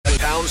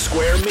Town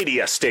Square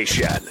media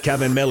station.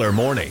 Kevin Miller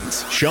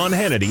mornings, Sean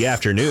Hannity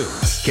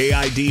afternoons.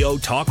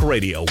 KIDO Talk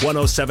Radio,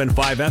 107.5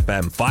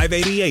 FM,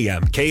 580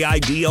 AM.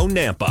 KIDO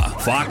Nampa,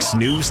 Fox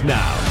News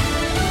Now.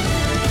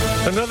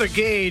 Another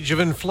gauge of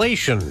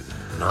inflation.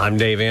 I'm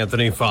Dave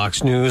Anthony,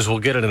 Fox News. We'll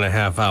get it in a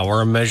half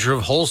hour. A measure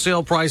of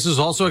wholesale prices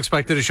also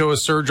expected to show a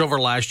surge over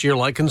last year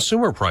like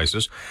consumer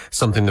prices,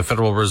 something the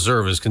Federal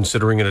Reserve is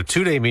considering at a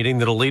two-day meeting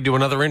that'll lead to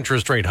another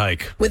interest rate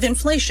hike. With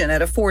inflation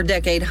at a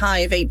four-decade high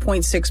of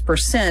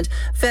 8.6%,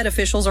 Fed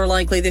officials are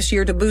likely this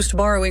year to boost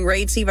borrowing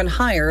rates even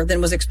higher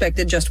than was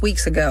expected just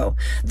weeks ago.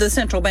 The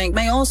central bank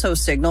may also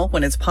signal,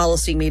 when its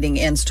policy meeting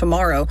ends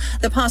tomorrow,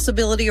 the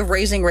possibility of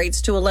raising rates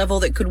to a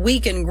level that could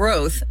weaken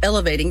growth,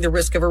 elevating the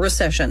risk of a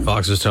recession.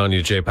 Fox is telling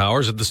you, Jay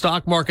Powers, that the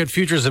stock market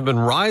futures have been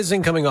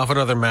rising, coming off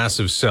another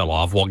massive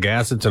sell-off, while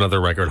gas hits another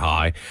record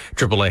high.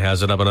 AAA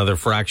has it up another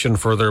fraction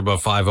further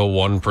above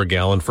 $5.01 per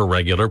gallon for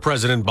regular.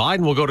 President Biden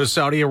will go to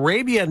Saudi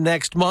Arabia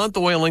next month.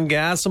 Oil and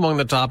gas among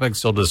the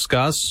topics he'll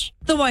discuss.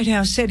 The White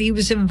House said he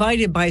was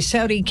invited by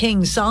Saudi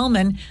King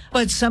Salman,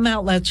 but some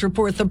outlets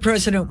report the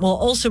president will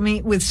also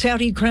meet with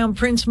Saudi Crown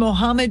Prince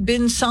Mohammed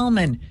bin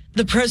Salman.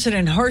 The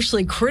president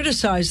harshly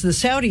criticized the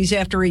Saudis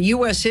after a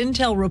U.S.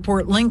 intel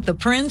report linked the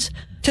prince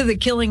to the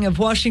killing of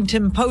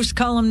Washington Post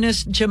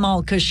columnist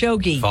Jamal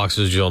Khashoggi.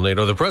 Fox's Jill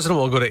Nato. The president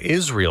will go to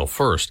Israel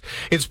first.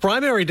 It's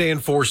primary day in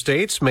 4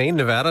 states, Maine,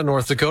 Nevada,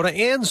 North Dakota,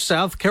 and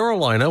South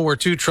Carolina, where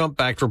 2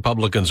 Trump-backed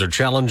Republicans are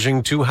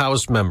challenging 2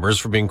 House members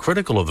for being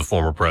critical of the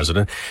former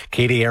president.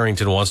 Katie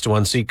Arrington wants to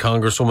unseat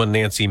Congresswoman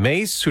Nancy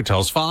Mace, who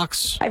tells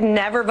Fox, I've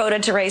never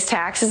voted to raise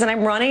taxes, and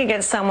I'm running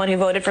against someone who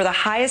voted for the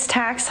highest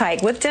tax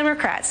hike with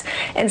Democrats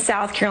in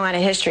South Carolina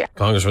history.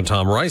 Congressman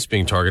Tom Rice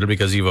being targeted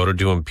because he voted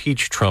to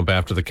impeach Trump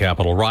after the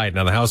Capitol riot.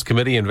 Now, the House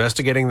committee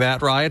investigating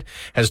that riot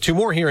has 2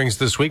 more hearings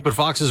this week, but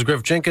Fox's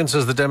Griff Jenkins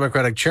says the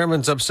Democratic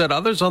chairman's upset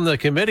others on the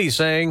committee,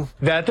 saying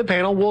that the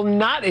panel will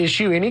not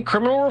issue any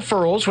criminal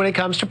referrals when it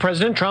comes to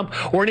President Trump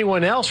or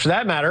anyone else for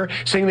that matter,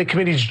 saying the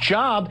committee's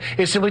job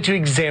is simply to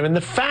examine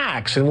the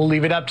facts, and we'll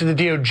leave it up to the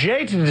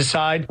DOJ to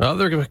decide.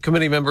 Other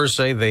committee members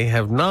say they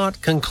have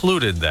not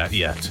concluded that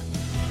yet.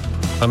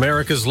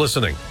 America's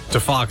listening to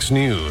Fox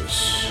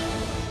News.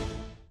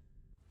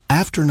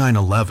 After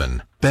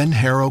 9/11, Ben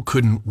Harrow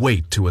couldn't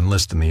wait to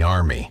enlist in the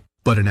Army.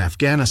 But in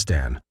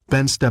Afghanistan,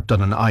 Ben stepped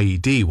on an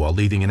IED while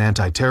leading an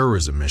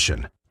anti-terrorism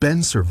mission.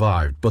 Ben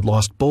survived but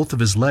lost both of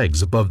his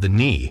legs above the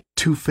knee,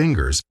 2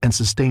 fingers, and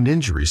sustained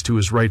injuries to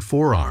his right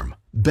forearm.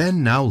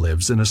 Ben now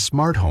lives in a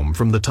smart home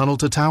from the Tunnel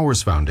to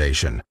Towers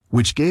Foundation,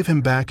 which gave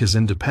him back his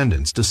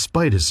independence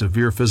despite his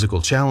severe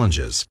physical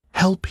challenges.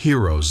 Help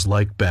heroes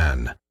like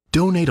Ben.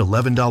 Donate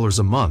 $11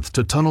 a month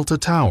to Tunnel to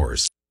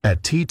Towers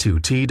at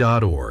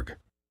t2t.org.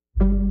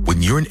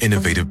 When you're an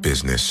innovative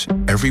business,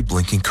 every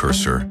blinking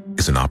cursor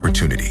is an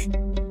opportunity.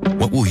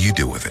 What will you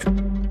do with it?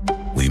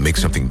 Will you make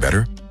something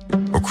better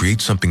or create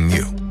something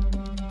new?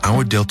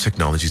 Our Dell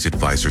Technologies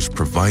advisors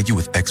provide you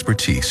with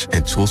expertise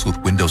and tools with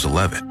Windows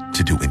 11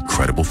 to do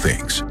incredible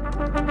things.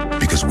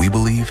 Because we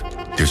believe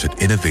there's an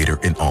innovator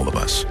in all of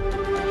us.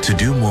 To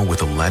do more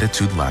with a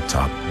Latitude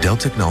laptop, Dell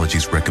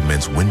Technologies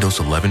recommends Windows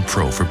 11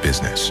 Pro for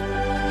business.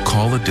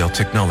 Call a Dell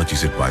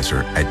Technologies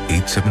advisor at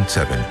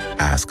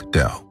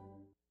 877-ASK-DELL.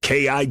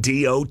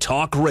 KIDO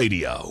Talk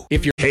Radio.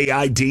 If you're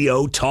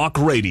KIDO Talk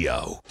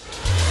Radio.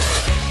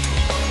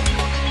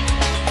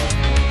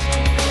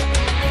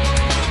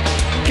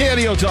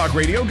 KIDO Talk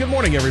Radio. Good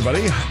morning,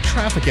 everybody.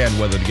 Traffic and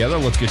weather together.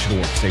 Let's get you to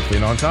work safely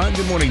and on time.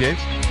 Good morning, Dave.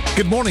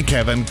 Good morning,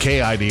 Kevin.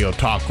 KIDO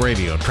Talk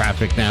Radio.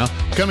 Traffic now.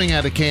 Coming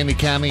out of Candy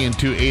County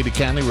into Ada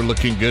County, we're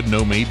looking good.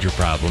 No major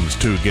problems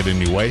to get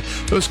in your way.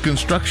 Those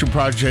construction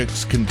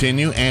projects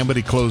continue.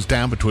 Amity closed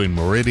down between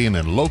Meridian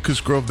and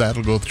Locust Grove.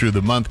 That'll go through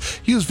the month.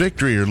 Use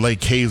Victory or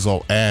Lake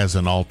Hazel as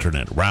an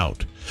alternate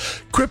route.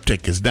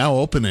 Cryptic is now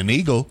open in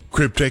Eagle.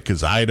 Cryptic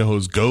is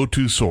Idaho's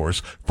go-to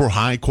source for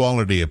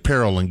high-quality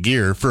apparel and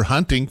gear for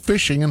hunting,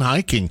 fishing, and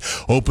hiking.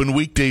 Open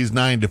weekdays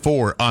 9 to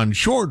 4 on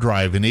Shore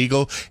Drive in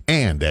Eagle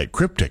and at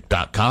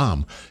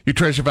cryptic.com. Your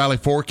Treasure Valley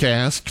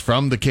forecast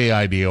from the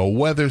KIDO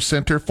Weather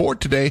Center for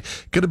today.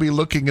 Going to be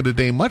looking at a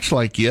day much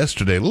like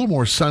yesterday. A little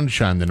more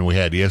sunshine than we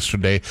had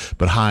yesterday,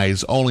 but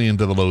highs only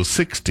into the low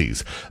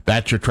 60s.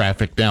 That's your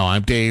traffic now.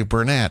 I'm Dave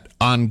Burnett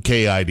on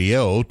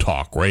KIDO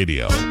Talk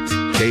Radio.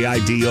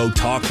 KIDO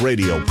Talk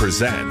Radio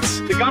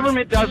presents. The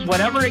government does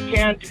whatever it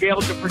can to be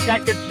able to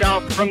protect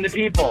itself from the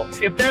people.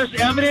 If there's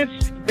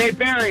evidence, they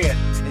bury it.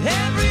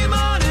 Every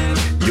morning.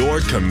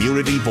 Your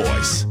community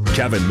voice,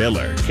 Kevin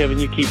Miller. Kevin,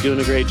 you keep doing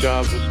a great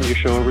job. Listen to your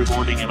show every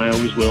morning, and I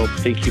always will.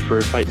 Thank you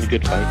for fighting a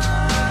good fight.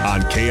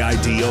 On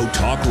KIDO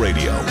Talk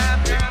Radio.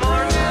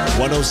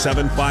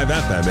 107.5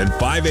 FM and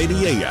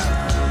 580 AM.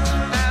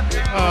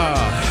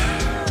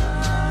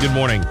 Good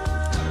morning.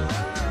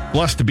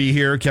 Blessed to be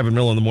here. Kevin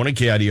Miller in the morning,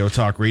 KIDO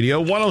Talk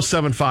Radio,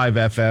 107.5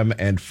 FM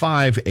and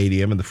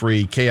 580 AM in the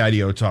free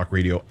KIDO Talk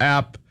Radio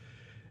app.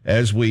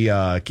 As we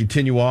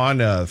continue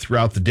on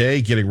throughout the day,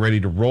 getting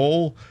ready to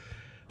roll.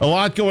 A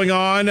lot going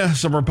on.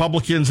 Some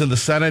Republicans in the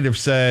Senate have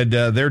said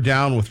they're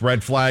down with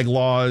red flag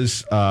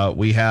laws.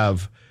 We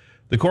have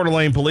The Coeur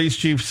d'Alene police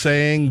chief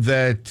saying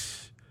that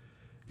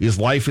his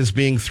life is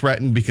being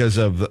threatened because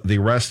of the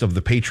arrest of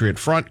the Patriot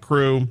Front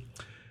crew.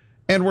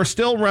 And we're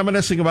still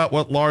reminiscing about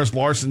what Lars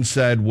Larson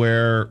said,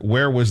 where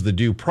was the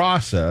due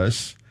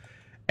process?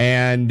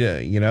 And,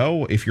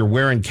 if you're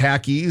wearing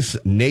khakis,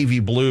 navy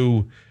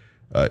blue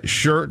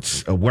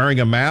shirts, wearing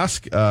a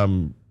mask,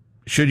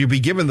 should you be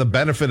given the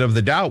benefit of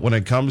the doubt when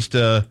it comes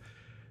to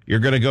you're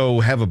going to go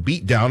have a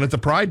beat down at the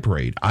Pride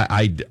Parade?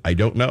 I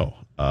don't know.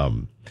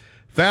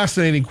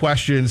 Fascinating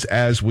questions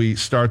as we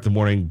start the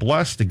morning.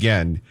 Blessed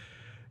again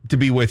to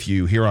be with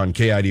you here on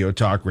KIDO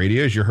Talk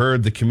Radio. As you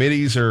heard, the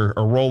committees are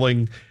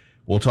rolling.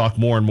 We'll talk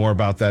more and more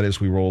about that as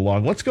we roll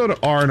along. Let's go to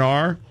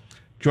R&R,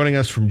 joining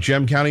us from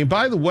Gem County. And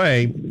by the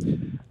way,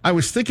 I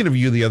was thinking of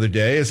you the other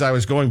day as I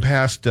was going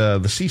past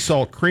the Sea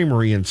Salt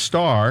Creamery in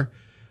Star,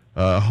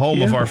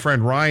 home of our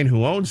friend Ryan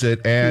who owns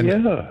it.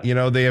 And,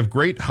 they have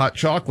great hot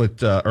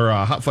chocolate or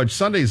hot fudge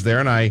sundaes there.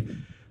 And I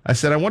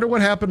said, I wonder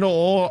what happened to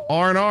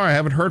R&R. I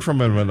haven't heard from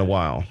him in a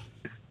while.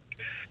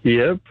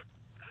 Yep,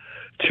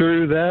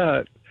 true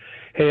that.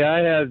 Hey, I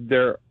had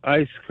their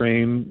ice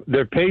cream.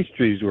 Their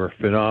pastries were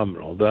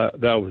phenomenal. That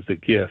was a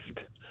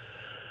gift.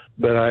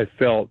 But I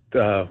felt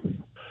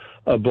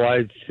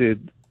obliged to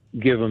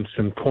give them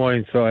some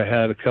coins, so I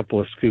had a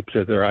couple of scoops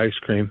of their ice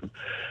cream.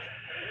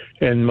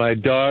 And my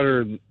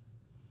daughter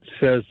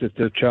says that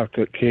their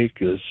chocolate cake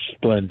is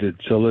splendid,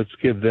 so let's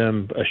give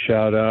them a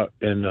shout out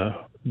and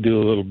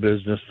do a little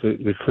business.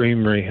 The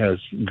creamery has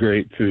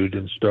great food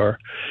in Star.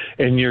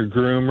 And your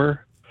groomer,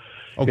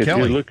 if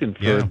Kelly.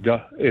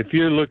 If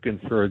you're looking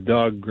for a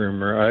dog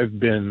groomer, I've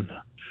been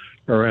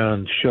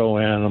around show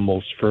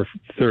animals for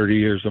 30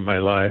 years of my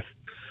life,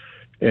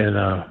 and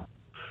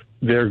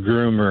their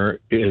groomer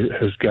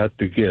has got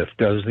the gift,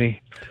 doesn't he?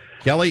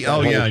 Kelly,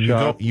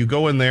 you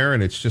go in there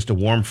and it's just a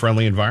warm,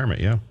 friendly environment.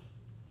 Yeah.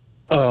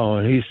 Oh,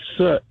 and he's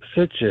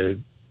such a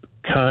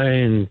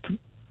kind,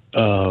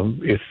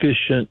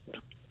 efficient.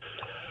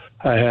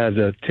 I had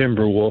a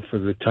timber wolf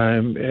at the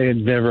time. He had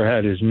never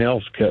had his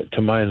nails cut,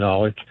 to my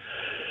knowledge.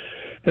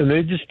 And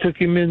they just took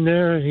him in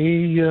there, and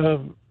he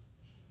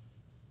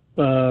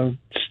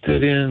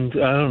stood in,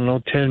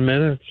 10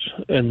 minutes,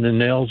 and the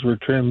nails were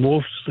trimmed.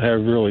 Wolves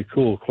have really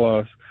cool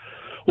claws.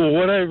 Well,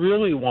 what I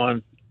really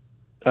want,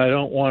 I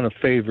don't want a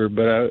favor,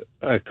 but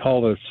I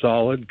call it a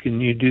solid.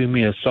 Can you do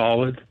me a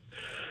solid?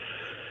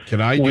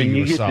 Can I do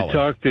you a solid?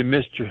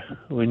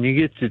 When you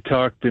get to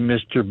talk to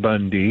Mr.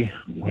 Bundy,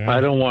 I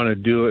don't want to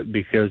do it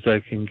because I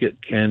can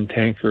get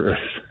cantankerous.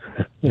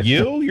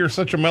 You're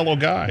such a mellow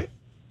guy.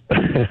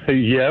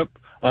 Yep,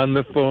 on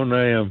the phone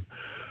I am,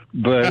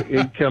 but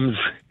it comes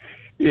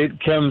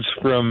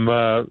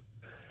from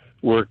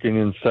working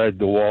inside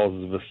the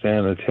walls of a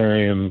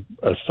sanitarium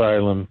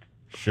asylum,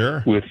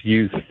 with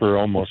youth for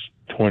almost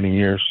 20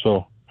 years.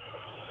 So,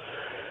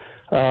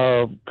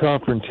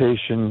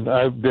 confrontation.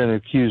 I've been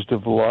accused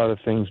of a lot of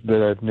things,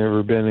 but I've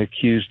never been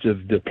accused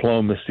of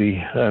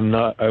diplomacy.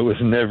 I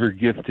was never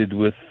gifted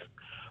with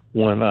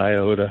one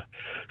iota.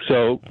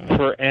 So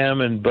for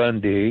Ammon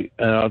Bundy,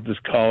 and I'll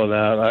just call it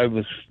out,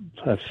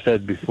 I've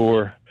said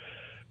before,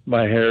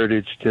 my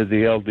heritage to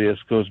the LDS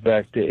goes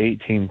back to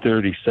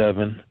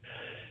 1837,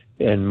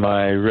 and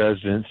my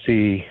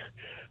residency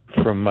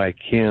from my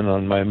kin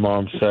on my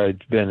mom's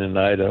side's been in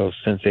Idaho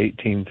since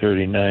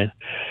 1839.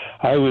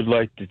 I would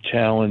like to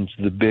challenge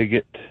the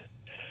bigot,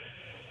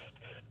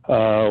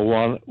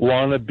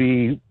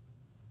 wannabe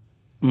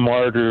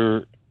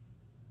martyr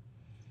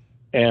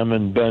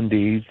Ammon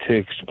Bundy to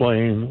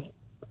explain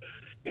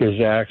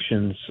his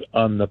actions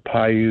on the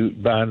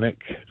Paiute,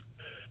 Bannock,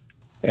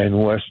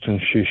 and Western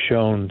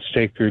Shoshone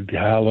sacred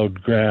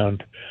hallowed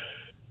ground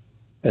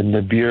and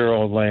the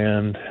Bureau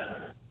land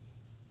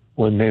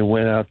when they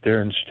went out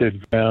there and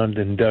stood ground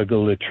and dug a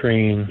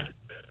latrine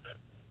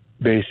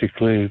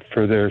basically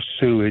for their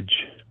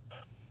sewage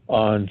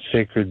on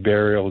sacred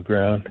burial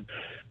ground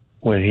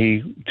when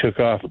he took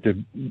off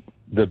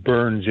the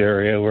Burns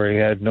area where he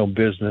had no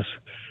business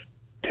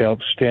to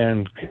help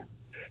stand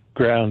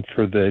ground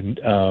for the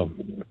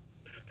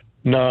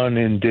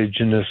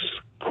non-indigenous,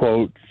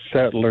 quote,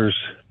 settlers,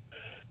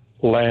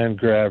 land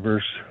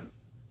grabbers.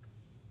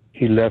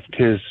 He left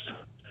his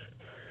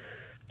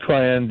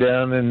clan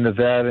down in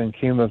Nevada and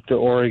came up to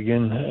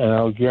Oregon, and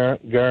I'll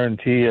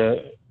guarantee you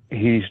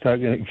he's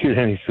not going to get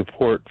any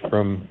support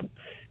from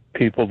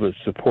people that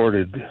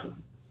supported,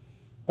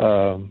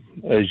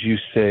 as you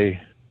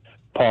say,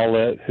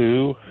 Paulette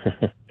who?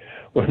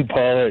 When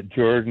Paulette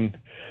Jordan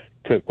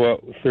took,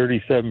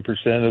 37%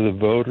 of the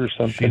vote or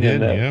something in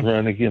that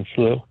run against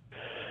Lou?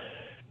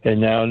 And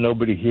now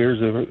nobody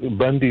hears of it.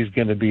 Bundy's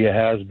going to be a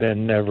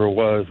has-been, never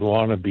was,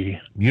 wannabe.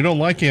 You don't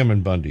like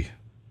Ammon Bundy?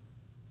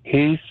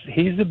 He's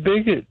a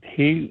bigot.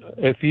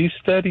 If you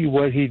study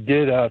what he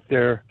did out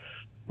there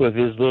with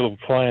his little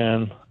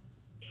clan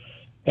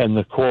and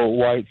the quote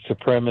white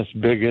supremacist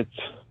bigots,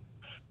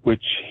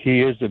 which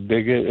he is a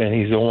bigot and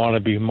he's a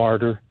wannabe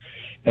martyr,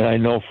 and I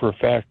know for a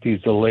fact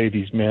he's a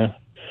ladies' man.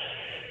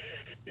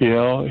 You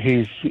know,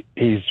 he's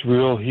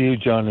real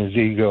huge on his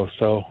ego.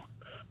 So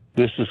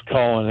This is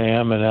calling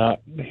Ammon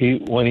out.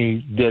 When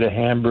he did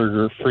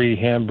a free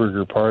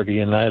hamburger party,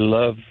 and I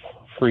love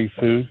free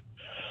food.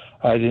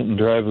 I didn't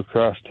drive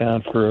across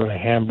town for a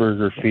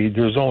hamburger feed.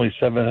 There was only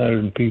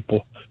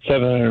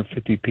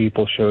 750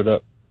 people showed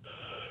up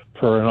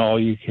for an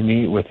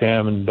all-you-can-eat with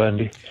Ammon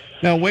Bundy.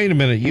 Now, wait a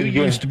minute. You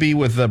used to be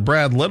with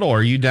Brad Little.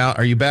 Are you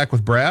back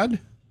with Brad?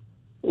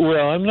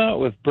 Well, I'm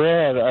not with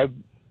Brad.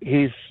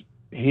 He's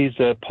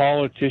a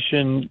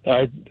politician.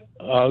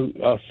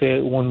 I'll say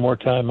it one more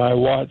time. I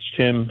watched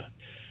him,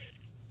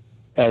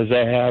 as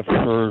I have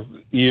for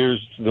years,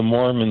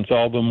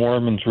 all the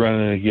Mormons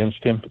running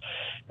against him.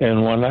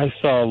 And when I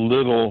saw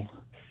Little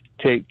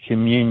take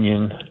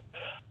communion,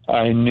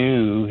 I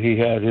knew he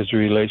had his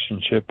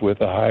relationship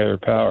with a higher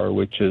power,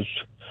 which is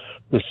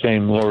the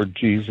same Lord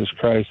Jesus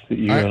Christ that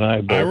you and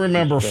I both. I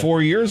remember respect.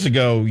 4 years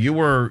ago, you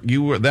were.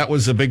 That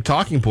was a big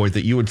talking point,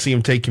 that you would see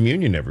him take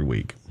communion every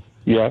week.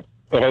 Yeah.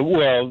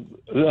 Well,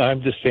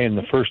 I'm just saying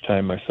the first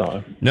time I saw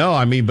him. No,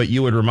 I mean, but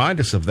you would remind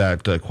us of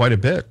that quite a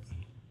bit.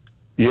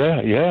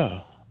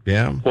 Yeah.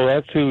 Well,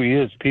 that's who he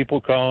is.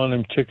 People calling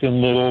him Chicken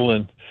Little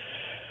and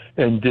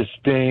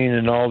disdain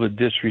and all the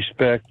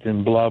disrespect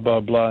and blah,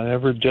 blah, blah.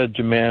 Never judge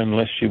a man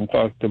unless you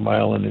walked a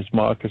mile in his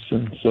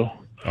moccasins. So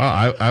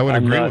I would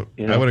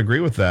agree. I would agree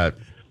with that.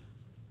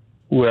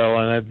 Well,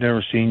 and I've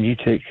never seen you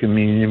take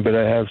communion, but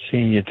I have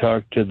seen you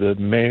talk to the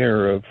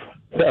mayor of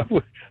that.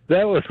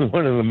 That was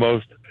one of the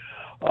most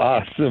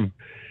awesome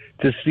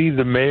to see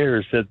the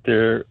mayor sit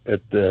there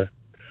in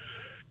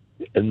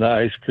the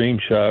ice cream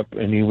shop,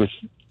 and he was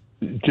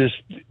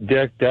just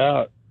decked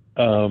out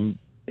in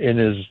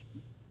his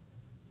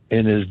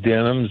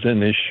denims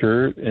and his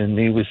shirt, and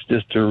he was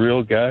just a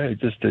real guy,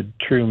 just a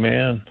true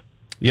man.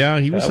 Yeah,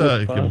 he was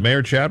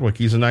Mayor Chadwick.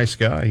 He's a nice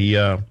guy.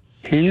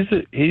 That's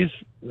what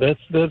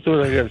I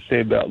got to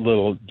say about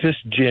Little.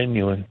 Just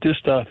genuine,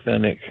 just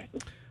authentic.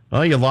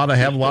 Well, you have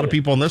a lot of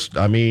people on this.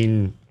 I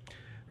mean,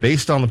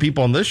 based on the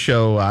people on this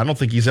show, I don't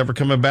think he's ever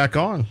coming back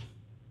on.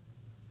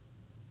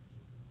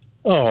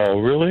 Oh,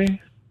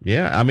 really?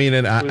 Yeah, I mean,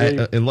 and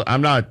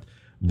I'm not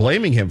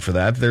blaming him for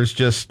that. There's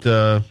just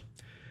I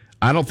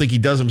don't think he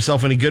does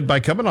himself any good by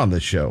coming on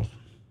this show.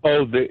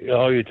 Oh,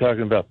 you're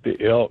talking about the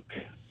ilk.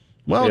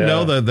 Well, yeah.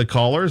 No, the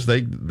callers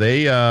they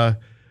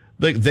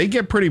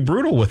get pretty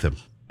brutal with him.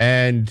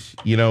 And,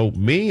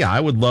 me, I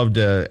would love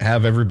to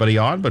have everybody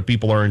on, but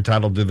people are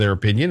entitled to their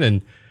opinion.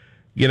 And,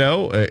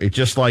 it's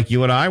just like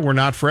you and I, we're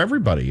not for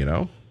everybody,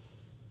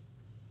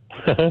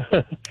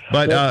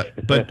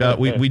 But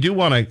we do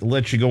want to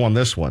let you go on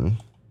this one.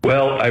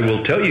 Well, I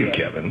will tell you,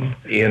 Kevin,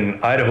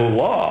 in Idaho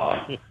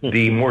law,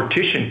 the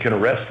mortician can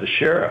arrest the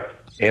sheriff.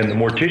 And the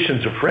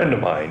mortician's a friend of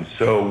mine.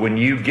 So when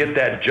you get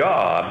that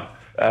job,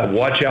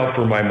 watch out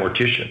for my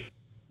mortician.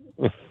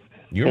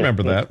 You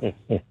remember that.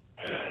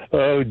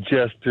 Oh,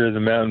 Jester,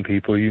 the mountain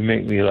people, you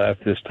make me laugh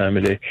this time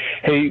of day.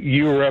 Hey,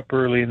 you were up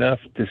early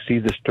enough to see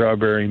the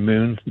strawberry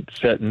moon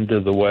setting to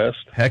the west?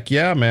 Heck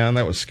yeah, man.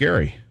 That was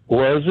scary.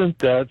 Wasn't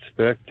that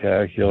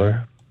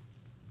spectacular?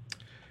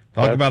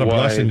 Talk about a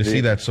blessing to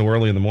see that so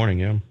early in the morning,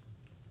 yeah.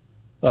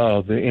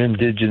 Oh, the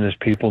indigenous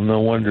people, no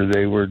wonder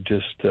they were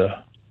just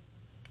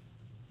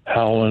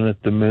howling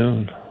at the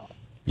moon.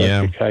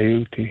 Yeah. Like a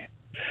coyote.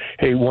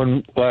 Hey,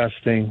 one last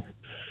thing.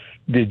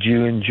 Did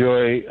you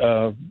enjoy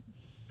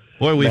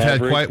Boy,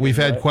 we've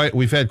had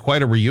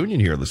quite a reunion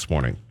here this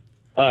morning.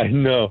 I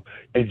know.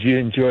 Did you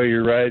enjoy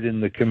your ride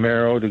in the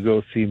Camaro to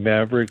go see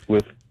Maverick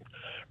with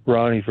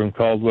Ronnie from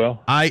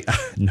Caldwell?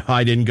 No,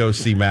 I didn't go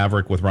see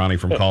Maverick with Ronnie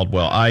from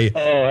Caldwell.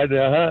 How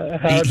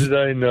did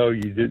I know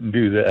you didn't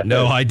do that?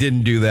 No, I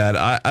didn't do that.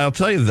 I'll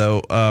tell you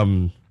though,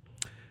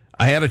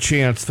 I had a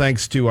chance,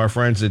 thanks to our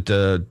friends at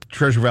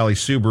Treasure Valley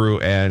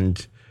Subaru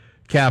and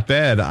Cap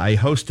Ed. I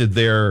hosted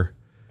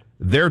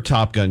their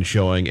Top Gun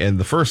showing, and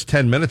the first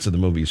 10 minutes of the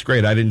movie is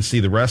great. I didn't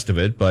see the rest of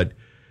it, but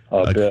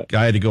I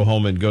had to go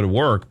home and go to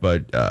work.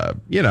 But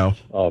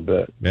I'll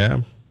bet.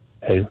 Yeah.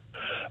 Hey,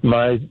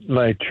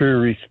 my true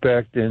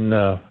respect, and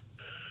I'll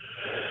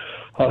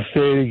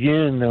say it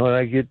again. When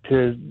I get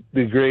to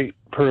the great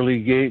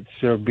pearly gates,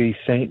 there'll be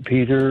St.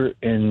 Peter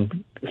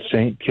and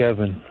St.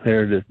 Kevin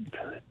there to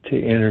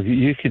interview.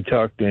 You could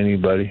talk to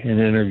anybody and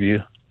interview.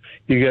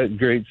 You got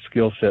great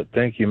skill set.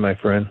 Thank you, my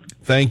friend.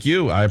 Thank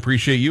you. I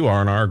appreciate you,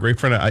 R&R, a great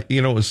friend.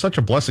 It was such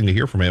a blessing to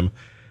hear from him.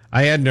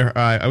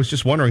 I was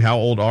just wondering how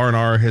old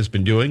R&R has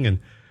been doing, and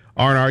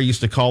R&R used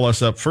to call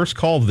us up first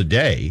call of the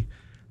day.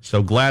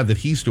 So glad that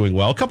he's doing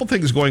well. A couple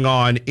things going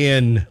on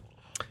in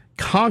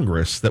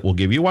Congress that we'll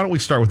give you. Why don't we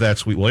start with that,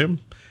 Sweet William?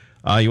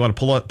 You want to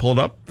pull it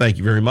up? Thank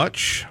you very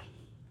much.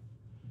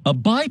 A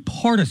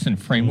bipartisan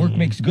framework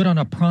makes good on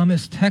a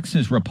promise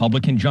Texas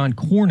Republican John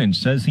Cornyn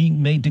says he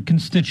made to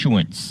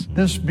constituents.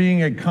 This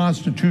being a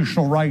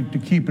constitutional right to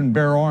keep and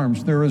bear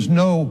arms, there is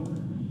no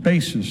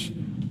basis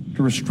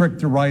to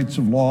restrict the rights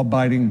of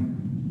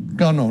law-abiding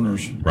gun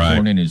owners. Right.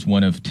 Cornyn is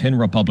one of 10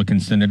 Republican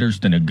senators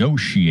to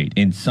negotiate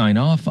and sign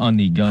off on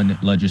the gun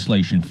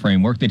legislation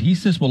framework that he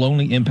says will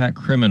only impact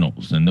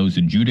criminals and those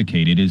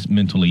adjudicated as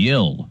mentally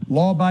ill.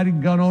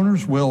 Law-abiding gun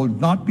owners will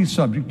not be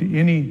subject to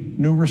any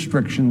new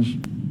restrictions,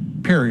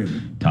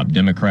 period. Top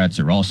Democrats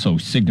are also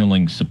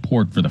signaling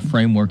support for the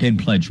framework and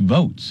pledge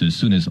votes as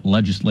soon as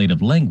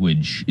legislative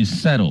language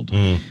is settled.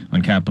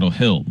 On Capitol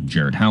Hill,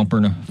 Jared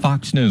Halpern,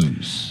 Fox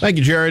News. Thank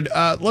you, Jared.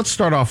 Let's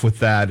start off with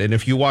that. And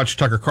if you watched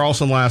Tucker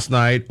Carlson last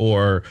night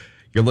or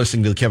you're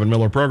listening to the Kevin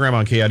Miller program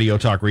on KIDO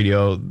Talk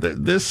Radio,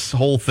 this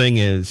whole thing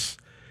is...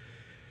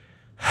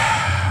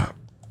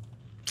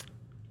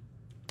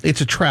 it's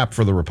a trap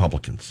for the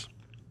Republicans.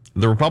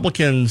 The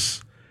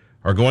Republicans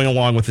are going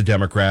along with the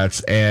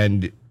Democrats,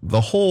 and the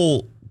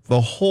whole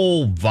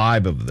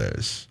vibe of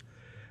this,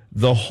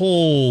 the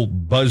whole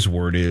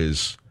buzzword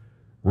is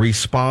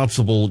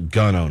responsible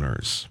gun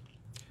owners.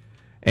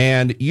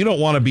 And you don't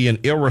want to be an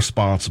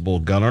irresponsible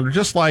gun owner,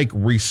 just like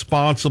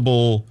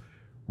responsible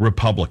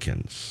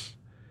Republicans.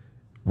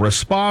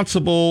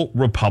 Responsible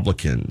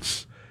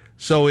Republicans.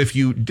 So if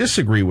you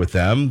disagree with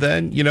them,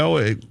 then,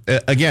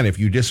 again, if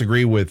you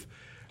disagree with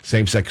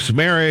same-sex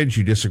marriage,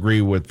 you disagree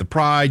with the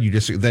pride,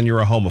 then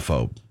you're a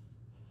homophobe.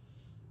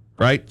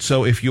 Right?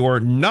 So if you're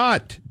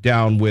not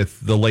down with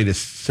the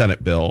latest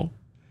Senate bill,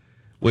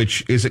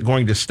 which is it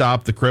going to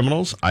stop the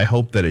criminals? I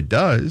hope that it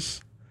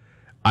does.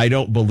 I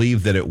don't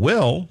believe that it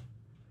will,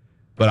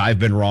 but I've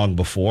been wrong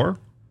before.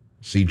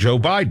 See Joe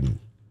Biden.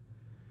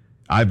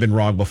 I've been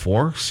wrong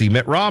before. See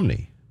Mitt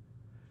Romney.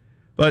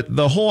 But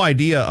the whole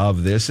idea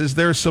of this is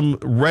there's some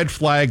red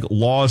flag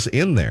laws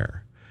in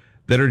there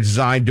that are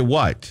designed to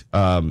what?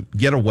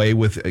 Get away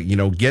with,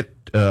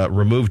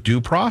 remove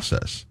due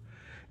process.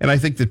 And I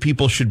think that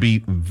people should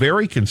be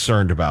very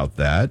concerned about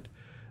that.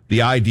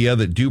 The idea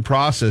that due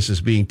process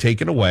is being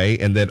taken away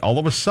and that all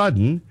of a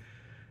sudden,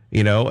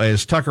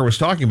 as Tucker was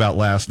talking about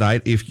last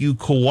night, if you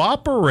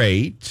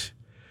cooperate,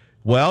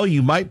 well,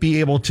 you might be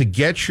able to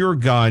get your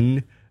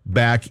gun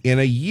back in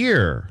a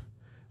year.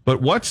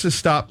 But what's to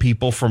stop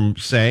people from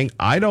saying,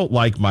 I don't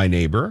like my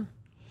neighbor.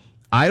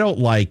 I don't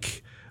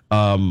like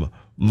my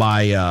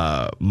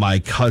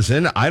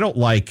cousin. I don't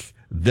like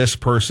this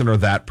person or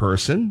that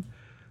person.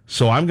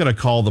 So I'm going to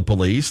call the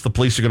police. The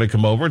police are going to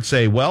come over and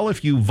say, well,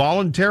 if you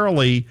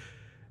voluntarily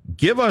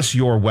give us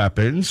your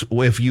weapons,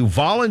 if you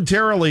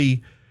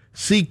voluntarily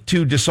seek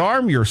to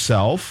disarm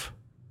yourself,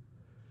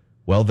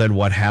 well, then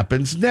what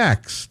happens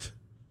next?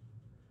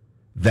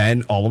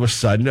 Then all of a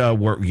sudden,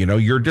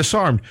 you're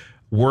disarmed.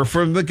 We're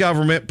from the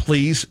government.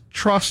 Please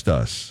trust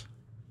us.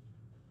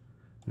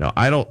 No,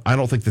 I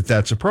don't think that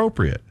that's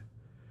appropriate.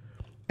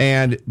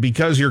 And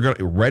because you're going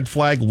to red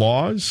flag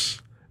laws,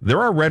 there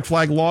are red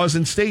flag laws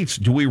in states.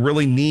 Do we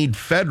really need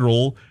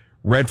federal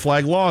red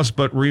flag laws?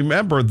 But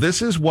remember,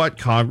 this is what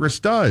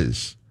Congress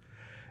does.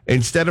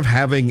 Instead of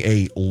having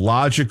a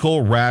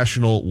logical,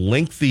 rational,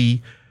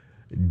 lengthy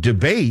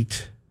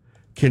debate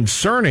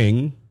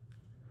concerning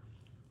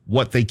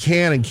what they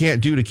can and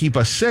can't do to keep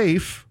us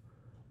safe,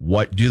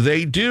 what do?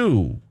 They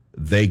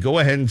go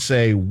ahead and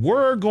say,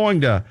 we're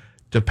going to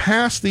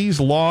pass these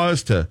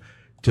laws to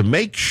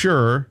make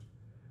sure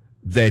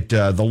that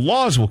the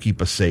laws will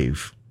keep us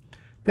safe.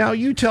 Now,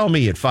 you tell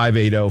me at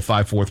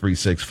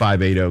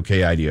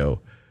 580-5436-580-KIDO,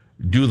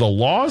 do the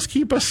laws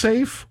keep us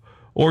safe,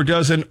 or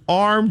does an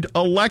armed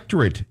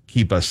electorate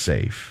keep us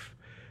safe?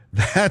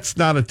 That's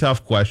not a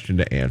tough question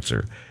to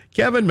answer.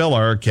 Kevin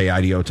Miller,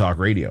 KIDO Talk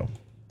Radio.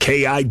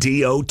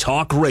 KIDO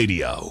Talk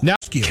Radio. Now,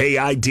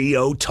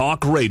 KIDO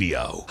Talk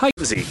Radio. Hi.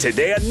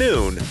 Today at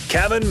noon,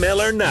 Kevin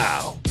Miller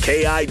Now.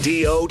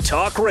 KIDO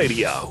Talk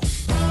Radio.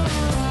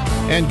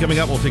 And coming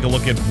up, we'll take a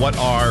look at what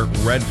are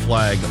red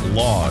flag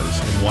laws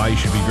and why you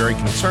should be very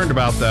concerned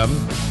about them.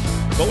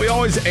 But we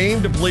always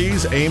aim to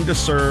please, aim to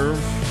serve.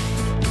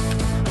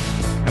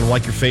 Kind of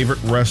like your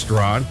favorite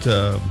restaurant.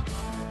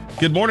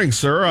 Good morning,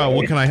 sir.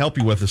 What can I help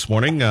you with this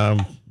morning?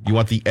 You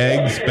want the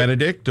eggs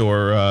Benedict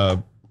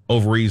or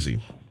over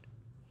easy?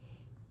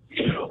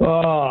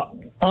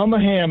 I'm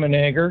a ham and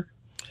egger.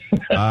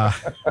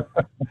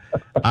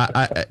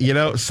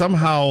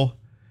 Somehow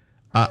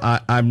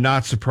I'm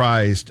not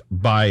surprised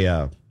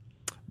by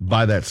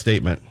that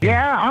statement.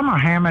 Yeah, I'm a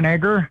ham and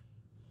egger.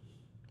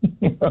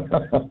 It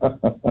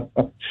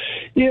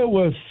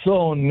was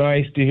so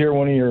nice to hear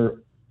one of your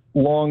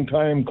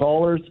longtime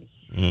callers,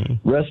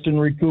 Rest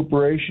and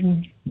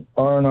Recuperation,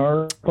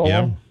 R&R call.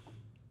 Yeah.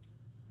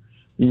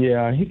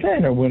 Yeah, he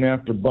kind of went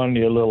after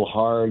Bundy a little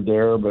hard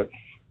there, but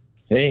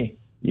hey,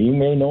 you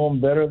may know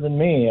him better than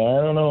me.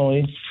 I don't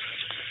know.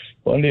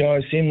 Bundy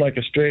always seemed like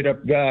a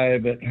straight-up guy,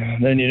 but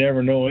then you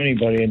never know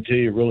anybody until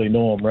you really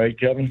know him, right,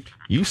 Kevin?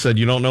 You said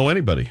you don't know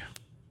anybody.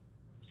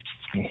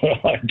 Well,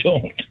 I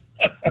don't.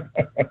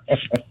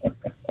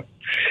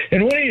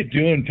 And what are you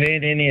doing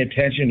paying any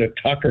attention to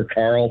Tucker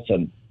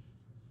Carlson?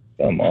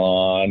 Come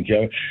on,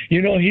 Kevin.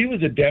 You know, he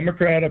was a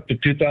Democrat up to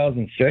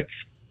 2006.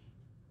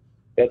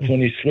 That's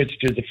when he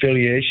switched his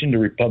affiliation to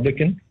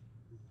Republican.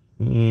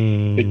 But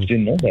you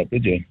didn't know that,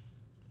 did you?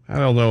 I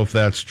don't know if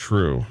that's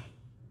true.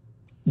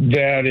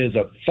 That is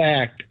a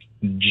fact,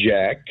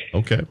 Jack.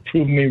 Okay.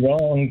 Prove me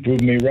wrong,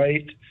 prove me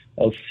right.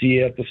 I'll see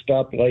you at the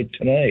stoplight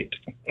tonight.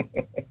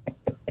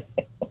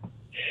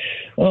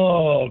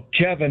 Oh,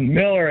 Kevin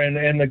Miller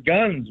and the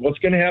guns. What's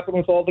going to happen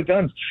with all the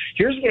guns?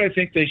 Here's what I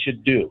think they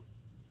should do.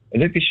 I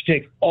think they should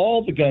take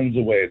all the guns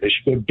away. They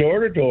should go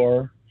door to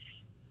door,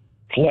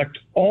 collect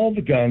all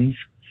the guns,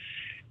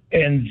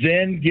 and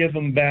then give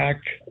them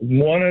back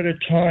one at a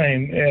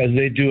time as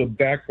they do a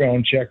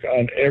background check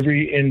on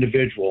every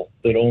individual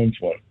that owns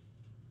one.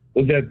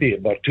 What would that be,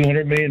 about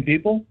 200 million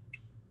people?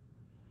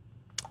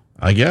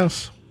 I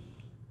guess.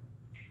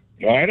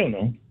 I don't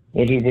know.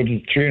 What is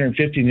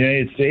 350 in the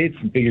United States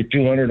and figure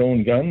 200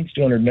 own guns,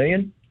 200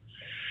 million?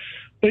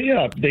 But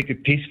yeah, they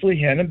could peacefully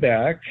hand them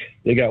back.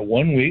 They got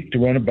 1 week to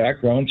run a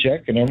background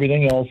check and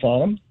everything else on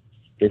them.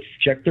 They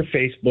check their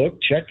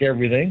Facebook, check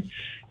everything,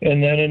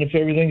 and then if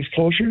everything's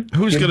kosher,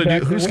 who's going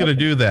to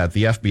do that?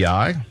 The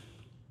FBI?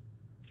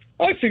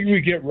 I figure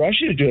we get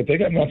Russia to do it. They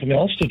got nothing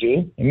else to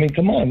do. I mean,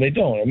 come on, they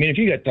don't. I mean, if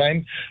you got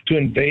time to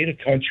invade a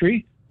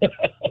country,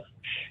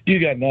 you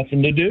got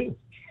nothing to do.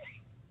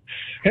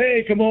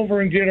 Hey, come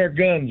over and get our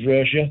guns,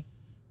 Russia.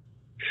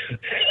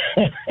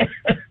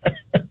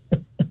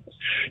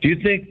 Do you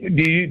think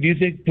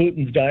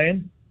Putin's dying?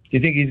 Do you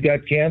think he's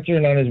got cancer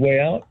and on his way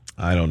out?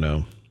 I don't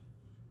know.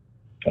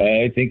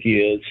 I think he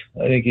is.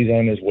 I think he's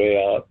on his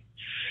way out.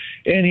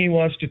 And he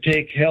wants to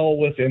take hell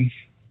with him.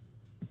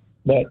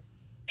 But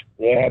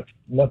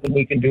nothing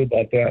we can do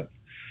about that.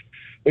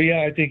 But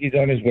yeah, I think he's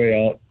on his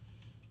way out.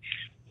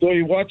 So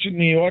you watching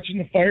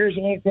the fires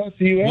all across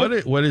the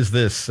U.S.? What is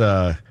this?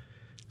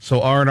 So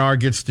R&R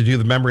gets to do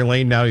the memory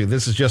lane now.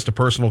 This is just a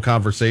personal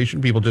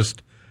conversation. People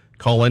just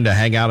call in to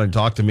hang out and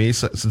talk to me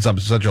since I'm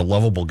such a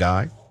lovable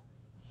guy.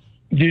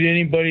 Did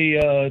anybody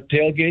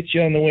tailgate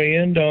you on the way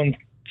in down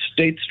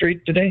State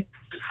Street today?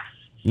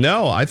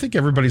 No, I think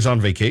everybody's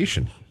on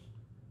vacation.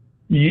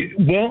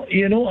 Well,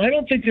 I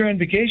don't think they're on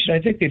vacation.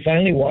 I think they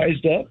finally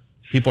wised up.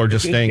 People are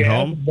just staying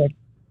home?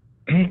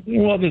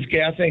 Well, this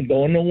gas ain't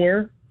going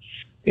nowhere.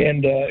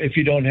 And if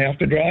you don't have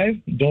to drive,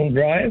 don't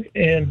drive.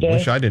 And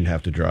wish I didn't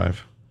have to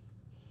drive.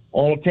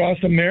 All across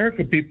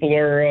America, people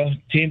are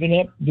teaming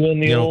up,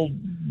 doing the old.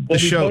 The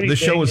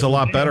show was a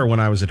lot better when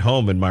I was at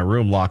home in my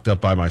room, locked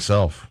up by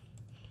myself.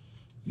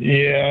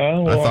 Yeah,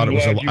 well, I thought it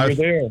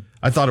was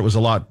I thought it was a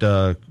lot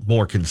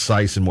more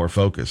concise and more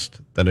focused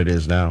than it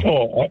is now.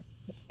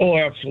 Oh,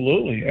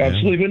 absolutely.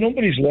 But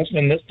nobody's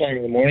listening this time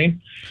of the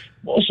morning.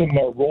 Most of them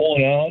are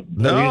rolling out.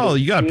 No,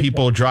 you got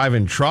people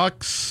driving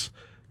trucks,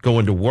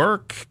 going to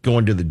work,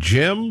 going to the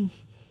gym.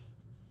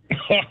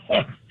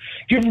 Have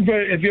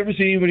you ever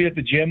seen anybody at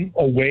the gym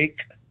awake?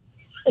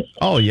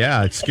 Oh,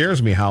 yeah. It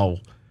scares me how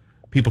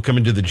people come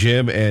into the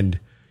gym. And,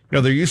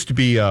 there used to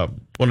be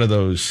one of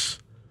those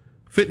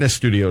fitness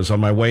studios on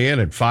my way in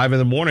at 5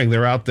 a.m.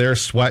 They're out there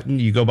sweating.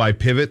 You go by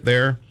Pivot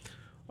there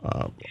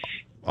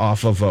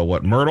off of,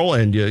 Myrtle,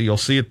 and you'll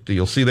see it.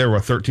 You'll see there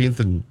 13th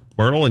and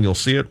Myrtle, and you'll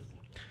see it.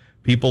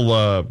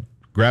 People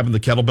grabbing the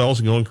kettlebells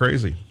and going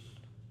crazy.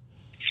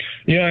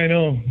 Yeah, I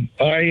know.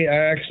 I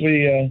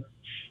actually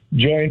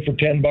joined for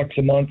 $10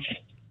 a month.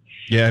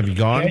 Yeah, have you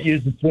gone? Can't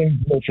use the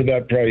swing pool for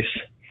that price.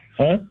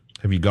 Huh?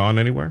 Have you gone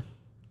anywhere?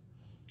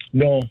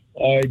 No,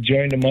 I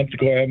joined a month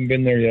ago. I haven't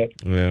been there yet.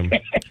 Yeah.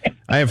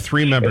 I have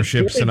 3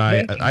 memberships, and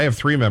I have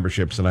 3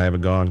 memberships, and I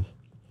haven't gone.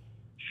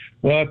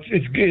 Well,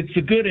 it's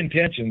the good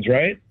intentions,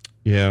 right?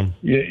 Yeah.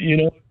 You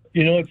know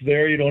it's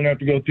there. You don't have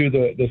to go through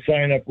the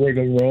sign up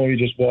rigmarole. You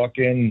just walk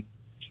in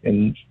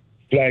and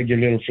flag your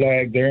little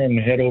flag there and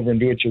head over and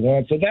do what you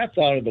want. So that's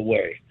out of the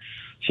way.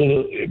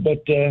 So,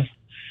 but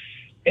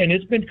and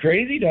it's been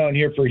crazy down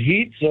here for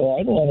heat. So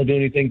I don't want to do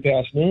anything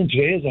past noon.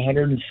 Today is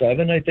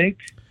 107, I think.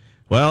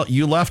 Well,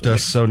 you left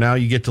us, so now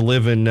you get to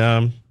live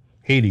in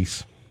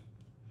Hades.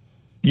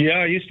 Yeah,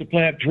 I used to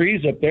plant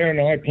trees up there, and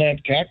now I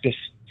plant cactus.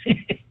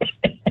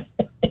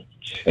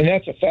 And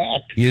that's a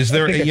fact. Is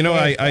there?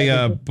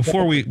 I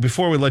before we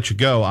let you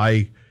go,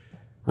 I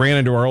ran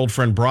into our old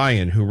friend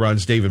Brian, who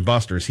runs Dave &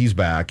 Buster's. He's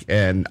back,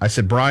 and I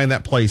said, Brian,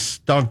 that place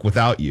stunk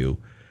without you.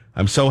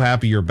 I'm so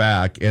happy you're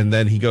back. And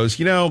then he goes,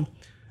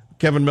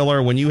 Kevin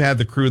Miller, when you had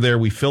the crew there,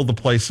 we filled the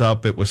place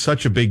up. It was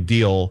such a big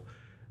deal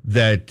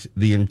that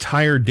the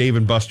entire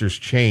Dave & Buster's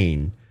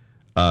chain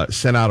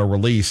sent out a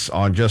release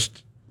on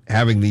just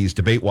having these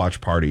debate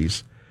watch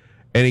parties.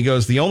 And he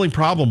goes, the only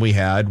problem we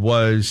had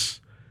was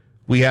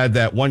we had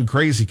that one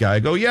crazy guy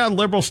go, yeah,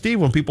 Liberal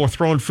Steve, when people were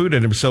throwing food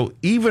at him. So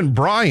even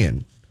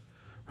Brian,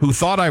 who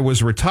thought I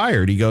was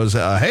retired, he goes,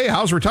 hey,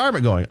 how's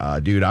retirement going?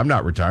 Dude, I'm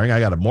not retiring. I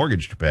got a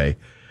mortgage to pay.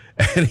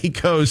 And he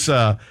goes,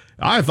 I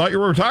thought you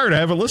were retired. I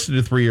haven't listened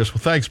to 3 years.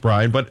 Well, thanks,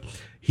 Brian. But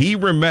he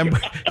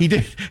remembered, he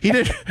did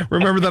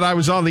remember that I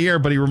was on the air,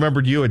 but he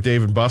remembered you at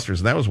Dave & Buster's.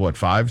 And that was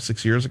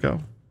 5-6 years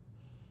ago?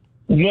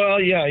 Well,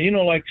 yeah,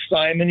 like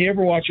Simon. You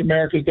ever watch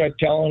America's Got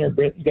Talent or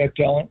Britain's Got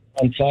Talent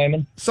on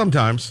Simon?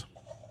 Sometimes.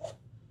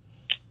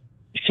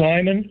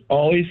 Simon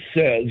always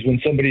says when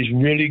somebody's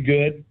really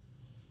good,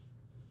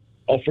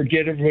 I'll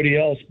forget everybody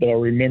else, but I'll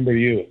remember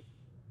you.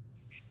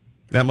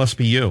 That must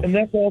be you. And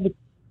that's all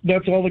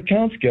that's all that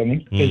counts,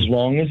 Kevin, as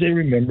long as they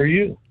remember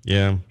you.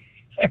 Yeah.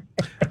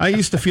 I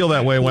used to feel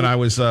that way when I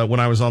was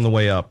on the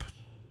way up.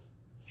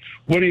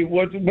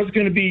 What's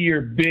going to be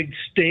your big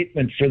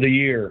statement for the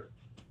year?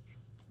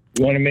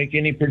 You want to make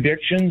any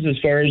predictions as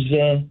far as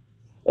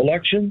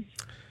elections?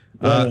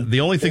 The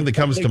only thing that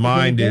comes to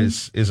mind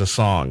is a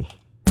song.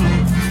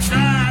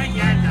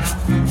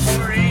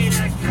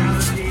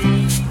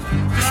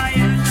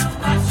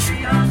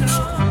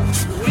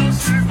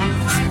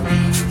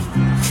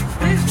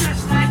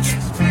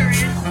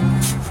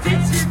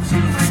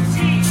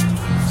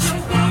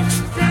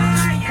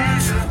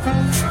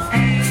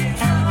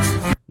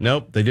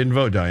 Nope, they didn't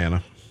vote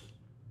Diana.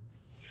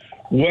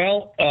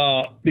 Well,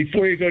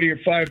 before you go to your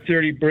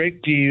 5:30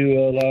 break, do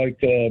you, like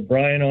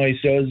Brian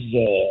always says,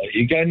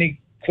 you got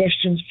any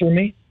questions for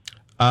me?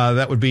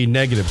 That would be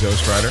negative,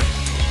 Ghost Rider.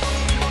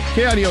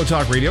 KIDO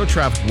Talk Radio,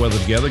 traffic weather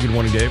together. Good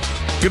morning, Dave.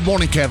 Good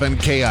morning, Kevin.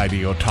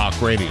 KIDO Talk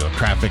Radio.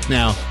 Traffic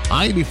now.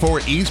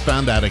 I-84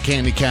 eastbound out of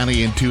Candy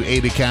County into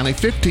Ada County.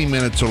 15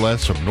 minutes or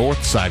less from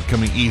north side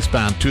coming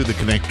eastbound to the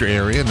connector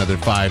area. Another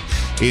 5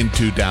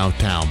 into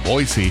downtown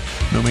Boise.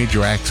 No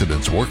major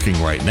accidents working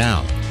right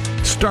now.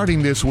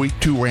 Starting this week,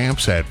 2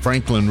 ramps at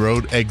Franklin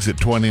Road, exit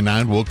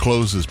 29 will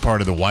close as part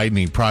of the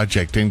widening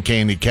project in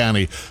Candy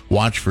County.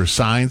 Watch for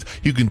signs.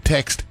 You can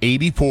text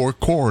 84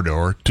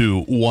 corridor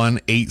to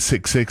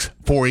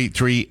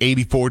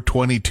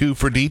 1-866-483-8422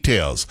 for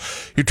details.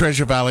 Your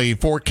Treasure Valley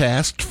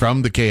forecast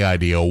from the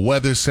KIDO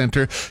Weather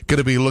Center. Going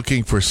to be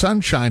looking for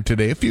sunshine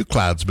today. A few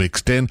clouds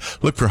mixed in.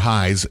 Look for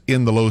highs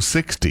in the low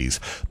 60s.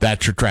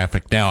 That's your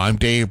traffic now. I'm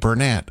Dave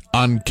Burnett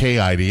on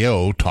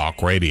KIDO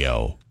Talk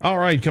Radio. All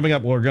right, coming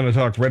up, we're going to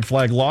talk red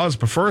flag laws.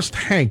 But first,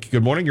 Hank,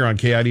 good morning. You're on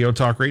KIDO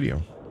Talk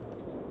Radio.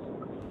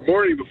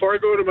 Morning. Before I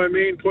go to my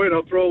main point,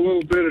 I'll throw a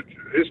little bit of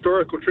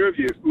historical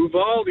trivia.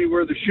 Uvalde,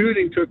 where the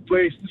shooting took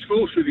place, the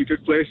school shooting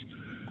took place,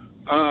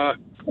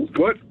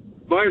 what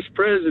vice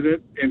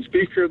president and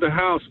Speaker of the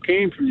House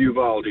came from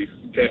Uvalde,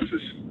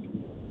 Texas?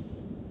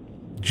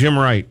 Jim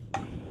Wright.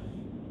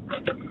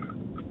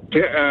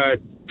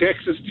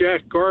 Texas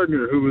Jack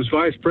Gardner, who was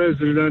vice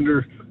president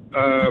under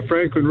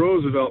Franklin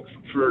Roosevelt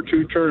for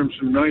 2 terms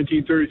from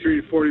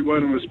 1933 to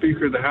 41 and was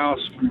Speaker of the House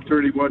from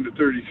 31 to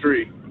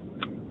 33.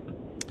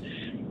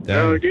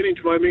 Now, getting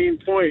to my main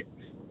point,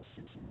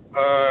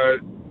 I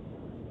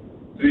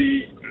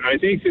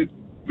think that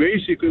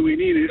basically we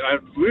need I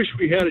wish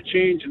we had a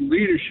change in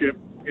leadership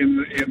in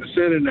the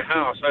Senate and the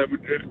House. I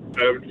would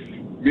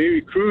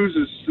maybe Cruz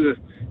as the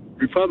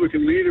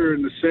Republican leader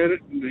in the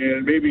Senate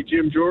and maybe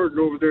Jim Jordan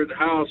over there in the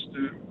House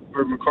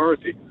or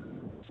McCarthy.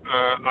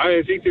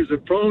 I think there's a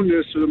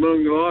proneness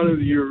among a lot of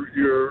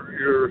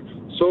your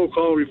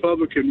so-called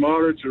Republican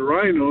moderates and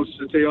rhinos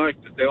that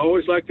they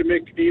always like to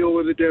make a deal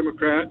with a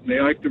Democrat, and they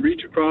like to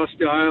reach across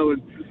the aisle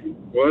and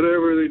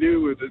whatever they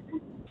do with it,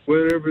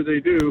 whatever they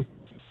do,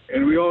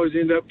 and we always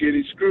end up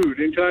getting screwed.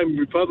 Anytime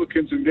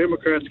Republicans and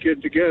Democrats get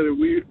together,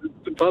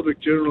 the public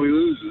generally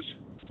loses.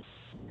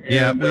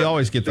 Yeah, we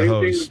always get the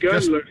hose.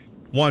 Just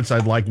once,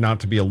 I'd like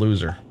not to be a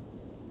loser.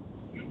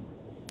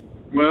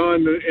 Well,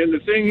 and the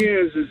thing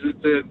is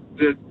that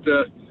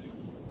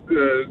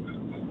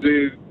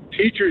the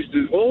teachers,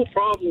 the whole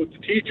problem with the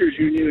teachers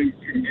union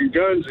and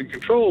guns and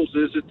controls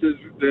is that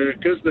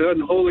because of the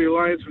unholy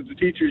alliance with the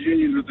teachers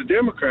union with the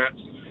Democrats,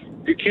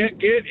 you can't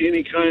get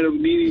any kind of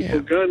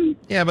meaningful gun.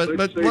 Yeah, but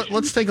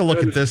let's take a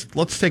look at this.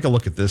 Let's take a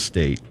look at this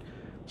state.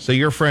 So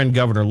your friend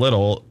Governor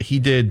Little, he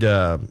did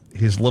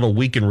his little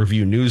week in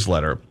review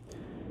newsletter,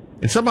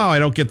 and somehow I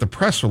don't get the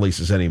press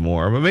releases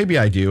anymore. But maybe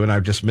I do, and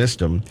I've just missed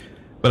them.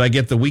 But I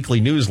get the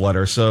weekly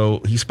newsletter.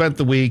 So he spent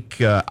the week,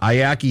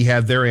 IACI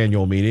had their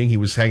annual meeting. He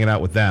was hanging out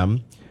with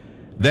them.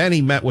 Then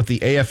he met with the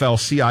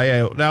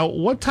AFL-CIO. Now,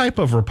 what type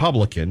of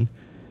Republican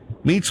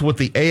meets with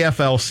the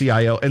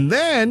AFL-CIO? And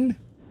then,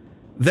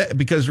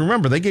 because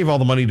remember, they gave all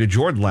the money to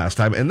Jordan last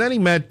time. And then he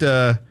met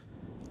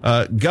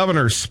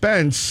Governor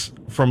Spence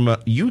from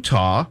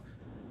Utah,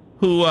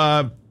 who,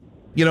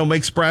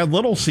 makes Brad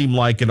Little seem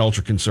like an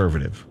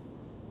ultra-conservative.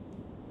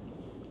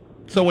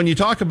 So when you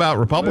talk about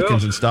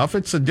Republicans and stuff,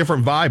 it's a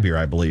different vibe here,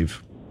 I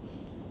believe.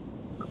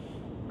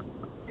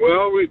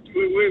 Well,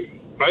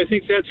 I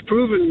think that's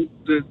proven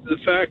the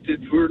fact that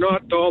we're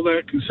not all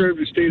that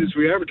conservative state as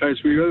we advertise.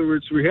 In other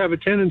words, we have a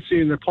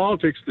tendency in the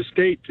politics of the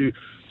state to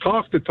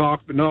talk the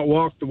talk but not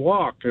walk the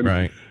walk. And,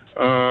 right.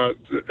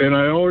 And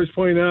I always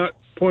point out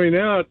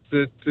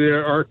that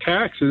there are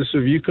taxes. So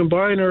if you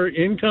combine our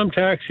income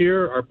tax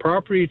here, our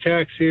property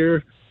tax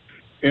here,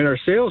 and our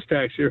sales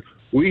tax here,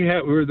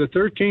 we're the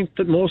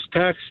 13th most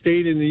taxed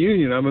state in the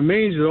union. I'm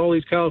amazed that all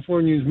these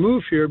Californians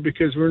move here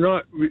because we're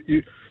not.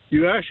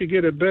 You actually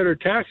get a better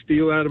tax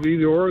deal out of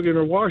either Oregon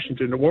or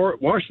Washington.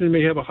 Washington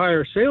may have a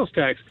higher sales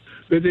tax,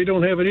 but they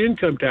don't have an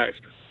income tax.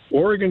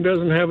 Oregon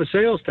doesn't have a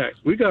sales tax.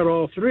 We got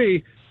all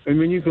three, and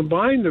when you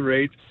combine the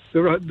rates,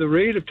 the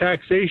rate of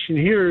taxation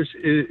here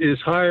is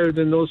higher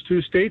than those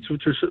 2 states,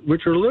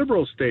 which are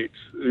liberal states,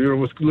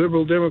 with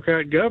liberal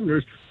Democrat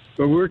governors.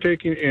 But we're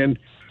taking and.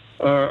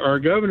 Our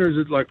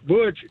governors, like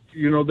Butch,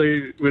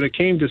 when it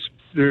came to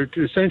they're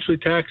essentially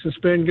tax and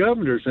spend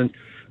governors. And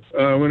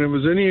when it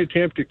was any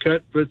attempt to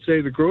cut, let's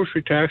say, the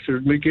grocery tax or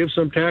give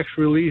some tax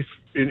relief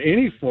in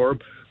any form,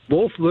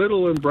 both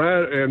Little and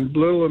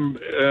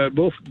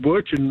both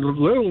Butch and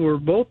Little were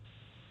both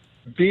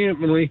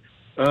vehemently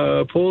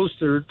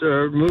opposed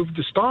or moved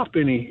to stop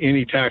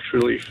any tax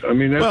relief. I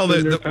mean,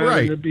 that's their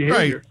pattern of behavior.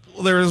 Right.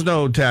 Well, there is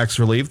no tax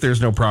relief.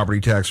 There's no property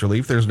tax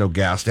relief. There's no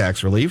gas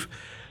tax relief.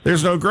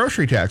 There's no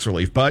grocery tax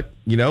relief. But,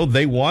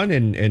 they won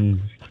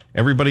and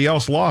everybody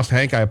else lost.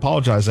 Hank, I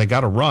apologize. I got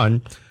to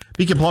run.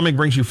 Beacon Plumbing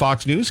brings you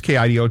Fox News,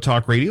 KIDO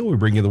Talk Radio. We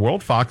bring you the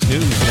world. Fox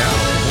News now.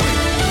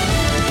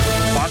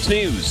 Fox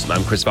News.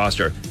 I'm Chris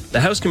Foster. The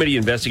House committee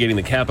investigating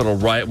the Capitol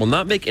riot will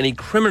not make any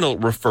criminal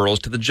referrals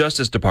to the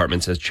Justice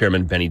Department, says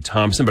Chairman Benny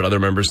Thompson, but other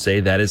members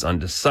say that is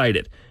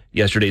undecided.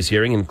 Yesterday's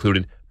hearing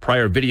included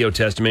prior video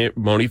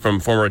testimony from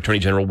former Attorney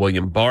General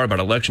William Barr about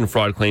election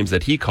fraud claims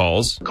that he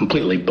calls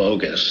completely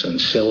bogus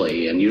and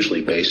silly and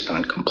usually based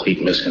on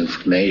complete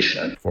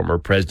misinformation. Former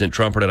President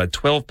Trump read a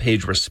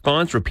 12-page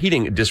response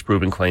repeating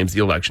disproving claims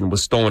the election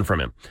was stolen from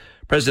him.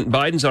 President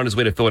Biden's on his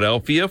way to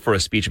Philadelphia for a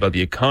speech about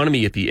the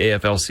economy at the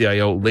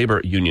AFL-CIO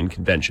Labor Union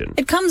Convention.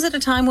 It comes at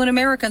a time when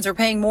Americans are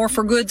paying more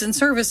for goods and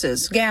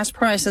services. Gas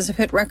prices have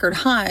hit record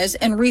highs,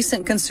 and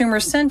recent consumer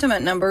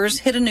sentiment numbers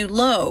hit a new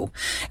low.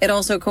 It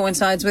also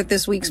coincides with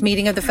this week's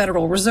meeting of the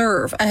Federal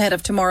Reserve, ahead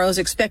of tomorrow's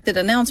expected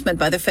announcement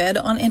by the Fed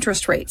on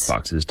interest rates.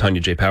 Fox's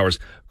Tanya J. Powers.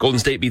 Golden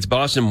State beats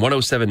Boston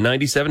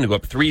 107-97 to go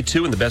up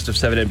 3-2 in the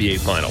best-of-7 NBA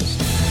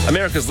Finals.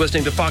 America's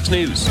listening to Fox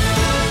News.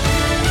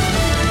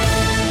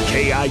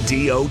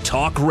 KIDO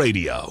Talk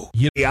Radio.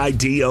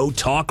 KIDO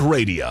Talk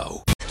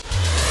Radio.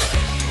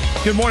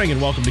 Good morning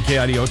and welcome to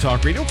KIDO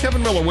Talk Radio.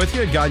 Kevin Miller with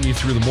you, guiding you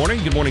through the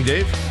morning. Good morning,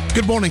 Dave.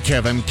 Good morning,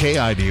 Kevin.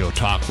 KIDO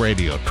Talk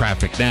Radio.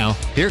 Traffic now.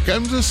 Here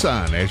comes the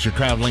sun as you're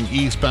traveling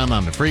eastbound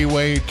on the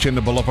freeway,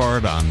 Chinda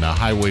Boulevard on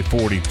Highway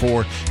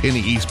 44.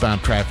 Any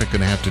eastbound traffic going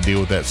to have to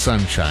deal with that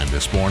sunshine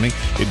this morning.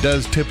 It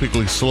does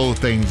typically slow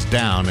things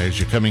down as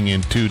you're coming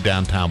into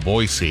downtown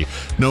Boise.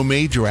 No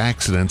major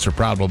accidents or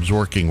problems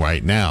working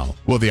right now.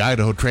 Well, the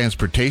Idaho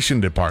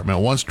Transportation Department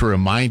wants to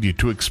remind you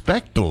to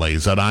expect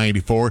delays on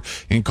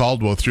I-84 in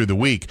Caldwell through the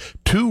week.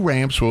 2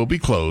 ramps will be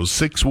closed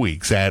 6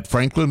 weeks at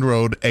Franklin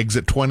Road,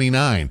 exit 29.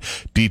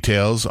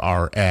 Details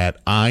are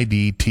at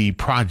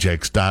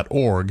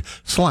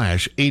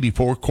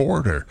idtprojects.org/84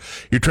 corridor.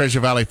 Your Treasure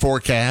Valley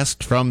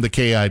forecast from the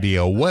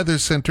KIDO Weather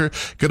Center.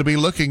 Going to be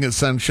looking at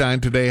sunshine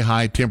today,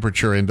 high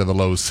temperature into the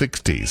low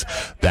 60s.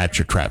 That's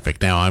your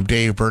traffic. Now I'm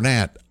Dave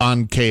Burnett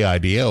on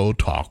KIDO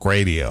Talk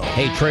Radio.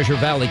 Hey, Treasure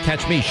Valley,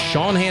 catch me,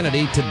 Sean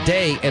Hannity,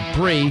 today at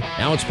 3.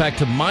 Now it's back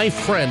to my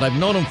friend. I've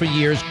known him for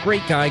years.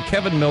 Great guy,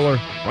 Kevin Miller,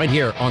 right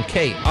here on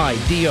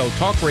KIDO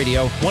Talk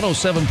Radio,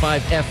 107.5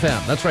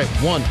 FM. That's right,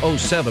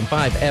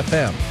 107.5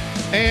 FM.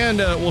 And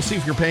we'll see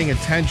if you're paying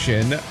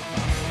attention.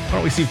 Why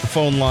don't we see if the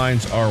phone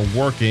lines are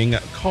working?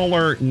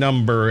 Caller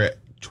number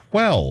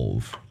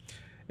 12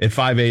 at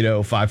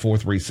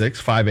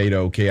 580-5436,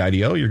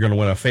 580-KIDO. You're going to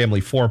win a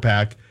family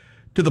 4-pack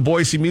to the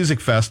Boise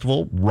Music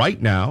Festival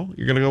right now.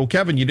 You're going to go,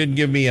 Kevin, you didn't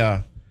give me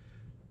a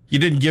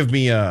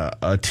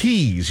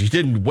tease. You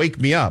didn't wake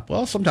me up.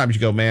 Well, sometimes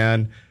you go,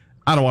 man,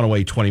 I don't want to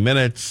wait 20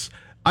 minutes.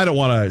 I don't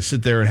want to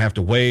sit there and have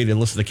to wait and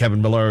listen to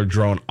Kevin Miller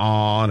drone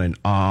on and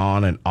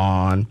on and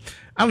on.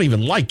 I don't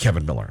even like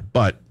Kevin Miller,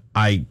 but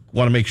I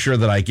want to make sure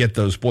that I get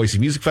those Boise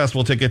Music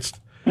Festival tickets.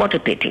 What a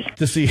pity.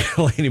 To see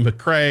Lady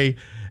McRae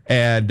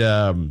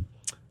and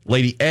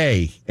Lady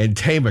A and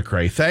Tay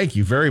McRae. Thank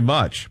you very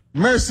much.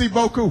 Merci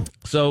beaucoup.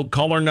 So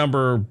caller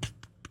number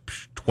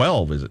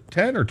 12, is it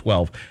 10 or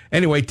 12?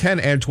 Anyway,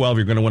 10 and 12,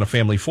 you're going to win a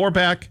family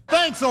 4-pack.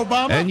 Thanks,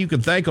 Obama. And you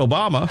can thank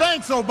Obama.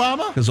 Thanks,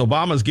 Obama. Because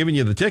Obama's giving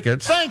you the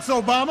tickets. Thanks,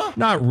 Obama.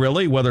 Not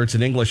really, whether it's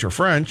in English or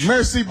French.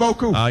 Merci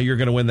beaucoup. You're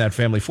going to win that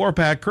family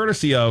 4-pack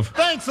courtesy of...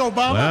 Thanks,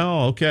 Obama.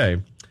 Well, okay.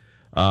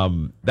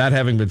 That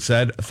having been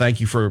said,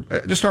 thank you for...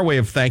 just our way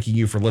of thanking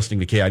you for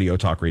listening to KIDO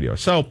Talk Radio.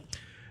 So,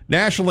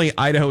 nationally,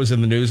 Idaho is in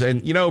the news.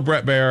 And,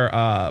 Brett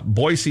Baer,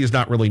 Boise is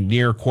not really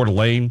near Coeur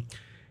d'Alene.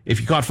 If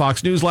you caught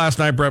Fox News last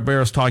night, Brett Baer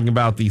is talking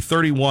about the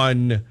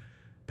 31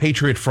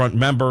 Patriot Front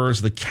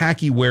members, the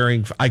khaki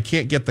wearing. I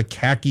can't get the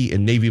khaki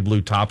and navy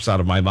blue tops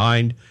out of my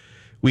mind.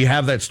 We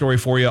have that story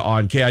for you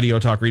on KIDO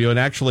Talk Radio. And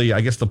actually,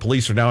 I guess the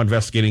police are now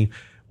investigating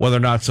whether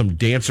or not some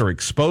dancer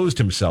exposed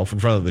himself in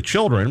front of the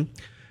children.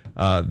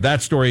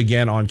 That story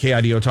again on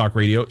KIDO Talk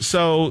Radio.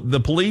 So the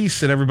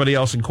police and everybody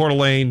else in Coeur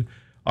d'Alene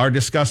are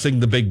discussing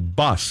the big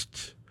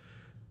bust.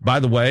 By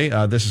the way,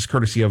 this is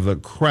courtesy of the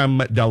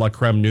Creme de la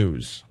Creme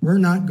News. We're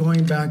not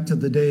going back to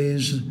the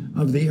days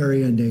of the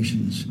Aryan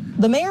nations.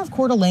 The mayor of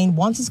Coeur d'Alene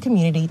wants his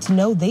community to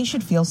know they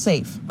should feel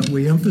safe.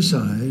 We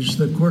emphasize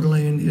that Coeur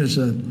d'Alene is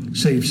a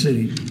safe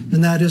city,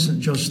 and that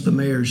isn't just the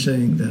mayor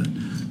saying that.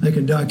 I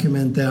can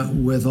document that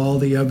with all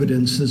the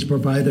evidence that's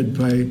provided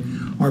by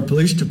our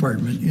police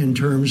department in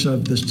terms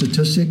of the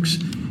statistics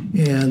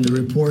and the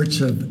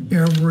reports of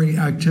every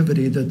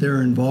activity that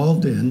they're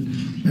involved in,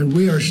 and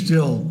we are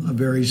still a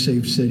very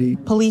safe city.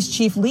 Police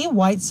Chief Lee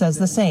White says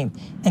the same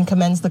and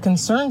commends the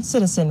concerned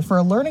citizen for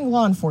alerting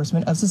law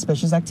enforcement of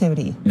suspicious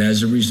activity. And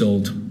as a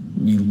result,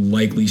 we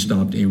likely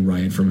stopped a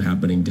riot from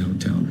happening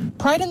downtown.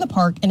 Pride in the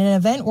Park and an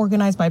event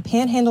organized by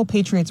Panhandle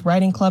Patriots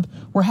Riding Club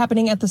were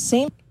happening at the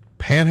same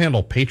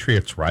Panhandle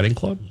Patriots Riding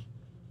Club?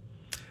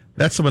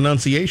 That's some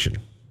enunciation.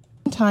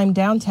 Time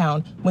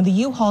downtown when the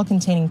U-Haul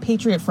containing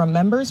Patriot Front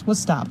members was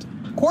stopped.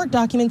 Court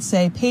documents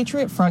say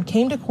Patriot Front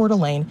came to Coeur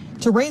d'Alene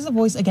to raise a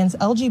voice against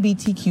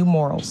LGBTQ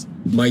morals.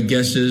 My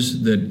guess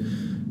is that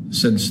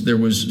since there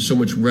was so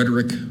much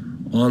rhetoric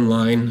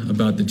online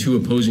about the two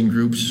opposing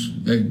groups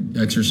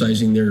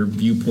exercising their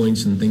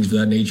viewpoints and things of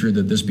that nature,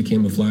 that this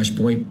became a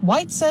flashpoint.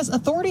 White says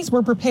authorities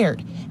were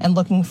prepared, and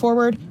looking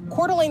forward,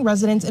 Coeur d'Alene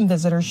residents and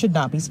visitors should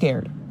not be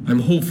scared. I'm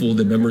hopeful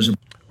that members of...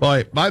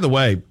 Well, by the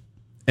way,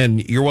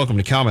 and you're welcome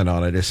to comment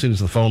on it as soon as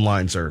the phone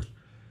lines are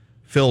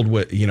filled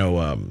with,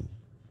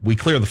 we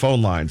clear the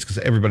phone lines because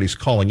everybody's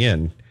calling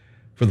in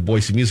for the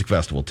Boise Music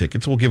Festival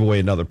tickets. We'll give away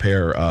another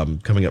pair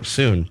coming up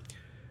soon,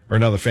 or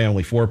another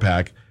family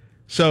 4-pack.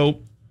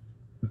 So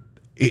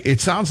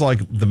it sounds like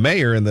the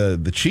mayor and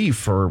the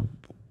chief are,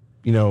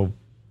 the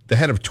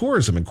head of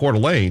tourism in Coeur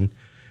d'Alene.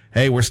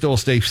 Hey, we're still a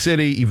safe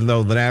city, even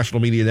though the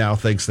national media now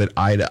thinks that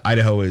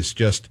Idaho is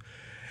just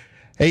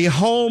a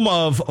home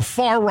of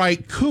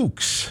far-right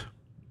kooks.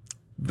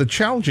 The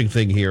challenging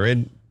thing here,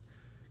 and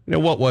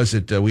what was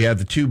it? We had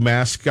the two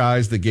masked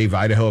guys that gave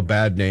Idaho a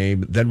bad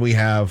name. Then we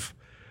have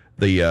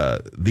these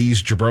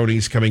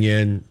jabronis coming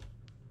in.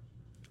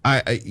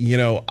 I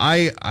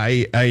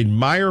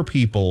admire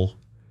people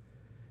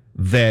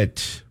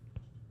that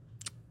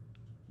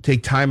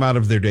take time out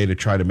of their day to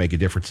try to make a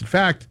difference. In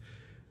fact,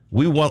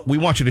 we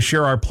want you to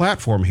share our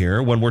platform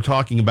here when we're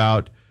talking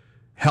about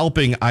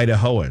helping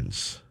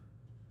Idahoans.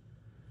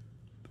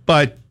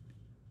 But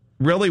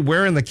really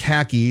wearing the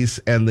khakis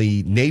and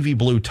the navy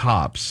blue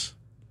tops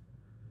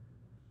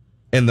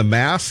and the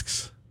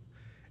masks.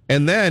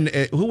 And then,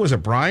 who was it?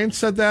 Brian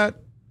said that?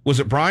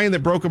 Was it Brian that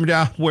broke him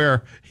down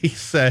where he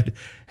said,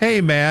 hey,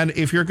 man,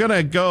 if you're going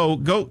to go,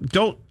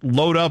 don't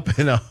load up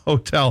in a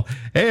hotel.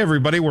 Hey,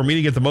 everybody, we're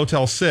meeting at the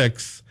Motel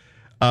 6.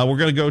 We're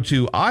going to go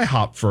to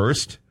IHOP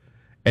first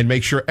and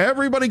make sure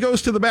everybody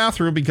goes to the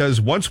bathroom,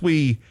 because once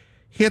we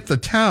hit the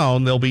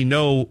town, there'll be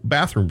no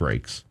bathroom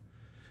breaks.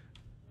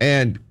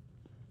 And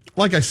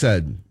like I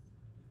said,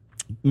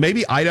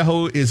 maybe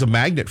Idaho is a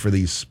magnet for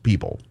these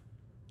people.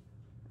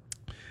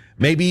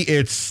 Maybe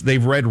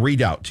they've read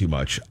Readout too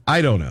much.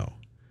 I don't know.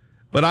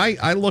 But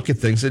I look at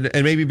things, and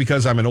maybe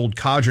because I'm an old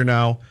codger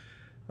now,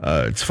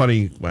 it's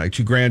funny, my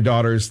two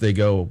granddaughters, they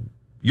go,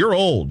 you're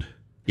old.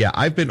 Yeah,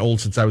 I've been old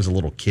since I was a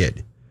little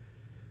kid.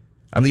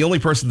 I'm the only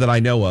person that I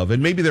know of,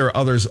 and maybe there are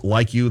others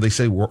like you. They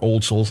say we're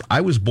old souls.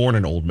 I was born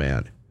an old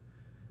man.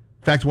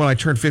 In fact, when I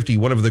turned 50,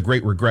 one of the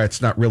great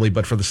regrets, not really,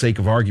 but for the sake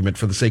of argument,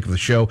 for the sake of the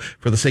show,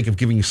 for the sake of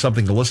giving you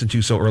something to listen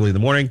to so early in the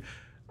morning,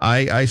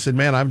 I said,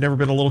 man, I've never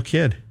been a little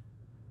kid.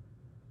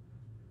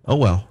 Oh,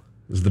 well,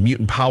 it was the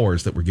mutant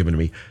powers that were given to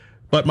me.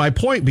 But my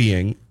point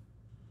being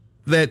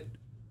that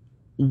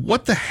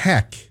what the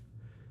heck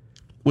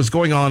was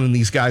going on in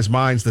these guys'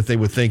 minds that they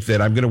would think that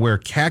I'm going to wear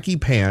khaki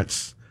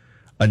pants,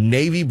 a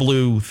navy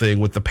blue thing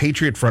with the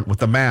Patriot Front with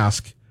the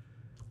mask,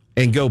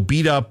 and go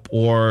beat up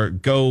or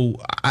go,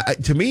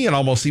 to me, it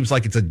almost seems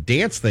like it's a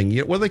dance thing.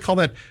 What do they call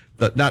that?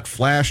 Not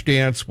flash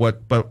dance,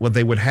 but what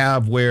they would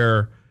have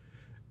where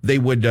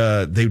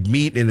they'd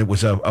meet and it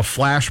was a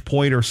flash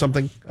point or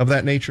something of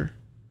that nature.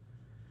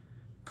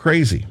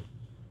 Crazy.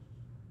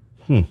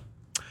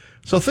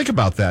 So think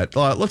about that.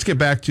 Let's get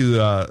back to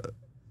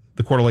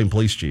the Coeur d'Alene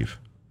police chief.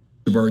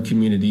 Of our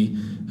community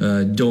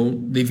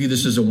they view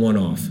this as a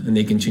one-off, and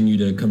they continue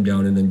to come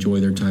down and enjoy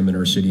their time in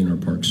our city and our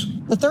parks.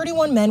 The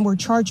 31 men were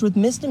charged with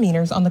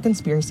misdemeanors on the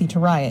conspiracy to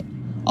riot.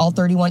 All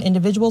 31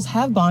 individuals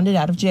have bonded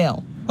out of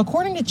jail.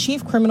 According to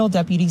Chief Criminal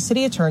Deputy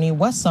City Attorney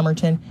Wes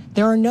Somerton,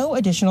 there are no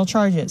additional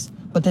charges,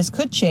 but this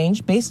could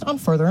change based on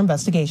further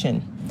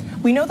investigation.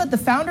 We know that the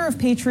founder of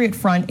Patriot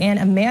Front and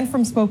a man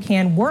from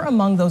Spokane were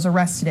among those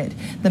arrested.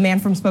 The man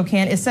from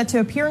Spokane is set to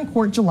appear in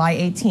court July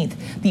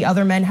 18th. The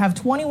other men have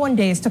 21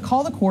 days to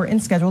call the court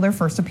and schedule their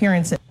first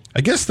appearances.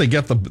 I guess they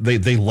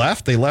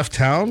left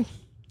town.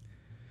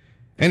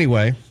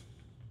 Anyway,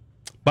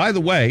 by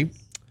the way,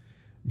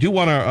 do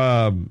want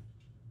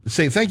to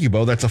say thank you,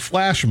 Bo. That's a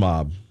flash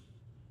mob.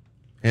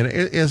 And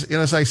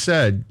as I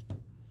said,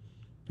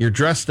 you're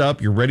dressed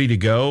up, you're ready to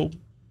go.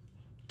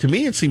 To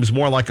me, it seems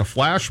more like a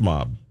flash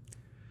mob.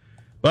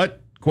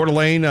 But Coeur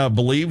d'Alene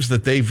believes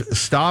that they've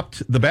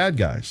stopped the bad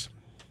guys.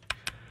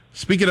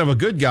 Speaking of a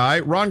good guy,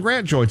 Ron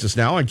Grant joins us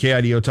now on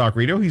KIDO Talk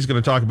Radio. He's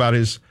going to talk about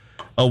his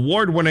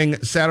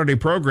award-winning Saturday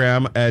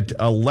program at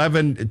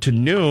 11 to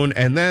noon,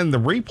 and then the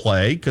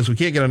replay, because we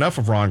can't get enough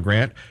of Ron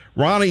Grant.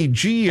 Ronnie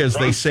G, as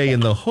they say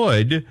in the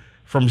hood,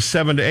 from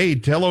 7 to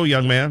 8. Hello,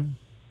 young man.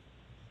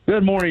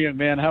 Good morning, young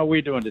man. How are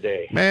we doing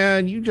today?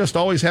 Man, you just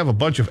always have a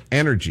bunch of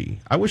energy.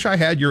 I wish I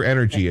had your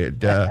energy.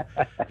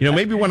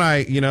 Maybe when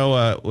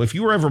if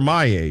you were ever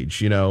my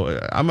age,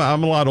 I'm a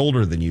lot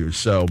older than you,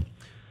 so.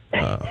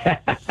 I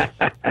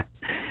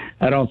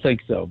don't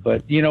think so,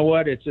 but you know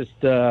what? It's just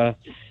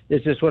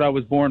what I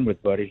was born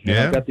with, buddy.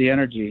 Yeah. I've got the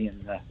energy,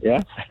 and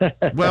yeah.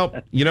 Well,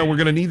 we're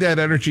going to need that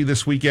energy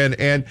this weekend.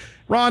 And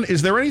Ron,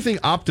 is there anything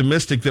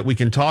optimistic that we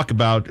can talk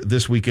about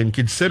this weekend,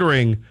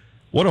 considering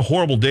what a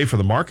horrible day for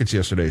the markets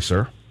yesterday,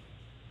 sir?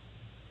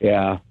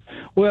 Yeah.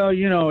 Well,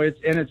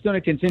 it's going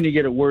to continue to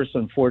get worse,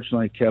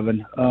 unfortunately,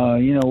 Kevin.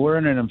 We're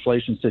in an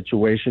inflation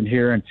situation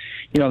here. And,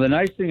 the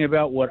nice thing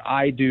about what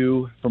I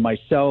do for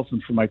myself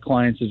and for my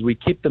clients is we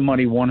keep the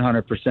money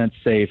 100%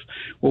 safe,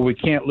 where we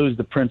can't lose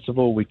the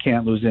principal, we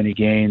can't lose any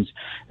gains.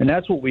 And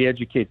that's what we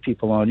educate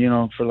people on.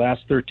 For the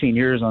last 13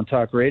 years on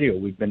Talk Radio,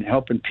 we've been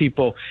helping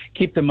people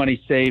keep the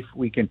money safe.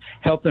 We can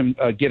help them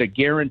get a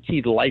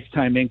guaranteed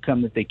lifetime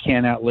income that they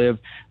can't outlive,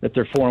 that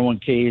their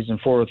 401ks and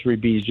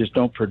 403bs just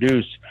don't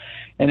produce.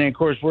 And then, of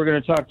course, we're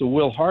going to talk to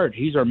Will Hart.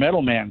 He's our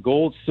metal man,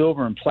 gold,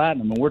 silver, and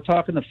platinum. And we're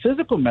talking the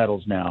physical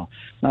metals now,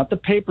 not the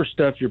paper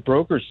stuff your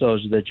broker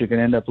sells you that you can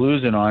end up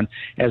losing on,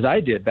 as I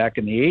did back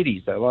in the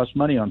 80s. I lost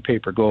money on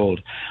paper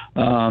gold.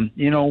 When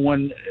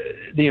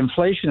the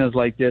inflation is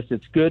like this,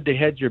 it's good to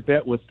hedge your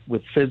bet with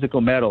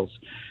physical metals.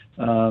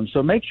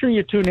 So make sure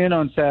you tune in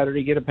on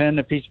Saturday, get a pen and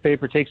a piece of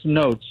paper, take some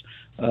notes.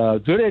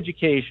 Good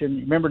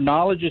education. Remember,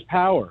 knowledge is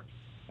power.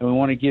 And we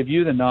want to give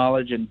you the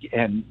knowledge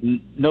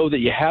and know that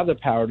you have the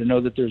power to know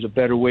that there's a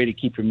better way to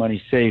keep your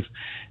money safe.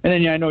 And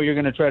then I know you're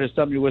going to try to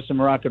stump me with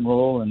some rock and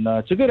roll. And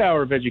it's a good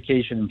hour of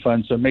education and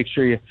fun. So make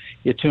sure you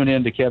tune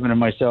in to Kevin and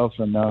myself,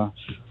 and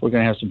we're going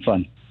to have some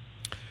fun.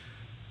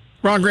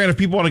 Ron Grant, if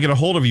people want to get a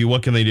hold of you,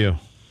 what can they do?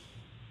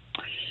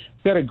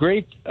 We've got a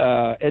great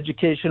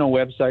educational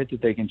website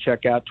that they can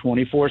check out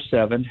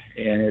 24/7, and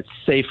it's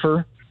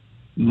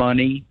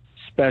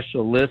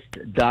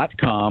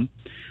safermoneyspecialist.com.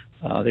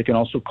 They can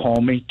also call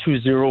me,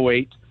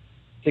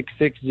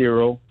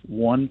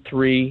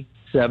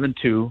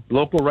 208-660-1372.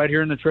 Local right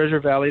here in the Treasure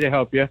Valley to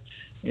help you.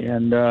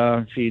 And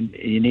if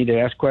you need to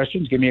ask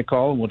questions, give me a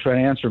call, and we'll try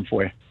to answer them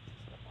for you.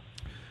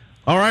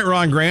 All right,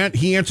 Ron Grant.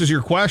 He answers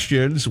your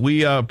questions.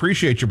 We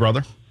appreciate you,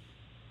 brother.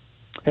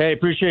 Hey,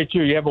 appreciate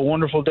you. You have a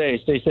wonderful day.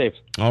 Stay safe.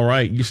 All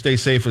right. You stay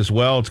safe as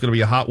well. It's going to be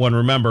a hot one.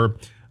 Remember,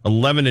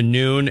 11 to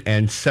noon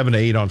and 7 to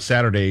 8 on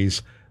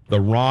Saturdays. The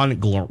Ron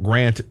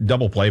Grant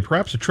double play,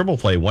 perhaps a triple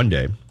play one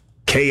day.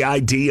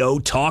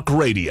 KIDO Talk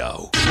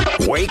Radio.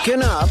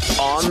 Waking up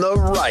on the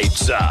right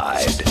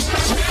side.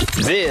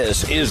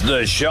 This is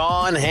the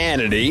Sean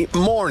Hannity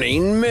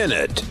Morning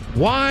Minute.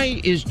 Why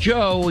is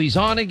Joe, he's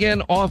on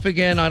again, off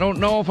again. I don't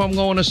know if I'm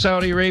going to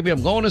Saudi Arabia.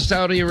 I'm going to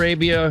Saudi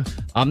Arabia.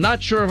 I'm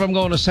not sure if I'm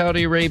going to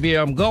Saudi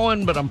Arabia. I'm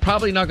going, but I'm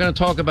probably not going to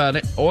talk about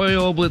it.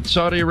 Oil with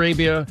Saudi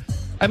Arabia.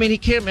 I mean, he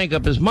can't make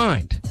up his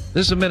mind.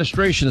 This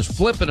administration is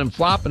flipping and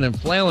flopping and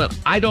flailing.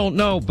 I don't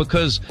know,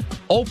 because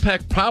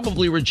OPEC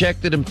probably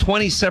rejected him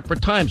 20 separate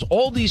times.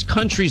 All these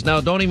countries now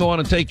don't even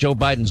want to take Joe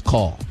Biden's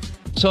call.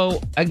 So,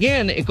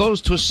 again, it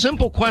goes to a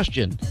simple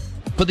question.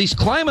 For these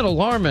climate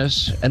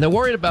alarmists, and they're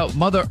worried about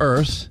Mother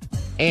Earth,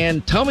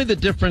 and tell me the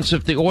difference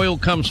if the oil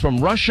comes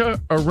from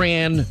Russia,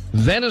 Iran,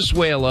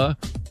 Venezuela,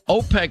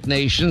 OPEC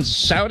nations,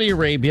 Saudi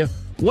Arabia.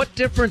 What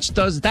difference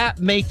does that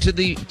make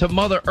to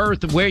Mother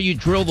Earth where you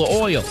drill the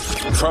oil?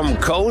 From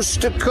coast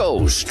to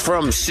coast,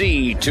 from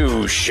sea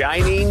to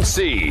shining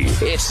sea,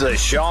 it's the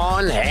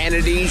Sean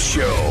Hannity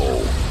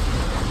Show.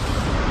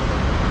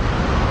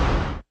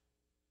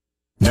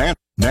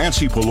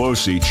 Nancy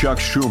Pelosi, Chuck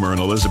Schumer, and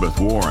Elizabeth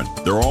Warren,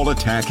 they're all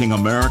attacking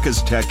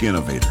America's tech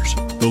innovators.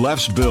 The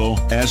left's bill,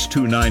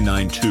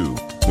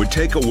 S-2992, would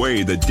take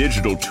away the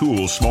digital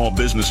tools small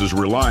businesses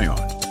rely on,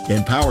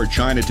 empower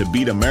China to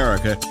beat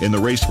America in the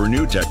race for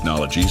new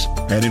technologies,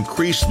 and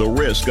increase the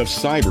risk of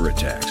cyber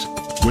attacks.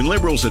 When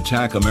liberals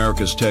attack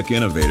America's tech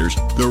innovators,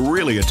 they're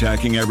really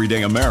attacking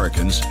everyday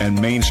Americans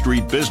and Main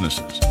Street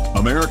businesses.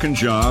 American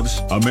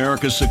jobs,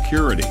 America's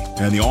security,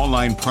 and the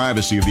online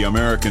privacy of the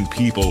American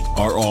people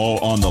are all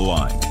on the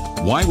line.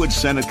 Why would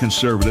Senate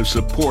conservatives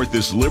support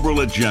this liberal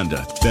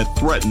agenda that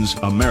threatens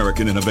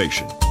American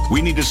innovation?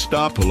 We need to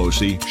stop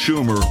Pelosi,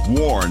 Schumer,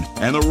 Warren,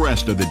 and the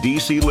rest of the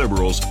D.C.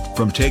 liberals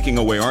from taking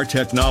away our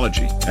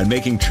technology and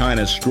making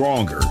China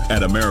stronger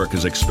at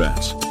America's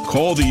expense.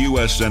 Call the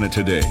U.S. Senate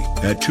today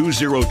at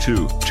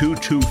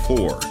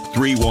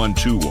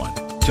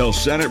 202-224-3121. Tell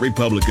Senate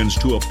Republicans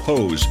to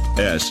oppose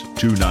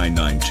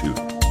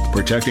S-2992.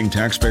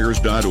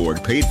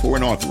 ProtectingTaxpayers.org, paid for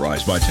and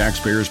authorized by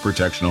Taxpayers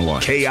Protection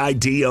Alliance.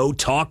 KIDO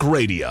Talk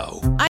Radio.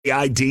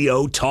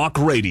 KIDO Talk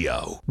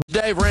Radio.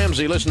 Dave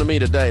Ramsey, listen to me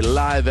today,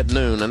 live at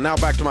noon. And now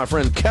back to my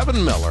friend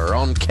Kevin Miller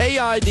on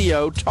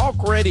KIDO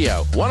Talk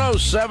Radio,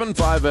 107.5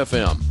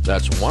 FM.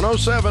 That's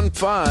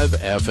 107.5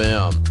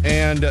 FM.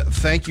 And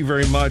thank you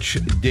very much,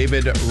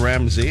 David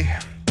Ramsey.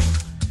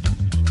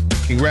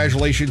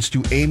 Congratulations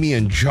to Amy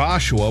and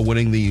Joshua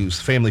winning these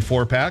family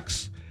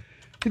 4-packs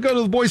to go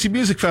to the Boise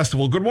Music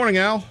Festival. Good morning,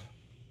 Al.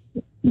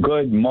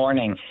 Good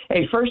morning.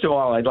 Hey, first of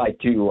all, I'd like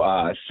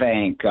to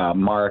thank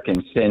Mark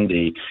and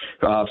Cindy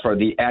for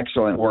the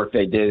excellent work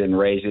they did in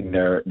raising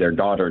their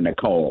daughter,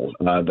 Nicole,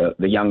 the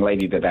young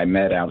lady that I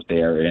met out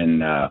there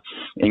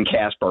in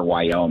Casper,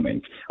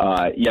 Wyoming.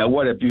 Yeah,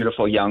 what a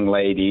beautiful young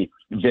lady,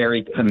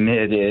 very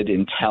committed,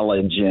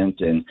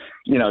 intelligent, and,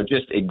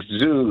 just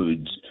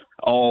exudes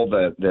all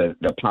the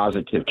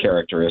positive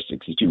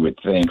characteristics that you would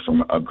think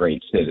from a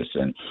great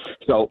citizen.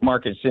 So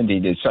Mark and Cindy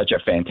did such a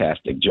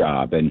fantastic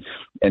job, and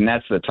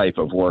that's the type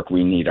of work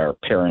we need our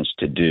parents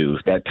to do,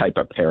 that type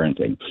of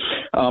parenting.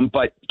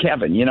 But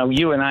Kevin,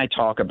 you and I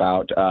talk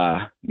about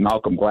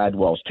Malcolm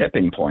Gladwell's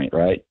tipping point,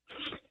 right?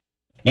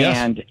 Yes.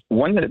 And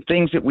one of the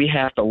things that we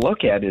have to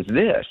look at is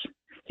this.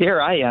 Here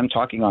I am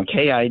talking on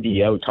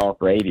KIDO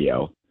Talk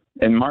Radio,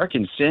 and Mark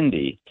and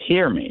Cindy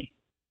hear me.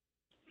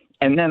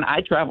 And then I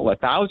travel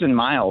 1,000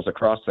 miles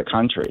across the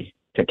country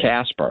to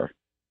Casper.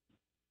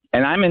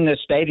 And I'm in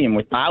this stadium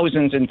with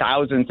thousands and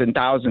thousands and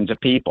thousands of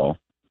people.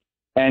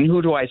 And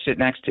who do I sit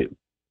next to?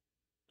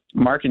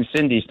 Mark and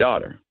Cindy's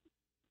daughter.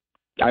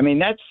 I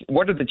mean,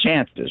 what are the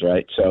chances,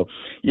 right? So,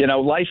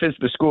 life is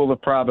the school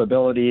of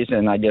probabilities,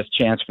 and I guess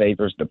chance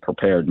favors the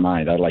prepared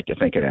mind. I like to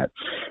think of that.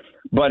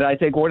 But I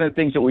think one of the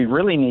things that we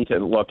really need to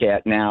look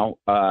at now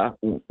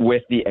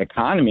with the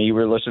economy,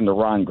 we're listening to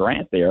Ron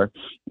Grant there,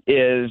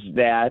 is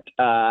that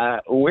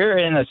we're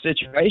in a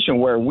situation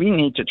where we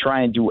need to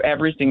try and do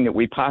everything that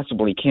we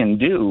possibly can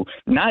do,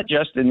 not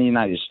just in the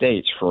United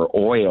States for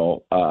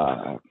oil,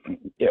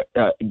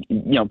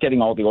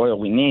 getting all the oil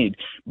we need,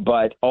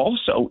 but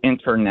also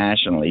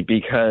internationally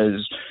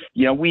because,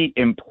 we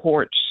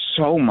import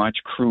so much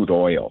crude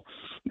oil.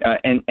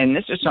 And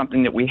this is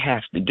something that we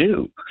have to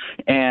do.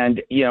 And,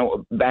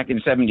 back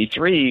in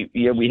 1973,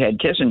 we had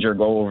Kissinger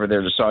go over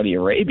there to Saudi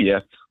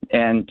Arabia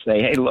and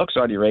say, hey, look,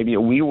 Saudi Arabia,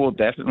 we will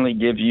definitely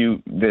give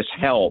you this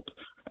help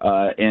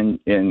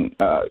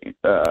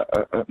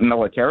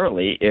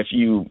militarily if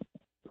you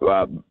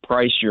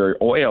price your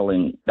oil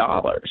in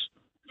dollars.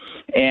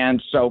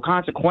 And so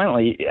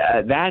consequently,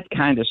 that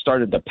kind of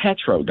started the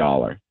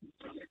petrodollar.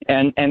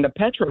 And the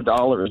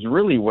petrodollar is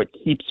really what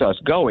keeps us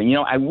going.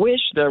 I wish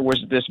there was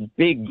this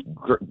big,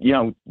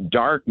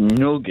 dark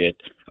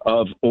nugget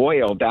of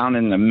oil down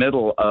in the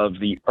middle of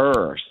the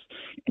earth.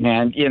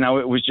 And,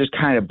 it was just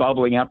kind of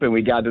bubbling up and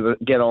we got to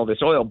get all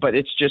this oil, but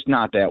it's just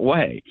not that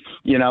way.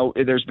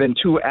 There's been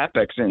two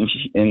epochs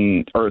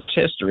in Earth's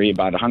history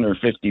about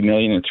 150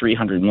 million and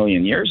 300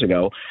 million years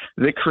ago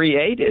that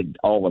created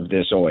all of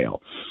this oil.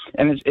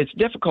 And it's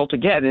difficult to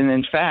get. And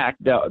in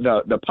fact,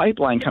 the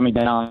pipeline coming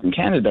down from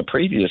Canada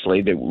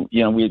previously that,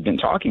 we had been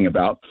talking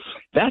about,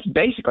 that's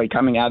basically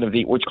coming out of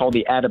what's called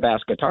the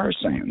Athabasca tar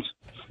sands.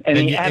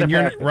 And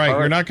you're right.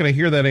 You're not going to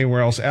hear that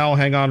anywhere else. Al,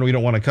 hang on. We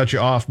don't want to cut you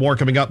off. More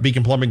coming up.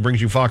 Beacon Plumbing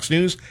brings you Fox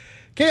News.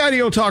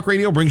 KIDO Talk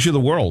Radio brings you the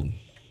world.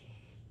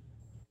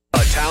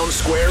 A Town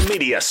Square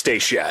media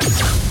station.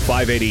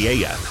 580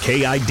 AM,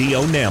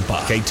 KIDO Nampa,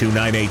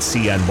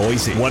 K298CN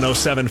Boise,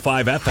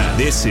 107.5 FM.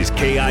 This is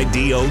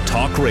KIDO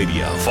Talk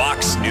Radio.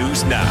 Fox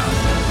News Now.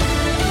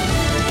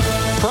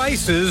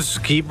 Prices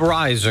keep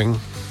rising.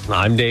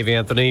 I'm Dave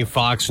Anthony,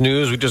 Fox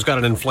News. We just got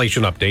an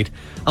inflation update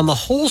on the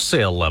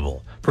wholesale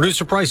level.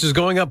 Producer prices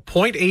going up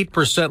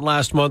 0.8%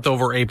 last month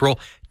over April,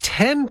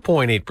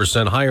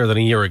 10.8% higher than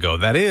a year ago.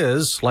 That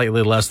is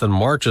slightly less than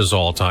March's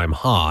all-time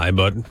high,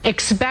 but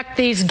expect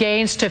these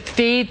gains to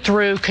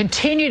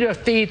continue to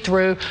feed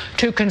through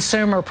to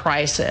consumer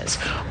prices.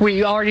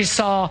 We already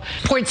saw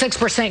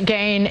 0.6%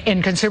 gain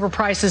in consumer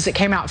prices that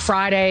came out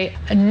Friday,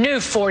 a new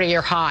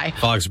 40-year high.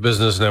 Fox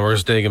Business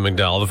Network's Dagan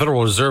McDowell. The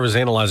Federal Reserve is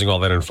analyzing all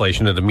that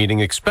inflation at a meeting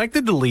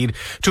expected to lead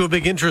to a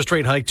big interest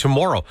rate hike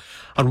tomorrow.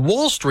 On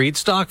Wall Street,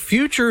 stock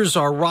futures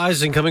are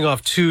rising, coming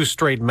off two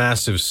straight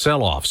massive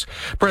sell-offs.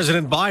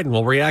 President Biden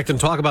will react and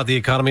talk about the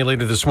economy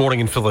later this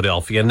morning in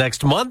Philadelphia.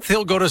 Next month,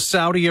 he'll go to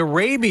Saudi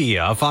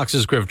Arabia.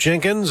 Fox's Griff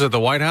Jenkins at the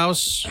White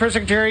House. Press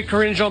Secretary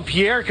Karine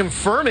Jean-Pierre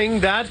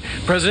confirming that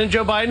President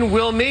Joe Biden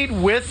will meet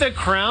with the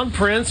Crown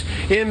Prince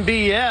in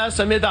BS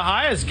amid the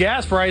highest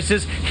gas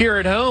prices here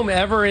at home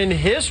ever in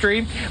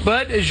history.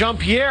 But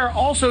Jean-Pierre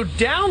also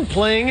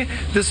downplaying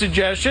the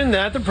suggestion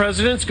that the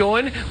president's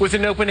going with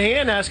an open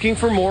hand, asking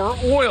for more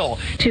oil.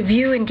 To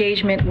view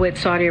engagement with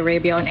Saudi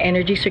Arabia on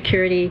energy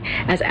security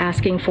as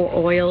asking for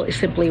oil is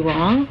simply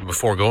wrong.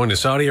 Before going to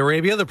Saudi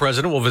Arabia, the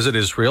president will visit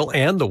Israel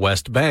and the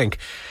West Bank.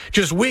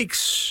 Just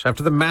weeks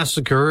after the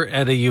massacre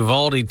at a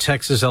Uvalde,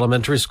 Texas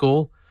elementary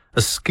school,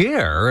 a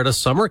scare at a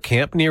summer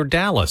camp near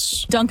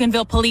Dallas.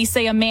 Duncanville police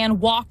say a man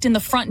walked in the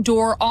front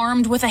door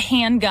armed with a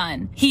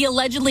handgun. He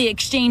allegedly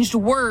exchanged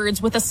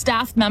words with a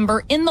staff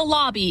member in the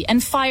lobby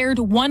and fired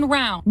one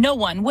round. No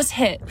one was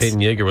hit.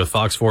 Peyton Yeager with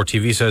Fox 4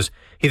 TV says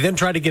he then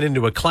tried to get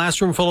into a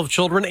classroom full of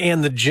children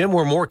and the gym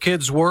where more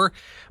kids were.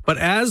 But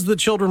as the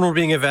children were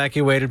being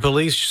evacuated,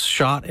 police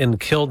shot and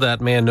killed that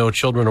man. No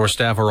children or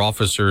staff or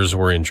officers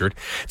were injured.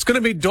 It's going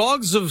to be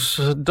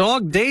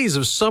dog days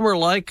of summer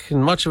like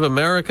in much of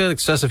America.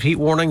 Excessive heat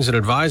warnings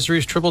and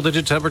advisories.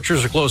 Triple-digit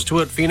temperatures are close to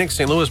it. Phoenix,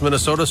 St. Louis,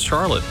 Minnesota,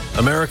 Charlotte.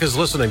 America's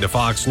listening to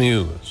Fox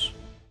News.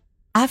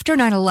 After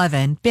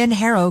 9/11, Ben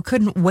Harrow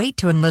couldn't wait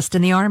to enlist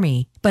in the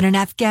Army. But in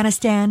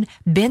Afghanistan,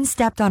 Ben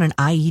stepped on an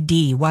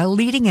IED while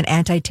leading an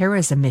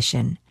anti-terrorism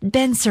mission.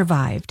 Ben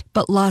survived,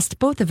 but lost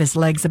both of his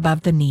legs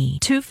above the knee,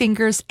 2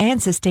 fingers,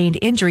 and sustained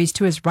injuries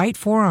to his right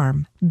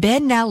forearm.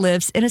 Ben now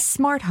lives in a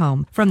smart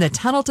home from the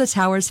Tunnel to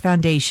Towers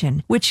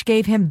Foundation, which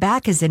gave him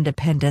back his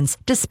independence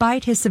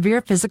despite his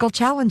severe physical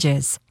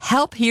challenges.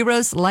 Help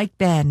heroes like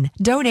Ben.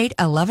 Donate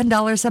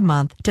 $11 a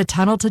month to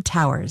Tunnel to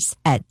Towers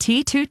at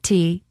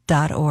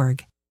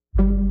T2T.org.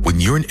 When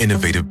you're an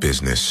innovative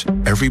business,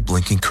 every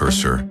blinking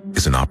cursor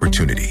is an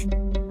opportunity.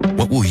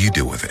 What will you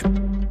do with it?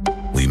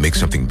 Will you make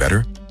something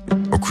better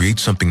or create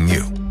something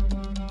new?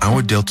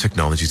 Our Dell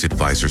Technologies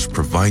advisors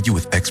provide you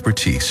with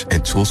expertise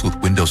and tools with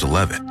Windows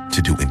 11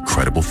 to do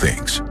incredible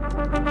things.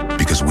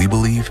 Because we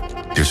believe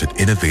there's an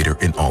innovator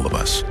in all of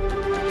us.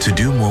 To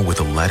do more with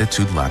a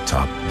Latitude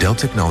laptop, Dell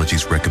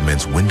Technologies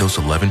recommends Windows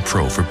 11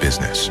 Pro for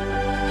business.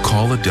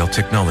 Call a Dell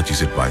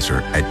Technologies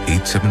advisor at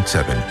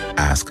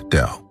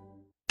 877-ASK-DELL.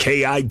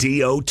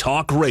 KIDO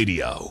Talk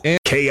Radio.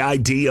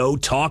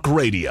 KIDO Talk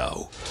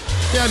Radio.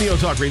 KIDO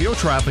Talk Radio,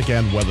 traffic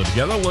and weather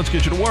together. Let's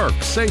get you to work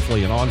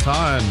safely and on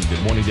time.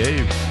 Good morning,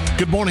 Dave.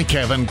 Good morning,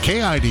 Kevin.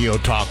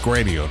 KIDO Talk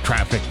Radio.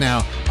 Traffic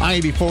now.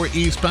 I-84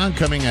 eastbound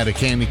coming out of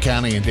Candy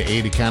County into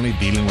Ada County,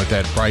 dealing with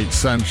that bright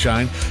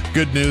sunshine.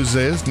 Good news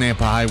is Nampa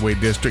Highway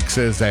District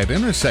says that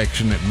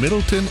intersection at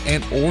Middleton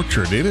and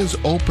Orchard, it is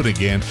open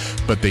again,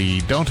 but they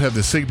don't have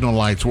the signal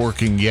lights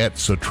working yet,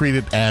 so treat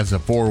it as a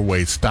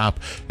 4-way stop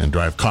and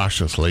drive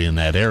cautiously in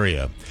that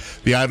area.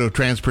 The Idaho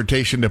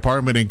Transportation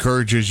Department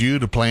encourages you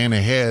to plan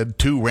ahead.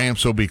 2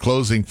 ramps will be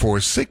closing for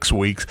 6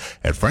 weeks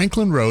at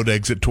Franklin Road,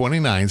 exit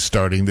 29,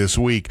 starting this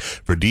week.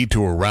 For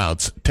detour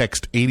routes,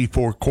 text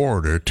 84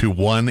 Corridor to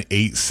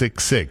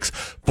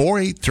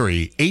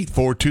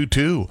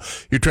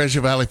 1-866-483-8422. Your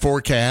Treasure Valley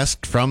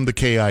forecast from the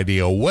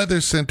KIDO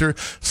Weather Center.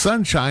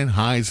 Sunshine,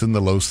 highs in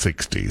the low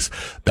 60s.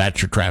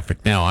 That's your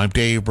traffic now. I'm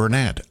Dave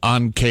Burnett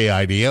on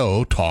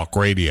KIDO Talk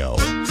Radio.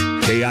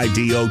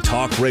 KIDO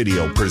Talk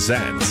Radio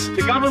presents.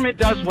 The government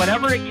does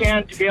whatever it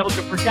can to be able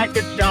to protect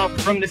itself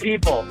from the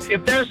people.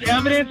 If there's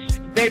evidence,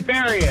 they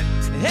bury it.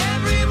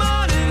 Every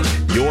morning.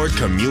 Your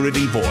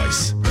community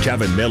voice,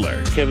 Kevin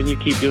Miller. Kevin, you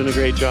keep doing a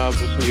great job.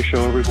 Listen to your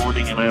show every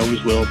morning, and I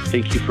always will.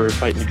 Thank you for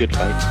fighting the good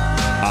fight.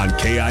 On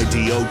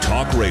KIDO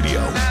Talk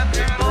Radio.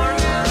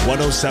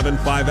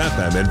 107.5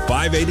 FM and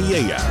 580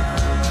 AM.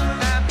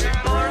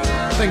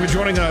 Thank you for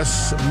joining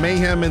us.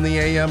 Mayhem in the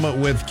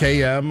AM with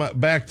KM.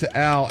 Back to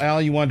Al.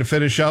 Al, you wanted to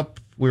finish up?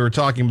 We were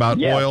talking about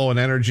oil and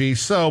energy.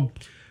 So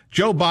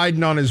Joe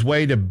Biden on his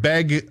way to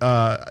beg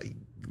the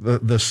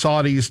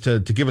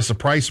Saudis to give us a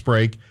price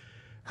break.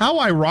 How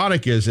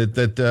ironic is it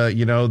that,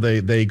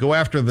 they go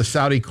after the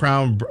Saudi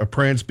crown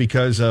prince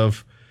because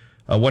of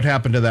what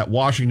happened to that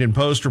Washington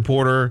Post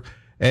reporter,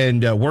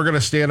 and we're going to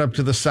stand up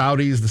to the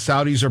Saudis. The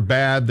Saudis are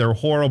bad. They're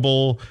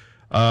horrible.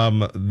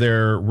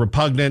 They're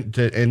repugnant,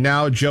 and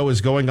now Joe is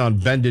going on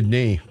bended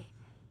knee.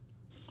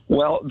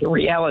 Well, the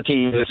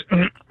reality is,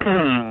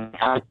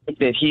 I think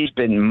that he's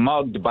been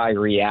mugged by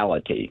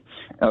reality.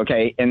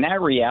 Okay, and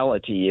that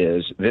reality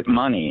is that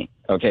money,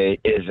 okay,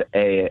 is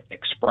a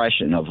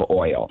expression of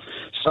oil.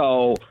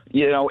 So,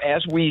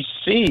 as we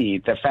see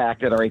the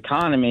fact that our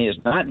economy is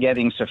not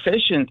getting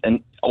sufficient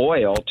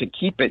oil to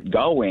keep it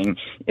going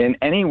in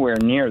anywhere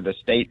near the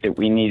state that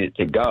we need it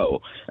to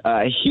go,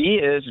 he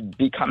is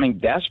becoming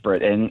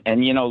desperate. And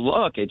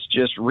look, it's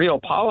just real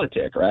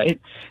politic, right?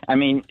 I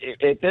mean,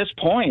 at this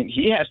point,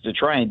 he has to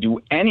try and do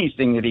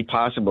anything that he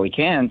possibly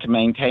can to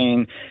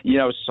maintain,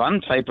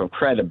 some type of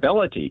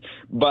credibility.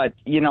 But,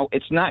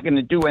 it's not going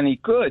to do any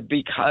good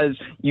because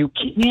you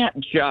can't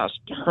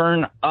just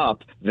turn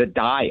up the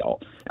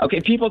dial. Okay,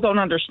 people don't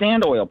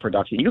understand oil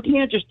production. You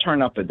can't just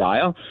turn up the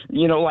dial.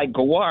 Like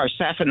Gawar,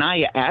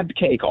 Safanaya,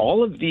 Abcake,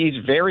 all of these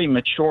very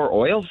mature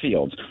oil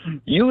fields,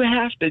 you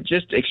have to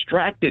just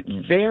extract it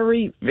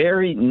very,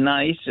 very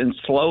nice and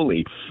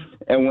slowly.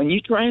 And when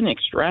you try and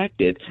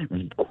extract it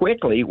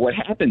quickly, what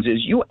happens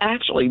is you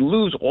actually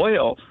lose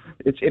oil.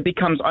 It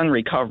becomes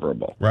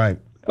unrecoverable. Right.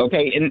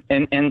 Okay,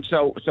 and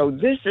so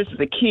this is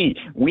the key.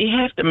 We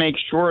have to make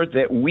sure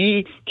that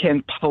we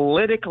can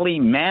politically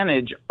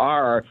manage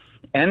our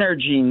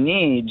energy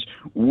needs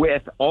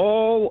with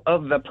all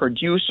of the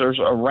producers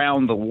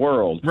around the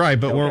world. Right,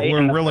 but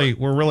we're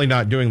really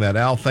not doing that.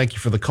 Al, thank you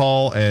for the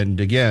call, and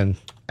again,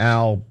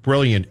 Al,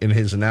 brilliant in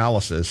his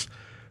analysis.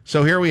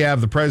 So here we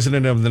have the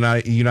president of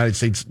the United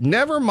States.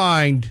 Never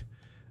mind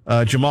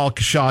Jamal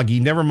Khashoggi.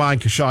 Never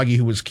mind Khashoggi,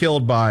 who was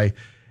killed by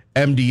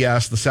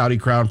MDS, the Saudi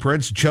crown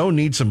prince. Joe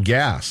needs some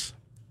gas.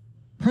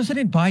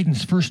 President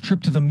Biden's first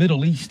trip to the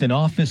Middle East in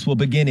office will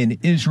begin in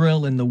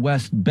Israel and the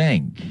West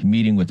Bank,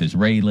 meeting with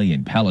Israeli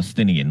and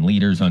Palestinian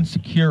leaders on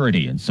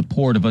security and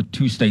support of a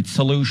two-state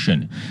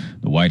solution.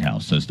 The White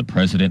House says the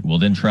president will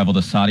then travel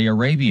to Saudi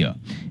Arabia.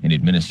 An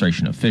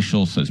administration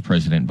official says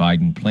President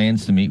Biden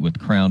plans to meet with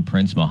Crown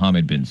Prince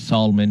Mohammed bin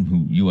Salman,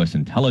 who U.S.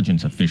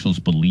 intelligence officials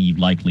believe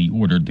likely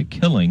ordered the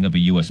killing of a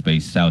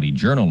U.S.-based Saudi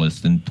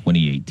journalist in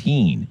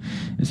 2018.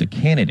 As a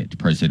candidate,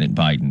 President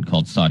Biden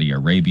called Saudi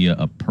Arabia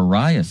a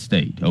pariah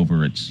state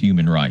over its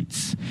human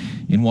rights.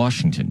 In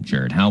Washington,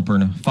 Jared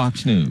Halpern,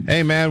 Fox News.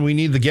 Hey, man, we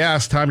need the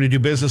gas. Time to do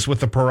business with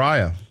the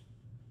pariah.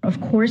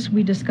 Of course,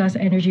 we discuss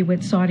energy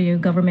with Saudi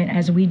government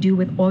as we do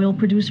with oil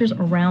producers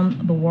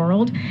around the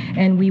world,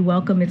 and we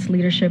welcome its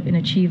leadership in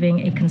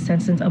achieving a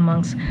consensus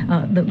amongst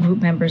the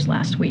group members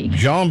last week.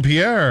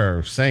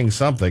 Jean-Pierre saying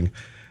something.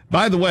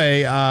 By the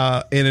way,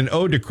 in an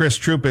ode to Chris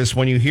Troupis,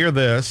 when you hear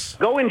this...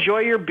 Go enjoy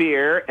your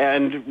beer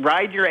and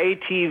ride your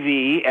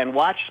ATV and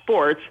watch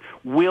sports.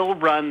 We'll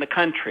run the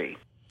country.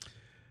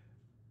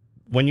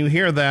 When you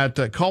hear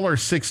that, caller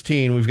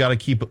 16, we've got to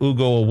keep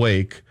Ugo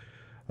awake.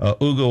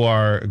 Ugo,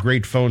 our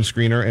great phone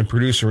screener and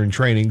producer in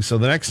training. So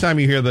the next time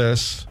you hear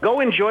this... Go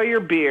enjoy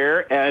your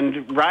beer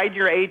and ride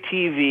your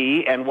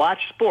ATV and watch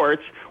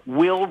sports.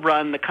 We'll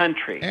run the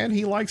country. And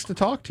he likes to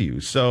talk to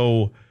you.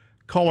 So...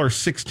 Caller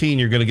 16,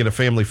 you're going to get a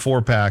family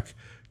 4-pack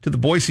to the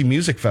Boise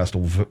Music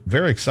Festival.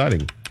 Very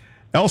exciting.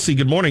 Elsie,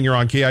 good morning. You're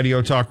on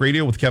KIDO Talk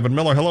Radio with Kevin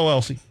Miller. Hello,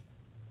 Elsie.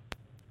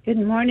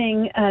 Good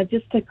morning.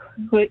 Just a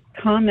quick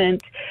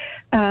comment.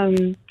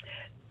 January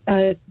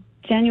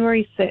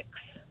 6th,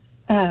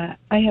 I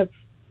have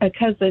a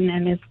cousin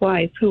and his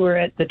wife who were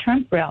at the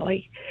Trump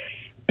rally.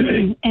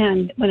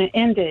 And when it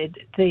ended,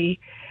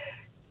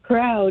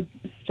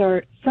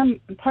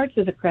 some parts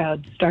of the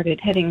crowd started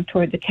heading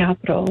toward the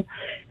Capitol,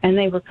 and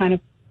they were kind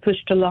of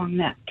pushed along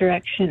that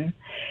direction.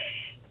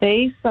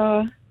 They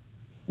saw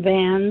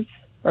vans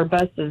or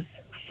buses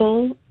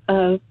full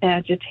of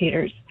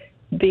agitators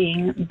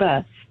being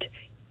bused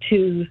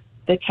to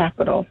the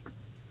Capitol.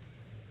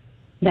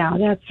 Now,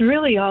 that's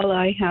really all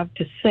I have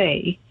to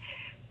say.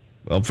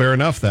 Well, fair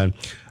enough then.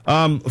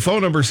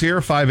 Phone numbers here,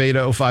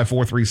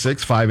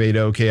 580-5436,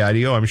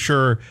 580-KIDO. I'm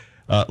sure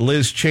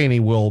Liz Cheney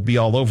will be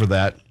all over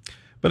that.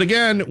 But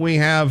again, we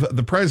have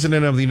the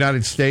President of the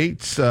United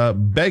States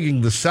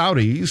begging the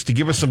Saudis to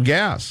give us some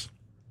gas.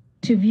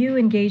 To view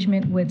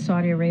engagement with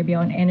Saudi Arabia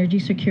on energy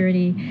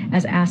security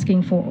as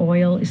asking for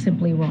oil is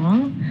simply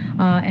wrong,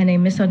 and a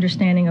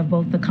misunderstanding of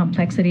both the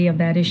complexity of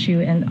that issue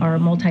and our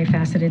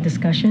multifaceted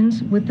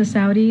discussions with the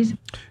Saudis.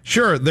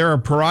 Sure, they're a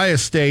pariah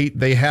state.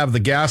 They have the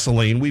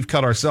gasoline. We've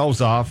cut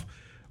ourselves off.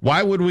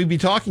 Why would we be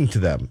talking to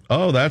them?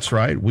 Oh, that's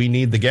right. We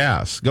need the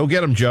gas. Go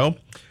get them, Joe.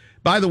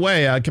 By the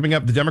way, coming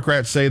up, the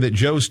Democrats say that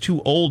Joe's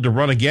too old to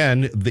run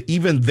again.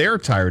 Even they're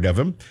tired of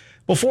him.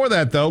 Before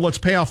that, though, let's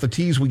pay off the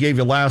tease we gave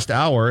you last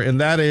hour, and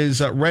that is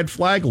red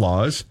flag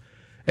laws.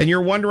 And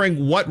you're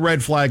wondering what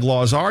red flag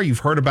laws are. You've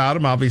heard about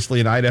them. Obviously,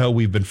 in Idaho,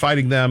 we've been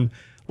fighting them.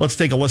 Let's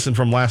take a listen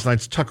from last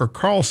night's Tucker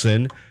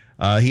Carlson.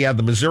 He had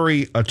the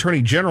Missouri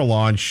Attorney General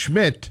on,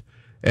 Schmidt,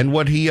 and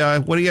what he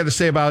had to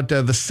say about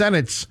the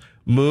Senate's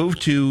move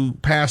to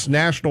pass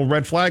national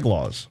red flag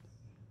laws.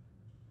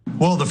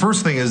 Well, the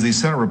first thing is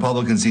these Senate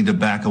Republicans need to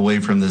back away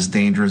from this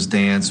dangerous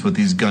dance with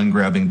these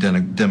gun-grabbing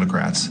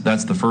Democrats.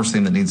 That's the first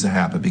thing that needs to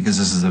happen, because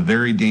this is a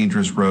very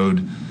dangerous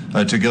road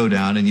to go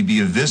down, and you'd be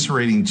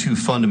eviscerating two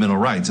fundamental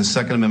rights, a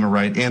Second Amendment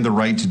right and the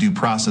right to due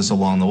process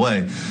along the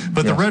way.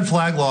 But the red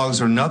flag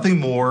laws are nothing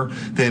more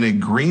than a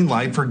green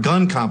light for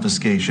gun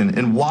confiscation.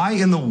 And why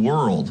in the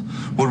world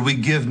would we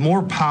give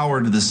more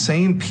power to the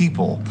same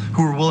people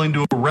who are willing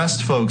to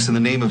arrest folks in the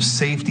name of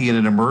safety in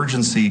an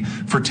emergency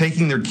for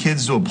taking their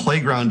kids to a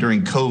playground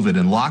during COVID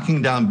and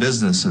locking down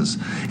businesses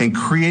and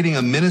creating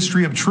a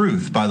ministry of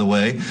truth, by the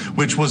way,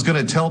 which was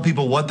going to tell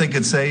people what they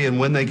could say and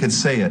when they could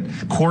say it,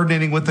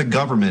 coordinating with the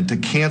government to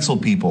cancel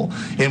people.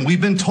 And we've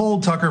been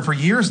told, Tucker, for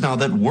years now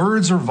that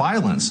words are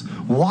violence.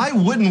 Why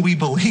wouldn't we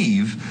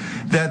believe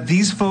that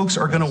these folks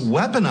are going to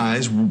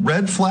weaponize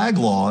red flag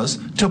laws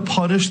to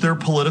punish their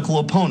political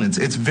opponents?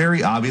 It's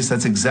very obvious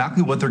that's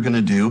exactly what they're going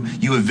to do.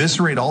 You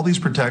eviscerate all these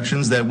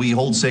protections that we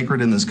hold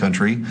sacred in this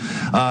country.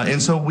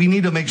 And so we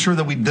need to make sure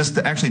that this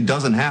actually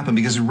doesn't happen,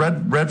 because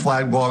red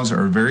flag laws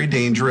are very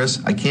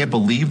dangerous. I can't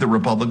believe the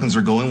Republicans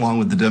are going along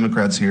with the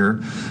Democrats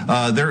here.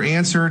 Their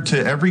answer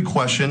to every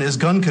question is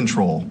gun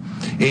control.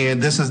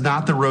 And this is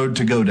not the road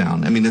to go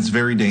down. I mean, it's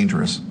very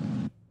dangerous.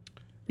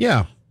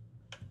 Yeah.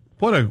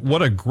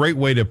 What a great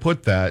way to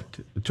put that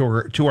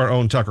to our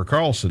own Tucker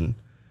Carlson.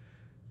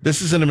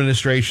 This is an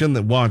administration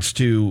that wants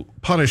to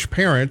punish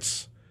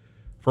parents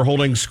for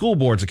holding school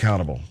boards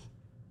accountable.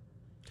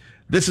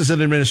 This is an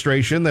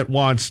administration that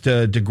wants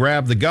to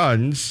grab the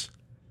guns.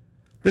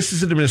 This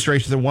is an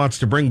administration that wants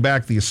to bring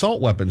back the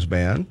assault weapons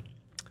ban.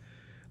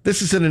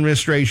 This is an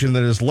administration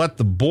that has let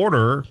the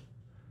border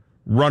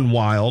run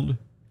wild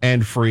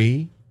and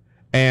free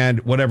and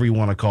whatever you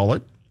want to call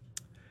it.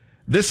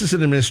 This is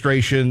an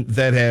administration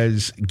that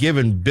has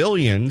given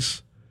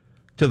billions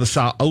to the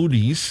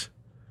Saudis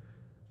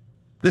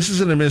This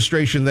is an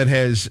administration that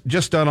has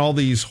just done all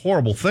these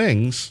horrible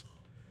things,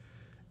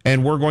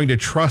 and we're going to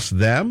trust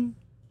them?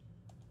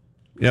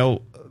 You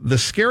know, the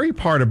scary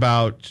part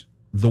about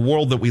the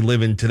world that we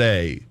live in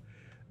today,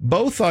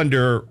 both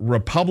under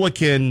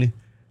Republican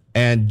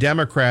and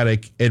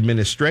Democratic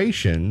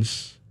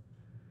administrations,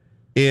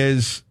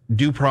 is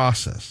due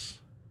process.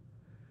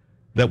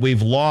 That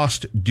we've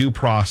lost due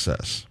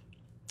process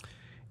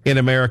in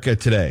America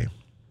today.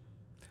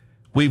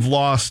 We've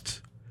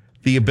lost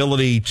the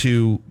ability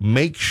to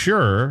make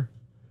sure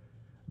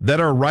that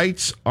our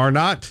rights are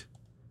not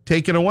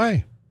taken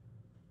away.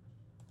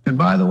 And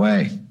by the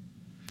way,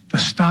 the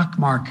stock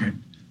market,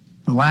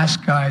 the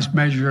last guy's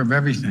measure of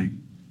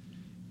everything,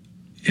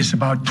 is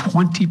about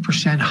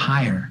 20%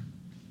 higher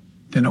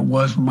than it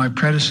was when my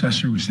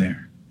predecessor was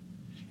there.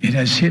 It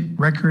has hit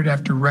record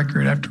after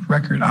record after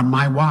record on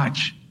my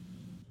watch.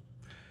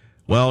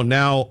 Well,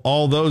 now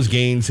all those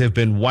gains have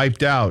been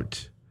wiped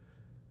out.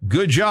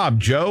 Good job,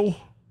 Joe.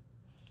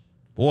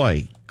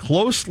 Boy,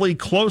 closely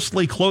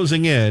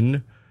closing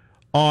in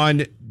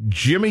on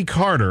Jimmy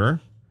Carter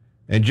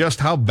and just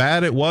how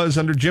bad it was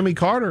under Jimmy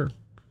Carter.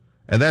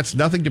 And that's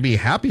nothing to be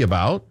happy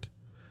about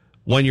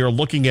when you're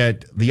looking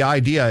at the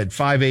idea at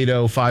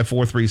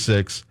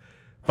 580-5436,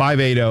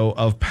 580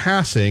 of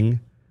passing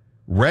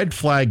red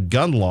flag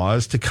gun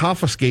laws to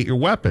confiscate your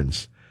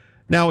weapons.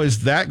 Now,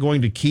 is that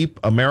going to keep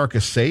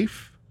America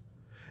safe?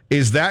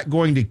 Is that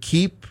going to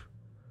keep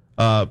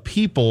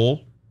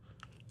people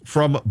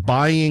from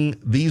buying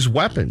these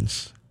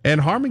weapons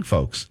and harming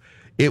folks?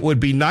 It would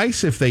be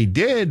nice if they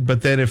did,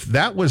 but then if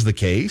that was the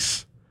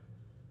case,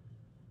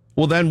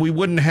 well, then we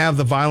wouldn't have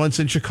the violence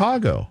in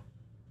Chicago.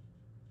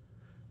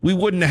 We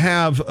wouldn't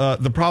have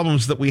the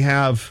problems that we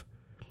have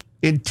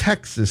in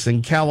Texas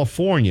and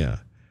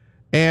California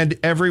and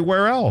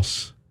everywhere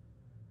else.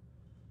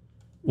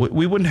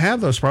 We wouldn't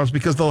have those problems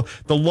because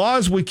the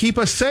laws would keep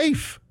us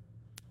safe.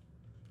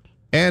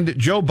 And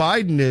Joe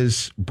Biden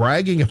is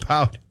bragging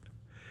about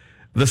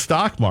the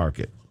stock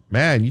market.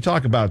 Man, you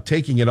talk about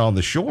taking it on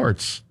the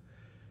shorts.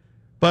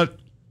 But,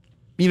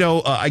 you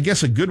know, I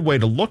guess a good way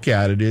to look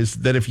at it is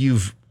that if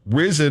you've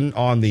risen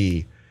on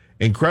the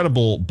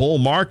incredible bull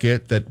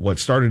market that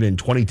started in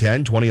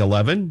 2010,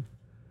 2011,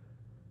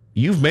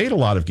 you've made a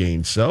lot of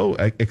gains. So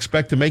I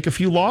expect to make a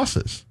few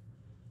losses.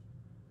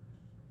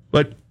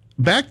 But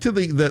back to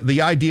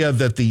the idea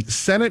that the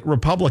Senate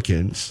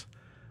Republicans,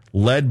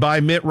 led by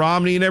Mitt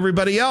Romney and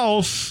everybody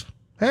else,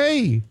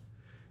 hey,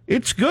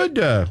 it's good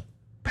to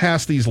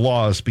pass these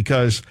laws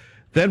because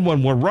then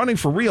when we're running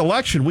for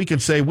re-election, we can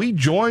say we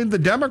joined the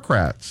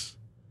Democrats.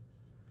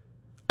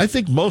 I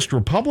think most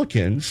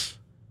Republicans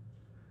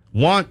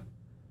want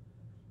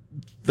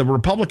the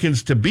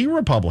Republicans to be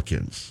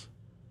Republicans.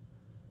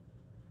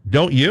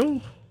 Don't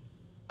you?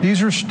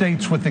 These are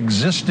states with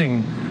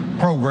existing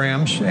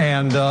programs,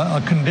 and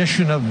a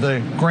condition of the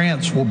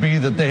grants will be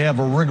that they have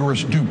a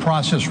rigorous due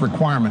process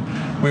requirement.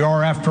 We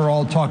are, after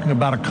all, talking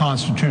about a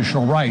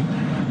constitutional right.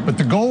 But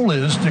the goal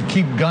is to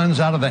keep guns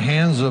out of the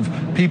hands of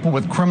people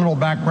with criminal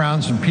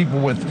backgrounds and people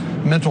with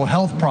mental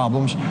health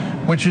problems,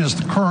 which is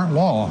the current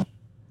law.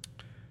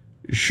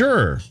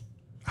 Sure.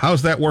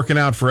 How's that working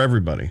out for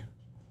everybody?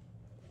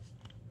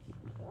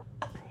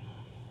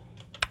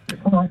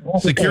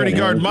 Security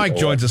Guard Mike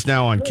joins us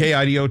now on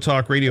KIDO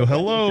Talk Radio.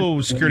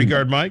 Hello, Security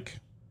Guard Mike.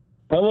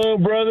 Hello,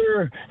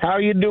 brother. How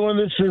are you doing?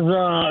 This is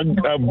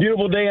a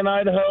beautiful day in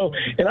Idaho,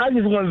 and I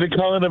just wanted to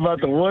comment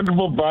about the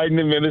wonderful Biden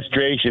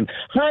administration.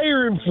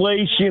 Higher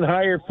inflation,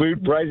 higher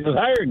food prices,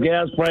 higher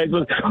gas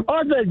prices.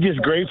 Aren't that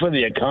just great for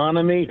the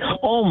economy?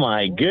 Oh,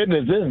 my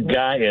goodness, this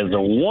guy is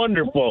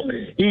wonderful.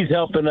 He's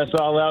helping us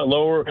all out,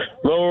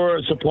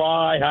 lower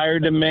supply, higher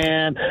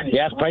demand,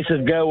 gas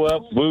prices go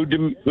up,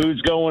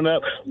 food's going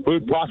up,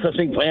 food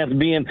processing plants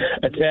being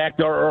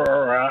attacked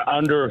or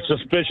under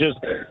suspicious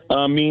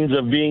means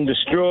of being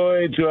destroyed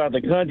throughout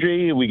the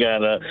country. We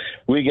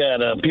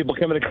got people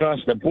coming across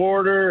the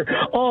border.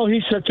 Oh,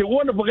 he's such a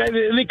wonderful guy.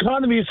 The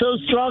economy is so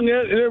strong.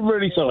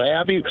 Everybody's so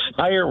happy.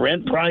 Higher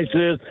rent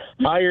prices,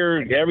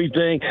 higher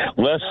everything,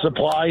 less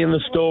supply in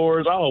the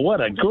stores. Oh, what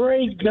a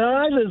great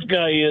guy this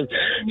guy is.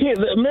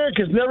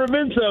 America's never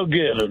been so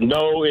good.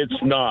 No,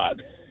 it's not.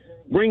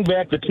 Bring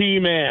back the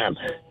T-Man.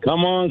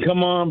 Come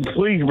on.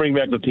 Please bring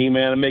back the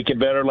T-Man and make it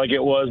better like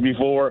it was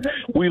before.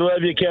 We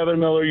love you, Kevin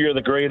Miller. You're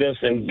the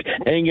greatest. And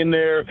hang in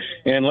there,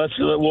 and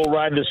we'll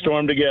ride the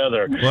storm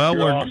together.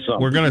 Well,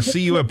 awesome. We're going to see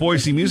you at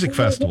Boise Music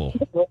Festival.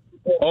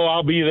 Oh,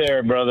 I'll be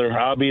there, brother.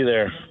 I'll be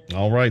there.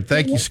 All right.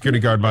 Thank you, Security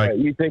Guard Mike. Right,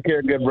 you take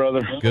care, good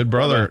brother. Good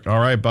brother. Bye-bye. All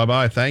right.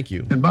 Bye-bye. Thank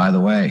you. And by the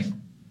way,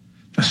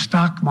 the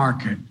stock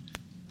market,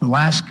 the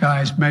last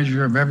guy's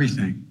measure of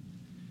everything,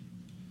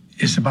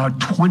 is about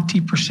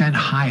 20%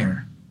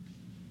 higher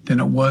than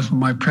it was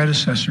when my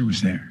predecessor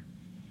was there.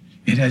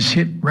 It has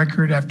hit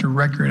record after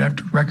record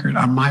after record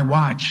on my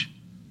watch.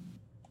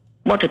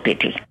 What a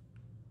pity.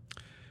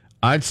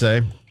 I'd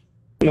say.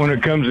 When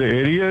it comes to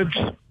idiots,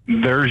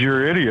 there's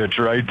your idiots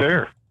right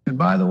there. And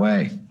by the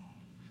way,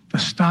 the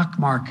stock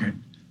market,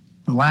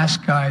 the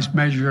last guy's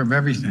measure of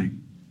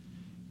everything,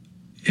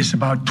 is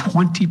about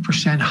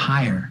 20%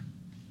 higher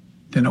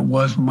than it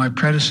was when my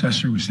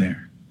predecessor was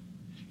there.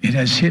 It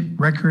has hit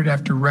record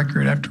after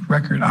record after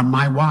record on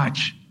my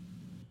watch.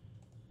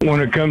 When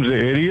it comes to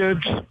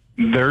idiots,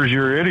 there's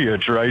your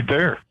idiots right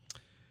there.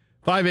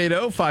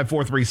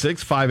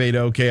 580-5436,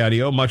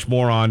 580-KIDO. Much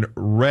more on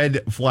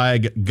red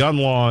flag gun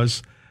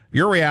laws.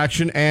 Your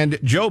reaction. And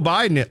Joe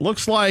Biden, it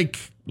looks like,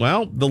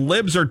 well, the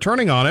libs are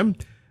turning on him.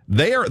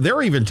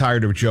 They're even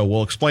tired of Joe.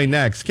 We'll explain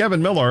next.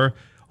 Kevin Miller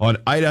on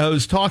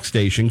Idaho's talk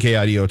station,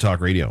 KIDO Talk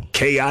Radio.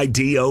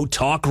 KIDO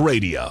Talk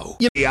Radio.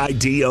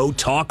 KIDO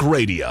Talk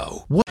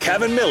Radio. What?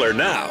 Kevin Miller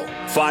now.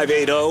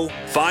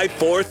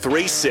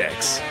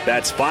 580-5436.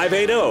 That's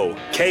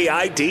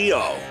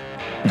 580-KIDO.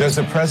 Does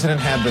the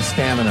president have the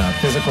stamina,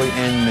 physically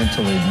and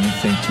mentally, do you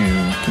think,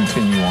 to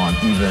continue on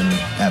even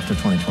after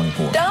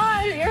 2024?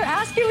 Don, you're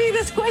asking me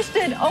this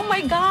question. Oh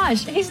my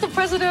gosh, he's the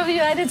president of the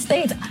United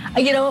States.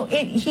 You know,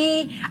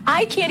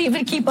 I can't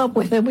even keep up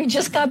with him. We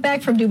just got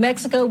back from New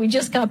Mexico. We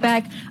just got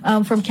back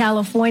from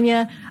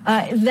California.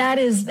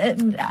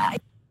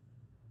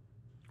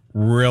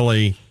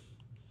 Really?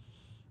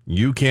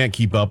 You can't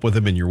keep up with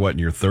him in your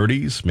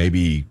 30s,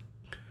 maybe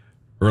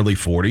early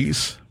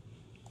 40s?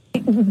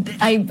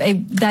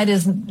 That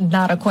is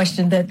not a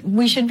question that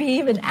we should be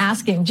even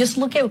asking. Just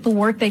look at the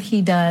work that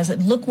he does.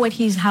 Look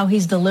how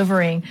he's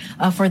delivering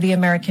for the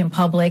American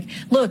public.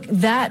 Look,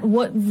 that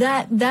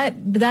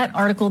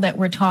article that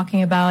we're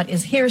talking about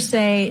is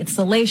hearsay. It's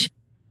salacious.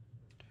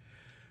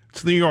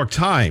 It's the New York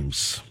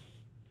Times,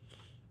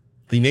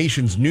 the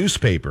nation's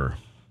newspaper,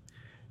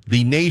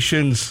 the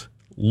nation's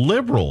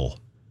liberal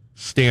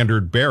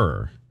standard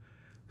bearer,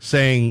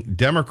 saying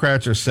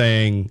Democrats are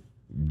saying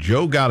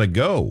Joe gotta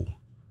go.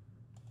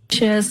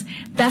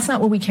 That's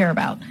not what we care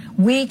about.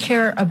 We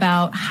care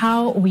about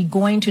how are we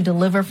going to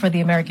deliver for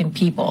the American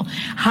people?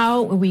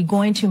 How are we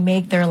going to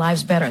make their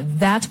lives better?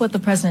 That's what the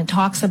president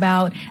talks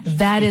about.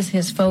 That is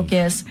his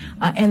focus.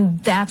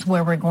 And that's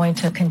where we're going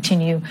to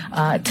continue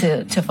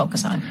to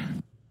focus on.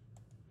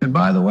 And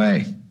by the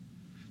way,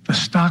 the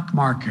stock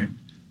market,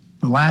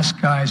 the last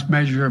guy's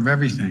measure of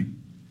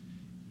everything,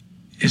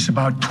 is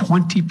about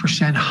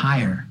 20%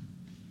 higher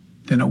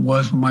than it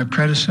was when my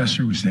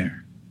predecessor was there.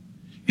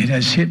 It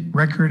has hit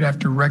record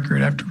after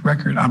record after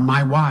record on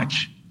my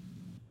watch.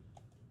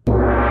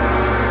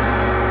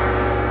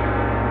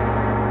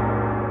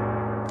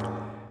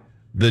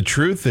 The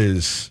truth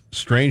is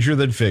stranger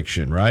than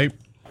fiction, right?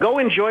 Go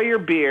enjoy your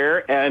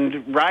beer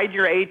and ride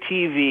your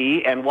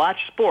ATV and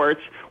watch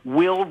sports.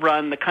 We'll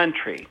run the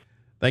country.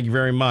 Thank you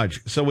very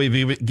much. So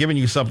we've given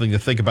you something to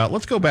think about.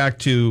 Let's go back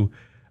to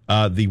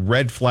the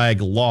red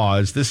flag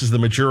laws. This is the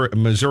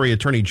Missouri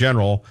Attorney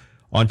General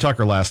on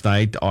Tucker last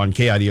night on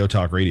KIDO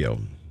Talk Radio.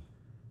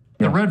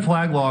 The red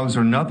flag laws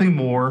are nothing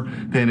more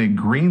than a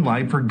green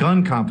light for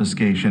gun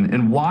confiscation.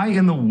 And why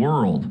in the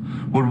world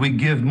would we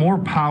give more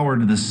power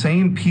to the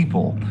same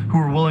people who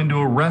are willing to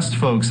arrest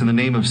folks in the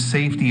name of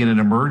safety in an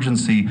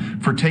emergency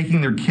for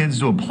taking their kids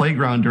to a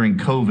playground during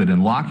COVID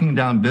and locking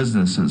down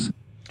businesses?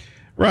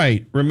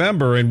 Right.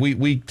 Remember, and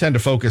we tend to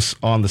focus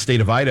on the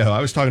state of Idaho. I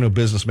was talking to a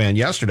businessman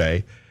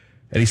yesterday,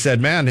 and he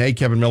said, man, hey,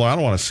 Kevin Miller, I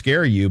don't want to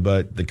scare you,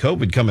 but the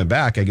COVID coming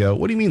back. I go,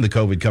 what do you mean the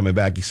COVID coming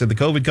back? He said, the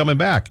COVID coming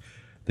back.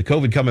 The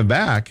COVID coming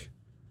back?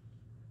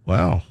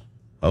 Wow.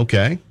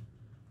 Okay.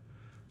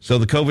 So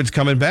the COVID's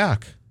coming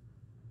back.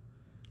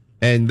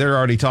 And they're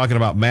already talking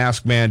about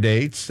mask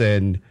mandates.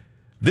 And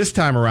this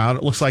time around,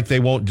 it looks like they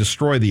won't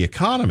destroy the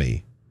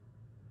economy.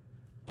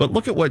 But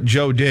look at what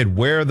Joe did.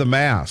 Wear the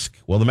mask.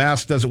 Well, the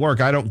mask doesn't work.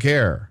 I don't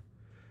care.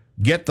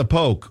 Get the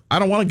poke. I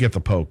don't want to get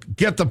the poke.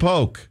 Get the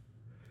poke.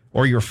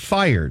 Or you're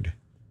fired.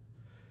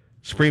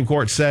 Supreme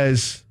Court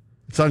says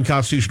it's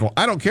unconstitutional.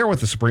 I don't care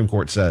what the Supreme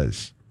Court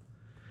says.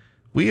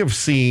 We have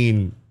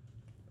seen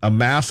a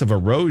massive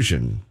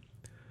erosion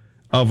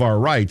of our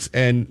rights.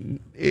 And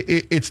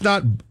it's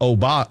not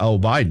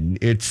Biden.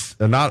 It's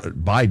not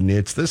Biden.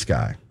 It's this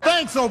guy.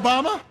 Thanks,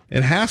 Obama.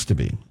 It has to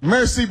be.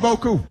 Merci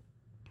beaucoup.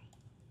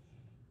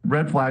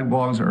 Red flag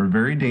laws are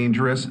very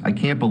dangerous. I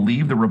can't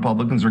believe the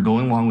Republicans are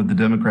going along with the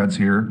Democrats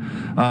here.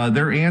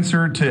 Their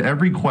answer to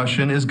every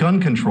question is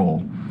gun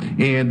control.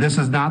 And this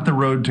is not the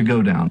road to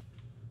go down.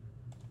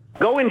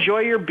 Go enjoy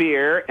your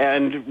beer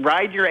and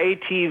ride your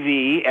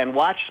ATV and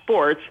watch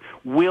sports.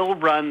 We'll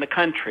run the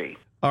country.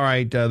 All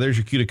right, there's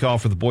your cue to call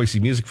for the Boise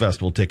Music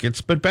Festival tickets.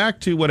 But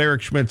back to what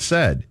Eric Schmidt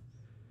said.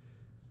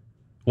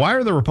 Why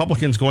are the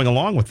Republicans going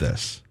along with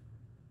this?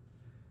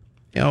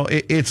 You know,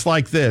 it's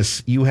like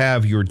this. You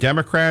have your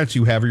Democrats,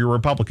 you have your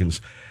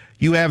Republicans.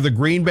 You have the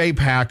Green Bay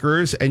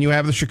Packers, and you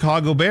have the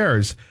Chicago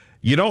Bears.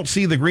 You don't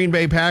see the Green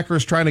Bay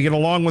Packers trying to get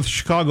along with the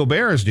Chicago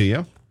Bears, do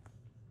you?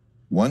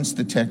 Once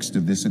the text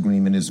of this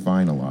agreement is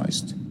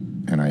finalized,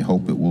 and I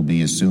hope it will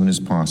be as soon as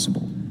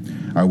possible,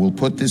 I will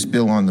put this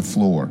bill on the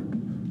floor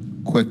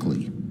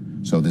quickly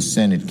so the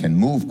Senate can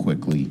move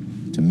quickly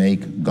to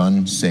make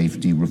gun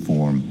safety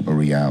reform a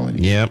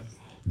reality. Yep.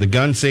 The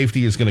gun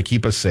safety is going to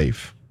keep us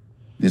safe.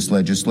 This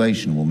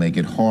legislation will make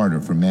it harder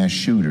for mass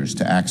shooters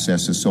to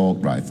access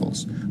assault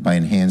rifles by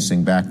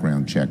enhancing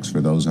background checks for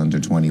those under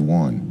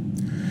 21.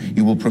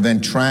 You will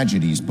prevent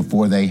tragedies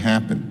before they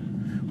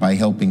happen by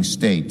helping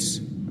states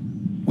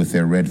with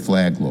their red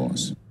flag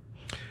laws.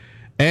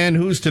 And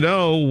who's to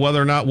know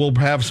whether or not we'll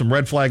have some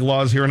red flag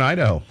laws here in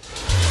Idaho?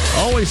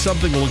 Always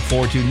something to look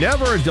forward to.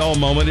 Never a dull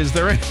moment. Is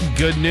there any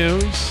good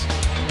news?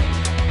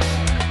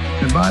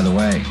 And by the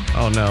way...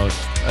 Oh, no.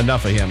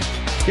 Enough of him.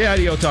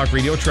 KIDO Talk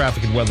Radio,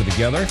 traffic and weather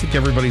together. I think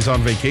everybody's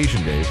on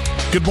vacation, Dave.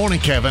 Good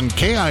morning, Kevin.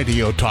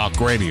 KIDO Talk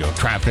Radio.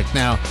 Traffic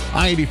now.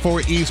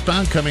 I-84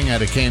 eastbound coming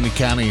out of Candy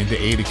County into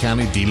Ada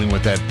County, dealing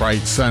with that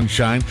bright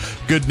sunshine.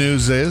 Good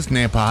news is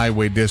Nampa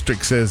Highway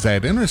District says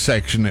that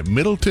intersection at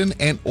Middleton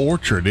and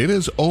Orchard, it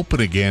is open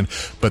again,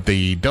 but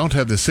they don't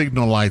have the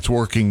signal lights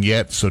working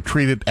yet, so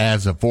treat it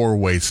as a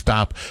four-way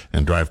stop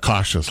and drive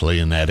cautiously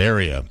in that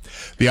area.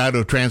 The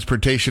Idaho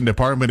Transportation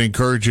Department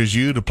encourages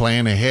you to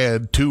plan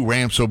ahead. 2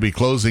 ramps will be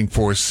closing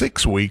for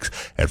 6 weeks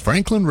at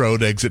Franklin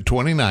Road, exit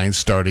 29,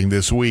 starting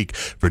this week.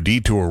 For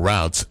detour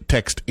routes,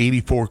 text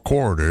 84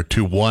 Corridor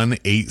to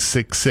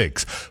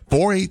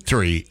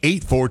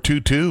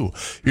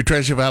 1-866-483-8422. Your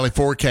Treasure Valley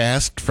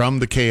forecast from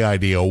the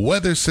KIDO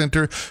Weather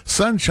Center.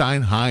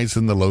 Sunshine, highs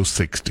in the low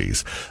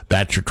 60s.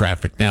 That's your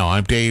traffic now.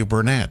 I'm Dave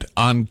Burnett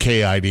on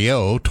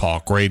KIDO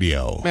Talk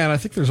Radio. Man, I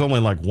think there's only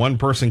like one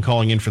person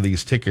calling in for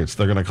these tickets.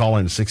 They're going to call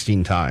in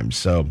 16 times.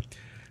 So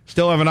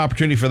still have an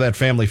opportunity for that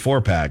family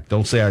 4-pack.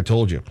 Don't say I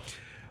told you.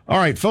 All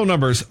right, phone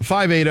numbers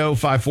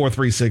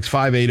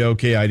 580-5436,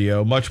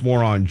 580-KIDO. Much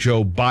more on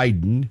Joe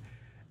Biden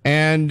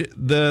and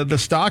the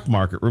stock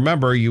market.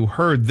 Remember, you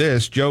heard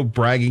this, Joe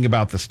bragging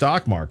about the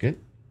stock market.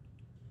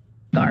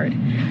 Thanks,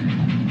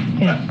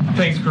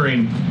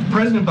 Corrine.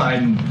 President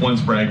Biden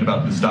once bragged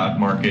about the stock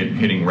market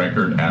hitting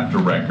record after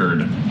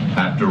record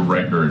after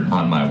record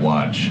on my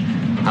watch.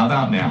 How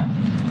about now?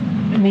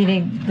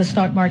 Meaning the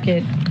stock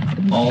market.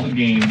 All the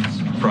gains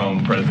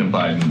from President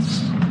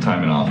Biden's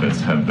time in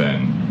office have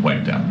been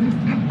wiped out.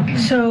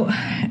 So,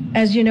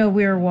 as you know,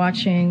 we're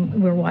watching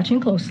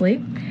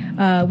closely.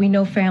 We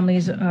know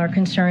families are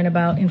concerned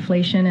about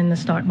inflation in the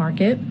stock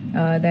market.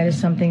 That is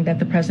something that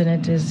the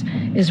president is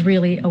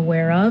really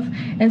aware of.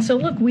 And so,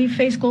 look, we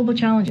face global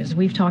challenges.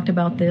 We've talked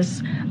about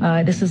this.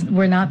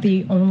 We're not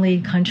the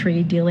only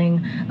country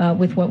dealing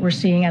with what we're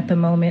seeing at the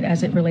moment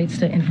as it relates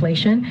to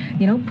inflation.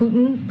 You know,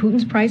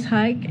 Putin's price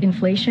hike,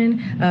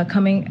 inflation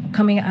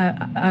coming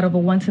out of a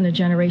once in a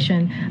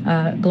generation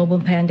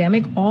global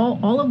pandemic.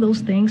 All of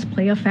those things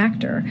play a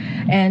factor.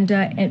 And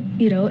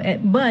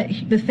but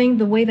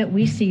the way that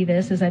we see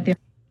this is that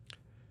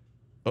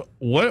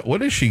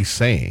what is she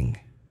saying?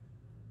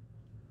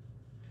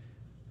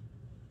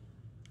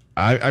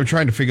 I'm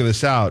trying to figure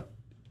this out.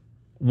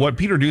 What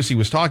Peter Ducey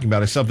was talking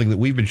about is something that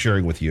we've been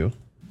sharing with you.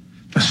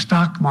 The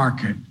stock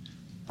market,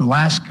 the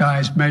last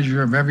guy's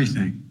measure of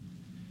everything,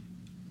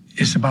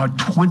 is about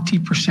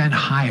 20%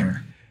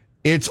 higher.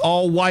 It's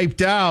all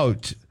wiped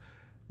out.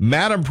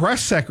 Madam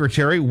Press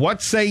Secretary,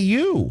 what say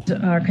you?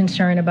 Are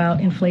concerned about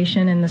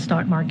inflation in the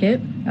stock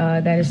market.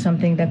 That is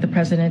something that the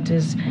president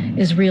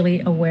is really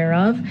aware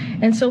of.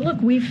 And so, look,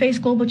 we face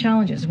global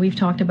challenges. We've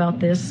talked about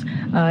this.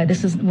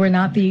 We're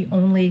not the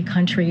only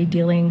country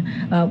dealing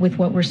with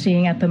what we're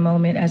seeing at the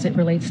moment as it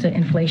relates to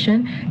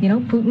inflation. You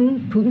know,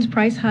 Putin's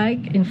price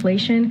hike,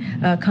 inflation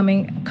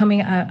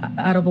coming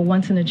out of a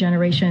once in a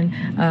generation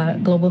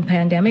global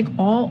pandemic.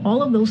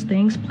 All of those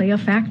things play a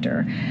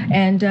factor.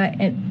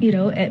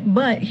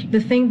 But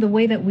the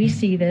way that we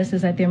see this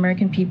is that the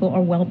American people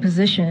are well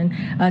positioned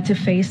to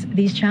face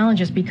these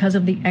challenges because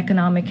of the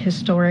economic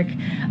historic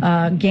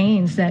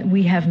gains that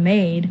we have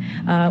made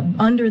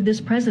under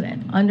this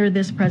president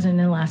in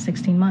the last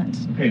 16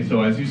 months. Okay,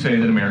 so as you say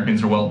that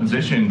Americans are well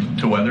positioned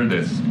to weather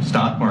this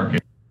stock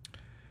market.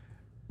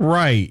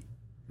 Right.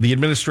 The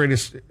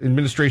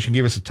administration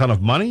gave us a ton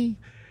of money.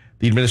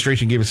 The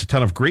administration gave us a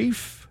ton of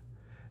grief.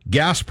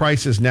 Gas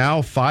prices now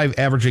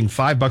averaging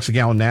 $5 a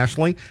gallon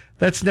nationally.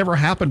 That's never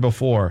happened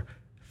before.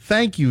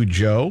 Thank you,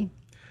 Joe.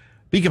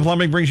 Beacon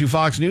Plumbing brings you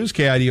Fox News.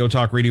 KIDO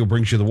Talk Radio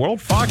brings you the world.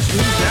 Fox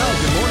News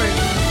Now. Good morning.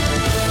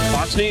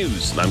 Fox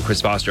News. I'm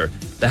Chris Foster.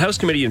 The House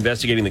committee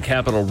investigating the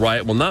Capitol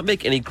riot will not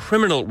make any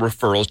criminal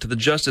referrals to the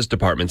Justice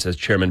Department, says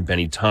Chairman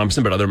Benny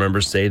Thompson, but other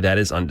members say that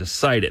is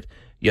undecided.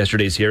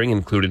 Yesterday's hearing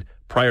included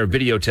prior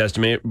video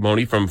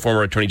testimony from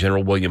former Attorney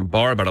General William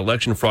Barr about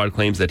election fraud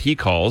claims that he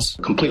calls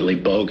completely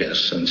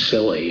bogus and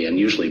silly and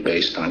usually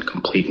based on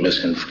complete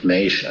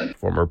misinformation.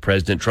 Former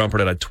President Trump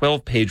read out a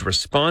 12-page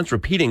response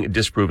repeating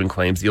disproven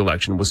claims the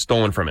election was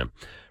stolen from him.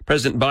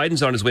 President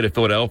Biden's on his way to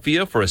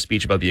Philadelphia for a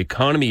speech about the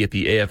economy at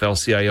the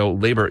AFL-CIO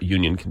Labor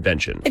Union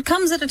Convention. It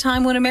comes at a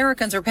time when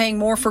Americans are paying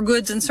more for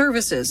goods and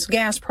services.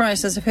 Gas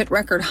prices have hit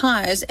record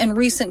highs, and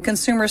recent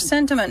consumer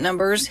sentiment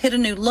numbers hit a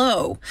new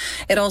low.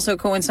 It also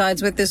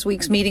coincides with this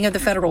week's meeting of the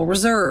Federal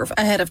Reserve,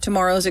 ahead of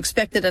tomorrow's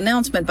expected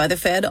announcement by the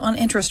Fed on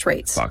interest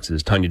rates.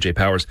 Fox's Tanya J.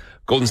 Powers.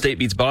 Golden State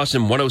beats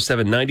Boston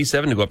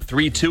 107-97 to go up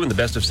 3-2 in the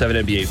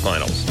best-of-7 NBA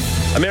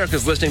Finals.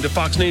 America's listening to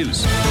Fox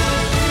News.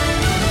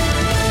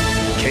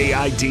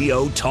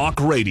 KIDO Talk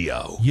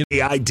Radio.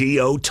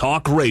 KIDO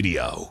Talk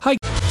Radio. Hi.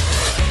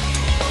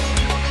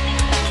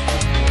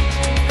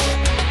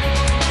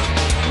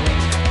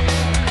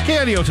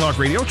 KIDO Talk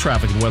Radio,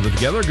 traffic and weather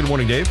together. Good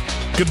morning, Dave.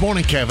 Good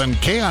morning, Kevin.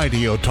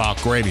 KIDO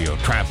Talk Radio.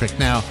 Traffic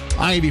now.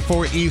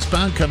 I-84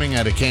 eastbound coming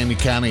out of Candy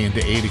County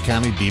into Ada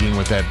County, dealing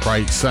with that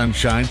bright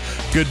sunshine.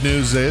 Good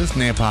news is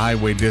Nampa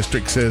Highway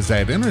District says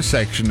that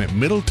intersection at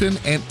Middleton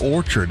and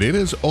Orchard, it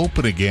is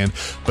open again,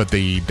 but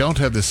they don't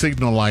have the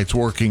signal lights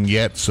working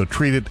yet, so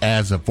treat it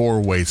as a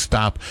four-way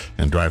stop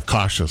and drive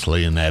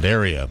cautiously in that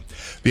area.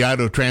 The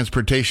Idaho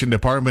Transportation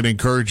Department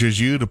encourages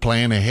you to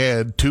plan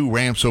ahead. 2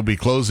 ramps will be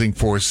closing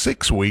for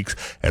 6 weeks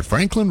at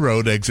Franklin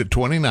Road, exit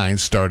 29,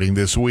 starting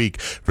this week.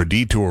 For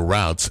detour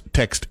routes,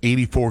 text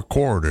 84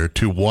 Corridor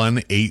to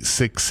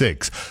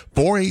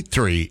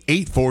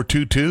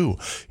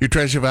 1-866-483-8422. Your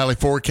Treasure Valley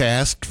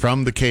forecast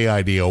from the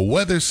KIDO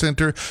Weather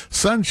Center.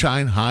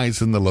 Sunshine,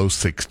 highs in the low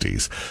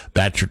 60s.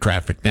 That's your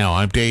traffic now.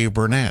 I'm Dave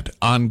Burnett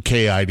on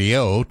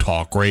KIDO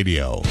Talk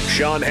Radio.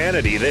 Sean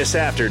Hannity this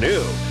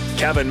afternoon.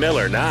 Kevin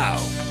Miller now.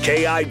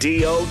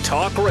 KIDO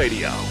Talk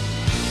Radio.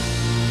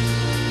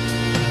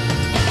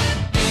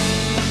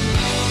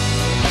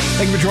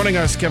 Thank you for joining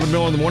us, Kevin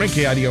Miller in the morning,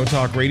 KIDO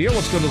Talk Radio.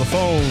 Let's go to the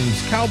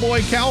phones.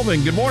 Cowboy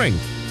Calvin, good morning.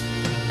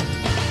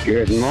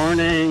 Good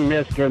morning,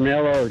 Mr.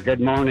 Miller. Good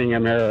morning,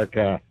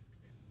 America.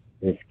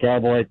 It's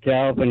Cowboy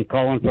Calvin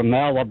calling from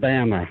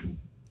Alabama.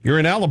 You're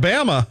in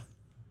Alabama?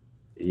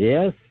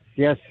 Yes,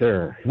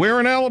 sir.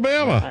 Where in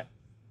Alabama?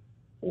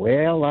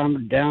 Well,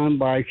 I'm down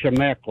by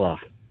Chemekla,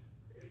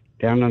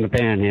 down on the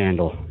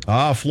Panhandle.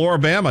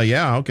 Floribama.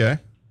 Yeah, okay.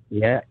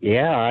 Yeah.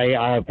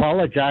 I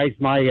apologize.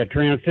 My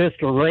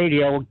transistor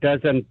radio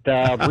doesn't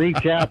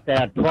reach out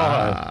that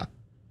far.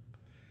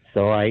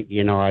 So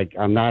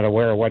I'm not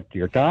aware of what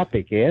your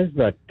topic is,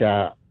 but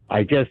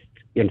I just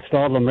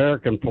installed an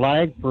American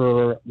flag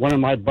for one of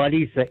my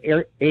buddies, the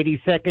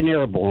 82nd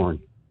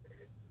Airborne.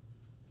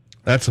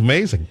 That's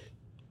amazing.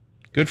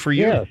 Good for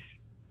you.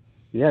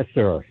 Yes,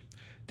 sir.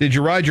 Did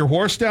you ride your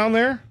horse down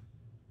there?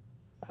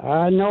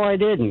 No, I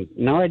didn't.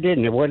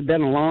 It would have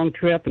been a long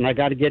trip, and I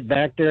got to get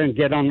back there and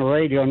get on the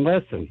radio and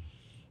listen.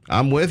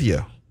 I'm with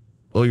you.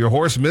 Well, your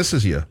horse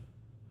misses you.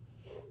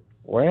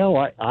 Well,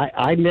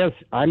 I miss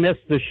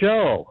the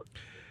show.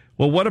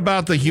 Well, what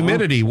about the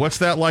humidity? What's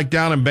that like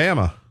down in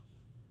Bama?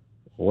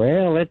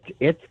 Well,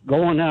 it's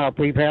going up.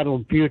 We've had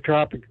a few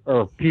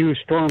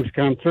storms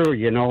come through.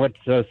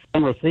 It's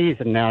summer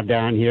season now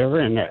down here,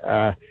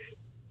 and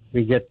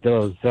we get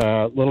those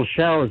little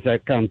showers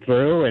that come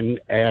through,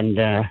 and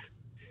the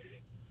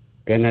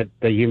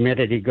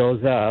humidity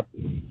goes up.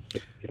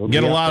 It'll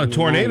get a lot of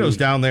tornadoes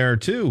down there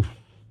too.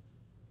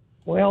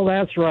 Well,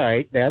 that's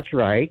right.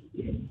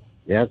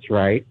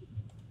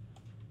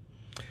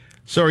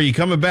 So, are you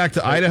coming back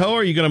to Idaho,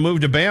 or are you going to move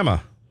to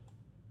Bama?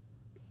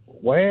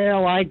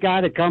 Well, I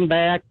got to come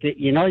back. They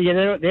don't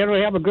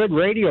have a good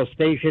radio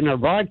station or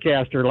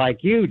broadcaster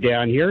like you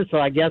down here, so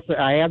I guess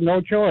I have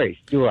no choice,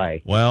 do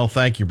I? Well,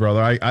 thank you,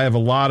 brother. I have a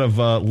lot of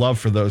love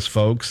for those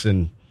folks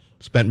and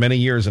spent many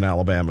years in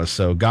Alabama,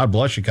 so God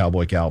bless you,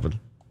 Cowboy Calvin.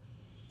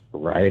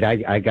 Right.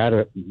 I got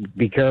to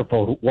be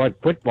careful what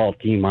football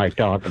team I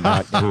talk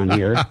about down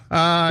here.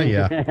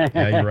 Yeah,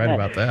 you're right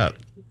about that.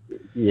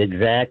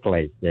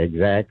 Exactly.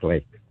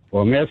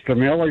 Well, Mr.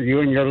 Miller,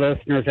 you and your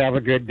listeners have a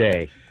good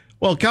day.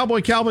 Well,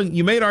 Cowboy Calvin,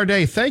 you made our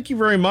day. Thank you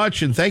very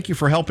much, and thank you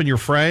for helping your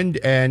friend.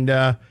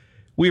 And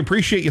we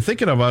appreciate you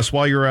thinking of us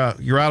while you're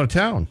out of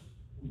town.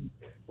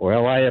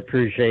 Well, I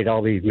appreciate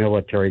all these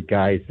military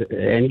guys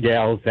and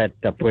gals that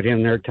put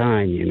in their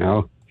time,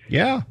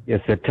 Yeah.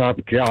 It's a tough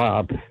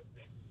job.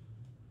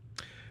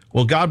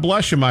 Well, God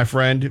bless you, my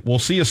friend. We'll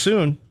see you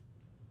soon.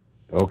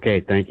 Okay,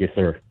 thank you,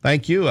 sir.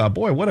 Thank you.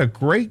 Boy, what a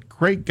great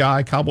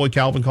guy. Cowboy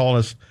Calvin calling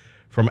us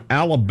from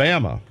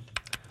Alabama.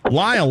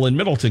 Lyle in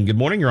Middleton, good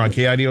morning. You're on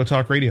KIDO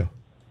Talk Radio.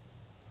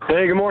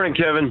 Hey, good morning,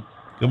 Kevin.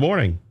 Good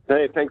morning.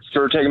 Hey, thanks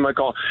for taking my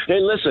call.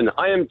 Hey, listen,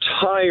 I am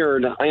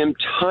tired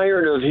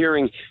of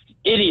hearing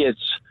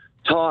idiots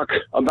talk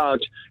about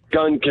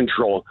gun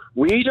control.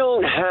 We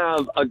don't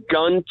have a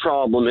gun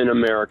problem in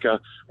America.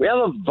 We have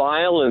a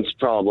violence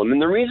problem.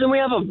 And the reason we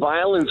have a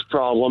violence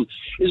problem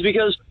is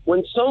because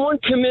when someone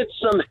commits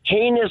some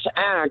heinous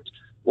act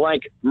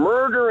like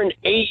murder an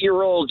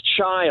 8-year-old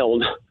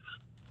child,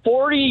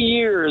 40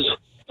 years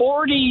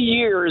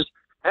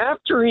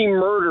after he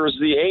murders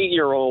the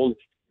 8-year-old,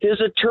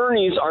 his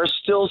attorneys are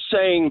still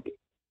saying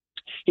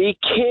he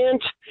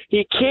can't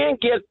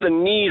get the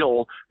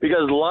needle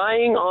because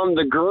lying on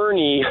the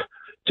gurney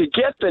to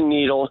get the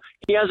needle,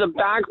 he has a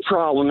back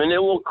problem and it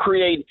will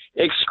create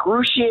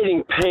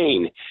excruciating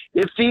pain.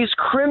 If these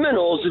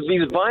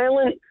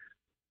violent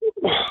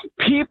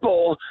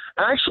people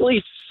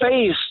actually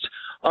faced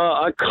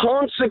a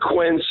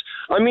consequence,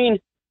 I mean,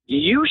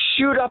 you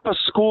shoot up a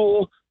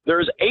school,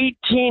 there's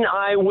 18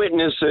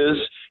 eyewitnesses,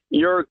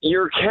 you're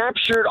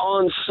captured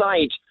on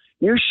site.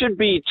 You should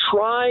be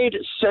tried,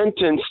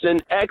 sentenced,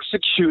 and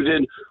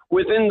executed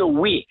within the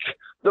week.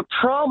 The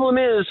problem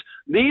is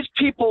these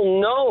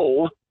people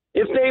know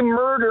if they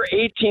murder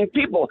 18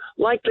 people,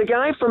 like the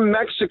guy from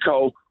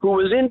Mexico who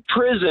was in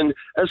prison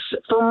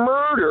for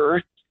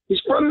murder.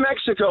 He's from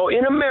Mexico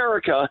in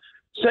America,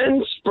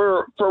 sentenced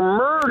for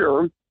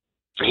murder.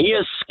 He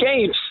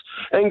escapes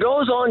and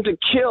goes on to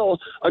kill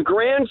a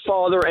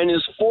grandfather and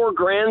his 4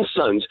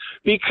 grandsons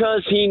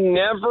because he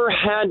never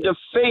had to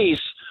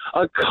face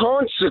a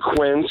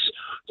consequence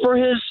for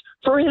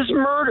his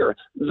murder.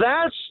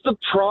 That's the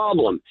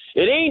problem.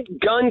 It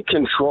ain't gun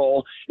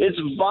control, it's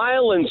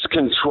violence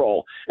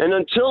control. And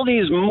until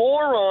these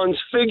morons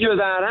figure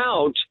that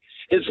out,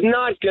 it's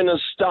not going to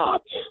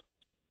stop.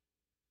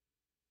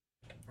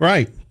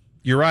 Right.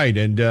 You're right.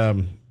 And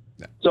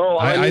so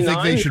I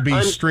think they should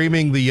be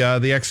streaming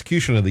the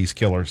execution of these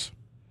killers.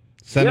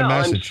 Send a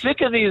message.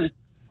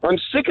 I'm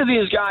sick of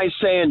these guys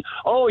saying,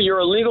 "Oh, you're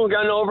a legal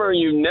gun owner.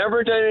 You've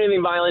never done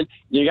anything violent.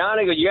 You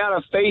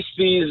gotta face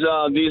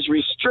these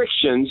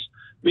restrictions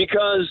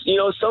because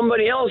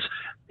somebody else.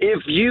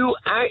 If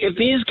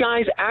these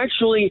guys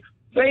actually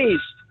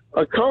faced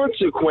a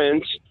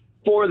consequence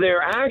for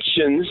their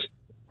actions,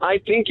 I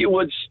think it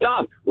would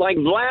stop. Like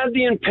Vlad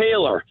the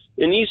Impaler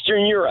in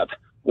Eastern Europe,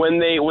 when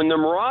the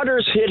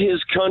marauders hit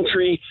his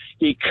country,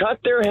 he cut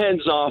their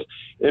heads off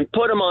and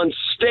put them on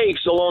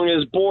stakes along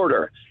his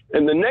border.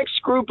 And the next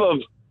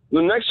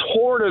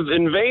horde of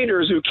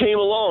invaders who came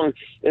along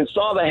and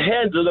saw the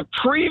heads of the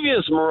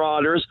previous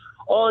marauders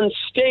on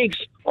stakes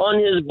on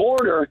his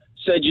border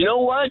said, you know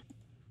what?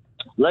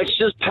 Let's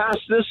just pass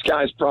this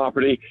guy's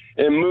property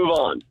and move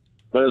on.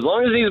 But as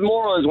long as these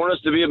morons want us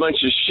to be a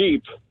bunch of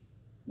sheep,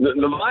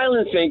 the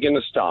violence ain't going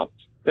to stop.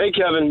 Hey,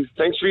 Kevin,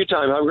 thanks for your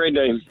time. Have a great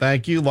day.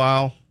 Thank you,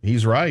 Lyle.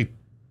 He's right.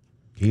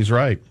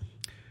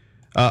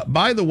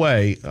 By the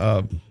way,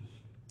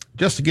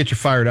 just to get you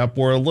fired up,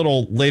 we're a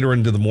little later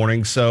into the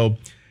morning. So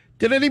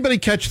did anybody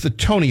catch the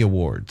Tony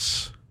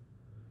Awards?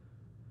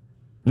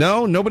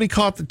 No, nobody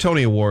caught the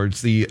Tony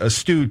Awards. The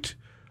astute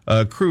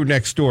crew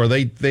next door,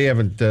 they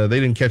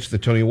didn't catch the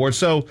Tony Awards.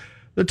 So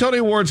the Tony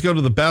Awards go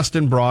to the best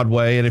in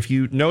Broadway. And if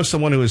you know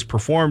someone who has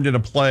performed in a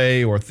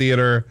play or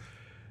theater,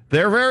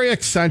 they're very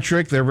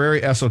eccentric, they're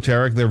very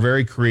esoteric, they're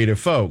very creative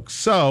folks.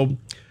 So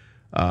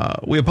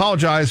we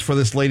apologize for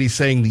this lady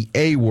saying the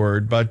A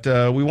word, but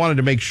we wanted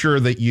to make sure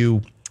that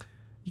you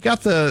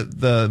got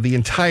the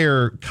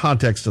entire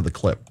context of the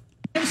clip.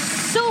 I'm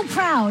so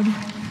proud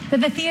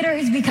that the theater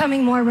is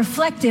becoming more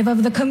reflective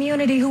of the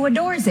community who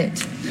adores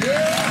it.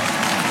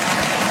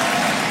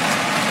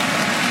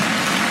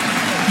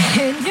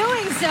 In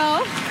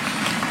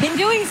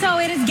doing so,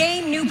 it has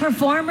gained new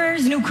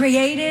performers, new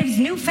creatives,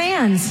 new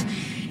fans.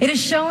 It has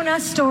shown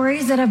us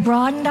stories that have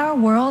broadened our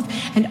world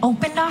and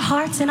opened our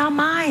hearts and our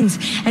minds.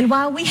 And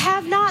while we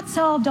have not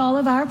solved all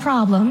of our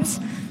problems,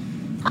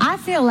 I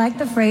feel like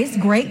the phrase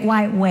Great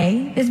White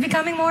Way is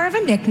becoming more of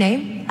a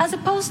nickname as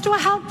opposed to a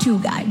how-to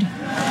guide.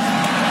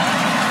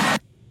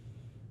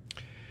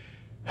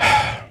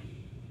 I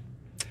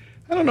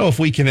don't know if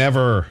we can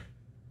ever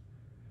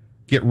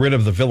get rid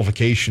of the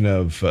vilification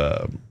of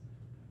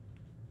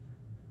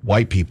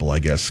white people, I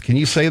guess. Can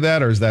you say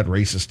that, or is that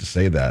racist to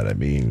say that? I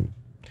mean,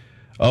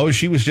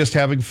 she was just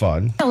having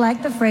fun. I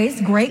like the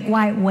phrase Great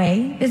White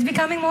Way is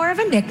becoming more of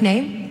a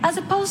nickname as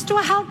opposed to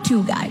a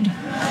how-to guide.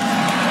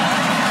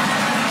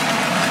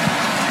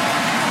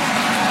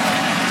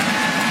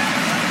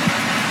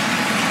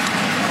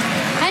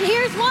 And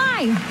here's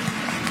why.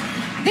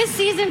 This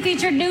season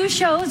featured new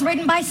shows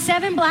written by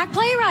 7 black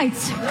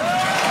playwrights.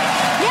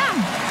 Yeah.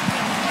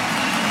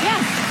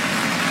 Yes.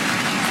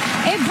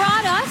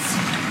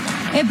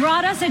 It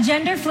brought us a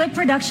gender flip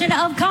production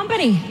of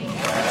Company.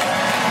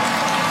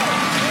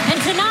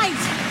 And tonight,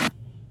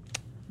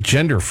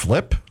 gender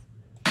flip?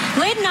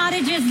 Lyd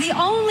Nottage is the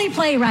only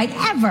playwright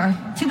ever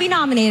to be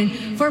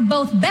nominated for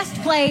both Best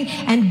Play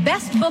and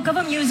Best Book of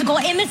a Musical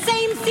in the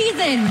same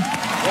season.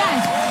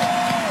 Yes.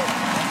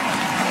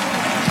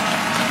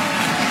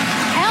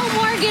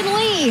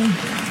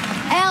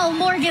 L.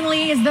 Morgan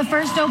Lee is the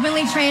first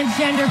openly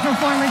transgender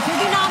performer to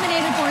be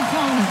nominated for a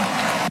Tony.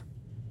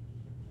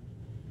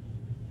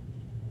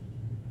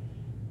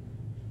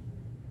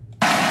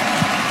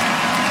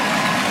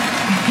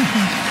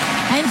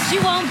 And she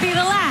won't be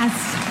the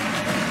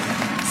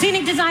last.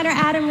 Scenic designer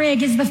Adam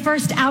Rigg is the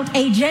first out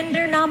a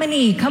gender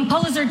nominee.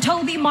 Composer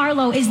Toby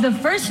Marlowe is the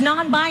first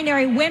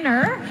non-binary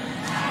winner.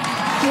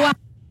 Wow.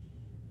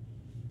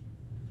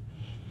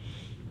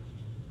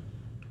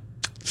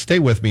 Stay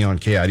with me on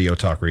KIDO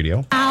Talk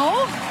Radio.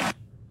 Ow.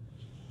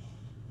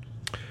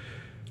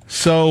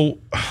 So,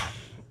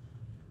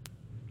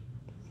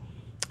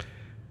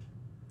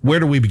 where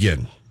do we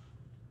begin?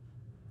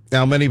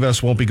 Now, many of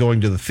us won't be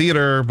going to the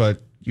theater,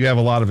 but you have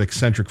a lot of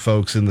eccentric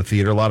folks in the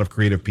theater, a lot of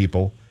creative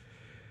people.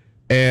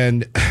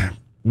 And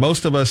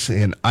most of us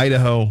in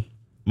Idaho,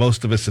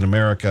 most of us in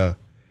America,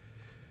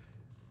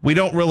 we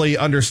don't really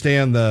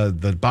understand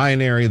the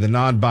binary, the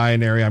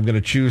non-binary. I'm going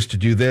to choose to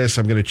do this.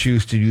 I'm going to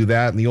choose to do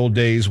that. In the old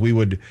days, we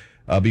would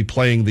be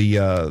playing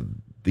the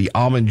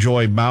Almond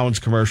Joy Mounds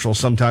commercial.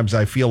 Sometimes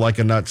I feel like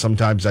a nut.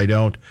 Sometimes I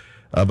don't.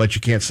 But you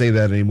can't say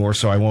that anymore,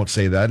 so I won't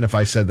say that. And if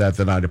I said that,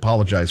 then I'd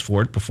apologize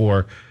for it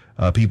before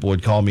people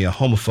would call me a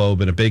homophobe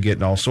and a bigot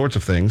and all sorts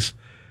of things.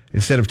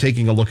 Instead of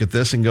taking a look at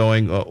this and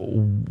going,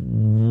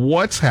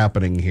 what's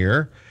happening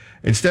here?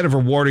 instead of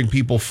rewarding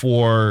people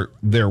for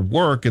their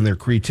work and their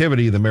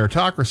creativity, the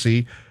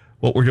meritocracy,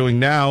 what we're doing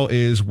now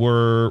is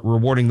we're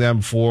rewarding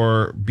them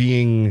for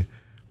being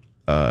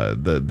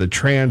the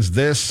trans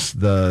this,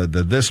 the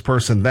this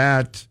person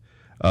that,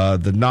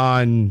 the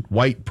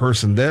non-white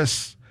person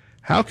this.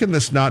 How can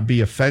this not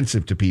be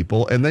offensive to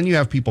people? And then you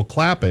have people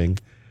clapping,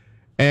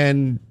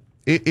 and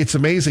it's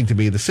amazing to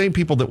me. The same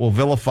people that will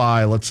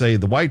vilify, let's say,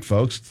 the white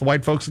folks, it's the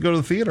white folks that go to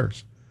the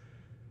theaters.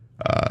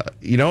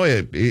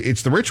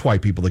 It's the rich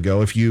white people that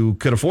go. If you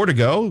could afford to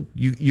go,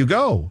 you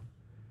go.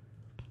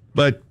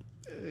 But,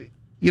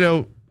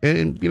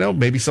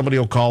 maybe somebody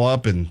will call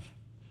up and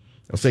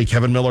they'll say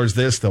Kevin Miller's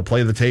this, they'll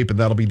play the tape, and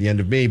that'll be the end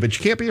of me. But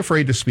you can't be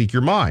afraid to speak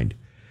your mind.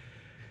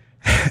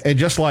 And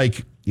just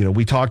like,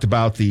 we talked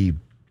about the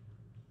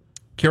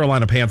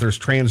Carolina Panthers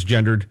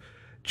transgendered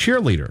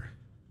cheerleader.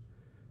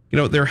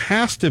 There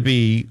has to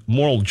be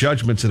moral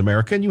judgments in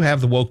America, and you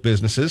have the woke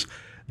businesses.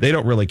 They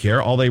don't really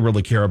care. All they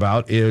really care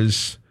about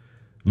is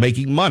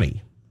making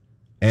money.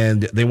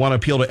 And they want to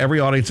appeal to every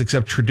audience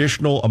except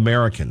traditional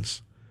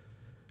Americans,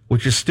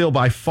 which is still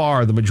by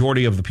far the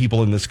majority of the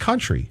people in this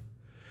country.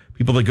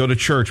 People that go to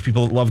church,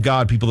 people that love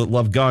God, people that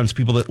love guns,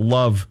 people that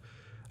love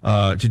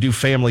to do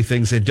family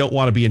things and don't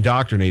want to be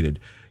indoctrinated.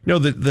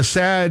 The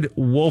sad,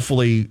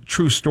 woefully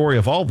true story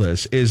of all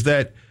this is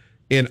that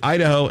in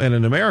Idaho and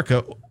in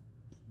America,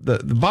 the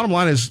bottom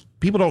line is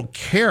people don't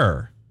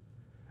care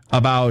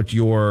about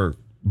your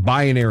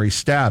binary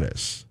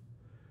status.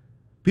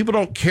 People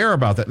don't care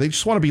about that. They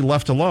just want to be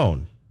left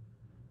alone.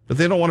 But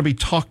they don't want to be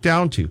talked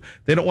down to.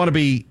 They don't want to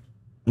be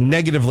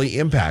negatively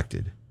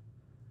impacted.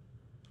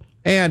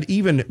 And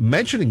even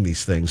mentioning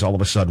these things, all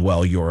of a sudden,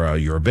 well, you're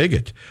a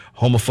bigot.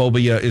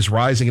 Homophobia is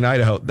rising in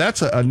Idaho.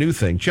 That's a new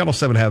thing. Channel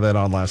 7 had that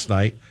on last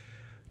night.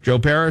 Joe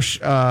Parrish,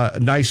 a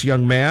nice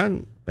young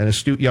man, an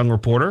astute young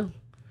reporter.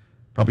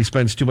 Probably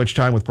spends too much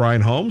time with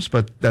Brian Holmes,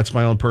 but that's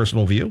my own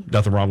personal view.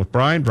 Nothing wrong with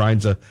Brian.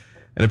 Brian's an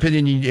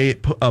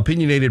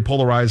opinionated,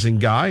 polarizing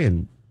guy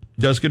and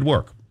does good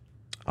work.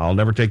 I'll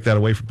never take that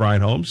away from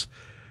Brian Holmes.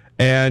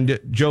 And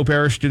Joe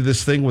Parrish did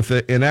this thing with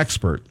an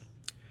expert,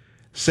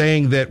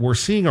 saying that we're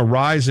seeing a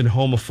rise in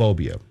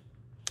homophobia.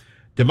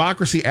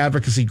 Democracy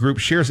Advocacy Group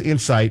shares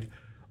insight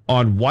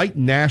on white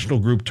national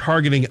group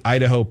targeting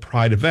Idaho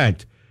Pride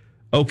event.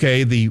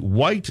 Okay, the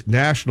white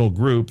national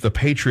group, the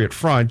Patriot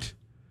Front,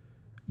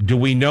 do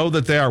we know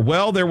that they are?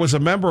 Well, there was a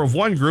member of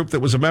one group that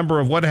was a member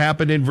of what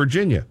happened in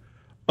Virginia.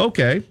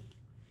 Okay.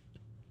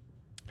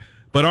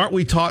 But aren't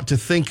we taught to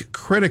think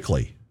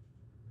critically?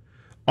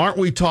 Aren't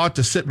we taught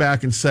to sit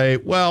back and say,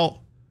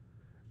 well,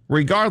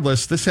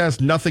 regardless, this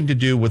has nothing to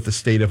do with the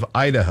state of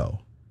Idaho?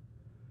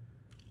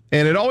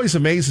 And it always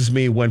amazes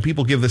me when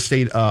people give the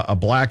state a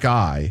black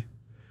eye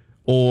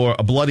or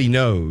a bloody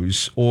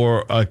nose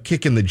or a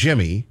kick in the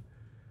jimmy,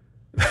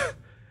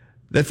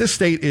 that this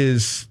state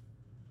is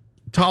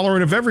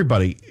tolerant of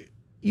everybody.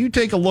 You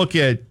take a look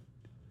at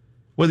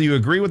whether you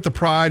agree with the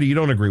pride or you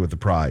don't agree with the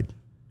pride.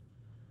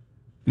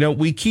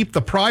 We keep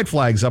the pride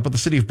flags up at the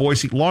city of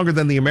Boise longer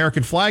than the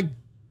American flag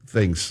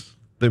things,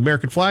 the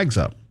American flags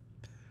up.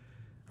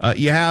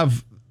 You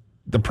have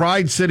the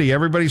Pride City,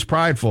 everybody's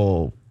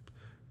prideful.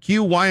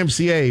 Q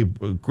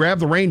YMCA, grab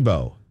the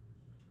rainbow.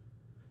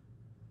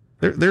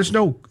 There's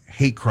no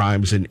hate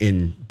crimes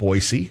in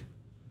Boise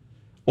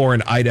or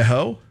in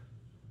Idaho.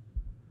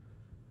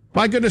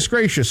 My goodness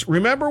gracious.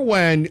 Remember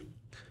when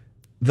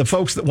the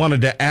folks that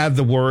wanted to add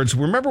the words,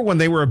 remember when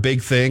they were a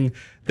big thing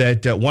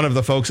that one of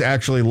the folks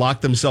actually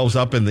locked themselves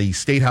up in the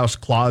State House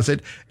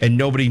closet and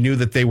nobody knew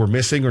that they were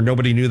missing or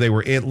nobody knew they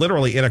were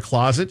literally in a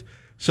closet?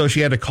 So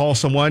she had to call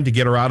someone to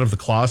get her out of the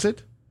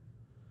closet.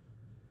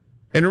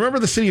 And remember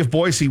the city of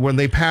Boise when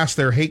they passed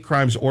their hate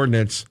crimes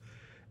ordinance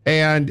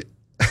and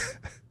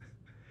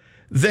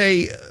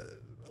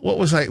what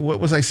was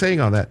I saying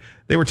on that?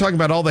 They were talking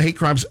about all the hate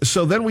crimes.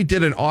 So then we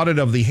did an audit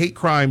of the hate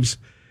crimes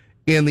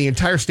in the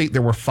entire state.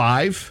 There were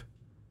 5.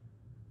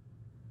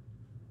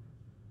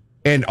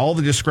 And all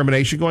the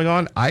discrimination going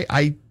on.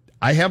 I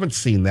haven't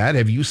seen that.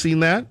 Have you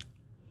seen that?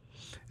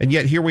 And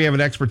yet here we have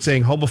an expert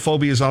saying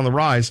homophobia is on the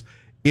rise.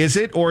 Is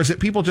it? Or is it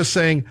people just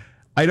saying,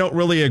 I don't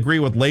really agree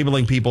with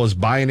labeling people as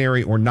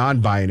binary or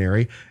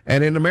non-binary.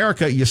 And in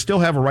America, you still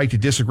have a right to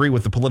disagree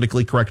with the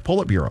politically correct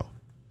Politburo.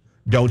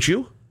 Don't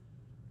you?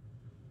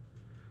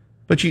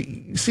 But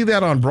you see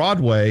that on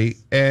Broadway,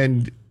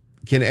 and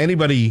can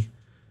anybody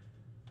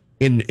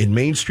in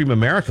mainstream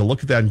America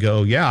look at that and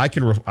go, yeah, I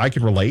can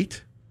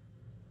relate?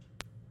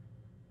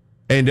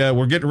 And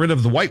we're getting rid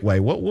of the white way.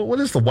 What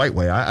is the white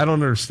way? I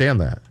don't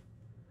understand that.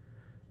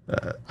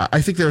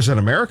 I think there's an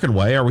American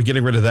way. Are we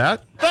getting rid of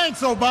that?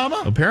 Thanks,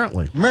 Obama.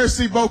 Apparently.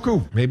 Merci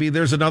beaucoup. Maybe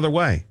there's another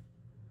way.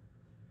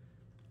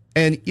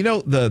 And,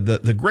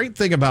 the great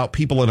thing about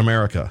people in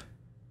America,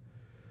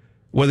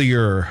 whether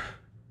you're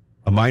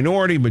a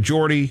minority,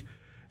 majority,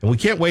 and we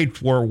can't wait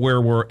for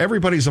where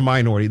everybody's a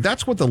minority.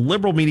 That's what the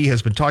liberal media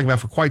has been talking about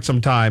for quite some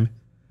time,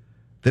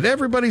 that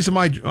everybody's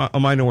a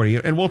minority.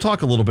 And we'll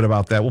talk a little bit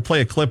about that. We'll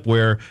play a clip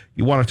where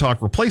you want to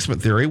talk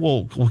replacement theory.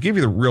 We'll give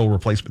you the real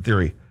replacement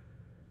theory.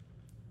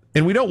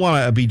 and we don't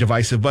want to be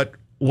divisive, but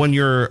when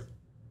you're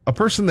a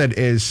person that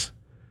is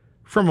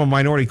from a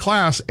minority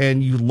class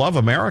and you love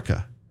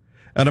America,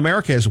 and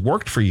America has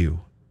worked for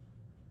you,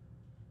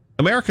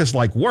 America's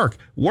like work.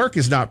 Work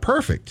is not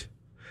perfect.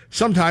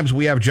 Sometimes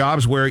we have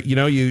jobs where,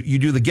 you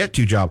do the get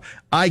to job.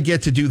 I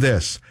get to do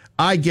this.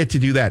 I get to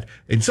do that.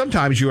 And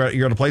sometimes you're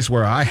at a place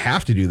where I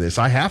have to do this.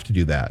 I have to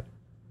do that.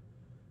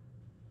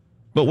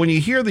 But when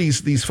you hear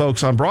these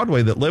folks on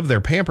Broadway that live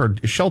their pampered,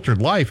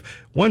 sheltered life,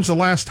 when's the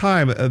last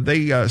time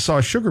they saw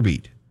a sugar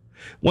beet?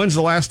 When's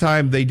the last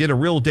time they did a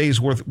real day's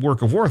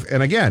work of work?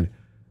 And again,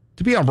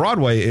 to be on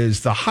Broadway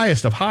is the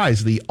highest of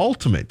highs, the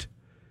ultimate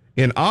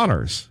in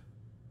honors.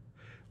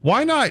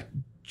 Why not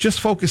just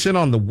focus in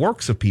on the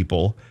works of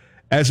people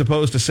as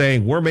opposed to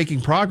saying we're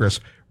making progress?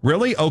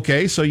 Really?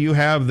 Okay, so you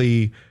have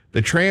the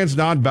trans,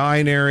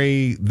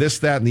 non-binary, this,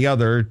 that, and the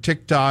other,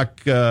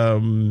 TikTok,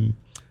 do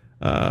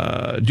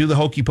the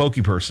hokey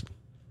pokey person.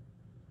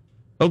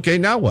 Okay,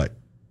 now what?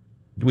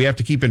 Do we have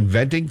to keep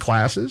inventing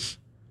classes?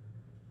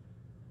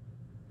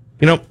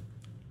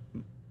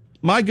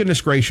 My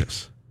goodness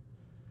gracious.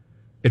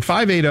 At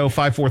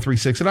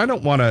 580-5436, and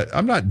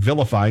I'm not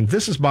vilifying.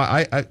 This is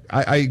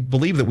I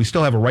believe that we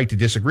still have a right to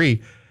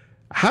disagree.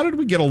 How did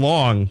we get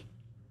along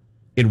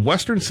in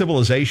Western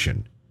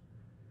civilization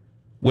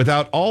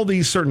without all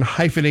these certain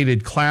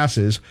hyphenated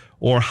classes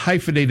or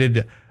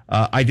hyphenated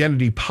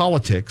identity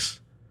politics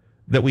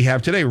that we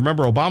have today?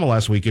 Remember Obama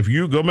last week, if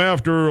you come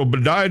after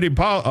identity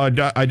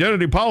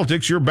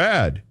politics, you're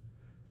bad.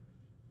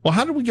 Well,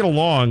 how did we get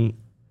along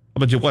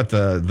up until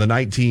the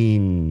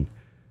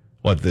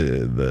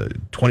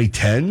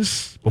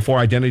 2010s, before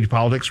identity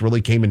politics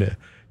really came into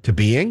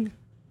being?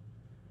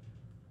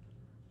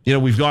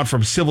 We've gone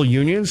from civil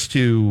unions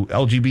to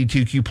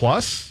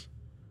LGBTQ+.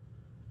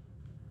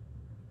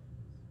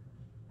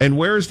 And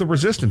where is the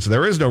resistance?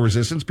 There is no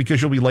resistance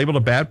because you'll be labeled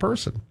a bad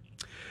person.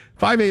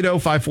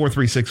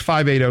 580-5436,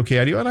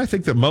 580-KIDO. And I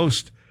think that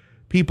most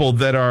people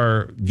that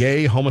are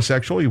gay,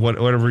 homosexual,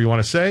 whatever you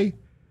want to say,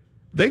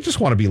 they just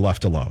want to be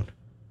left alone.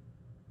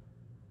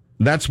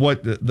 That's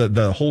what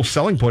the whole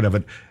selling point of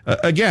it.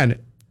 Again,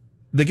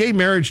 the gay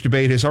marriage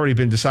debate has already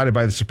been decided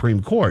by the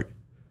Supreme Court.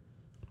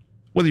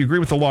 Whether you agree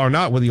with the law or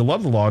not, whether you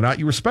love the law or not,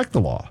 you respect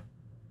the law.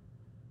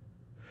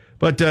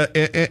 But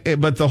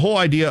the whole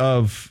idea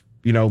of,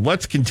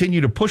 let's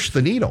continue to push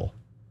the needle.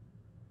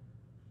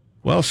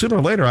 Well, sooner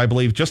or later, I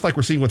believe, just like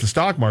we're seeing with the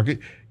stock market,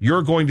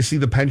 you're going to see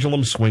the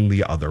pendulum swing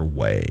the other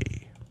way.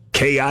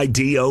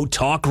 KIDO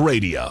Talk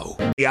Radio.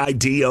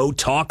 KIDO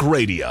Talk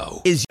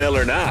Radio is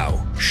Miller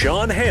Now.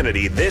 Sean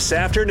Hannity this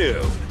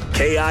afternoon.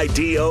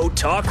 KIDO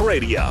Talk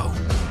Radio.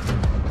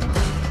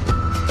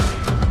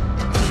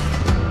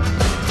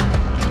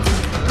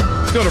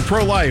 Let's go to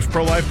Pro-Life.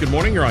 Pro-Life, good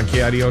morning. You're on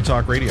KIDO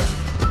Talk Radio.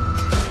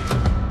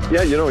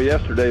 Yeah,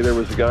 yesterday there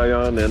was a guy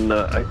on, and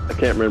I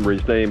can't remember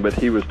his name, but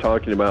he was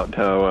talking about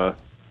how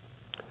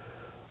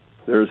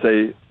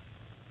it's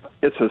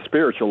a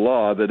spiritual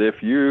law that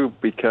if you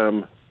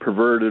become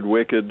perverted,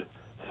 wicked,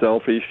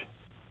 selfish,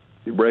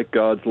 you break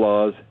God's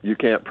laws, you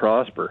can't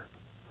prosper.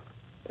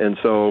 And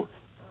so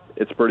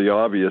it's pretty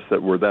obvious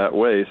that we're that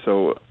way.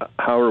 So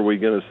how are we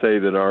going to say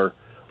that our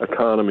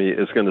economy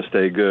is going to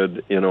stay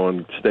good,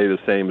 and stay the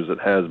same as it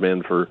has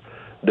been for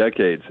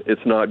decades?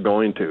 It's not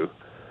going to.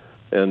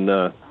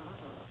 And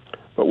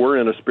but we're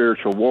in a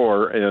spiritual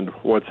war, and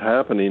what's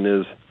happening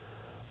is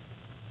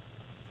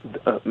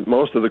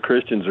most of the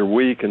Christians are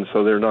weak, and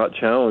so they're not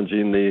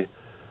challenging the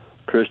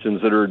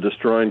Christians that are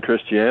destroying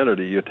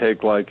Christianity. You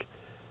take, like,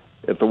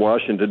 at the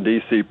Washington,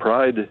 D.C.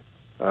 Pride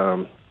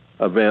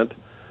event,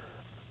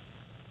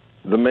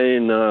 the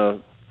main,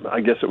 I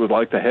guess it was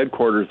like the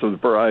headquarters of the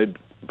Pride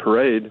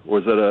Parade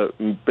was at a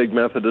big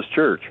Methodist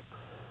church.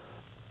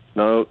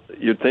 Now,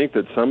 you'd think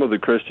that some of the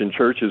Christian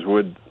churches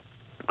would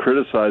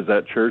criticize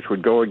that church,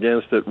 would go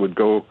against it, would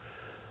go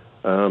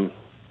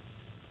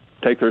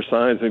take their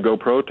signs and go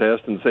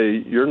protest and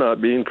say, you're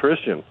not being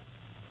Christian.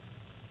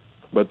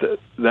 But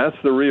that's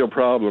the real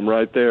problem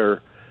right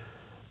there,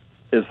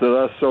 is that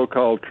us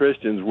so-called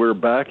Christians, we're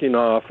backing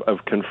off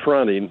of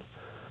confronting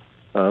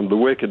the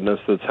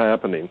wickedness that's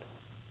happening.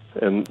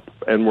 And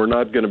we're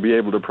not going to be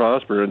able to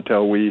prosper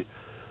until we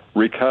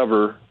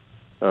recover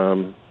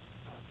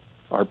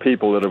our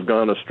people that have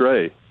gone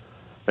astray.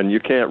 And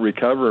you can't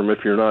recover them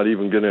if you're not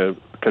even going to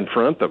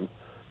confront them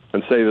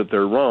and say that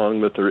they're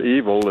wrong, that they're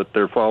evil, that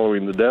they're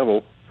following the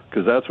devil,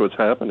 because that's what's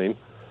happening.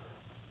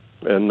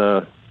 And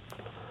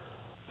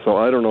so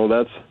I don't know,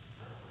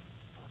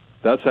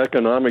 that's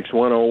economics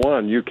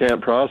 101. You can't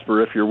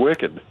prosper if you're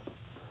wicked.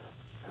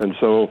 And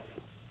so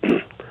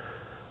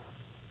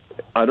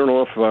I don't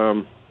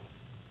know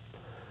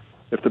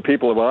if the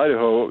people of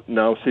Idaho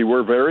now see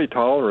we're very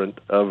tolerant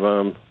of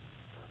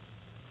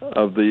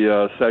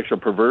the sexual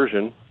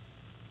perversion.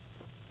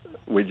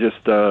 We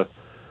just kind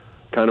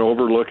of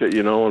overlook it,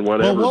 and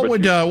whatever.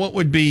 Well, what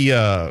would be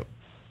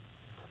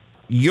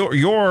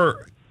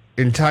your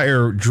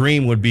entire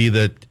dream would be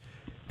that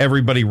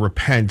everybody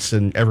repents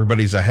and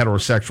everybody's a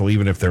heterosexual,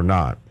 even if they're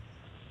not?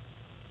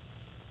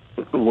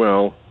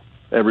 Well,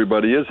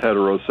 everybody is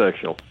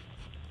heterosexual.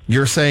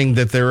 You're saying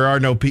that there are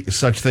no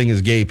such thing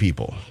as gay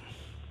people.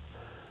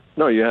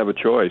 No, you have a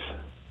choice.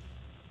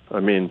 I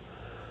mean,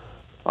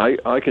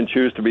 I can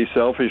choose to be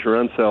selfish or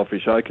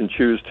unselfish. I can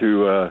choose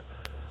to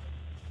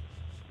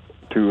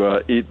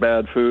eat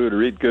bad food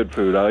or eat good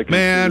food.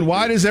 Man,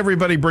 why does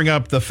everybody bring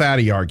up the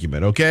fatty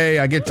argument? Okay,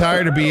 I get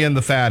tired of being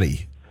the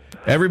fatty.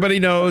 Everybody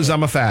knows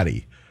I'm a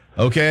fatty.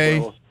 Okay,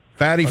 well,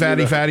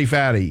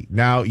 fatty.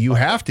 Now you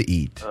have to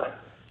eat.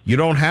 You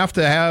don't have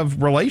to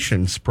have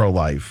relations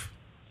pro-life.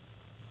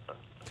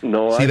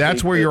 No, see,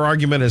 that's where your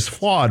argument is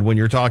flawed when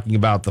you're talking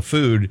about the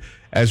food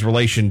as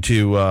relation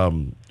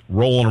to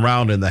rolling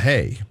around in the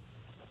hay.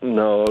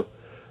 No,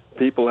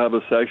 people have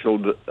a sexual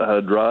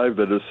drive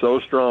that is so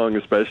strong,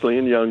 especially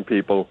in young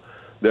people.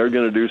 They're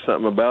going to do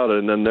something about it,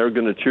 and then they're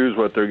going to choose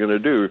what they're going to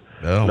do.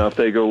 Oh. Now, if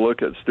they go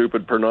look at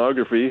stupid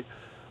pornography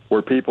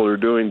where people are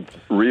doing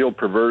real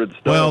perverted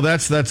stuff. Well,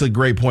 that's a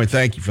great point.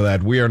 Thank you for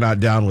that. We are not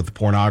down with the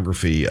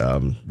pornography.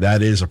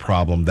 That is a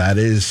problem. That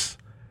is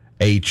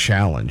a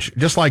challenge.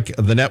 Just like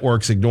the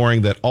networks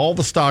ignoring that all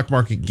the stock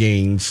market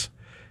gains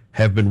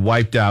have been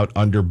wiped out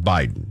under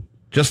Biden.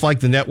 Just like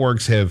the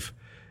networks have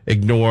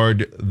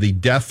ignored the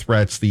death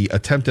threats, the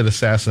attempted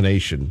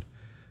assassination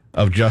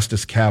of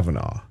Justice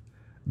Kavanaugh.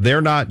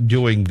 They're not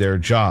doing their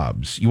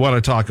jobs. You want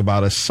to talk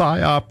about a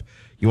psyop?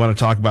 You want to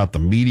talk about the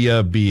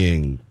media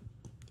being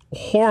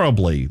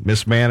horribly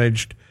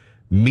mismanaged,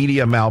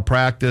 media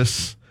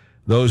malpractice?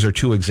 Those are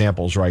two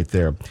examples right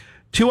there.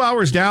 2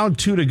 hours down,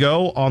 2 to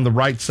go on the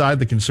right side,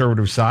 the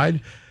conservative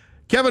side.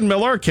 Kevin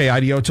Miller,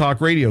 KIDO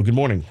Talk Radio. Good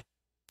morning.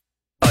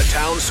 A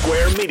Town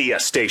Square media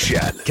station.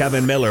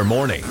 Kevin Miller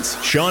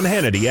mornings. Sean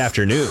Hannity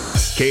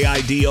afternoons.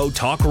 KIDO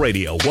Talk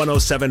Radio,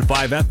 107.5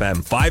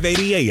 FM,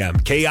 580 AM.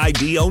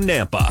 KIDO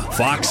Nampa.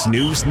 Fox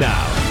News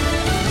Now.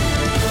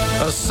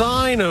 A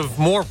sign of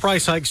more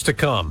price hikes to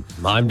come.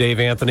 I'm Dave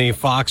Anthony,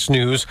 Fox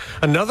News.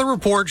 Another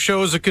report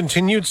shows a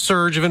continued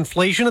surge of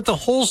inflation at the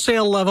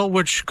wholesale level,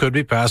 which could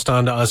be passed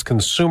on to us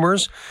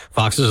consumers.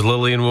 Fox's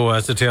Lillian Wu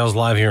has details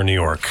live here in New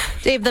York.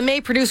 Dave, the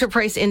May Producer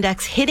Price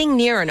Index hitting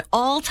near an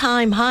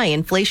all-time high.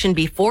 Inflation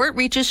before it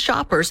reaches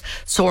shoppers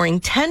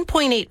soaring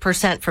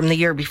 10.8% from the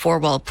year before,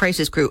 while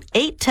prices grew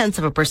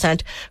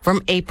 0.8%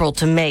 from April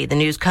to May. The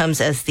news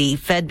comes as the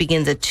Fed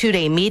begins a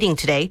two-day meeting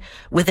today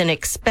with an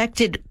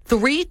expected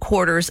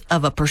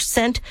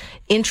 0.75%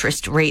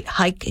 interest rate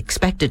hike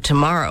expected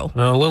tomorrow.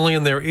 Now,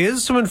 Lillian, there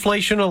is some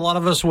inflation a lot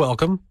of us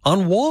welcome.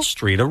 On Wall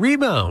Street, a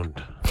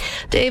rebound.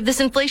 Dave, this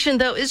inflation,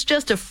 though, is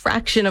just a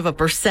fraction of a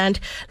percent.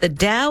 The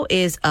Dow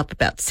is up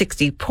about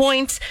 60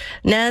 points,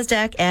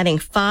 NASDAQ adding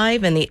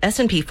 5, and the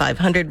S&P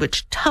 500,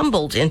 which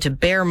tumbled into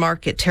bear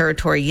market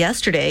territory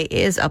yesterday,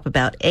 is up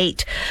about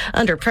 8.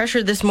 Under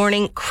pressure this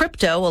morning,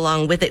 crypto,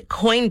 along with it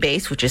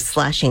Coinbase, which is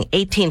slashing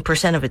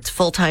 18% of its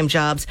full-time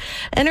jobs.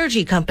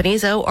 Energy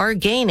companies, though, are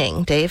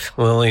gaining. Dave?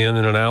 Lillian,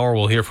 in an hour,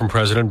 we'll hear from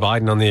President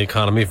Biden on the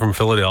economy from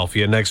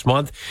Philadelphia. Next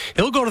month,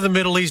 he'll go to the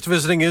Middle East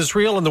visiting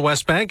Israel and the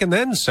West Bank and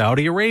then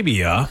Saudi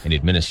Arabia. An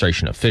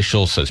administration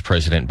official says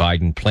President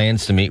Biden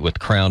plans to meet with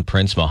Crown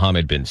Prince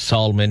Mohammed bin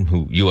Salman,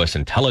 who U.S.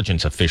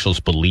 intelligence officials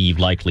believe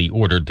likely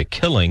ordered the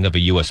killing of a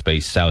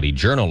U.S.-based Saudi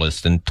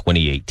journalist in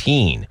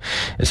 2018.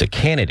 As a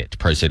candidate,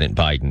 President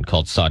Biden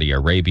called Saudi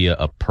Arabia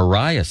a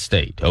pariah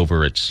state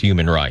over its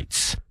human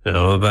rights.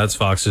 That's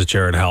Fox's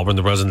Jared Halpern.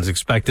 The president's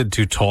expected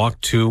to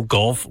talk to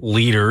Gulf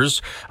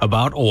leaders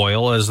about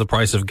oil as the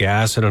price of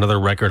gas hit another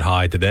record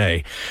high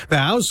today. The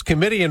House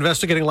committee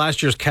investigating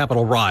last year's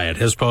Capitol riot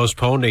has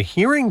postponed a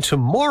hearing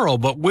tomorrow,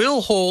 but will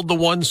hold the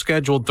one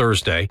scheduled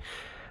Thursday.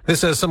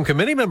 This as some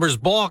committee members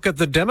balk at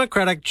the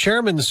Democratic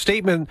chairman's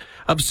statement,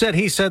 upset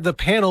he said the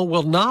panel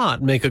will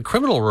not make a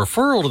criminal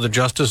referral to the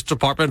Justice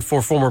Department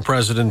for former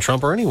President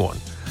Trump or anyone.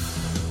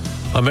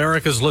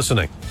 America's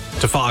listening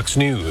to Fox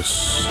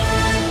News.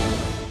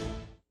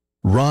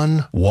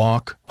 Run,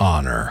 walk,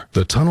 honor.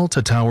 The Tunnel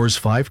to Towers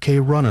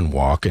 5K Run and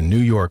Walk in New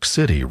York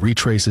City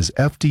retraces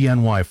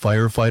FDNY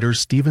firefighter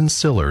Stephen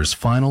Siller's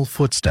final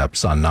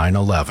footsteps on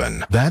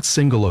 9/11. That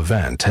single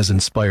event has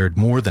inspired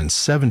more than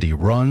 70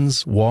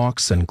 runs,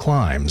 walks, and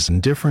climbs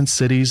in different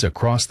cities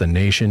across the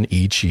nation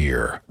each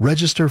year.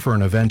 Register for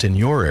an event in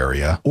your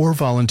area or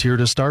volunteer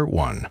to start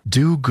one.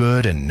 Do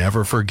good and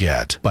never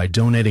forget by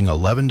donating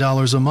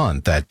 $11 a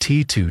month at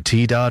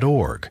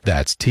T2T.org.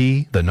 That's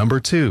T2T.org.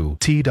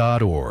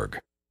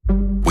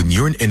 When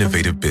you're an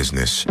innovative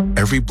business,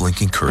 every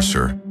blinking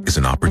cursor is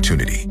an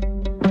opportunity.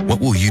 What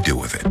will you do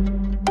with it?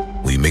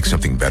 Will you make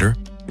something better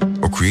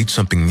or create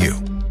something new?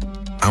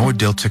 Our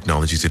Dell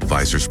Technologies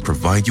advisors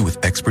provide you with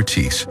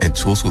expertise and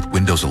tools with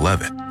Windows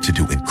 11 to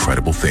do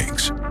incredible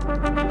things.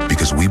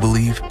 Because we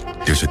believe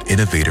there's an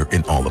innovator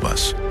in all of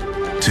us.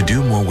 To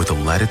do more with a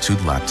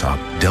Latitude laptop,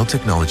 Dell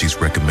Technologies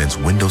recommends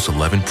Windows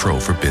 11 Pro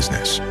for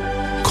business.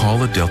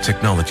 Call a Dell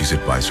Technologies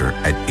advisor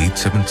at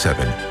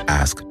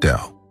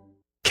 877-ASK-DELL.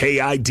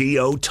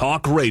 KIDO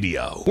Talk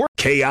Radio.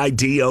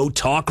 KIDO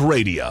Talk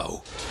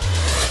Radio.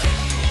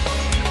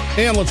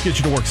 And let's get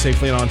you to work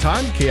safely and on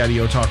time.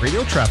 KIDO Talk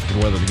Radio, traffic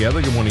and weather together.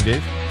 Good morning,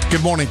 Dave.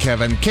 Good morning,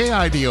 Kevin.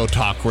 KIDO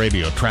Talk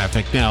Radio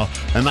traffic now.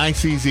 A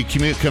nice, easy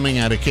commute coming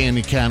out of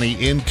Candy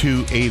County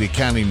into Ada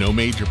County. No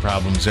major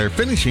problems there.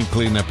 Finishing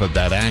cleanup of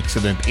that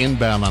accident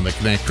inbound on the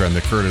connector on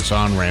the Curtis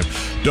on-ramp.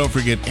 Don't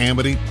forget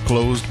Amity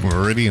closed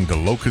Meridian to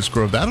Locust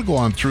Grove. That'll go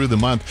on through the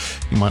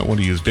month. You might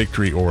want to use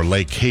Victory or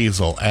Lake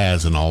Hazel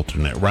as an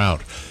alternate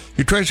route.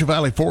 Your Treasure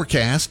Valley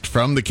forecast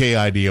from the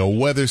KIDO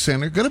Weather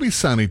Center. Going to be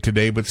sunny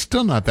today, but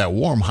still not that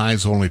warm.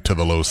 Highs only to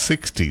the low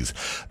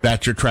 60s.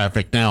 That's your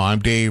traffic now. I'm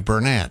Dave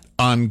Burnett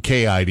on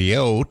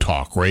KIDO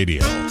Talk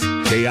Radio.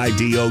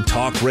 KIDO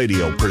Talk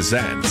Radio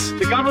presents.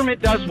 The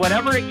government does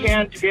whatever it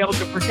can to be able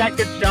to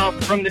protect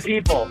itself from the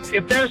people.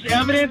 If there's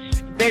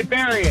evidence, they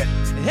bury it.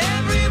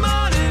 Every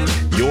morning.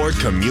 Your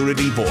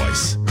community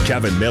voice,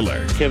 Kevin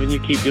Miller. Kevin, you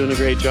keep doing a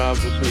great job.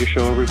 Listen to your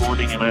show every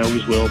morning, and I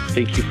always will.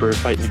 Thank you for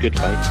fighting the good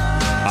fight.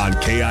 On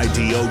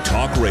KIDO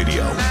Talk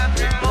Radio,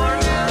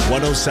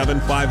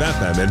 107.5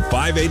 FM and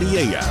 580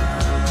 AM.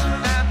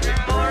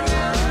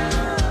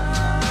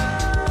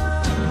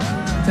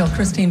 Phil,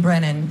 Christine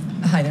Brennan.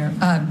 Hi there.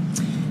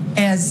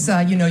 As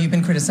you know, you've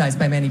been criticized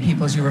by many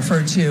people, as you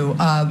referred to.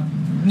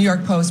 New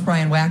York Post,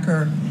 Brian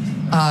Wacker,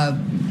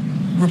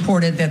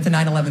 reported that the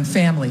 9/11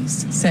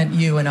 families sent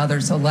you and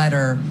others a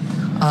letter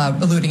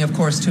alluding, of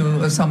course, to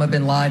Osama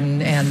bin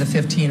Laden and the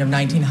 15 of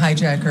 19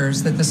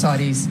 hijackers that the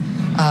Saudis,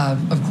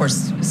 of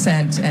course,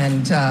 sent,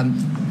 and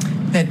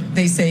that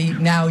they say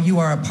now you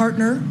are a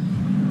partner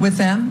with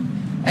them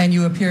and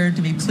you appear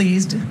to be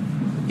pleased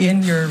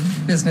in your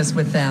business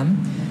with them.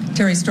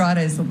 Terry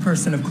Strada is the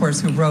person, of course,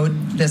 who wrote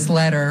this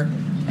letter,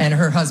 and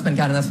her husband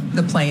got on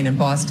the plane in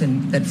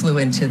Boston that flew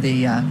into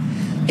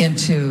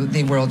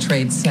the World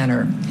Trade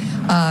Center.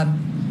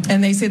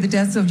 And they say the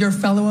deaths of your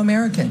fellow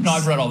Americans. No,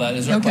 I've read all that.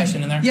 Is there a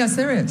question in there? Yes,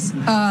 there is.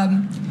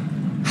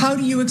 How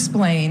do you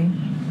explain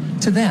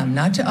to them,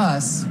 not to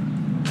us,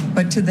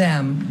 but to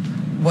them,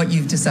 what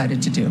you've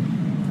decided to do?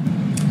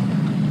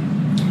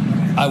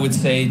 I would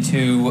say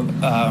to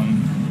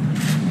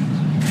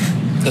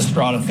the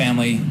Strada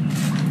family,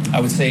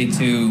 I would say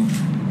to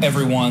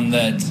everyone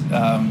that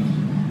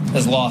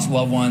has lost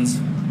loved ones,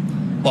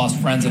 lost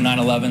friends in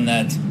 9/11,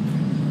 that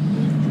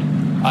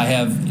I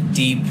have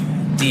deep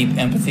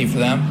empathy for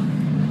them.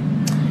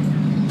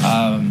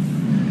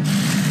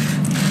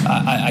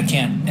 I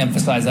can't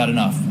emphasize that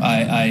enough.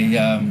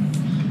 I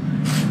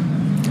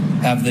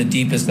have the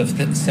deepest of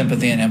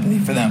sympathy and empathy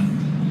for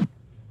them.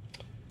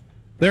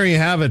 There you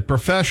have it.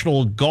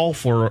 Professional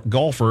golfer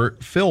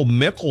Phil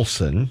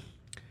Mickelson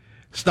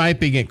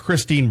sniping at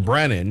Christine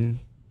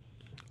Brennan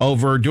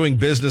over doing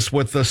business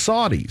with the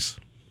Saudis.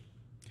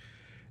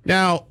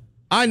 Now,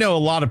 I know a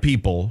lot of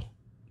people,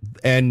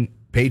 and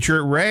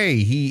Patriot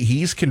Ray,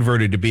 he's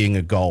converted to being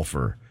a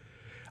golfer.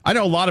 I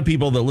know a lot of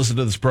people that listen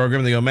to this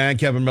program. They go, man,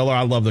 Kevin Miller,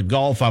 I love the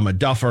golf. I'm a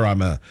duffer.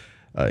 I'm a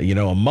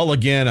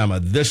mulligan. I'm a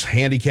this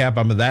handicap.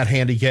 I'm a that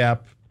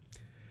handicap.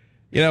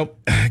 You know,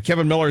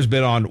 Kevin Miller's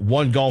been on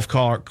one golf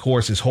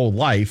course his whole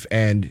life,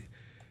 and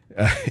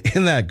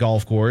in that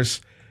golf course,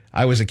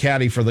 I was a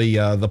caddy for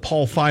the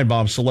Paul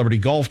Feinbaum Celebrity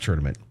Golf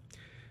Tournament.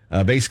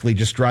 Basically,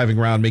 just driving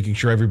around, making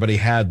sure everybody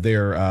had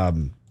their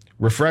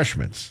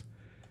refreshments.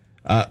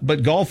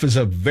 But golf is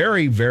a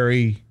very,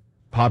 very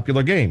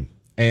popular game.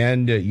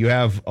 And you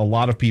have a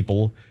lot of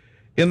people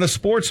in the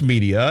sports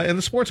media. In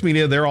the sports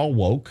media, they're all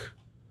woke.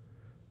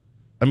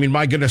 I mean,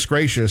 my goodness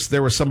gracious,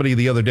 there was somebody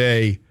the other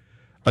day,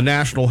 a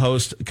national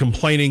host,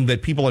 complaining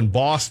that people in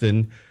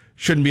Boston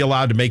shouldn't be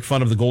allowed to make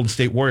fun of the Golden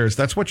State Warriors.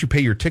 That's what you pay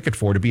your ticket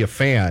for, to be a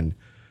fan.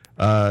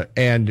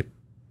 And,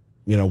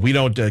 you know, we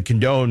don't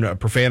condone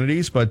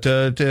profanities, but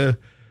to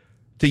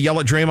yell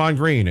at Draymond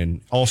Green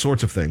and all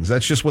sorts of things.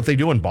 That's just what they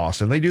do in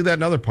Boston. They do that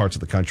in other parts of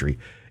the country.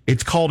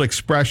 It's called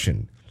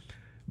expression.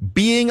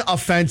 Being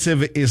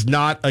offensive is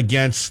not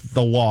against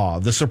the law.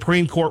 The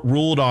Supreme Court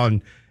ruled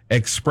on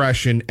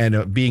expression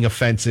and being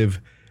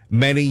offensive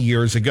many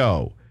years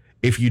ago.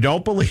 If you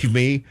don't believe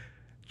me,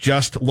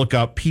 just look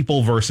up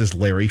People versus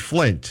Larry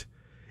Flint.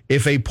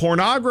 If a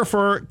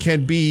pornographer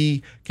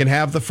can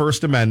have the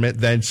First Amendment,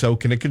 then so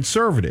can a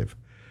conservative.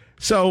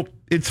 So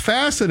it's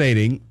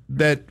fascinating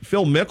that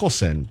Phil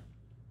Mickelson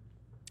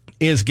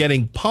is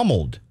getting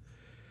pummeled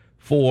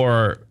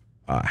for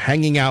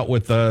hanging out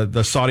with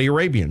the Saudi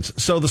Arabians.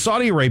 So the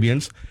Saudi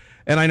Arabians,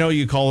 and I know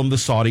you call them the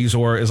Saudis,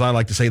 or as I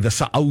like to say, the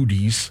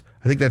Saudis.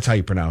 I think that's how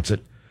you pronounce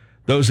it.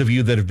 Those of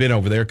you that have been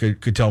over there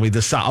could tell me the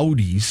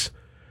Saudis.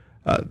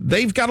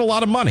 They've got a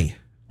lot of money,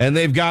 and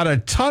they've got a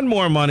ton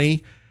more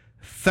money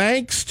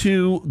thanks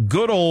to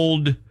good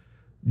old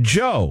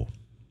Joe.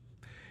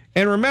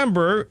 And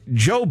remember,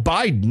 Joe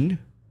Biden,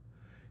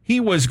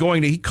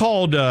 he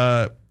called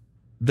the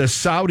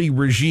Saudi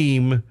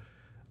regime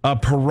a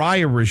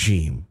pariah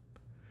regime.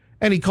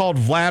 And he called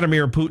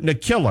Vladimir Putin a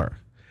killer.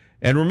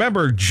 And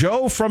remember,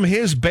 Joe from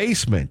his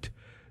basement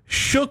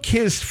shook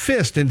his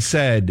fist and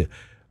said,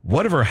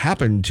 whatever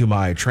happened to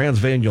my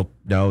Transvaal?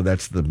 No,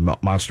 that's the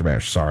Monster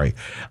Mash, sorry.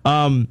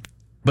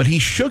 But he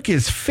shook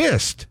his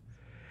fist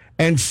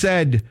and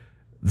said,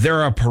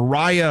 they're a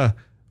pariah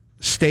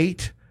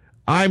state.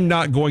 I'm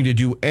not going to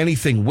do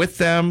anything with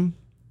them.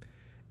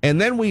 And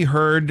then we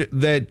heard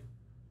that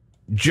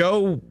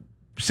Joe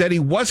said he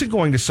wasn't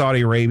going to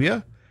Saudi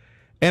Arabia.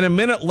 And a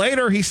minute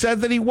later, he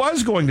said that he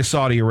was going to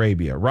Saudi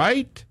Arabia,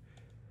 right?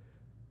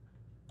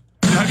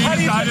 Have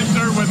you decided,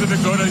 sir, whether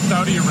to go to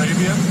Saudi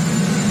Arabia?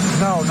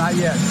 No, not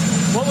yet.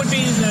 What would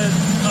be the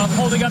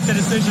holding up the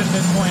decision at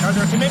this point? Are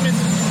there commitments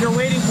you're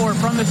waiting for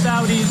from the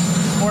Saudis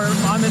or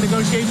on the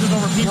negotiations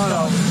over peace?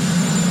 No.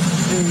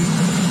 The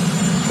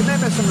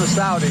commitments from the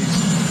Saudis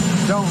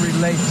don't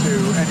relate to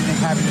anything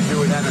having to do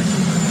with energy.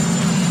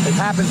 It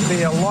happens to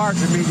be a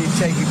larger meeting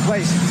taking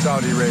place in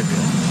Saudi Arabia.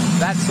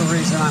 That's the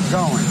reason I'm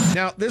going.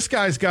 Now, this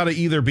guy's got to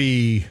either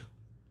be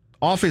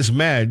off his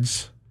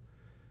meds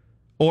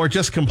or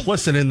just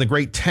complicit in the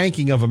great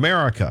tanking of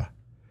America.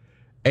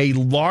 A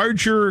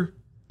larger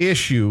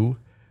issue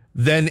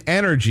than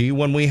energy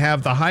when we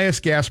have the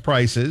highest gas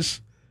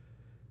prices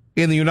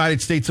in the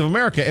United States of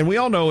America. And we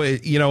all know,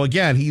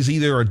 again, he's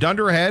either a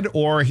dunderhead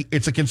or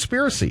it's a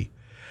conspiracy.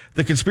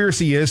 The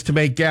conspiracy is to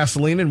make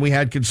gasoline, and we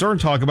had Concern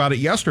talk about it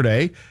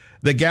yesterday,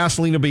 that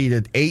gasoline will be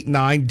at $8,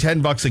 $9,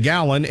 $10 a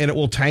gallon, and it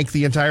will tank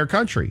the entire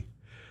country.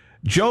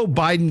 Joe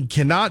Biden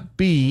cannot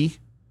be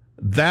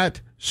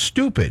that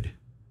stupid.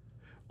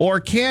 Or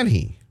can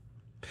he?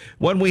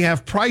 When we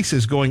have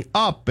prices going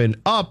up and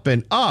up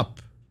and up.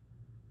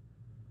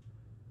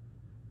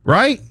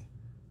 Right?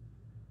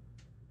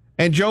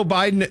 And Joe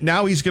Biden,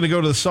 now he's going to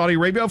go to Saudi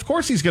Arabia. Of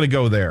course he's going to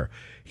go there.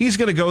 He's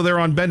going to go there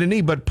on bended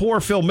knee. But poor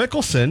Phil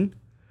Mickelson,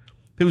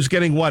 who's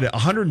getting,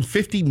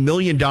 $150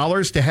 million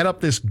to head up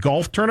this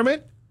golf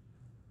tournament?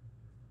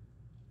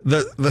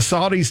 The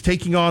Saudis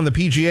taking on the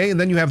PGA, and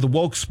then you have the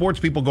woke sports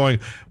people going,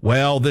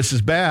 well, this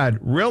is bad.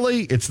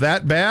 Really? It's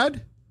that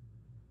bad?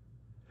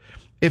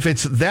 If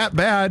it's that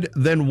bad,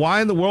 then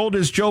why in the world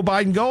is Joe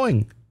Biden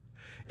going?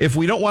 If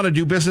we don't want to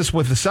do business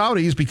with the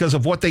Saudis because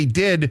of what they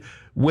did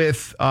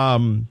with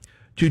to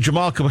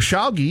Jamal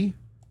Khashoggi,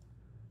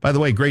 by the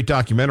way, great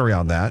documentary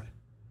on that.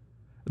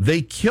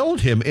 They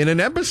killed him in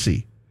an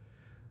embassy.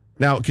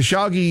 Now,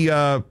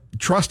 Khashoggi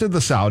trusted the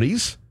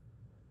Saudis,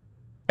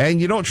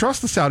 and you don't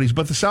trust the Saudis,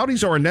 but the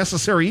Saudis are a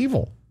necessary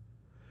evil.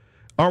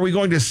 Are we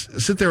going to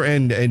sit there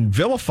and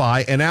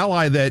vilify an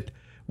ally that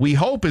we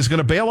hope is going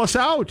to bail us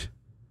out?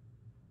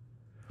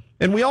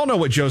 And we all know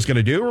what Joe's going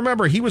to do.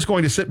 Remember, he was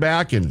going to sit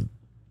back and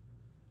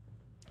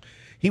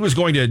he was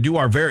going to do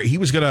our very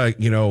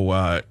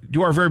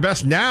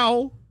best.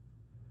 Now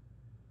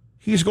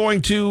he's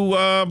going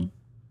to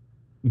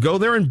go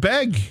there and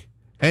beg,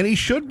 and he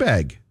should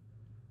beg.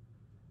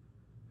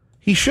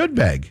 He should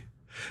beg,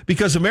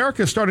 because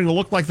America is starting to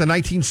look like the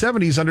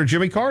 1970s under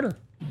Jimmy Carter.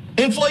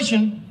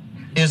 Inflation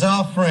is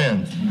our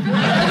friend.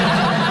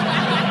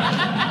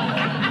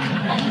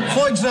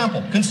 For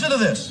example, consider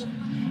this.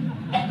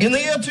 In the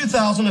year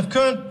 2000, if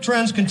current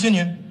trends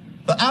continue,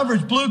 the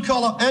average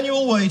blue-collar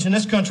annual wage in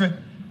this country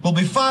will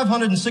be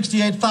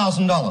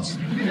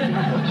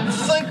 $568,000.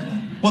 Think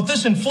what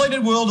this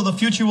inflated world of the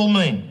future will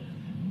mean.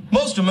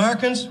 Most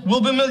Americans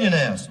will be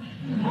millionaires.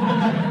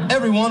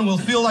 Everyone will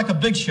feel like a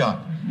big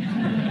shot.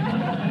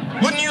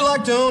 Wouldn't you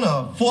like to own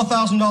a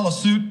 $4,000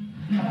 suit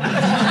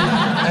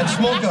and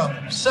smoke a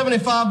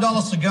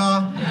 $75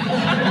 cigar,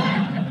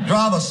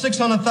 drive a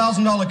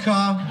 $600,000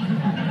 car?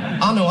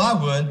 I know I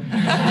would.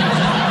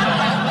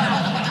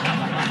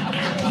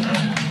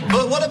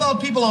 But what about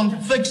people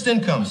on fixed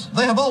incomes?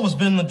 They have always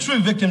been the true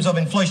victims of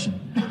inflation.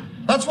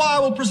 That's why I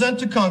will present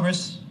to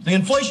Congress the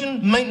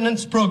Inflation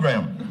Maintenance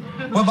Program,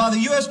 whereby the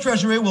U.S.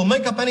 Treasury will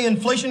make up any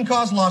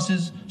inflation-caused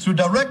losses through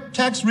direct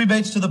tax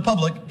rebates to the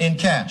public in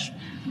cash.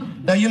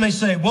 Now, you may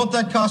say, won't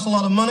that cost a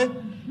lot of money?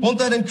 Won't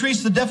that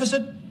increase the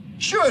deficit?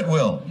 Sure it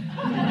will.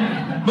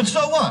 But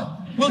so what?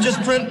 We'll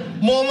just print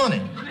more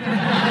money.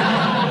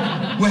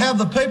 We have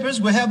the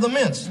papers, we have the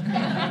mints.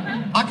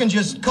 I can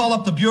just call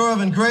up the Bureau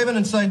of Engraving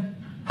and say,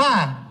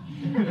 hi,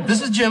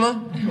 this is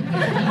Jimma.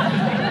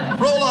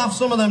 Roll off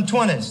some of them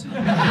 20s.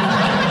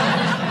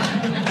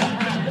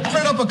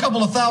 Print up a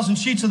couple of thousand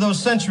sheets of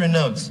those century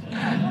notes.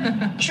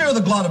 Sure,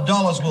 the glut of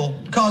dollars will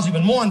cause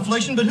even more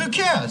inflation, but who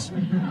cares?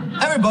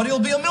 Everybody will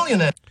be a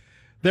millionaire.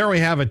 There we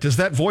have it. Does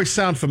that voice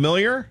sound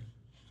familiar?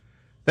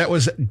 That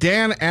was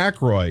Dan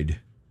Aykroyd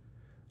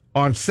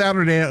on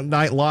Saturday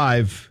Night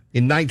Live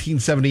in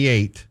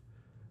 1978,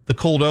 the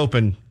cold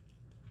open.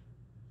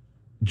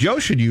 Joe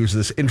should use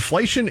this.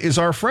 Inflation is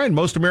our friend.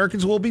 Most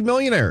Americans will be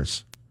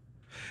millionaires.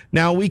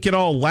 Now, we can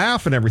all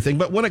laugh and everything,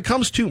 but when it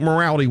comes to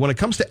morality, when it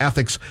comes to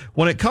ethics,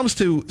 when it comes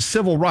to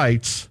civil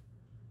rights,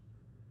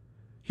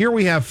 here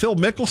we have Phil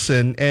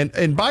Mickelson.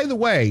 And by the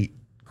way,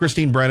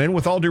 Christine Brennan,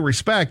 with all due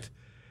respect,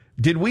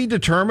 did we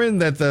determine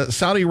that the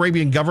Saudi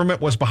Arabian government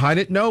was behind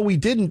it? No, we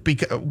didn't.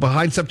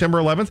 Behind September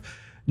 11th?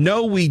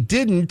 No, we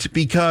didn't,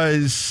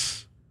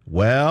 because,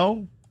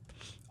 well,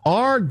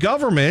 our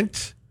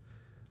government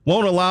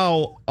won't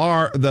allow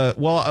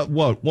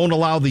won't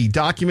allow the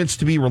documents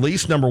to be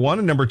released, number one,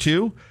 and number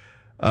two,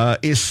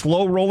 is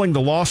slow rolling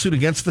the lawsuit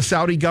against the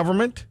Saudi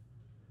government.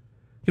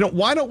 You know,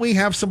 why don't we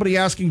have somebody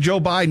asking Joe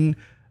Biden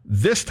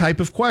this type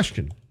of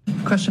question?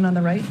 Question on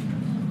the right.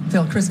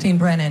 Phil, Christine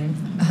Brennan.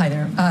 Hi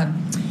there.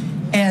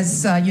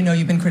 As you know,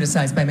 you've been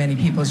criticized by many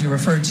people, as you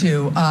referred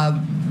to.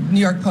 New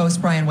York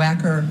Post, Brian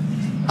Wacker,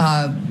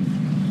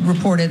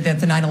 reported that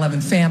the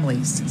 9/11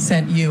 families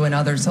sent you and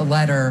others a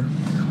letter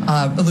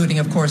alluding,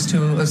 of course, to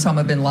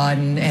Osama bin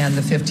Laden and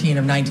the 15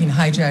 of 19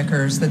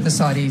 hijackers that the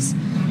Saudis,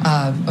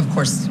 of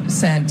course,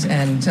 sent,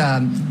 and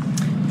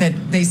that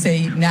they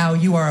say now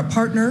you are a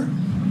partner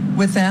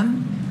with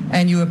them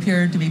and you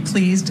appear to be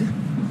pleased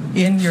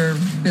in your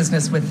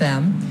business with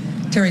them.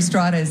 Terry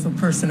Strada is the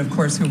person, of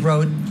course, who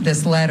wrote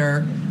this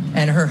letter,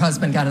 and her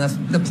husband got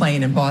on the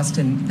plane in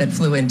Boston that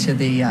flew into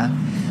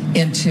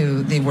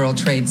the World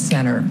Trade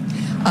Center.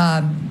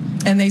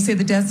 And they say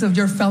the deaths of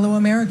your fellow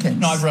Americans.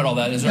 No, I've read all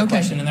that. Is there a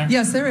question in there?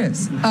 Yes, there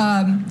is.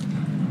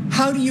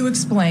 How do you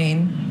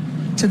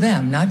explain to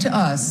them, not to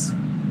us,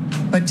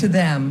 but to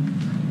them,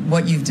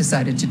 what you've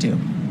decided to do?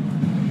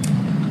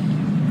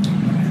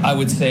 I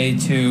would say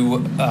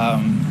to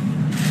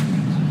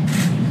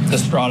the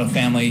Strada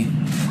family,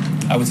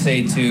 I would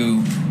say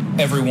to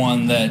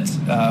everyone that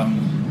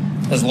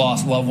has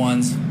lost loved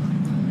ones,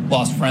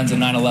 lost friends in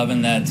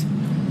 9/11, that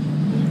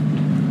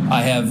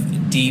I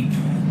have deep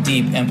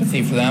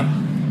empathy for them.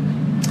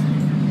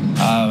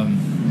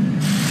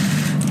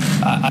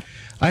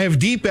 I have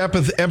deep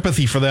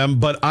empathy for them,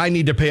 but I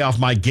need to pay off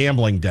my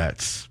gambling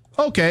debts.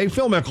 Okay,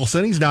 Phil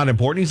Mickelson, he's not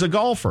important. He's a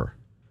golfer.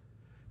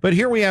 But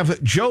here we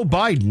have Joe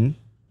Biden,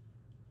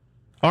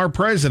 our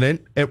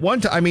president. At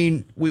one time, I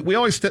mean, we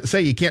always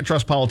say you can't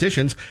trust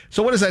politicians.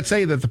 So what does that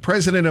say? That the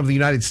president of the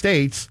United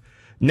States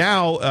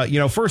now,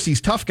 first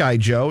he's tough guy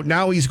Joe.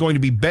 Now he's going to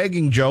be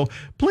begging Joe,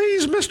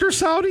 please, Mr.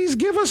 Saudis,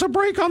 give us a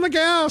break on the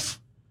gas.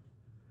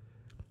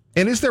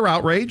 And is there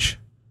outrage?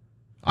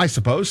 I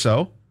suppose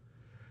so.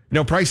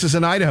 Prices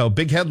in Idaho,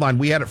 big headline.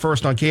 We had it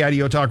first on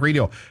KIDO Talk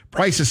Radio.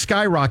 Prices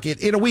skyrocket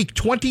in a week,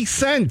 20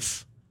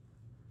 cents.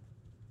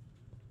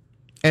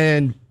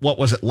 And what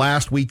was it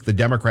last week? The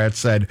Democrats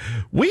said,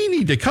 we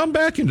need to come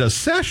back into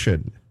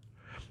session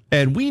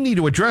and we need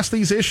to address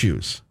these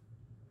issues.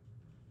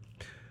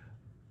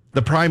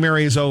 The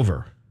primary is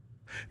over.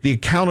 The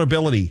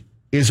accountability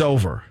is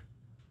over.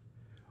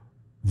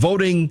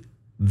 Voting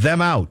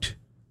them out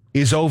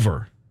is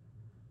over.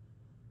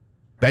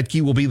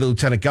 Betke will be the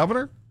lieutenant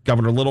governor.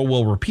 Governor Little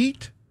will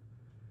repeat.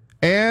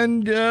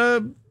 And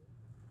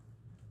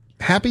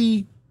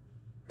happy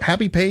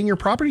paying your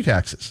property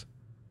taxes.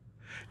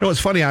 It's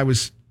funny. I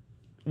was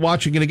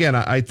watching it again.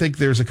 I think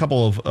there's a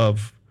couple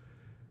of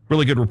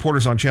really good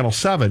reporters on Channel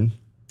 7.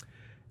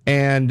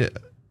 And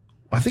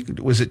I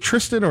think, was it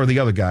Tristan or the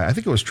other guy? I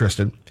think it was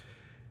Tristan.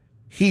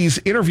 He's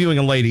interviewing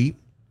a lady.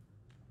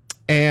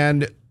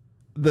 And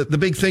the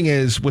big thing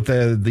is with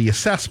the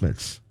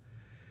assessments.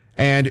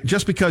 And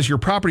just because your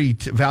property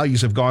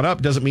values have gone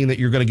up doesn't mean that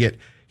you're going to get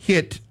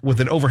hit with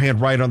an overhand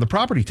right on the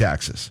property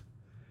taxes.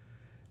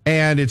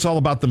 And it's all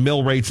about the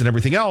mill rates and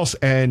everything else.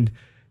 And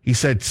he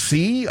said,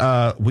 see,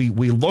 we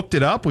looked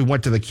it up. We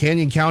went to the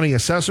Canyon County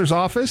Assessor's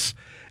Office,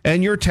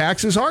 and your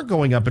taxes aren't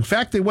going up. In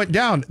fact, they went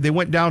down. They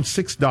went down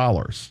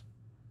 $6.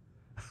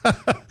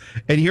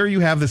 And here you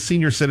have the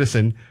senior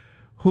citizen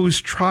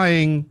who's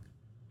trying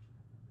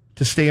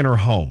to stay in her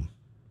home.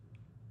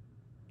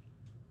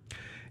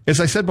 As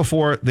I said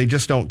before, they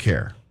just don't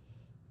care.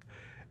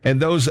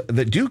 And those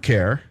that do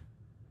care,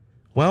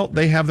 well,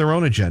 they have their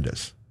own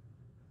agendas.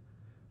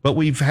 But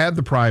we've had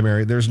the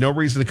primary. There's no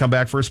reason to come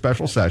back for a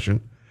special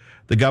session.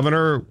 The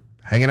governor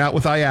hanging out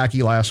with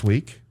IACI last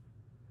week,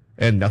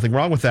 and nothing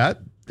wrong with that.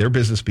 They're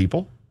business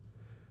people.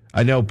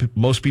 I know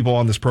most people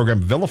on this program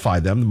vilify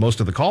them,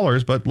 most of the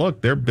callers, but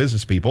look, they're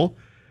business people.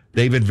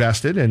 They've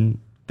invested, and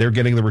they're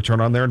getting the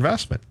return on their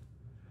investment.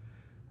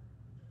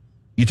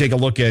 You take a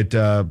look at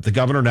the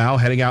governor now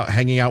hanging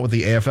out with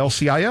the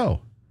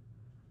AFL-CIO.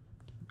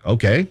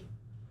 Okay.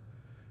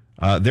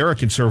 They're a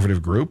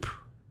conservative group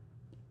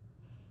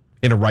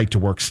in a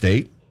right-to-work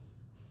state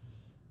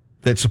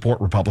that support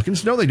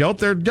Republicans. No, they don't.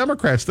 They're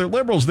Democrats. They're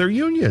liberals. They're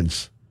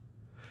unions.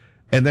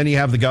 And then you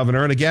have the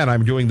governor. And again,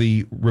 I'm doing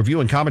the review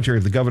and commentary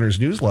of the governor's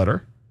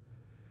newsletter.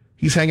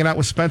 He's hanging out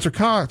with Spencer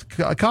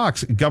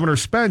Cox, Governor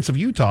Spence of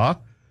Utah,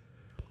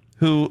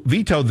 who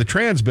vetoed the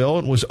trans bill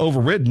and was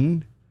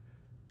overridden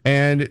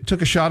and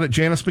took a shot at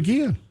Janice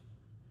McGeehan.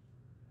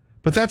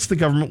 But that's the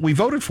government we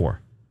voted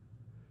for.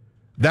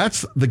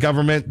 That's the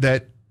government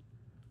that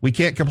we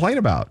can't complain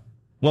about.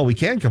 Well, we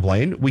can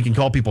complain. We can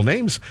call people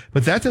names,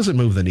 but that doesn't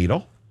move the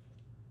needle.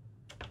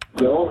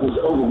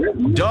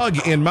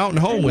 Doug in Mountain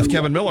Home with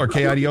Kevin Miller,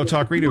 KIDO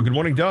Talk Radio. Good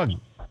morning, Doug.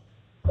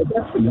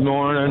 Good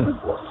morning.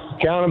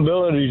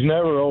 Accountability's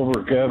never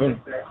over,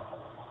 Kevin.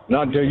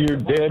 Not till you're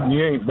dead and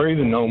you ain't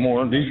breathing no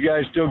more. These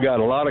guys still got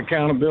a lot of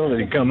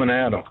accountability coming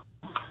at them.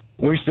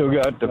 We still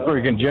got the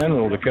freaking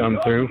general to come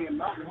through.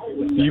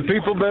 You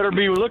people better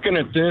be looking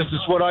at this.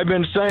 It's what I've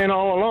been saying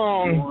all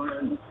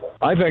along.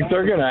 I think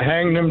they're going to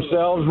hang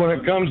themselves when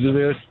it comes to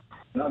this.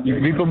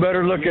 You people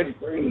better look at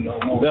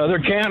the other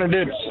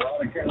candidates.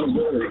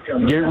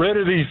 Get rid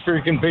of these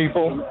freaking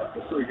people.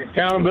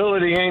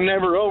 Accountability ain't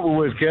never over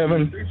with,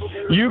 Kevin.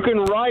 You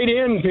can write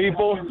in,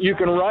 people. You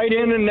can write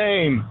in a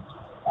name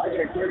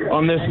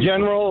on this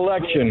general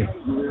election.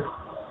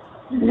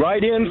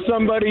 write in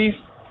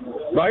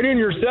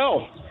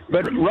yourself,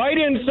 but write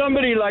in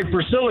somebody like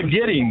Priscilla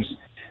Giddings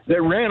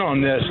that ran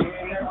on this.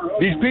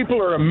 These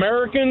people are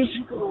Americans,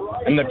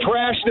 and the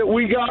trash that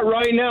we got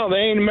right now, they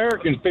ain't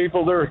Americans,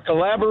 people. They're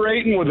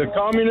collaborating with the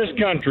communist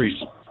countries.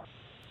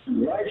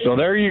 So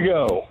there you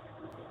go.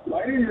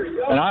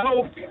 And I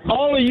hope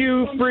all of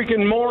you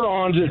freaking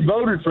morons that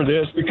voted for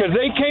this, because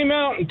they came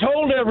out and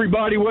told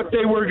everybody what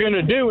they were going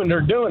to do, and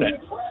they're doing it.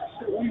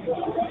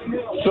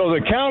 So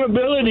the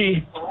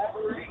accountability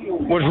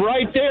was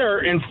right there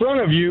in front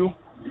of you,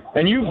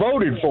 and you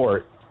voted for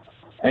it.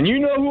 And you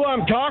know who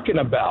I'm talking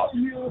about.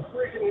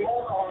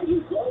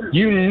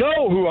 You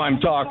know who I'm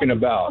talking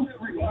about.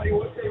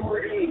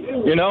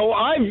 You know,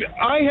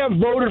 I have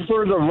voted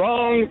for the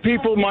wrong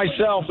people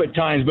myself at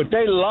times, but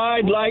they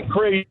lied like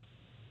crazy.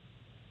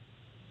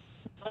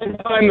 And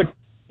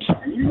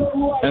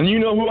you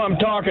know who I'm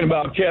talking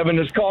about, Kevin.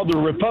 It's called the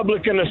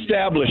Republican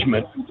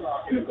establishment.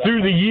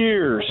 Through the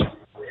years,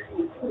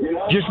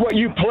 just what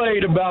you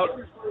played about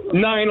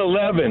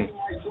 9/11.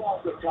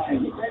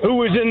 Who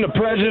was in the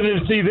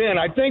presidency then?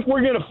 I think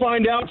we're going to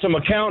find out some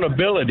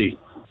accountability.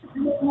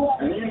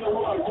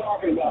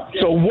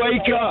 So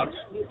wake up,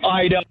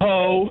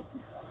 Idaho,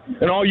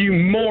 and all you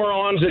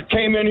morons that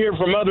came in here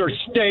from other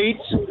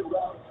states.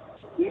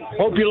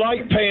 Hope you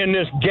like paying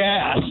this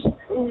gas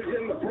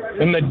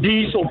and the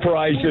diesel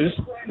prices.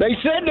 They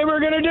said they were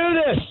going to do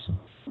this,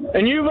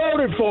 and you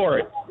voted for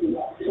it.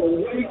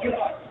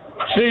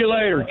 See you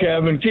later,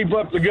 Kevin. Keep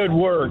up the good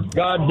work.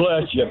 God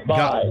bless you.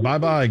 Bye.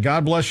 Bye-bye.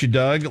 God bless you,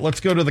 Doug.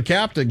 Let's go to the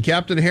captain.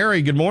 Captain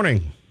Harry, good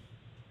morning.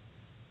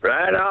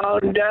 Right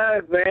on,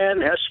 Doug, man.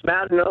 That's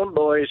Mountain Home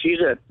Boys. He's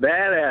a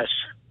badass.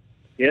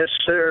 Yes,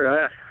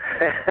 sir.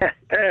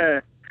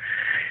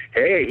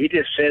 Hey, he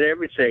just said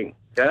everything.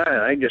 God,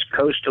 I just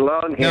coast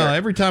along here. No,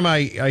 every time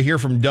I hear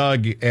from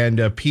Doug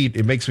and Pete,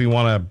 it makes me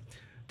want to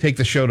take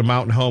the show to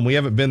Mountain Home. We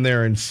haven't been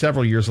there in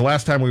several years. The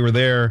last time we were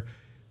there,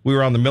 we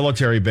were on the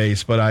military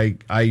base, but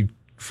I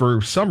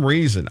for some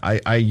reason,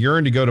 I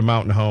yearn to go to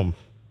Mountain Home.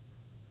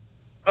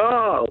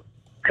 Oh,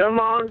 come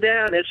on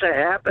down. It's a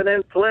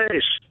happening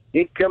place.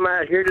 You can come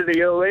out here to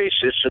the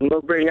Oasis, and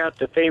we'll bring out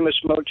the famous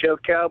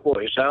Mojo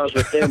Cowboys. I was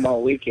with them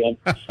all weekend.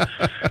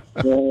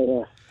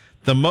 The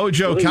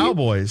Mojo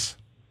Cowboys?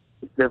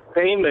 The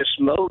famous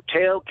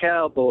Motel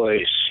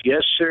Cowboys.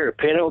 Yes, sir.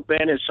 Pinto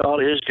Bennett's all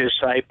his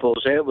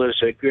disciples. It was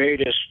the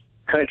greatest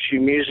country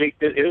music.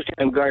 It was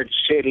in Garden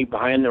City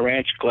behind the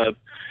Ranch Club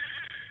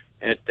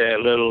at that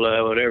little,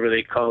 whatever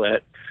they call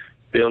that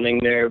building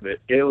there. But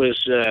it was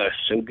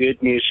some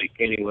good music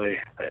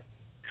anyway. But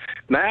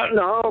Mountain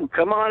Home,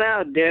 come on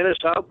out, Dennis.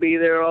 I'll be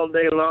there all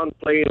day long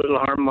playing a little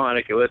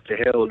harmonica. What the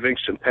hell? We'll drink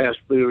some past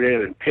Blue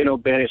Ribbon and Pinto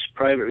Bennett's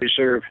Private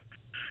Reserve.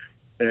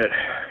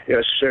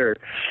 Yes, sir.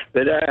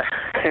 But,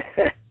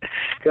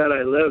 God,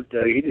 I love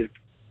Doug. He just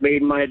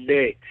made my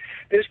day.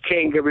 This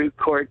kangaroo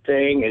court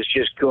thing is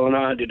just going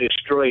on to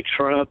destroy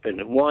Trump and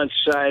the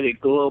one-sided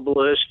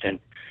globalist. And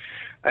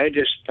I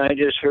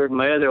just heard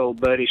my other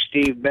old buddy,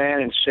 Steve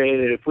Bannon, say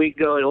that if we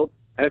go,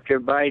 after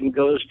Biden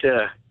goes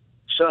to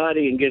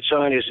Saudi and gets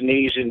on his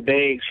knees and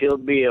begs, he'll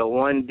be a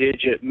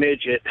one-digit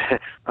midget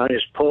on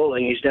his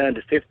polling. He's down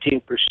to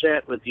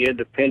 15% with the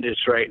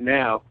independents right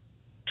now.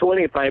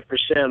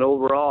 25%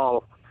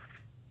 overall.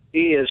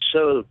 He is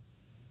so,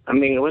 I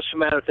mean, what's the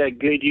matter with that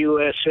good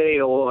USA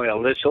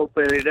oil? Let's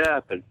open it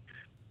up. And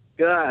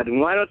God, and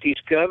why don't these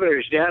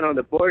governors down on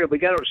the border, we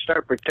got to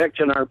start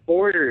protecting our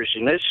borders,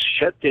 and let's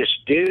shut this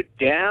dude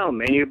down,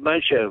 man. You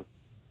bunch of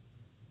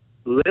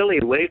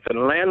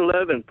lily-wafing,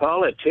 land-loving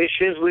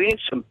politicians. We need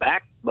some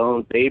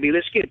backbone, baby.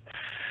 Let's get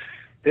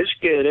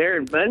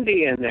Aaron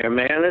Bundy in there,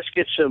 man. Let's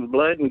get some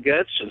blood and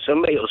guts, and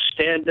somebody will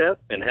stand up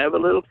and have a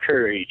little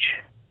courage.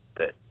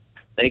 But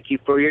thank you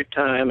for your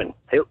time, and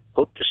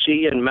hope to see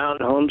you in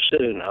Mountain Home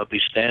soon. I'll be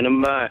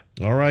standing by.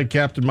 All right,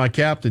 Captain, my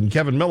captain.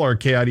 Kevin Miller,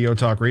 KIDO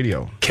Talk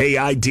Radio.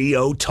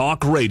 KIDO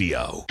Talk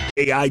Radio.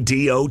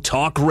 KIDO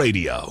Talk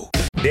Radio.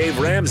 Dave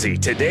Ramsey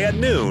today at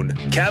noon.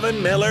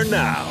 Kevin Miller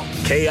now.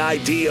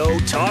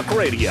 KIDO Talk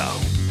Radio.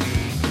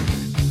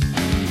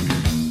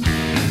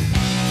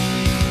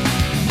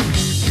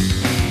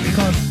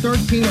 Because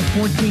 13 or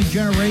 14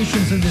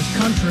 generations in this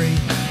country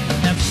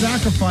have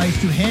sacrificed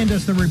to hand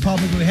us the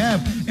republic we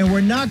have, and we're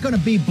not going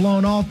to be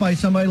blown off by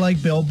somebody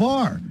like Bill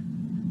Barr.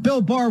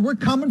 Bill Barr, we're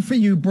coming for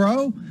you,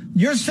 bro.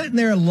 You're sitting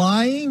there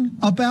lying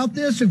about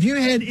this. If you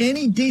had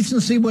any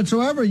decency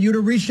whatsoever, you'd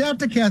have reached out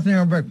to Catherine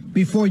Ehrenberg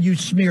before you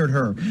smeared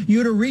her.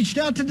 You'd have reached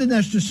out to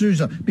Dinesh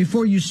D'Souza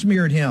before you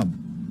smeared him.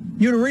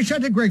 You'd have reached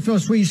out to Greg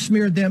Phillips before you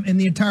smeared them, and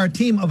the entire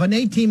team of an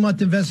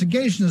 18-month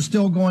investigation is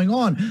still going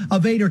on,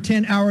 of 8 or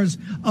 10 hours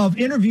of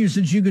interviews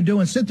that you could do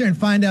and sit there and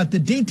find out the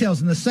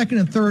details and the second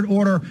and third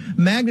order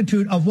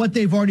magnitude of what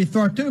they've already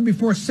thought through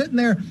before sitting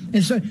there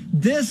and say,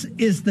 this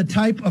is the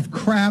type of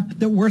crap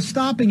that we're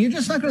stopping. You're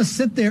just not going to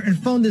sit there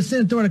and phone this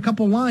in and throw in a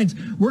couple lines.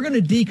 We're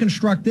going to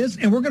deconstruct this,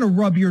 and we're going to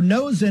rub your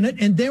nose in it,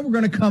 and then we're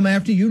going to come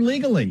after you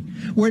legally.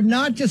 We're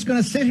not just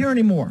going to sit here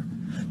anymore.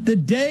 The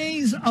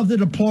days of the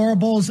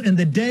deplorables and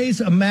the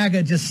days of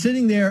MAGA just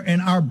sitting there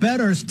and our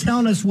betters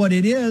telling us what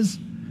it is.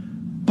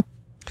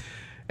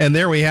 And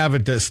there we have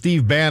it.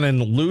 Steve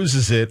Bannon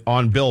loses it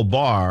on Bill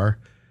Barr.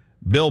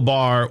 Bill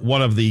Barr,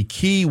 one of the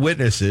key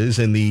witnesses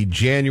in the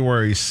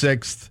January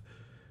 6th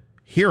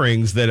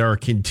hearings that are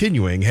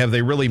continuing. Have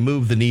they really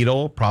moved the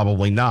needle?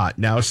 Probably not.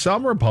 Now,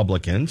 some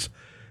Republicans,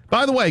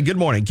 by the way, good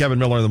morning. Kevin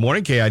Miller in the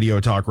morning,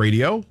 KIDO Talk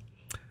Radio.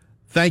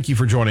 Thank you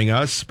for joining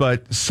us.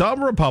 But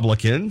some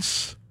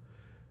Republicans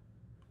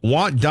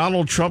want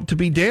Donald Trump to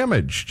be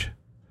damaged.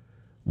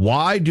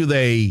 Why do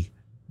they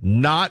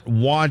not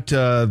want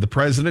the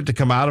president to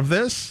come out of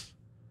this?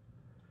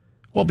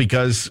 Well,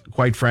 because,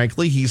 quite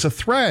frankly, he's a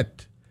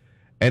threat.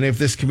 And if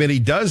this committee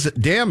does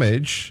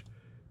damage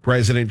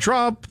President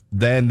Trump,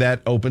 then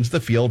that opens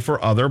the field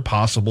for other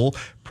possible,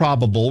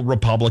 probable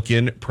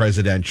Republican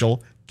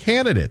presidential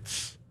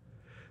candidates.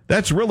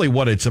 That's really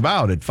what it's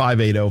about at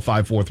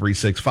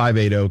 580-5436,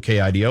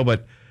 580-KIDO.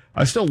 But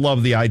I still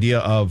love the idea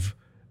of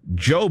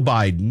Joe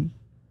Biden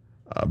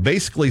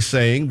basically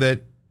saying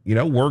that,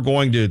 we're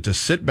going to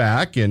sit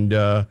back and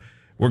we're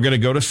going to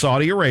go to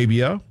Saudi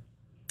Arabia.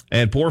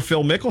 And poor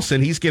Phil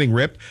Mickelson, he's getting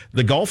ripped.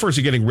 The golfers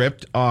are getting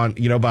ripped on,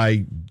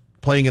 by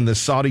playing in the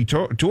Saudi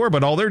tour.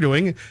 But all they're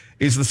doing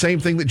is the same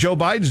thing that Joe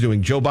Biden's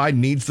doing. Joe Biden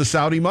needs the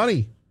Saudi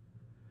money.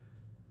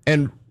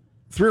 And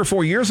 3 or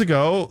 4 years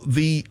ago,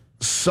 the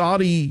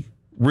Saudi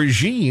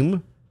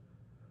regime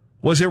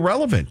was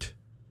irrelevant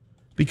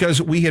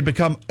because we had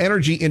become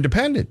energy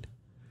independent.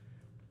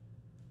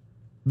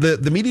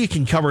 The media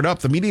can cover it up.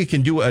 The media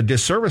can do a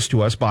disservice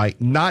to us by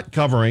not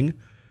covering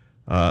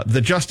the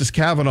Justice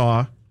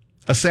Kavanaugh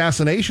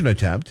assassination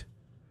attempt.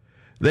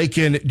 They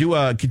can do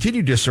a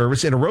continued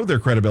disservice and erode their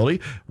credibility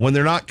when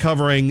they're not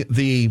covering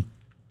the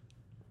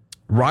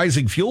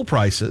rising fuel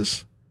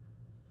prices.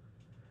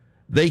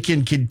 They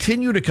can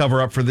continue to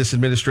cover up for this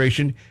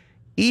administration.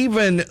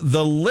 Even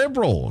the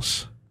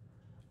liberals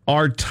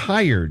are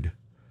tired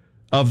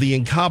of the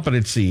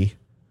incompetency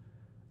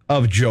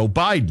of Joe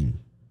Biden.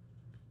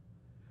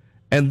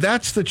 And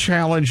that's the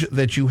challenge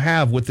that you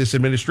have with this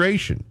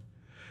administration.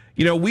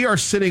 We are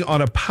sitting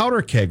on a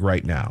powder keg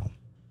right now.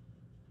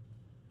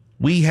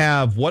 We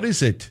have, what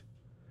is it,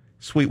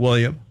 Sweet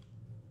William?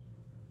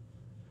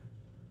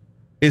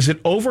 Is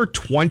it over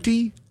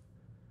 20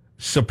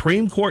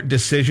 Supreme Court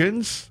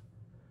decisions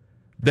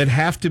that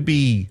have to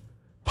be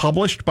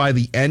published by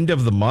the end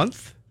of the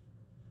month?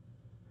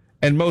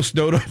 And most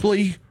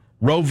notably,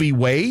 Roe v.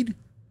 Wade?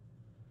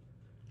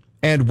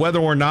 And whether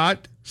or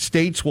not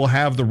states will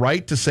have the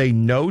right to say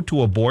no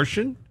to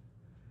abortion?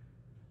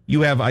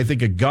 You have, I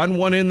think, a gun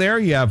one in there.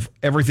 You have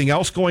everything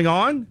else going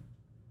on.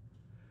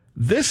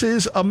 This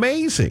is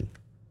amazing.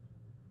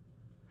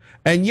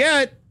 And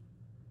yet,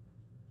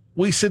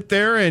 we sit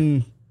there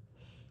and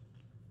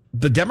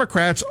the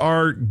Democrats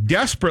are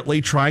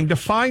desperately trying to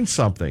find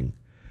something.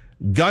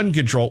 Gun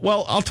control.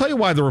 Well, I'll tell you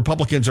why the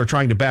Republicans are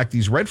trying to back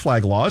these red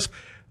flag laws,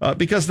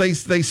 because they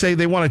say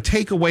they want to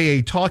take away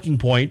a talking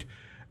point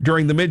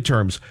during the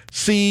midterms.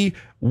 See,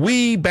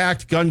 we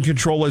backed gun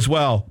control as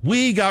well.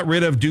 We got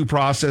rid of due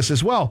process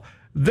as well.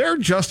 They're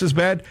just as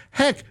bad.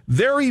 Heck,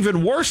 they're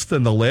even worse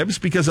than the libs,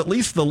 because at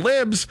least the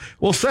libs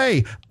will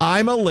say,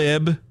 I'm a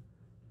lib.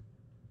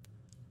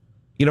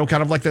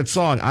 Kind of like that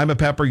song, I'm a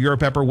pepper, you're a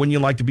pepper, wouldn't you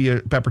like to be a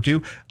pepper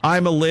too?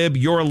 I'm a lib,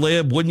 you're a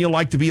lib, wouldn't you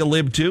like to be a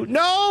lib too?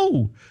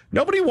 No,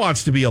 nobody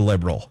wants to be a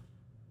liberal.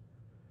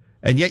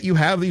 And yet you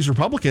have these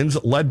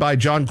Republicans led by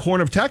John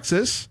Cornyn of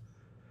Texas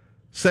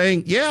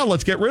saying, yeah,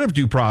 let's get rid of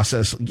due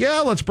process.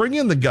 Yeah, let's bring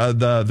in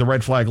the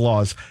red flag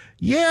laws.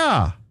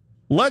 Yeah,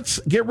 let's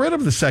get rid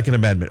of the Second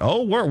Amendment.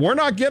 Oh, we're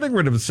not getting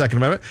rid of the Second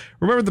Amendment.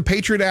 Remember the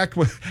Patriot Act?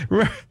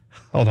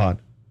 Hold on.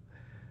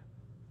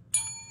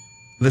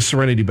 The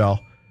Serenity Bell.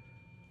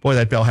 Boy,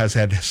 that bell has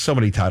had so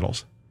many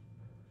titles.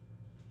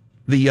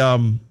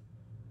 Remember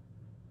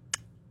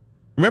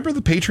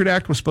the Patriot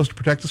Act was supposed to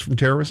protect us from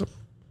terrorism?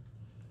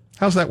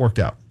 How's that worked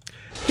out?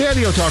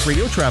 KIDO Talk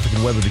Radio, traffic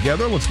and weather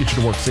together. Let's get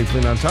you to work safely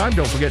and on time.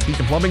 Don't forget,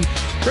 Beacon Plumbing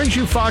brings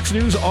you Fox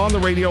News on the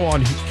radio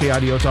on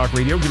KIDO Talk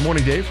Radio. Good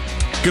morning, Dave.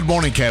 Good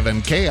morning,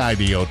 Kevin.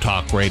 KIDO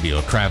Talk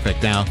Radio.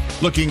 Traffic now.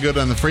 Looking good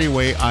on the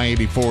freeway.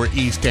 I-84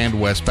 east and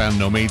westbound.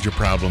 No major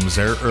problems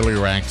there.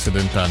 Earlier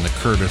accident on the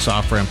Curtis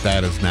off-ramp.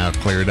 That is now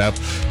cleared up.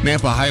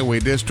 Nampa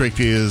Highway District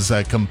is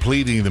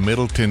completing the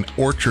Middleton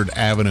Orchard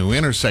Avenue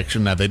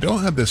intersection. Now, they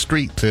don't have the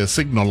street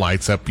signal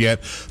lights up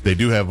yet. They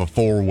do have a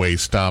four-way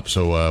stop,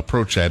 so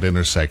approach that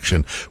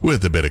intersection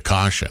with a bit of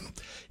caution.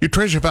 Your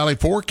Treasure Valley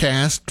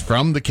forecast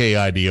from the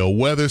KIDO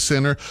Weather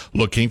Center.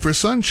 Looking for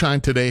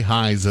sunshine today,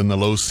 highs in the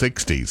low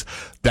 60s.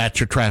 That's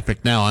your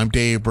traffic now. I'm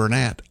Dave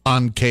Burnett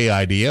on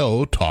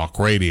KIDO Talk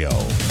Radio.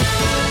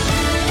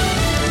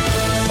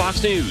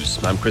 Fox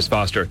News, I'm Chris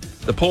Foster.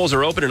 The polls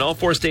are open in all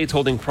 4 states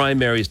holding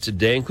primaries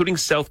today, including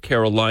South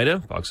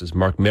Carolina. Fox's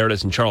Mark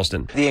Meredith in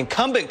Charleston. The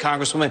incumbent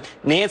Congresswoman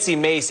Nancy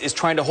Mace is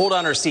trying to hold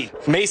on her seat.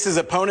 Mace's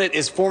opponent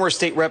is former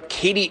state rep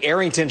Katie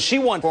Arrington. She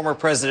won former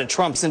President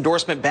Trump's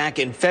endorsement back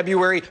in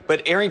February,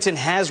 but Arrington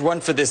has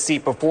run for this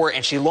seat before,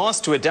 and she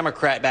lost to a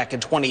Democrat back in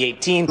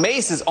 2018.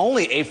 Mace is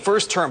only a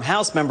first-term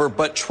House member,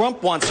 but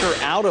Trump wants her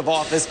out of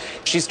office.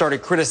 She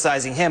started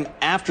criticizing him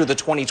after the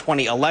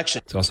 2020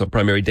 election. It's also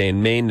primary day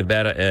in Maine,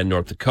 Nevada, and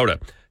North Dakota.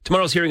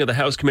 Tomorrow's hearing of the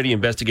House committee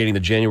investigating the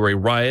January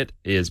riot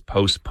is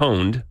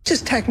postponed.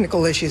 Just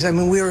technical issues. I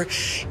mean, we were,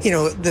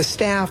 the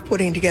staff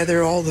putting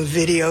together all the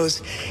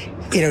videos,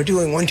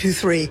 doing 1, 2,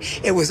 3.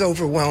 It was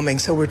overwhelming,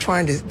 so we're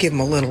trying to give them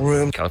a little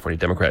room. California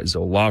Democrat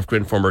Zoe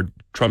Lofgren, former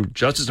Trump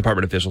Justice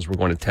Department officials were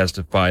going to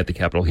testify at the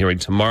Capitol hearing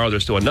tomorrow.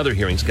 There's still another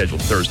hearing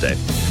scheduled Thursday.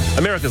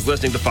 America's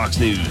listening to Fox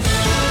News.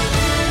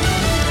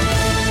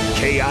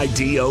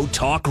 KIDO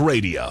Talk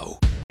Radio.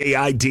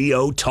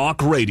 KIDO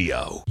Talk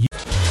Radio.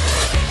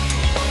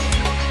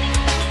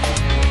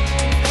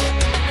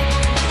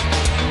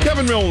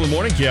 Kevin Mill in the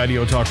morning,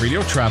 KIDO Talk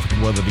Radio, traffic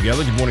and weather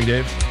together. Good morning,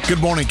 Dave. Good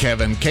morning,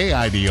 Kevin.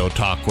 KIDO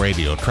Talk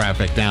Radio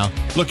traffic now.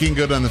 Looking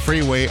good on the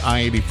freeway,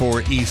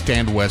 I-84 east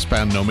and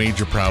westbound. No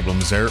major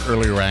problems there.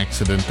 Earlier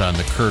accident on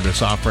the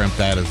Curtis off-ramp.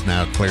 That is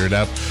now cleared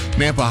up.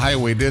 Nampa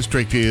Highway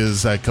District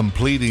is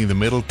completing the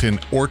Middleton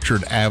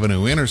Orchard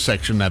Avenue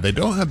intersection. Now, they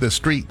don't have the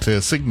street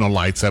signal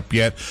lights up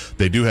yet.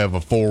 They do have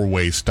a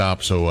 4-way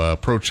stop, so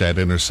approach that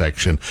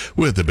intersection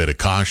with a bit of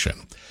caution.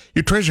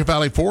 Your Treasure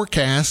Valley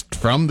forecast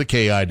from the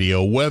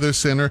KIDO Weather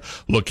Center.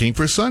 Looking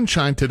for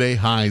sunshine today,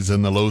 highs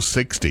in the low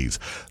 60s.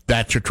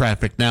 That's your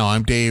traffic now.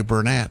 I'm Dave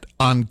Burnett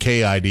on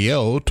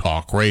KIDO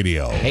Talk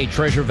Radio. Hey,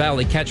 Treasure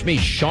Valley, catch me,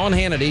 Sean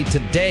Hannity,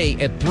 today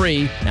at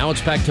 3. Now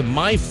it's back to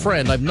my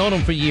friend. I've known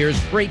him for years.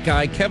 Great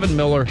guy, Kevin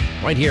Miller,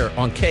 right here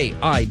on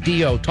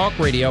KIDO Talk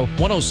Radio,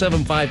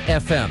 107.5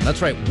 FM.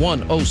 That's right,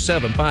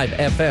 107.5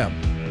 FM.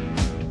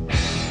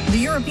 The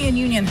European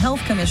Union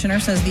Health Commissioner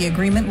says the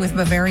agreement with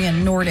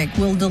Bavarian Nordic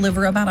will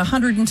deliver about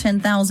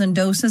 110,000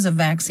 doses of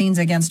vaccines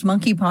against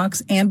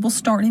monkeypox and will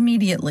start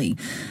immediately.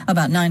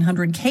 About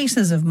 900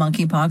 cases of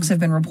monkeypox have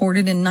been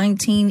reported in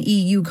 19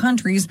 EU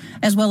countries,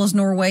 as well as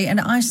Norway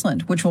and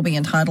Iceland, which will be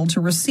entitled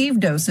to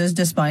receive doses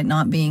despite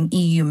not being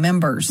EU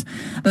members.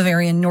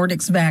 Bavarian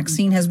Nordic's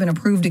vaccine has been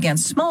approved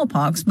against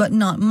smallpox, but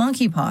not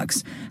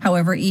monkeypox.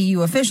 However,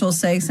 EU officials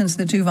say since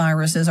the two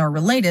viruses are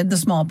related, the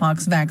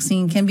smallpox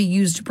vaccine can be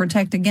used to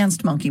protect against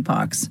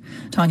monkeypox.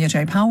 Tanya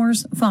J.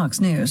 Powers,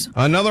 Fox News.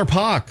 Another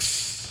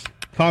pox.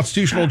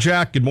 Constitutional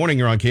Jack, good morning.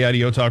 You're on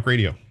KIDO Talk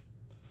Radio.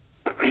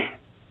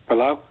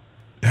 Hello?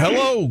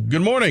 Hello.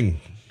 Good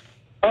morning.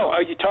 Oh,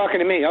 are you talking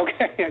to me?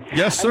 Okay.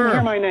 Yes, sir. I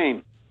hear my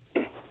name.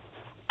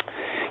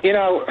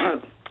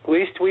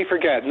 Least we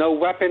forget, no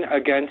weapon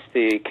against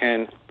thee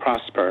can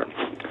prosper.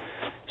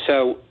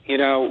 So,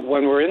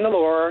 when we're in the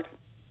Lord,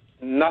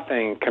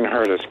 nothing can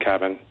hurt us,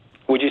 Kevin.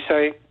 Would you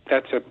say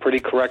that's a pretty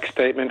correct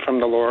statement from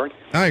the Lord?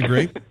 I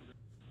agree.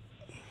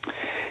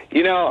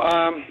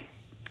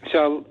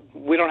 So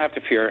we don't have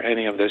to fear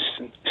any of this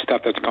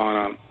stuff that's going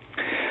on.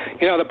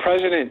 The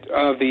president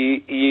of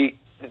the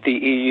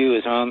EU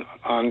is on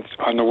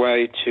the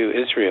way to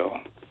Israel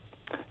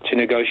to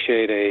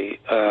negotiate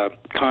a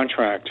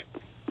contract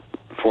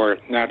for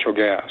natural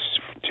gas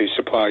to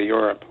supply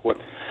Europe with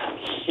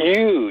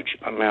huge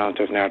amount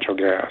of natural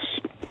gas.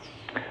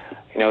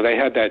 They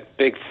had that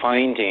big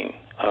finding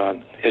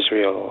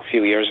Israel a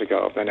few years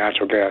ago of the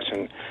natural gas,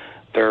 and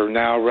they're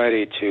now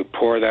ready to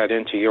pour that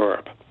into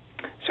Europe.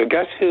 So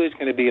guess who is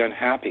going to be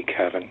unhappy,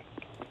 Kevin?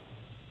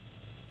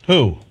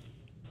 Who?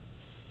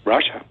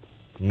 Russia.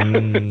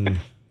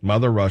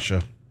 Mother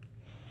Russia.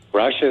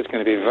 Russia is going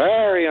to be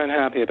very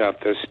unhappy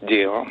about this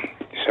deal.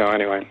 So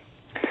anyway,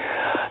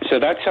 so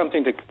that's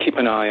something to keep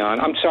an eye on.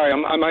 I'm sorry,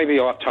 I might be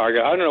off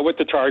target. I don't know what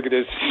the target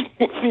is,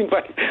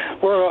 but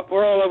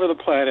we're all over the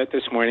planet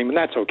this morning, but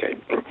that's okay.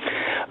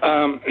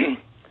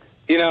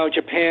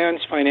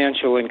 Japan's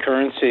financial and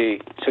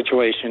currency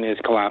situation is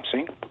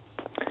collapsing,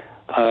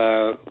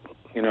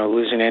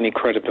 losing any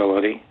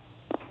credibility,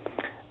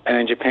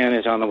 and Japan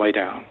is on the way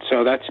down.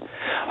 So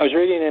I was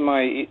reading in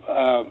my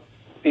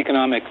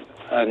economic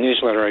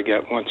newsletter I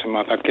get once a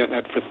month. I've gotten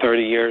it for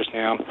 30 years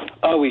now.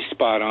 Always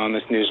spot on,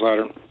 this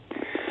newsletter.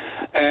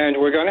 And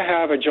we're going to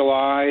have a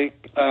July,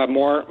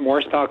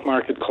 more stock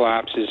market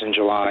collapses in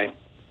July,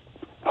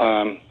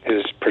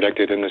 is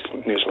predicted in this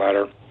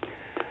newsletter.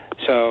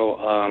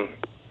 So,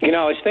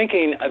 I was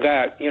thinking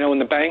that, when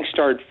the banks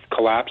started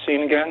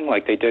collapsing again,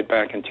 like they did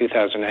back in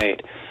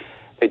 2008,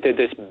 they did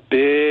this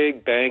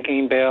big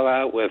banking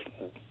bailout with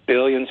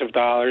billions of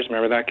dollars.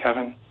 Remember that,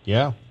 Kevin?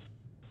 Yeah.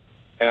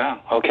 Yeah.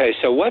 Okay.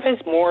 So what is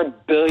more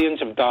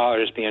billions of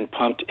dollars being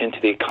pumped into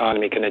the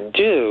economy going to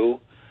do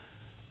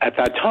at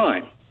that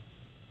time?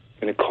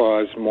 Going to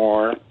cause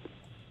more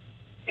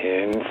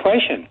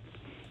inflation.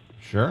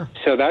 Sure.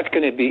 So that's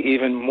going to be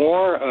even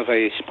more of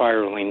a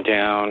spiraling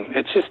down.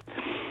 It's just,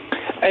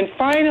 and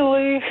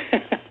finally,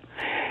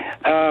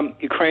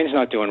 Ukraine's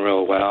not doing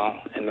real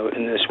well in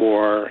this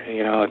war.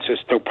 It's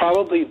just there'll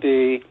probably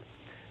be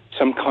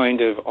some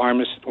kind of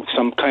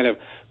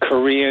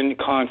Korean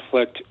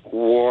conflict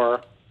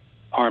war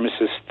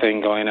armistice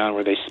thing going on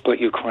where they split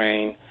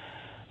Ukraine.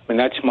 I mean,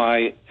 that's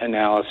my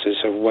analysis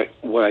of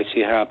what I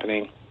see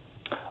happening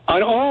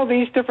on all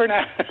these different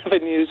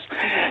avenues.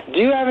 Do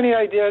you have any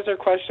ideas or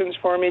questions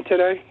for me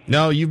today?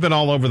 No, you've been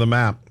all over the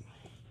map.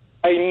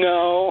 I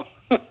know.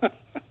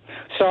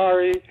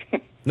 Sorry.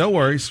 No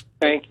worries.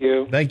 Thank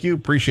you. Thank you.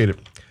 Appreciate it.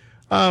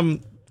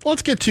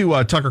 Let's get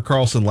to Tucker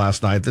Carlson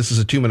last night. This is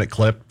a 2-minute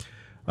clip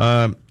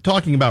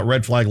talking about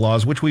red flag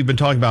laws, which we've been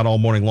talking about all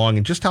morning long,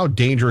 and just how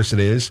dangerous it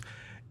is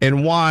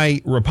and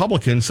why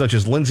Republicans such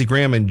as Lindsey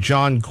Graham and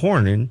John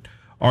Cornyn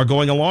are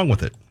going along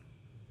with it.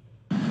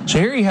 So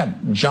here you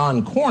have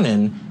John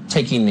Cornyn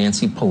taking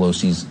Nancy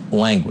Pelosi's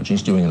language.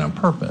 He's doing it on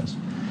purpose.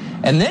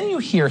 And then you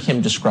hear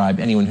him describe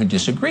anyone who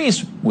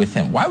disagrees with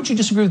him. Why would you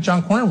disagree with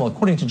John Cornyn? Well,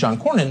 according to John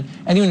Cornyn,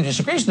 anyone who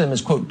disagrees with him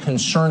is, quote,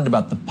 concerned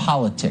about the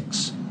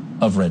politics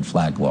of red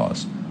flag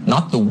laws,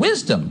 not the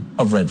wisdom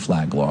of red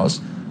flag laws,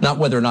 not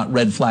whether or not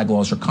red flag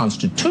laws are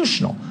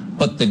constitutional,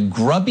 but the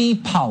grubby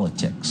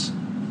politics.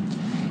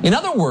 In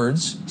other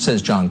words,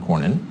 says John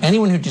Cornyn,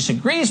 anyone who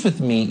disagrees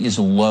with me is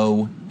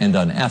low and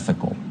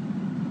unethical.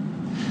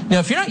 Now,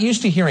 if you're not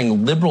used to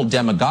hearing liberal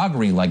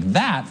demagoguery like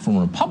that from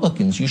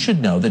Republicans, you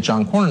should know that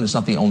John Cornyn is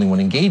not the only one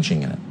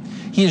engaging in it.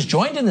 He is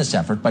joined in this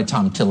effort by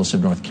Tom Tillis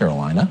of North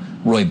Carolina,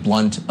 Roy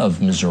Blunt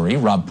of Missouri,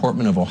 Rob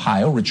Portman of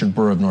Ohio, Richard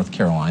Burr of North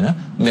Carolina,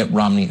 Mitt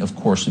Romney, of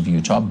course, of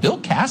Utah, Bill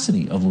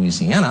Cassidy of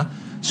Louisiana,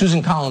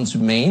 Susan Collins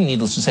of Maine,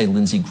 needless to say,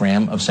 Lindsey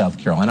Graham of South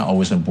Carolina,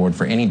 always on board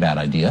for any bad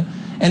idea,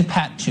 and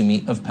Pat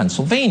Toomey of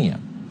Pennsylvania.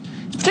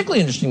 It's particularly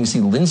interesting to see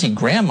Lindsey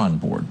Graham on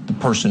board, the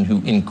person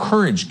who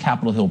encouraged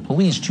Capitol Hill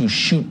police to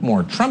shoot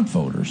more Trump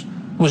voters,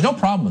 who has no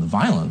problem with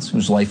violence,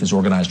 whose life is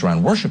organized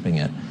around worshiping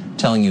it,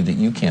 telling you that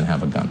you can't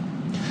have a gun.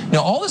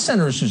 Now, all the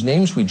senators whose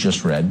names we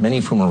just read, many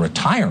of whom are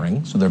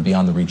retiring, so they're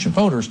beyond the reach of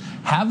voters,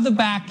 have the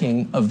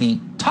backing of the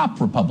top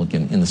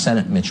Republican in the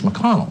Senate, Mitch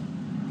McConnell.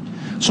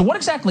 So what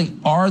exactly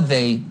are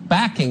they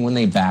backing when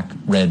they back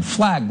red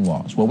flag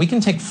laws? Well, we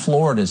can take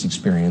Florida's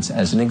experience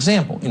as an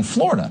example. In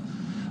Florida,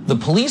 the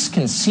police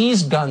can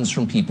seize guns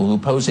from people who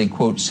pose a,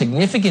 quote,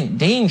 significant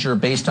danger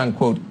based on,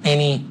 quote,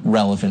 any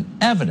relevant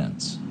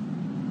evidence.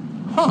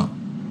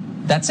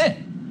 That's it.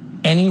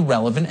 Any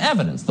relevant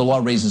evidence. The law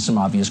raises some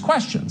obvious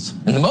questions.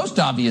 And the most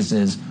obvious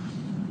is,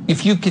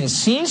 if you can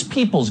seize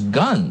people's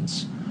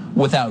guns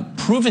without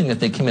proving that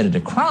they committed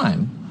a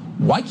crime,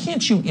 why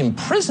can't you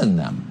imprison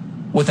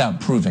them without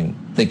proving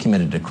they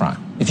committed a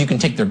crime? If you can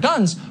take their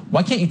guns,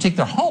 why can't you take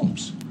their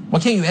homes? Why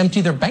can't you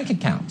empty their bank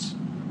accounts?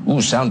 Ooh,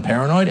 sound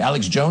paranoid?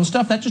 Alex Jones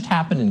stuff? That just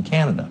happened in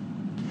Canada.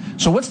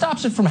 So what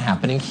stops it from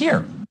happening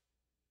here?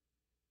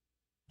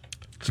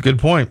 It's a good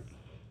point.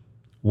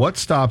 What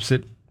stops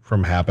it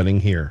from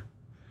happening here?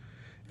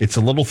 It's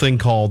a little thing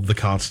called the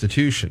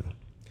Constitution.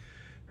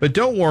 But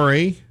don't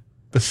worry,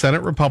 the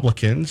Senate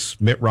Republicans,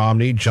 Mitt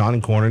Romney,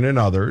 John Cornyn, and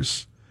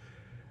others,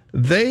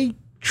 they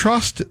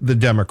trust the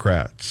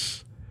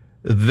Democrats.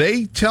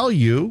 They're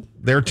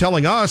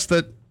telling us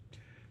that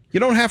you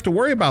don't have to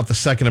worry about the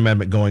Second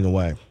Amendment going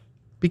away,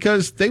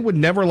 because they would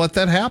never let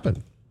that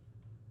happen.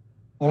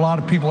 A lot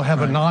of people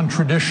have a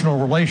non-traditional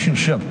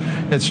relationship.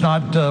 It's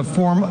not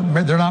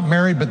they're not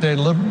married, but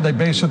they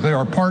basically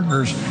are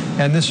partners,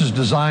 and this is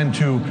designed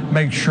to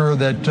make sure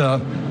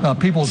that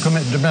people who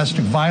commit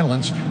domestic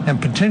violence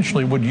and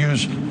potentially would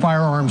use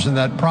firearms in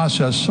that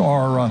process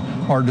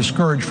are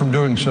discouraged from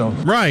doing so.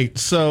 Right.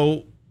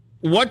 So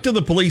what do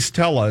the police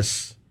tell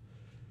us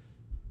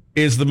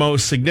is the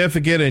most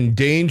significant and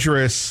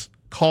dangerous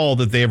call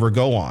that they ever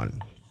go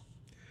on?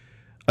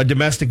 A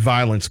domestic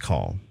violence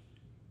call.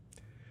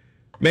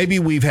 Maybe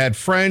we've had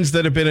friends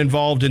that have been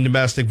involved in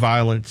domestic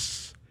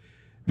violence.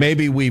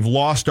 Maybe we've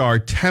lost our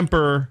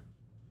temper.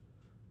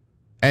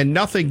 And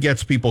nothing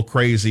gets people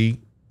crazy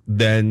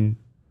than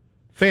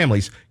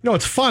families. You know,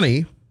 it's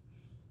funny.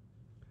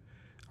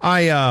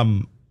 I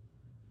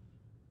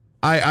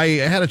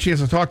had a chance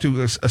to talk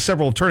to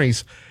several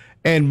attorneys,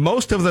 and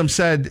most of them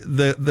said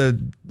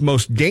the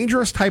most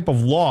dangerous type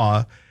of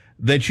law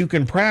that you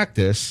can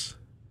practice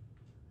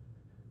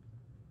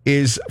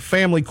is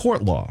family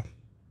court law.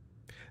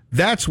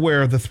 That's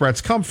where the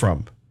threats come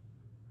from.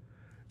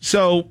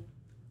 So,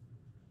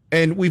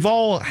 and we've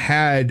all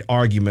had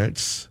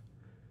arguments,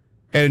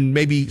 and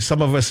maybe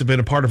some of us have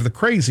been a part of the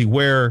crazy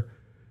where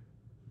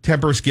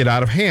tempers get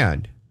out of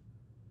hand.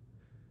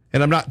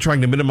 And I'm not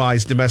trying to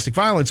minimize domestic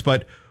violence,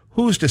 but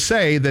who's to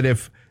say that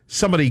if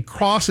somebody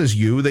crosses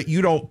you, that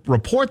you don't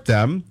report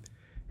them,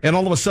 and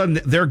all of a sudden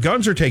their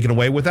guns are taken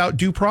away without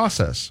due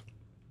process?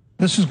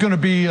 This is going to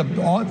be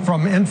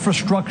from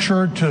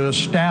infrastructure to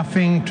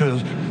staffing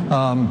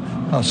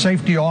to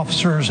safety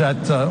officers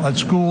at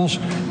schools.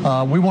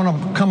 We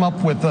want to come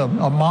up with a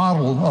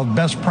model of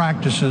best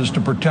practices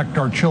to protect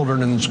our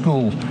children in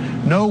school.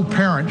 No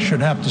parent should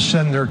have to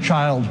send their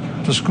child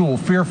to school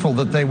fearful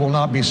that they will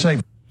not be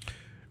safe.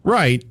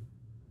 Right.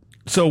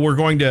 So we're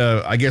going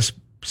to, I guess,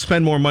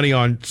 spend more money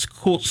on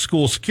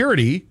school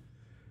security.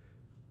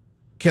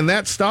 Can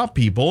that stop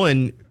people?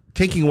 And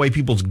taking away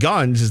people's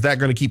guns, is that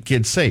going to keep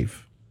kids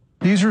safe?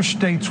 These are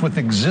states with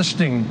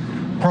existing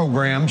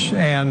programs,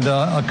 and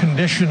a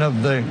condition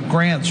of the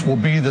grants will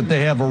be that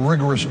they have a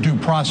rigorous due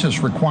process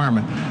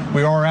requirement.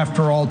 We are,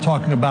 after all,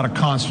 talking about a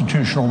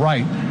constitutional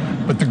right.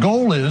 But the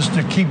goal is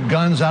to keep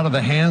guns out of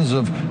the hands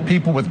of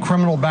people with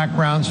criminal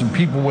backgrounds and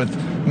people with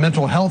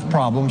mental health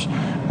problems,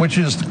 which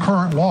is the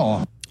current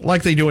law.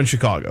 Like they do in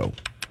Chicago.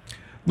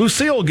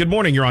 Lucille, good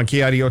morning. You're on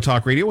KIDO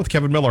Talk Radio with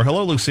Kevin Miller.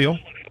 Hello, Lucille.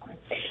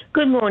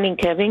 Good morning,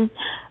 Kevin.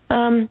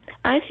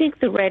 I think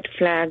the red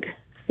flag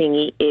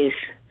thingy is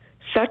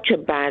such a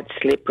bad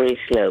slippery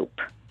slope,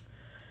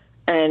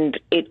 and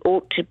it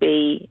ought to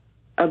be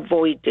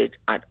avoided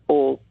at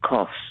all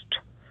cost.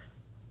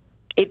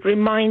 It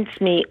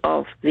reminds me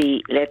of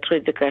the lettre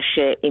de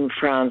cachet in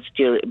France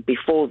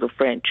before the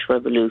French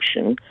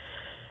Revolution,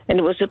 and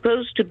it was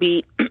supposed to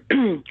be,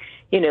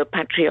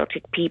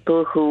 patriotic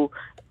people who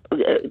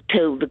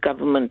told the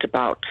government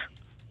about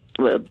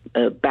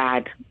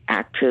bad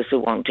actors who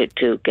wanted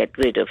to get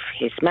rid of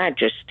His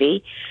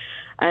Majesty.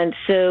 And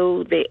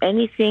so they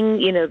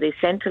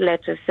sent a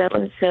letter,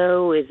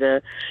 so-and-so is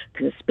a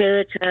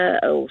conspirator,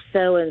 or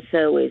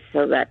so-and-so is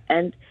so that.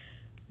 And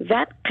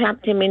that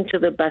clapped him into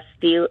the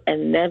Bastille,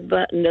 and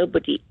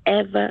nobody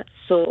ever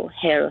saw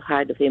hair or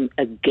hide of him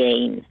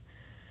again,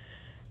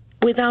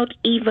 without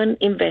even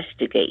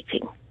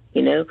investigating.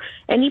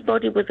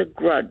 Anybody with a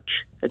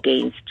grudge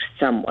against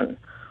someone,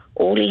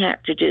 all he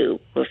had to do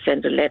was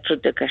send a lettre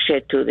de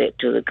cachet to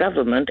the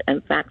government,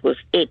 and that was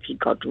it. He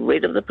got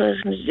rid of the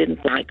person he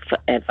didn't like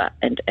forever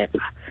and ever.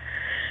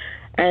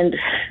 And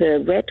the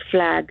red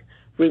flag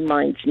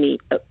reminds me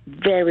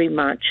very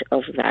much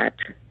of that,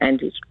 and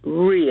it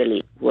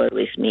really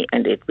worries me,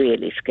 and it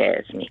really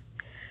scares me.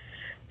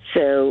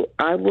 So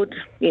I would,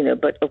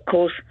 but of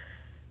course,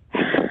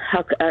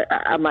 how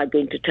am I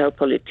going to tell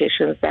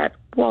politicians that?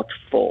 What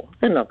for?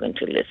 They're not going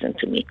to listen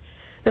to me.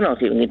 They're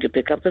not even going to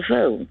pick up the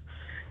phone.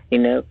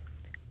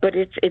 But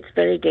it's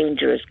very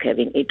dangerous,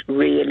 Kevin. It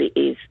really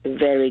is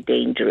very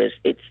dangerous.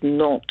 It's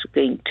not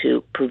going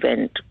to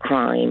prevent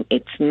crime.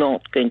 It's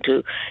not going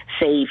to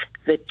save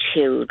the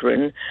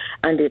children,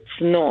 and it's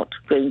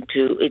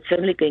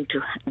only going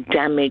to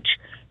damage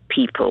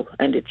people,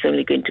 and it's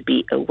only going to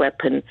be a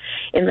weapon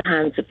in the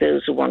hands of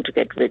those who want to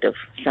get rid of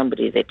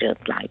somebody they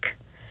don't like.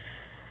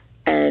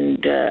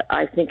 And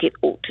I think it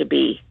ought to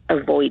be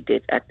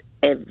avoided at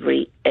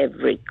every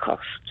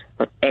cost,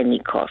 at any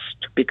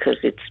cost, because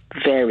it's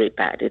very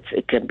bad.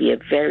 It can be a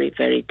very,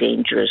 very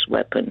dangerous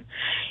weapon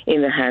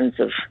in the hands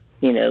of,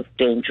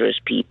 dangerous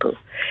people.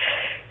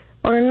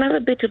 On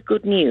another bit of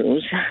good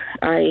news,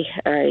 I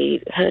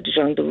heard it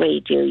on the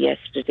radio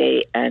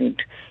yesterday,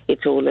 and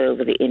it's all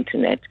over the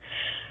internet.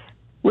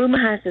 Rumor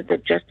has it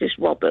that Justice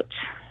Roberts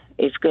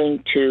is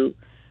going to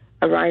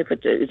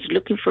is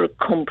looking for a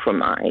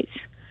compromise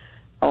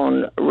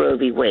on Roe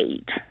v.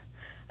 Wade.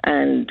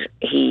 And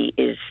he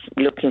is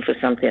looking for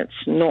something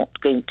that's not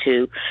going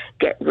to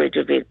get rid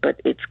of it, but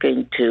it's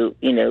going to,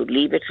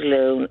 leave it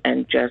alone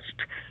and just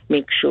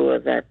make sure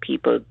that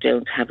people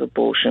don't have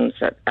abortions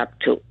up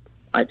to,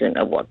 I don't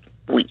know what,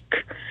 week.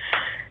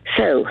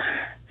 So,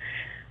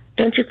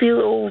 don't you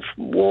feel all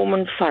warm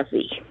and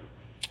fuzzy?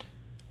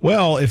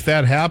 Well, if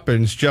that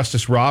happens,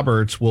 Justice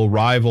Roberts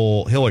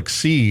he'll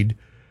exceed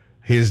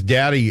his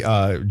daddy,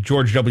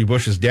 George W.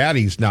 Bush's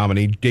daddy's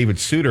nominee, David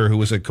Souter, who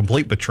was a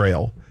complete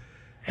betrayal.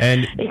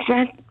 And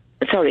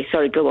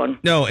sorry, go on.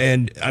 No,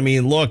 and I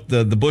mean, look,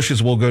 the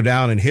Bushes will go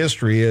down in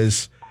history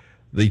as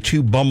the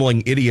two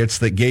bumbling idiots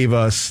that gave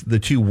us the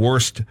two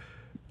worst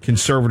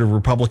conservative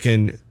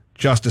Republican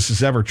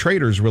justices ever,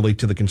 traitors really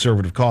to the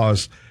conservative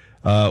cause.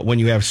 When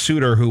you have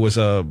Souter, who was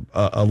a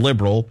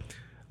liberal,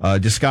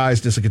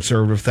 disguised as a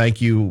conservative.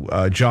 Thank you,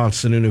 John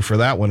Sununu, for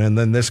that one. And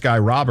then this guy,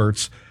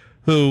 Roberts,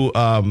 who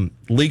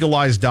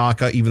legalized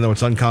DACA, even though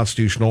it's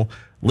unconstitutional,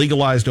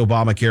 legalized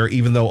Obamacare,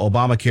 even though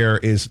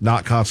Obamacare is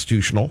not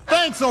constitutional.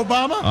 Thanks,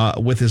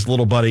 Obama. With his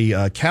little buddy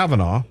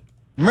Kavanaugh.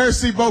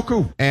 Merci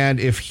beaucoup. And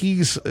if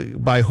he's,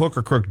 by hook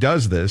or crook,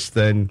 does this,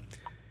 then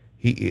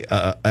he,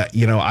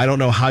 I don't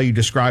know how you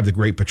describe the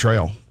great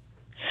betrayal.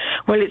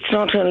 Well, it's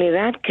not only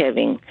that,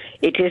 Kevin.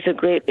 It is a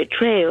great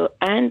betrayal,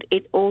 and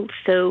it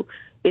also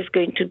is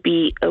going to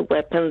be a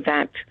weapon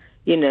that,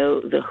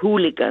 the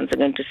hooligans are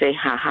going to say,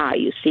 ha,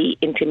 you see,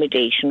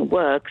 intimidation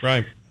works.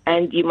 Right.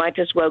 And you might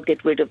as well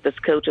get rid of the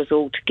SCOTUS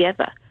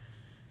altogether.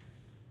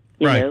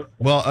 You know?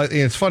 Well,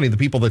 it's funny, the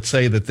people that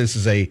say that this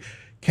is a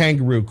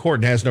kangaroo court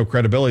and has no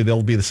credibility,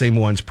 they'll be the same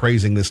ones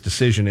praising this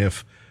decision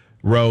if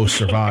Roe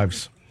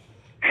survives.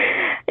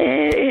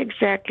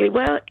 Exactly.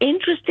 Well,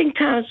 interesting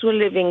times we're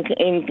living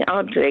in,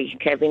 aren't they,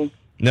 Kevin?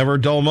 Never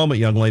a dull moment,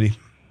 young lady.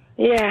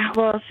 Yeah,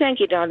 well, thank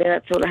you, darling.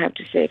 That's all I have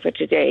to say for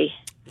today.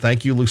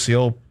 Thank you,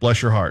 Lucille.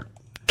 Bless your heart.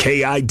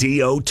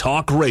 KIDO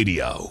Talk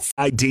Radio.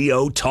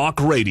 IDO Talk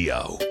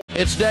Radio.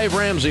 It's Dave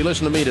Ramsey.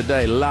 Listen to me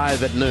today,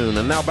 live at noon.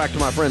 And now back to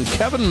my friend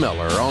Kevin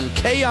Miller on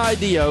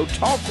KIDO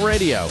Talk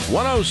Radio,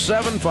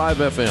 107.5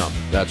 FM.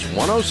 That's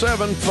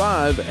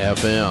 107.5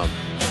 FM.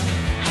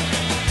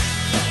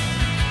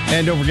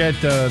 And don't forget,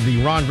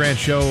 the Ron Grant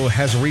Show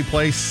has a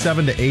replay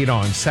 7 to 8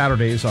 on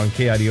Saturdays on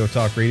KIDO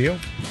Talk Radio.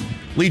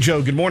 Lee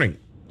Joe, good morning.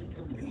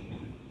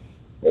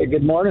 Hey,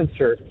 good morning,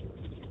 sir.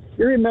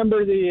 You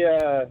remember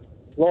the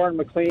Lauren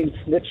McLean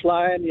snitch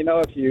line? You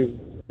know, if you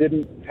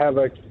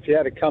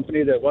had a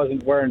company that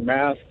wasn't wearing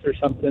masks or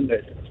something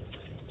that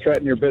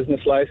threatened your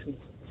business license?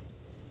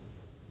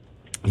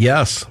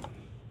 Yes.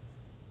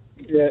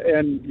 Yeah,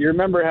 and you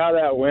remember how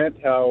that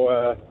went?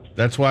 How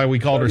that's why we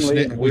called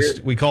her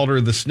we called her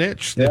the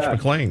Snitch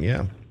McLean.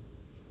 Yeah.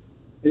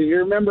 Do you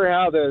remember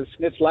how the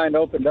snitch line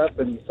opened up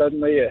and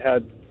suddenly it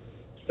had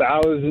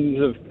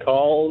thousands of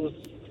calls?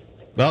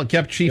 Well, it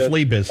kept Chief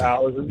Lee busy.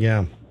 Thousands.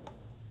 Yeah.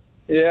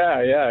 Yeah,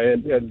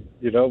 and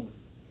you know,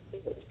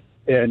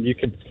 and you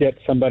could get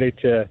somebody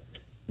to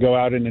go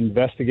out and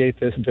investigate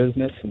this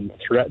business and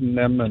threaten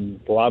them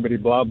and blah blah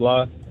blah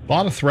blah. A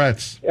lot of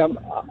threats.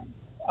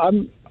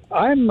 I'm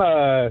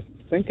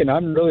thinking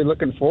I'm really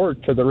looking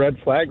forward to the red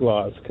flag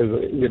laws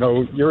because, you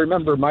know, you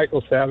remember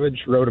Michael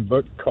Savage wrote a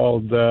book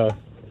called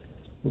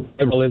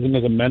Liberalism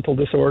is a Mental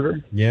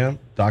Disorder? Yeah,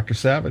 Dr.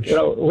 Savage. You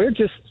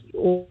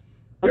know,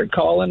 we're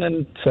calling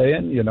and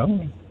saying, you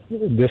know,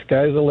 this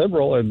guy's a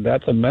liberal and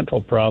that's a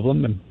mental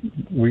problem and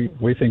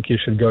we think you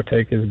should go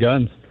take his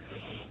guns.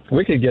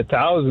 We could get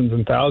thousands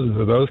and thousands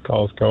of those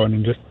calls going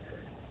and just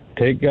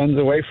take guns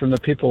away from the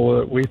people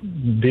that we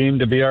deem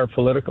to be our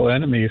political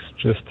enemies,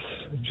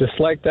 just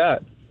like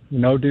that.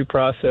 No due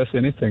process,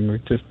 anything. We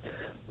just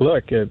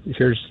look.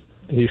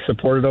 He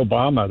supported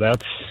Obama.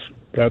 That's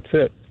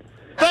it.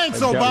 Thanks,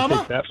 Obama.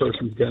 Take that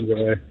person's guns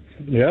away.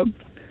 Yep.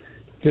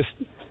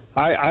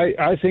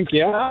 I think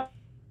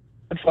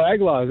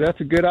flag laws. That's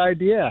a good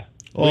idea.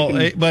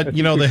 Well, but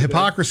you know the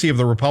hypocrisy of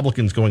the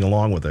Republicans going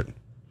along with it.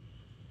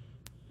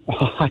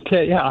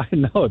 I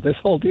know this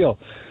whole deal.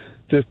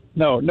 Just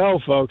no,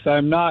 folks.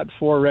 I'm not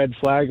for red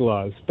flag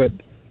laws, but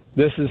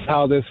this is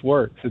how this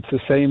works. It's the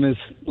same as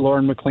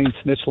Lauren McLean's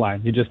snitch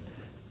line. You just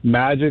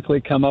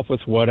magically come up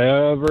with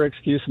whatever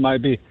excuse it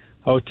might be.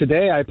 Oh,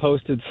 today I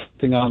posted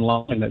something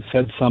online that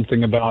said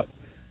something about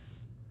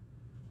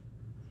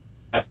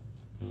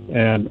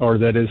or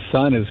that his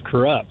son is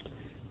corrupt.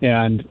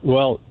 And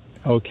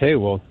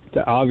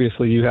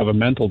obviously you have a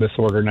mental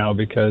disorder now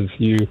because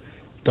you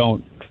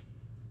don't.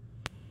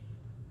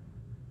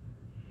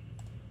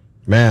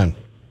 Man,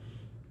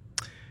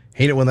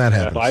 hate it when that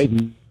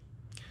happens.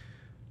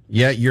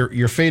 Yeah,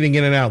 you're fading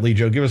in and out, Lee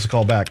Joe. Give us a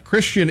call back.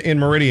 Christian in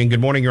Meridian, good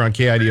morning. You're on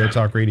KIDO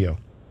Talk Radio.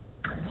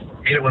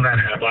 Hate it when that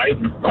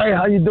happens. Hey,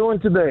 how you doing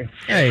today?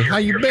 Hey, how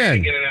you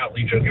been? In and out,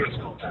 Lee Joe. Give us a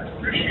call back.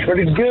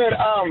 Pretty good.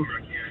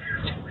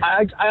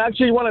 I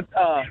actually want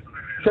to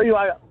tell you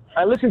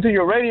I listen to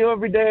your radio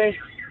every day.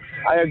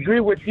 I agree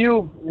with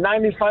you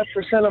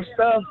 95% of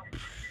stuff.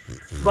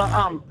 But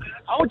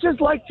I would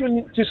just like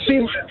to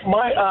see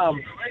my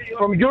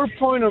from your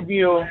point of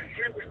view,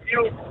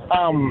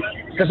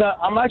 because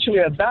I'm actually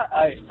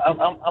I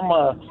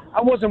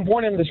wasn't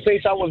born in the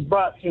States. I was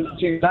brought to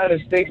the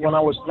United States when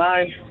I was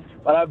 9,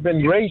 but I've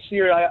been raised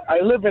here. I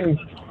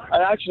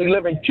actually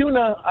live in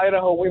Kuna,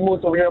 Idaho. We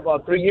moved over here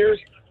about 3 years.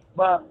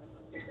 But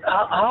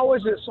how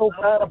is it so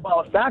bad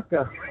about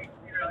DACA?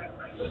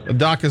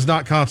 DACA is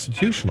not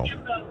constitutional.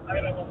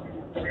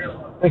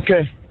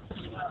 Okay.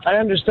 I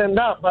understand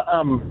that, but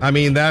I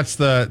mean that's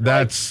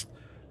the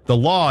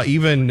law.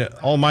 Even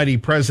Almighty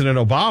President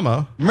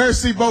Obama,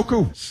 merci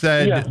beaucoup,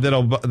 said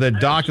that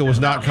DACA was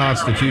not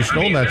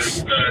constitutional. Do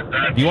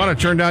you want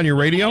to turn down your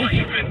radio?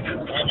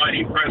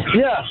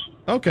 Yeah.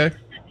 Okay.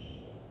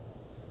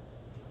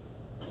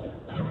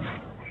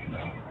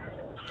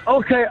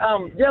 Okay.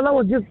 That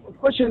was just a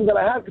question that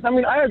I had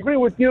because I agree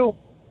with you.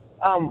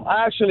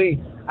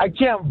 I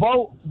can't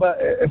vote, but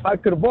if I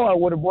could vote, I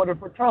would have voted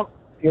for Trump.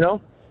 You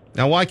know.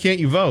 Now, why can't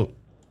you vote?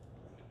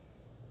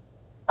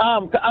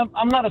 I'm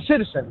not a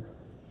citizen.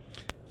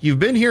 You've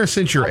been here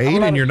since you're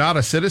 8 and you're not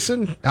a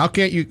citizen? Why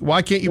can't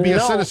you be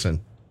a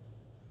citizen?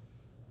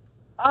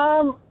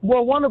 Well,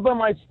 one of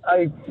them, I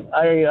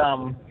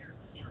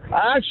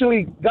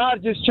actually,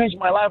 God just changed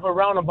my life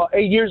around about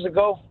 8 years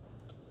ago.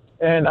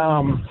 And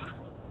I'm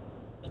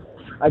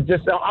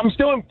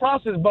still in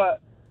process,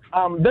 but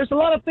there's a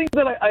lot of things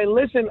that I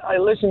listen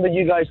to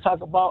you guys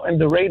talk about in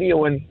the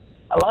radio, and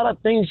a lot of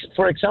things.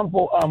 For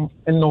example,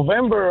 in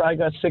November, I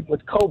got sick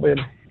with COVID,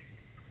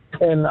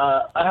 and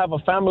I have a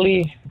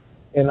family,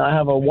 and I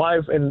have a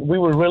wife, and we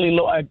were really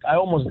low. I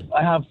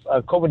have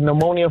COVID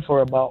pneumonia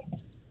for about a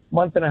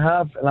month and a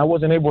half, and I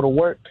wasn't able to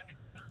work.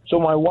 So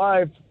my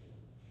wife,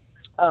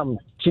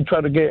 she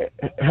tried to get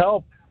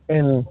help,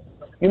 and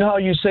you know how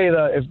you say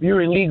that if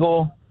you're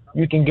illegal,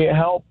 you can get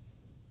help.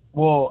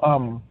 Well,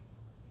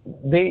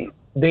 they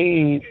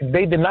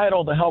denied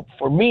all the help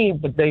for me,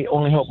 but they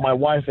only helped my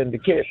wife and the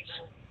kids.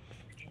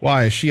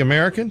 Why? Is she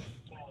American?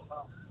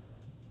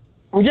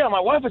 Yeah, my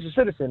wife is a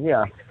citizen,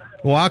 yeah.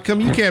 Well, how come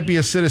you can't be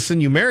a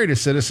citizen? You married a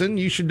citizen.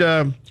 You should.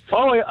 I'm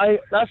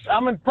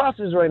in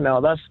process right now.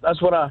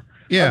 That's what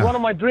that's one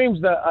of my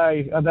dreams that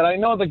I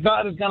know that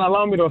God is going to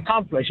allow me to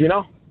accomplish. You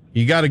know.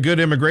 You got a good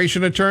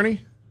immigration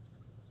attorney?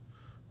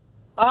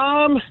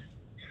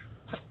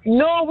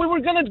 No, we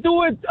were gonna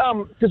do it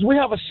because we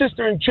have a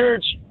sister in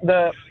church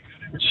that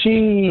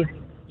she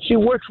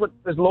works with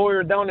this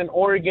lawyer down in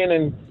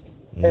Oregon,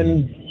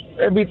 and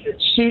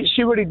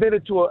she already did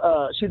it to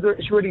she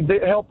already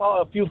did help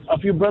out a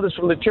few brothers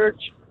from the church.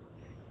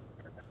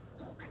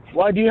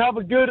 Why, do you have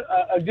a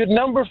good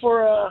number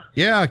for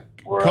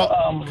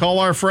call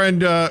our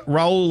friend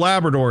Raul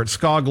Labrador at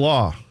Skog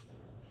Law.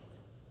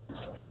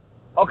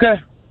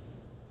 Okay.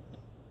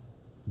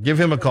 Give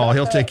him a call.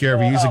 He'll take care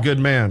of you. He's a good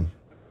man.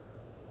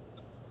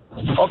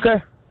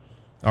 Okay.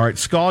 All right,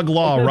 Skog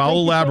Law, okay,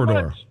 Raul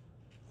Labrador.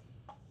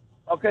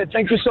 Okay,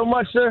 thank you so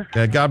much, sir.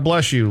 God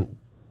bless you.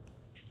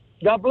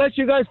 God bless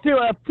you guys, too.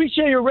 I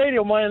appreciate your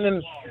radio,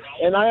 man,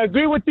 and I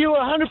agree with you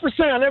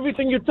 100% on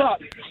everything you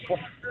talk.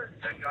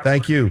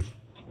 Thank you.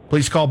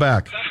 Please call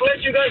back. God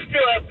bless you guys, too.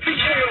 I appreciate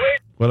your radio.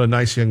 What a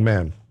nice young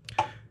man.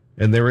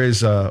 And there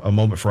is a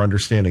moment for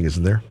understanding,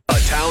 isn't there? A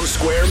Town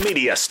Square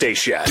media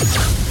station.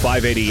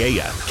 580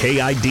 AM,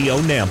 KIDO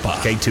Nampa,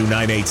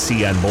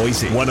 K298CN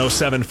Boise,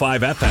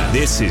 107.5 FM.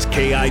 This is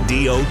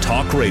KIDO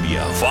Talk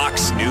Radio,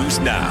 Fox News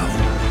Now.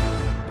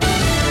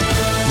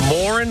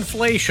 More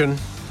inflation.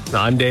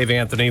 I'm Dave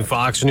Anthony,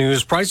 Fox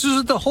News. Prices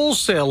at the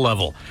wholesale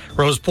level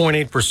rose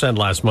 0.8%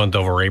 last month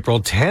over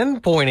April,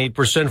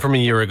 10.8% from a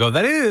year ago.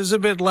 That is a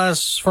bit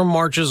less from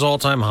March's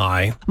all-time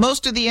high.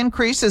 Most of the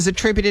increase is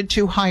attributed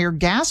to higher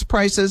gas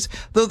prices,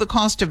 though the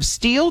cost of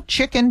steel,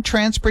 chicken,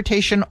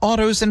 transportation,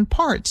 autos, and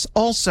parts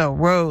also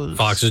rose.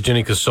 Fox's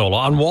Jenny Casola.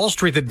 On Wall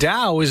Street, the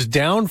Dow is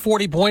down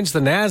 40 points. The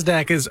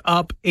NASDAQ is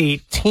up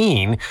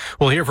 18.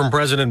 We'll hear from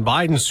President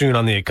Biden soon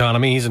on the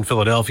economy. He's in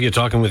Philadelphia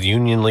talking with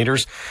union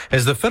leaders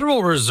as the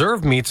Federal Reserve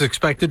meets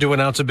expected to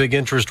announce a big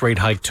interest rate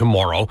hike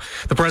tomorrow.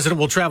 The president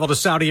will travel to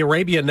Saudi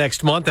Arabia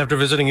next month after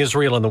visiting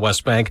Israel and the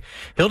West Bank.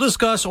 He'll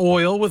discuss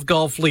oil with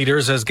Gulf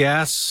leaders as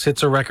gas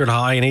hits a record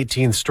high in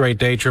 18th straight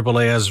day.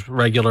 AAA has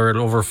regular at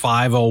over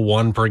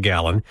 5.01 per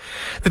gallon.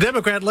 The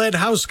Democrat-led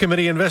House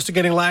committee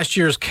investigating last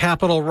year's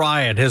Capitol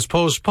riot has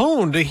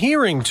postponed a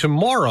hearing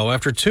tomorrow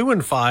after 2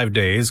 and 5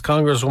 days.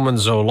 Congresswoman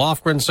Zoe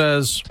Lofgren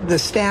says the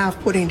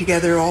staff putting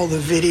together all the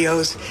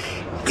videos,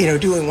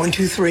 doing 1,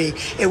 2, 3,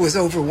 it was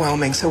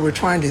overwhelming. So we're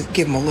trying to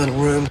give them a little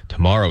room.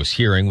 Tomorrow's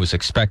hearing was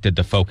expected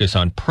to focus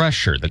on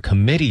pressure the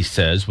committee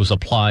says was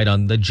applied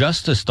on the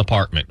Justice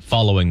Department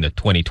following the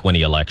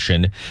 2020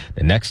 election.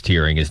 The next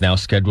hearing is now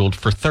scheduled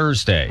for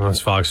Thursday.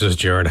 That's Fox's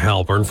Jared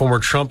Halpern. Former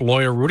Trump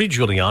lawyer Rudy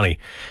Giuliani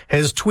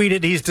has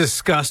tweeted he's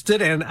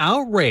disgusted and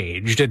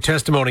outraged at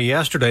testimony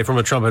yesterday from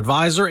a Trump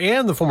advisor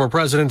and the former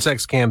president's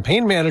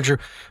ex-campaign manager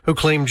who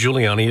claimed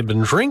Giuliani had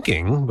been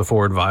drinking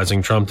before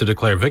advising Trump to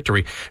declare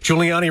victory.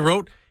 Giuliani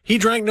wrote, he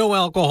drank no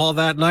alcohol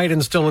that night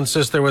and still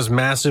insists there was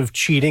massive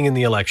cheating in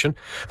the election.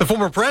 The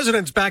former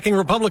president's backing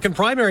Republican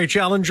primary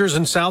challengers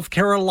in South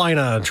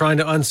Carolina, trying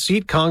to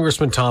unseat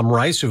Congressman Tom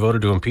Rice, who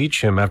voted to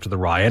impeach him after the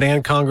riot,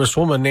 and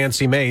Congresswoman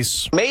Nancy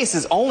Mace. Mace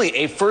is only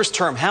a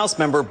first-term House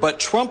member, but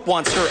Trump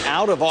wants her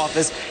out of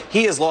office.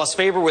 He has lost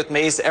favor with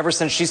Mace ever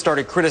since she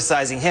started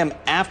criticizing him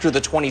after the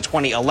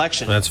 2020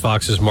 election. That's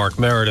Fox's Mark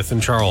Meredith in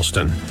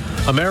Charleston.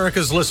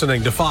 America's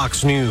listening to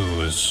Fox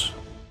News.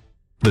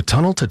 The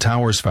Tunnel to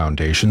Towers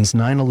Foundation's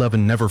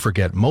 9/11 Never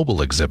Forget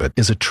mobile exhibit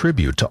is a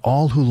tribute to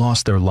all who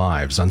lost their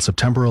lives on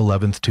September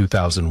 11,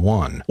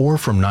 2001, or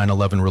from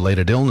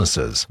 9/11-related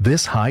illnesses.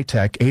 This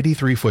high-tech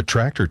 83-foot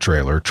tractor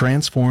trailer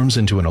transforms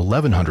into an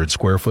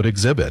 1,100-square-foot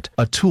exhibit,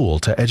 a tool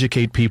to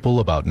educate people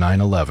about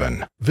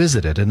 9/11.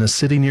 Visit it in a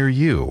city near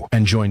you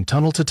and join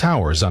Tunnel to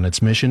Towers on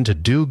its mission to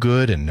do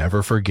good and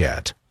never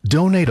forget.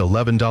 Donate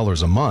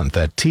 $11 a month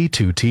at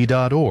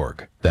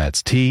T2T.org.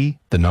 That's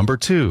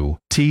T2T.org.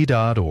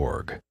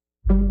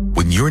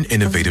 When you're an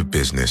innovative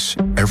business,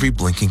 every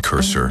blinking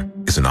cursor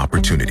is an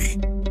opportunity.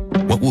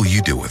 What will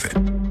you do with it?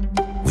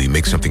 Will you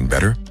make something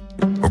better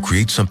or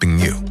create something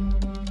new?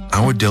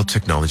 Our Dell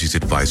Technologies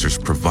advisors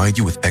provide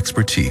you with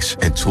expertise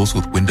and tools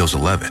with Windows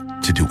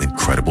 11 to do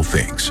incredible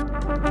things.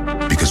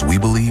 Because we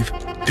believe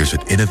there's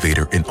an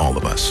innovator in all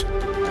of us.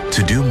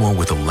 To do more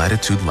with a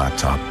Latitude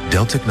laptop,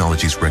 Dell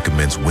Technologies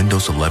recommends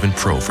Windows 11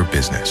 Pro for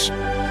business.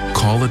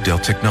 Call a Dell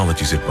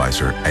Technologies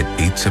advisor at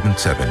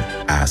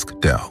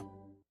 877-ASK-DELL.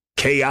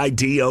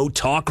 KIDO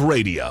Talk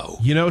Radio.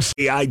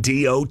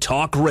 KIDO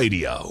Talk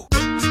Radio.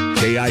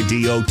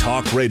 KIDO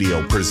Talk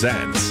Radio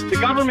presents. The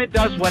government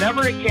does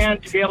whatever it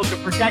can to be able to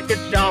protect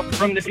itself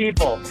from the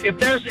people. If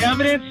there's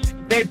evidence,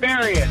 they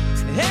bury it.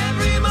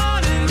 Every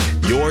morning.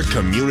 Your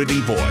community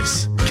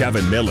voice.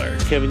 Kevin Miller.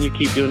 Kevin, you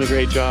keep doing a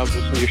great job.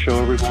 Listen to your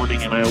show every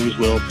morning, and I always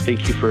will.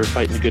 Thank you for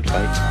fighting the good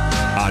fight.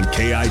 On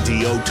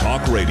KIDO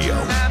Talk Radio.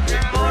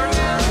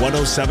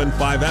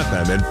 107.5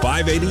 FM and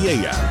 580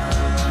 AM.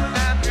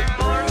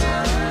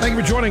 Thank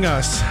you for joining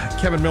us.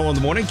 Kevin Miller in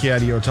the morning,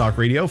 KIDO Talk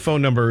Radio.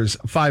 Phone number is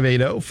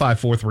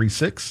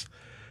 580-5436,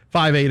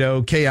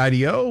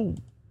 580-KIDO.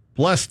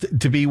 Blessed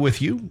to be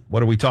with you.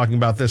 What are we talking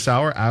about this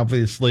hour?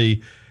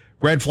 Obviously,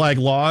 red flag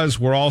laws.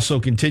 We're also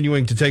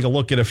continuing to take a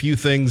look at a few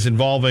things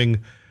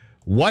involving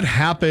what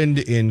happened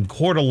in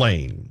Coeur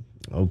d'Alene.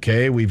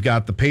 Okay, we've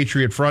got the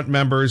Patriot Front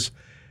members.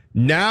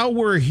 Now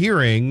we're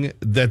hearing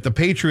that the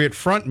Patriot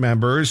Front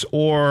members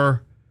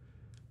or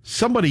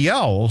somebody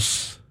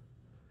else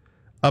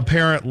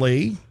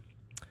apparently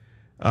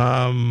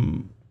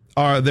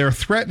they're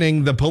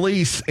threatening the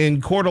police in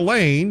Coeur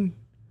d'Alene.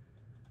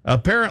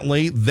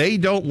 Apparently, they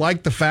don't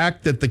like the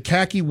fact that the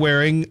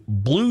khaki-wearing,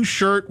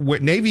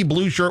 navy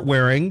blue shirt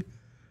wearing,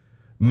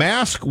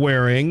 mask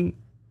wearing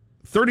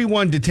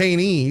 31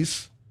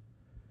 detainees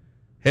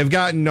have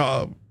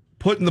gotten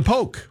put in the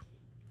poke.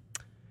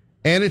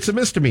 And it's a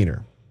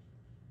misdemeanor.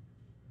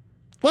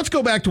 Let's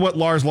go back to what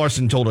Lars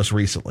Larson told us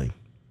recently,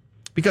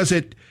 because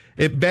it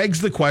begs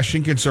the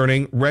question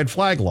concerning red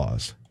flag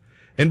laws.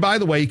 And by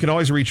the way, you can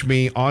always reach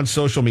me on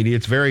social media.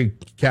 It's very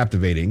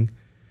captivating.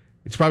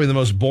 It's probably the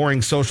most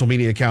boring social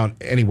media account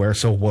anywhere.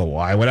 So, well,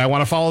 why would I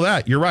want to follow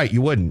that? You're right,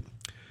 you wouldn't.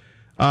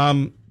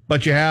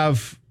 But you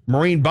have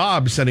Marine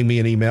Bob sending me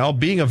an email.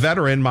 Being a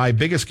veteran, my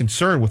biggest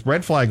concern with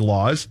red flag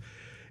laws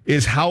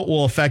is how it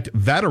will affect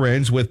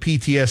veterans with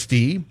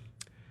PTSD.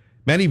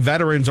 Many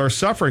veterans are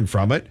suffering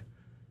from it.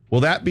 Will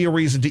that be a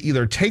reason to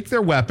either take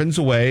their weapons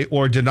away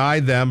or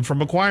deny them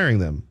from acquiring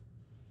them?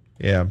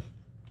 Yeah.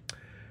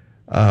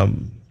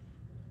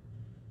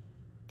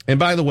 And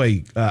by the way,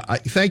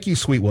 thank you,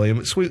 Sweet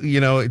William. Sweet,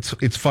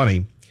 it's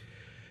funny.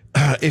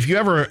 If you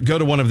ever go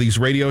to one of these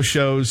radio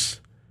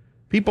shows,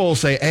 people will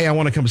say, "Hey, I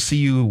want to come see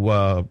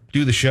you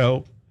do the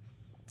show."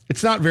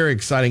 It's not very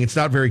exciting. It's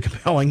not very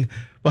compelling,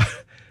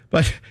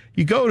 but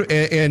you go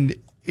and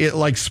it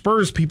like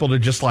spurs people to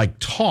just like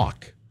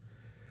talk.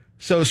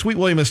 So Sweet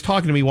William is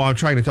talking to me while I'm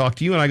trying to talk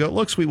to you, and I go,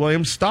 "Look, Sweet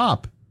William,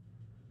 stop."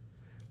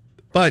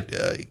 But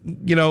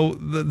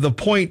the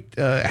point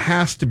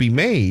has to be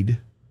made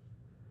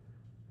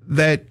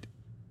that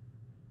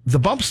the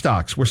bump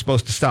stocks were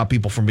supposed to stop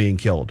people from being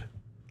killed.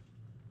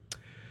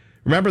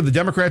 Remember, the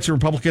Democrats and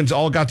Republicans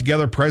all got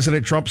together.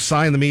 President Trump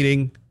signed the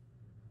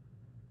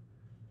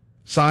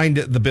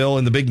bill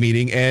in the big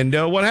meeting. And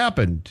what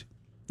happened?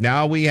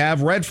 Now we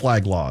have red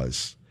flag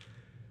laws.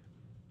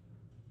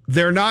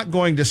 They're not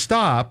going to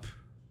stop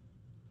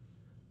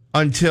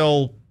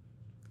until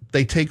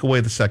they take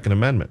away the Second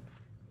Amendment.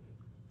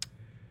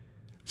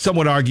 Some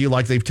would argue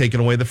like they've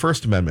taken away the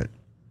First Amendment.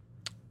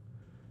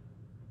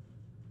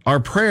 Our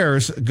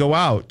prayers go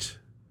out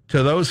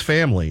to those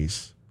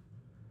families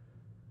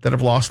that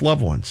have lost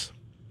loved ones.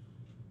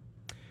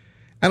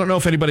 I don't know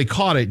if anybody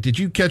caught it. Did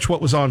you catch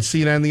what was on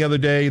CNN the other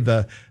day?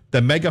 The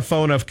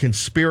megaphone of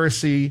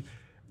conspiracy.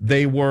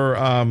 They were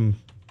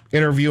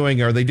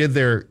interviewing, or they did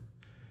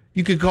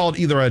you could call it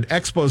either an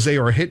expose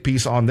or a hit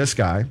piece on this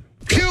guy.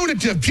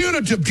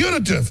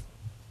 Punitive.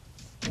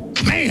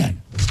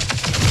 Man.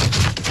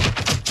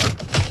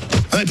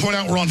 They point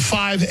out we're on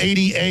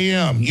 580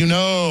 AM.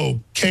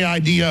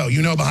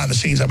 KIDO. Behind the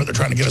scenes, I bet they're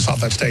trying to get us off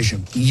that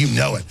station. You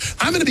know it.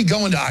 I'm going to be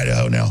going to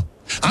Idaho now.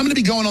 I'm going to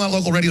be going on that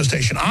local radio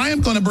station. I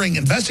am going to bring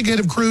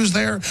investigative crews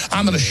there.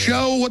 I'm going to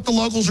show what the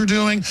locals are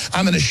doing.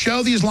 I'm going to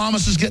show the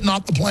Islamists getting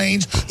off the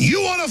planes.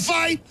 You want to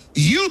fight?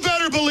 You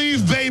better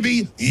believe,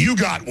 baby, you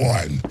got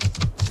one.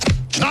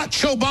 It's not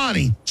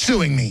Chobani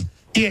suing me.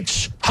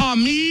 It's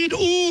Hamid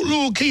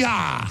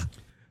Ulukia.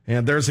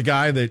 And there's a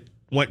guy that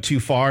went too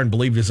far and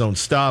believed his own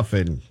stuff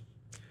and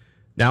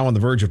now on the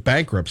verge of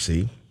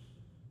bankruptcy,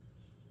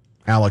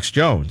 Alex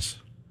Jones.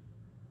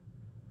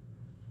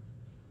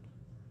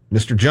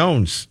 Mr.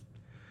 Jones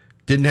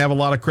didn't have a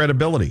lot of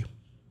credibility.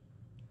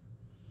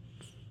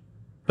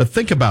 But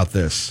think about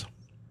this.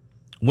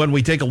 When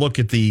we take a look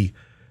at the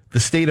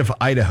state of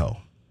Idaho,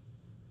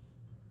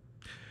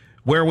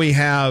 where we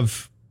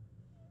have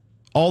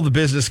all the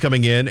business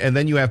coming in, and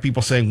then you have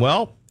people saying,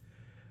 well,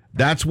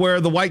 that's where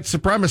the white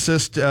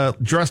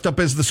supremacists dressed up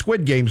as the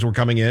Squid Games were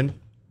coming in.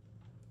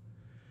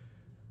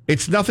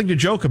 It's nothing to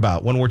joke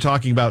about when we're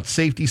talking about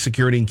safety,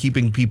 security, and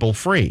keeping people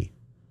free.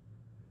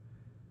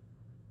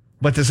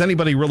 But does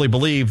anybody really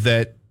believe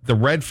that the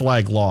red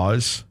flag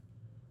laws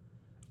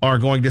are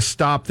going to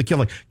stop the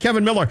killing?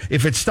 Kevin Miller,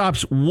 if it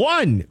stops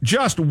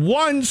just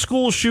one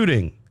school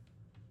shooting,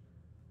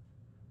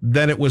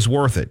 then it was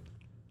worth it.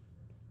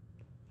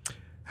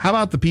 How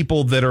about the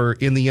people that are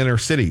in the inner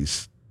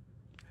cities?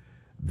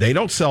 They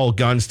don't sell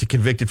guns to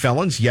convicted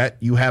felons, yet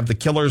you have the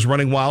killers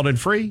running wild and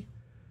free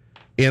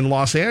in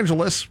Los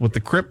Angeles with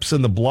the Crips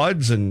and the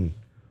Bloods and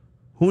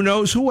who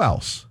knows who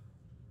else.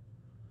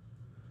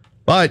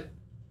 But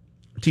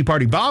Tea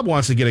Party Bob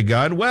wants to get a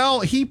gun.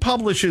 Well, he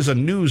publishes a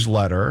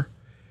newsletter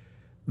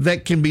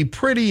that can be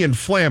pretty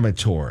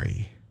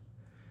inflammatory.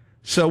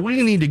 So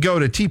we need to go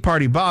to Tea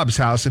Party Bob's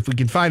house if we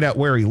can find out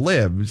where he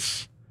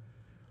lives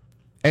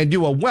and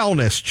do a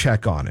wellness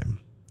check on him.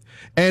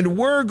 And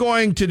we're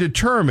going to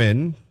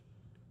determine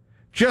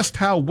just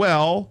how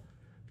well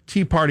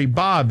Tea Party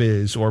Bob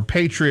is, or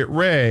Patriot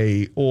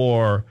Ray,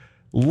 or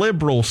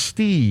Liberal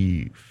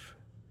Steve.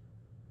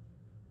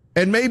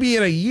 And maybe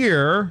in a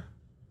year,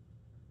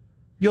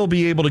 you'll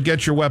be able to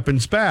get your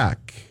weapons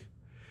back.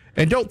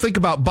 And don't think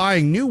about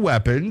buying new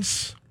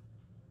weapons,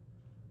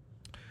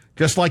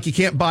 just like you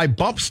can't buy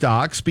bump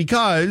stocks,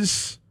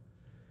 because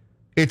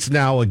it's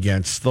now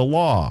against the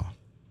law.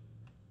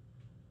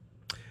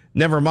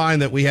 Never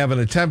mind that we have an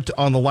attempt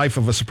on the life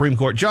of a Supreme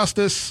Court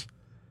justice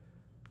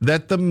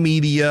that the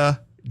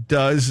media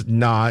does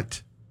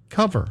not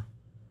cover.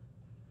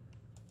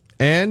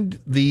 And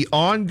the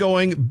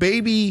ongoing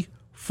baby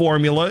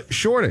formula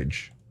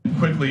shortage.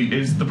 Quickly,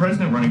 is the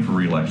president running for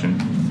re-election?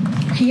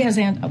 He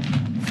hasn't.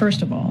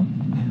 First of all,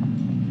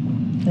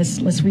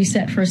 let's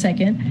reset for a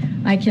second.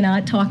 I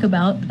cannot talk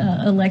about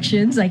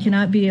elections. I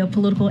cannot be a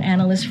political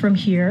analyst from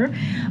here,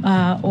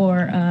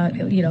 or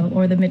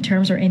the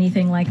midterms or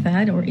anything like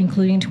that, or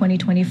including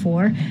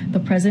 2024. The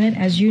president,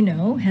 as you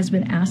know, has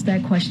been asked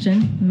that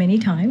question many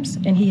times,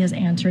 and he has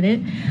answered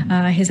it.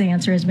 His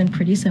answer has been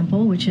pretty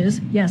simple, which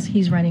is yes,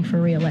 he's running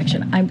for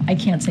re-election. I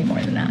can't say more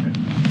than that.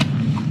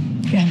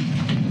 Okay.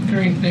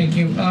 Great, thank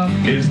you.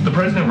 Is the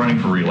president running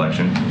for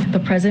re-election? The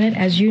president,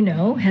 as you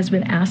know, has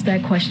been asked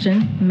that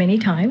question many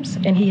times,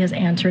 and he has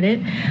answered it.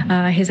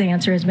 His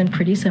answer has been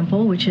pretty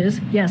simple, which is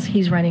yes,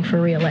 he's running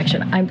for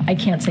re-election. I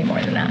can't say more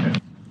than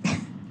that.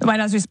 The White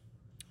House.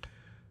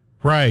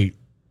 Right.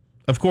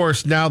 Of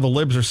course, now the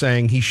libs are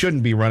saying he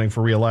shouldn't be running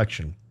for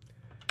re-election.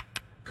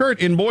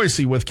 Kurt in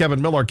Boise with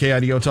Kevin Miller,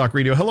 KIDO Talk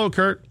Radio. Hello,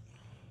 Kurt.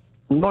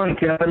 Good morning,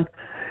 Kevin.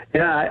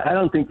 Yeah, I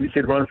don't think we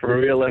should run for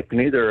re-election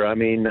either. I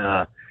mean,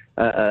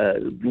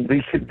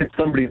 we should get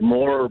somebody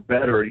more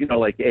better,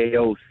 like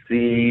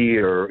AOC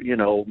or,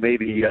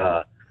 maybe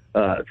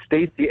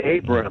Stacey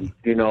Abrams,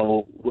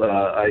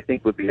 I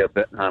think would be a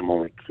bit. I'm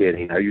only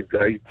kidding. Are you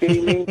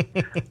kidding me?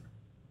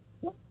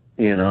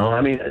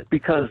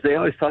 Because they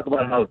always talk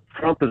about how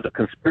Trump is a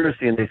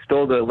conspiracy and they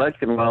stole the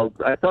election. Well,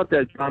 I thought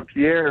that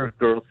Jean-Pierre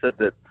girl said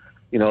that,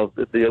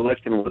 that the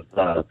election was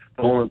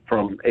stolen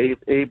from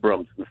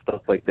Abrams and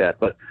stuff like that.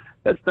 But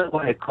that's not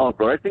why I called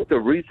for. I think the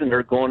reason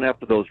they're going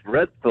after those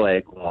red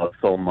flag laws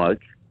so much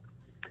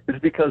is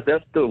because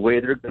that's the way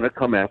they're going to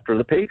come after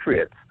the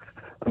Patriots.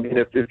 I mean,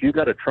 if you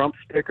got a Trump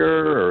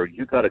sticker or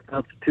you got a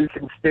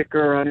Constitution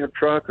sticker on your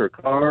truck or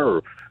car,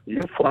 or you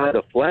fly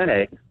the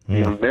flag,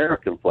 the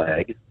American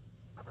flag,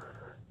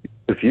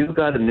 if you've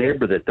got a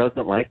neighbor that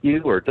doesn't like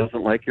you or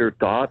doesn't like your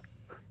thought,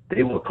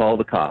 they will call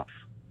the cops.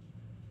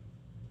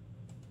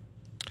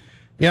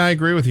 Yeah, I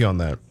agree with you on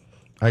that.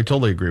 I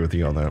totally agree with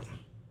you on that.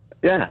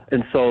 Yeah,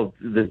 and so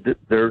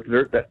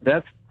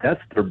that's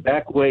their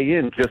back way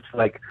in, just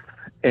like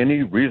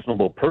any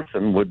reasonable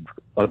person would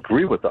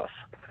agree with us.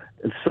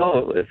 And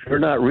so if you're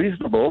not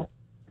reasonable,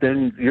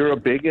 then you're a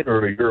bigot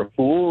or you're a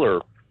fool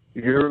or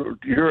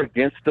you're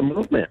against the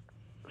movement.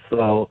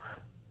 So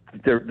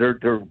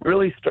they're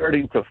really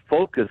starting to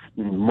focus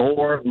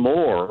more and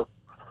more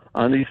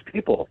on these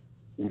people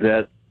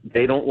that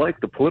they don't like,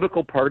 the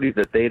political party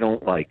that they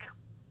don't like.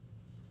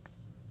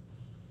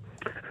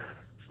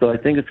 So I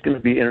think it's going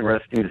to be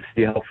interesting to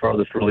see how far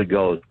this really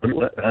goes.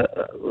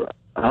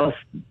 How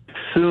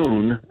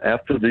soon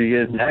after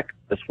the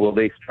enactment will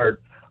they start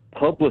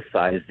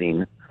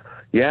publicizing,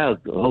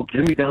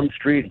 Jimmy down the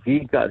street,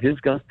 he got his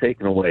guns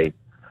taken away.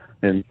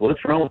 And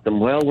what's wrong with them?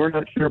 Well, we're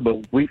not sure,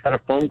 but we got a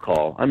phone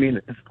call. I mean,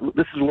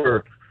 this is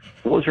where,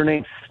 what was her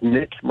name?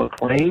 Snitch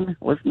McLean?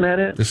 Wasn't that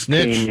it? The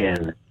Snitch. Came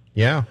in.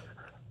 Yeah.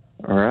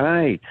 All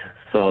right.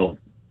 So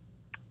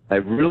I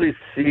really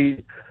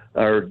see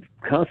our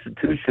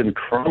Constitution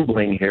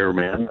crumbling here,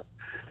 man.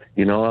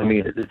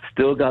 It's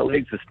still got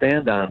legs to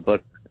stand on,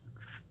 but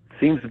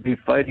seems to be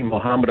fighting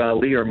Muhammad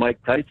Ali or Mike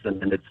Tyson,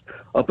 and it's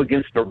up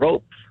against the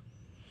ropes.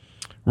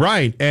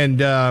 Right. And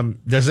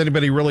does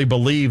anybody really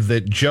believe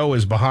that Joe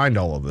is behind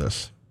all of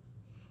this?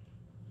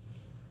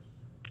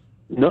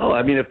 No,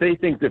 I mean, if they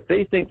think that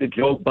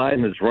Joe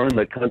Biden is running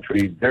the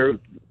country,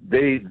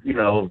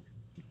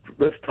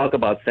 let's talk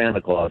about Santa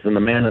Claus and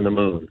the man in the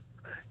moon,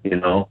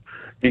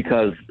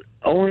 because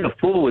only a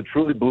fool would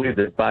truly believe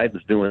that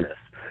Biden's doing this.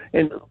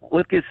 And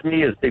what gets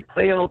me is they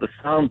play all the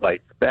sound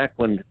bites back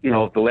when,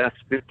 the last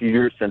 50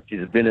 years since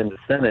he's been in the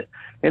Senate.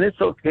 And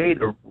it's okay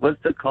to, what's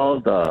it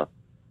called,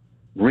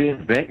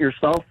 reinvent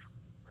yourself?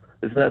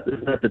 Isn't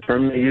that the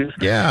term they use?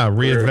 Yeah,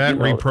 reinvent,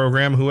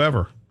 reprogram,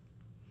 whoever.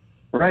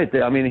 Right.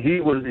 I mean,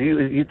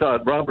 he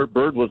thought Robert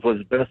Byrd was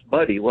his best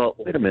buddy. Well,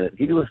 wait a minute.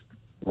 He was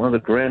one of the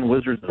grand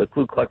wizards of the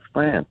Ku Klux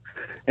Klan.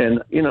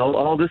 And,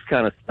 all this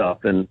kind of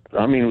stuff. And,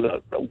 I mean,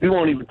 we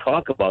won't even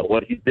talk about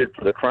what he did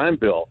for the crime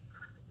bill.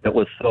 It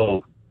was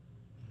so,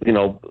 they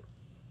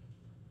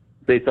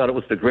thought it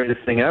was the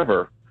greatest thing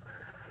ever.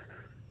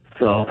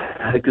 So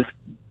I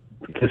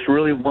just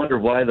really wonder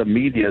why the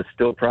media is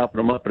still propping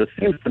him up. But it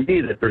seems to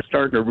me that they're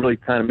starting to really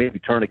kind of maybe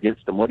turn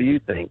against him. What do you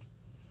think?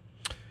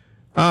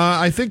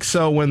 I think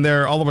so. When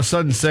they're all of a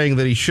sudden saying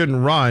that he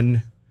shouldn't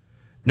run,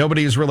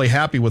 nobody is really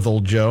happy with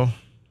old Joe.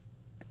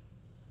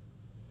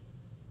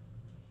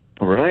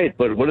 Right,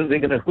 but who are they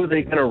going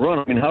to run?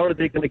 I mean, how are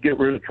they going to get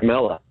rid of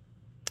Kamala?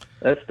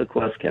 That's the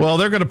question. Well,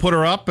 they're going to put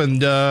her up,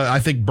 and I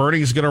think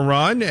Bernie's going to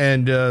run,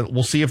 and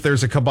we'll see if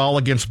there's a cabal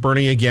against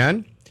Bernie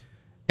again.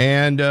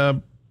 And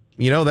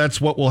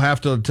that's what we'll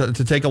have to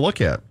take a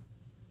look at.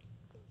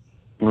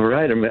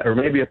 Right, or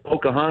maybe a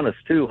Pocahontas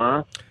too,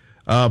 huh?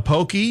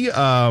 Pokey,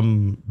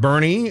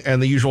 Bernie,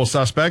 and the usual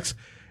suspects.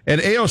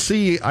 And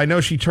AOC, I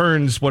know she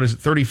turns,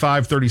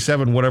 35,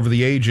 37, whatever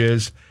the age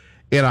is,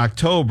 in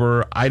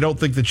October. I don't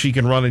think that she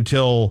can run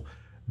until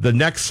the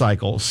next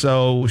cycle.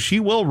 So she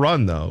will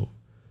run, though.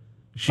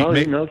 She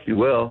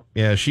will.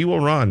 Yeah, she will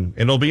run.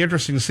 And it'll be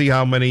interesting to see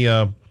how many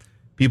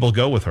people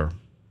go with her.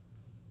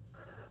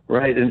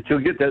 Right, and she'll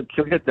get the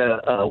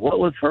what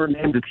was her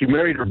name? She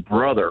married her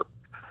brother,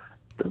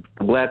 the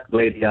black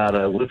lady out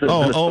of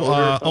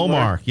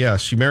Omar.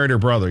 Yes, she married her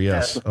brother.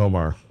 Yes, yeah.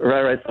 Omar.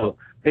 Right. So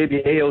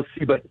maybe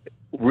AOC, but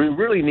we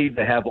really need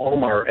to have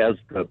Omar as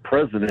the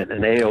president,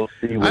 and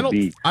AOC would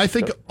be. I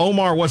think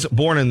Omar wasn't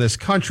born in this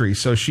country,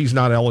 so she's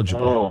not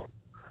eligible. Oh,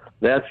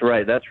 that's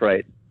right.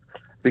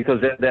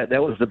 Because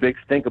that was the big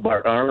stink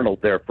about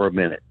Arnold there for a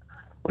minute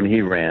when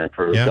he ran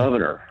for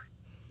governor.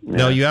 Yeah.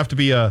 No, you have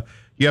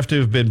to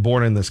have been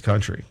born in this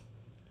country.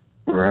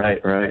 Right.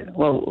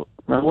 Well,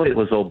 now wait,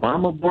 was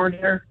Obama born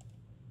here?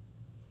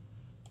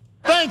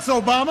 Thanks,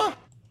 Obama.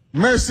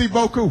 Merci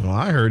beaucoup. Well,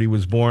 I heard he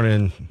was born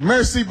in.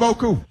 Merci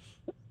beaucoup.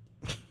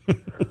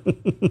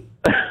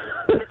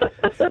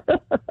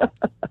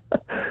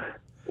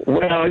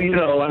 Well,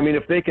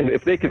 if they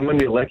can win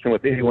the election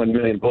with 81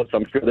 million votes,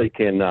 I'm sure they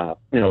can,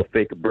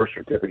 fake a birth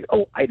certificate.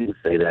 Oh, I didn't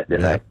say that,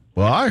 did I?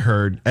 Well, I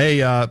heard.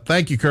 Hey,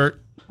 thank you,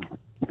 Kurt.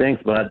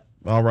 Thanks, bud.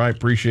 All right,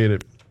 appreciate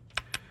it.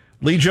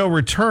 Lee Joe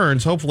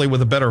returns, hopefully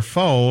with a better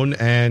phone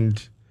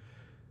and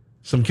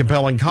some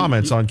compelling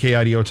comments on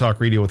KIDO Talk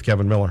Radio with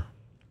Kevin Miller.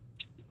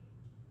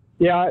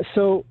 Yeah,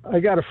 so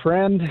I got a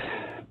friend,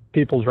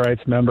 people's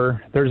rights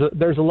member.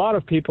 There's a lot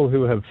of people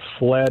who have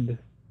fled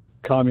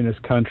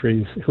communist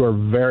countries who are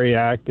very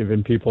active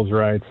in people's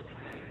rights.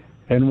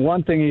 And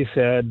one thing he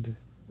said,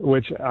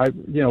 which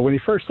when he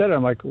first said it,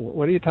 I'm like,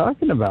 what are you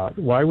talking about?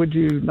 Why would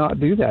you not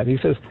do that? He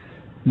says,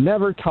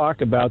 never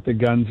talk about the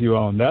guns you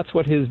own. That's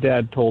what his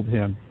dad told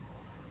him.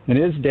 And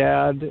his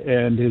dad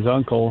and his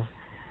uncle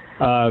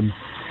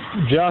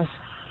just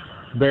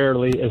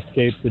barely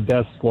escaped the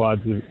death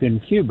squads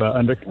in Cuba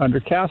under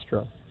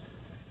Castro.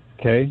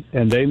 Okay,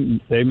 and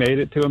they made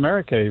it to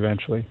America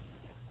eventually.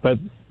 But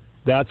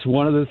that's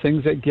one of the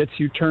things that gets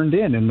you turned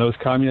in those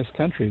communist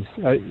countries.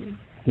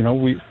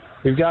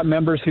 We've got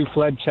members who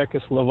fled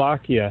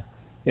Czechoslovakia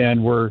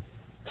and were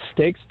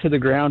staked to the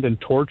ground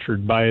and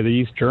tortured by the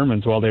East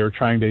Germans while they were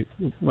trying to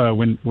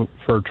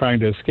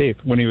escape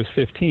when he was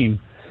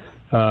 15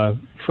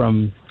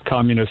 from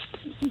communist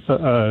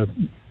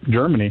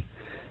Germany.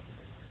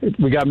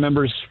 We got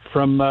members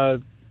from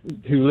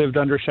who lived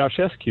under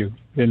Ceausescu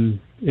in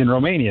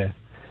Romania.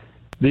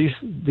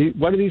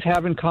 What do these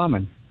have in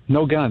common?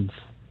 No guns.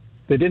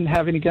 They didn't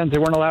have any guns. They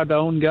weren't allowed to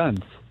own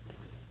guns.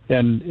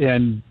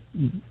 And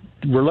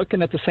we're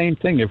looking at the same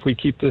thing if we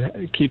keep this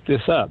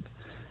up.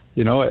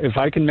 If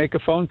I can make a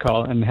phone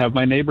call and have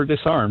my neighbor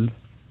disarmed,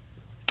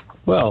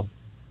 well,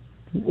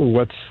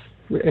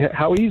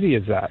 how easy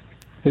is that?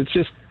 It's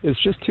just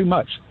too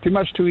much,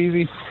 too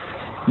easy.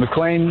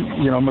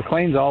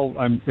 McLean's all,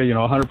 I'm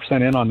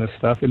 100% in on this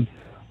stuff, and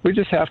we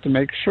just have to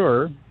make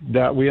sure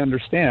that we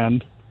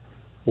understand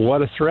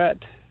what a threat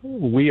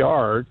we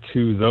are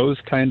to those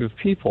kind of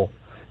people.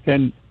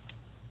 And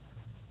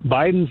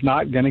Biden's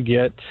not going to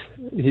get,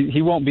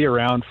 he won't be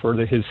around for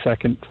his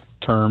second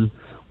term.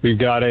 We've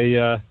got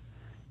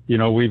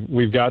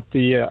we've got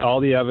all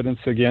the evidence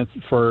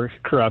for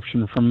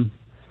corruption from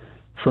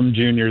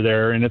Junior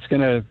there, and it's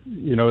going to,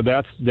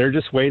 they're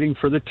just waiting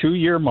for the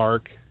 2-year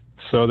mark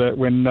so that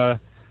when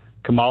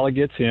Kamala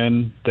gets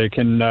in, they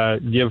can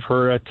give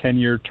her a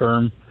 10-year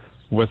term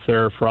with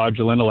their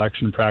fraudulent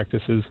election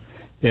practices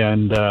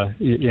and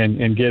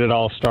get it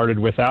all started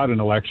without an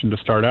election to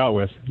start out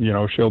with.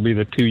 She'll be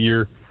the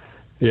 2-year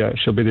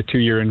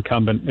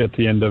incumbent at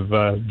the end of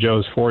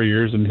Joe's 4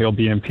 years, and he'll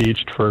be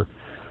impeached for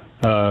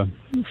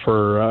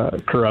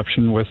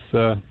corruption with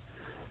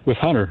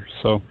Hunter.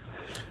 So.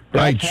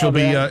 Right, she'll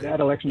be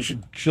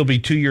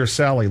 2-year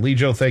Sally. Lee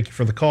Joe, thank you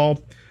for the call.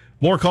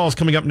 More calls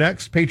coming up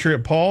next.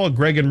 Patriot Paul,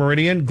 Greg and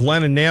Meridian,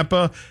 Glenn and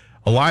Nampa.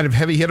 A line of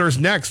heavy hitters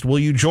next. Will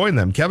you join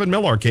them? Kevin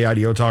Miller,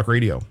 KIDO Talk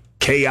Radio.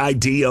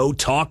 KIDO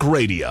Talk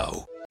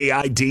Radio.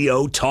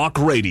 KIDO Talk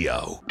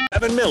Radio.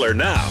 Kevin Miller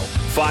now.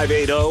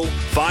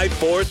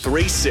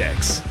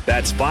 580-5436.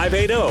 That's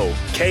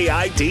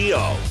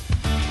 580-KIDO.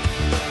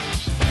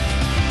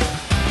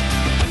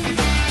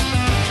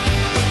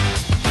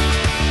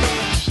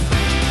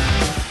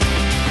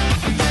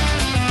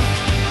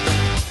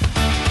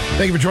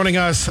 Thank you for joining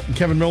us,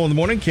 Kevin Miller in the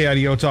morning,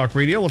 KIDO Talk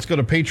Radio. Let's go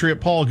to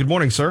Patriot Paul. Good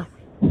morning, sir.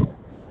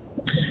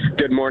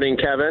 Good morning,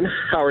 Kevin.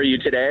 How are you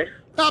today?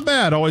 Not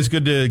bad. Always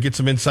good to get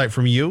some insight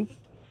from you.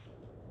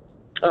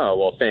 Oh,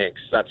 well, thanks.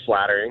 That's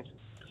flattering.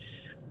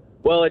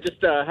 Well, I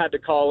just had to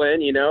call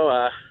in.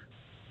 I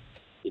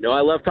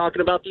love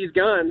talking about these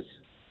guns.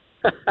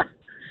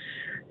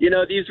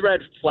 These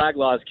red flag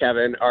laws,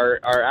 Kevin,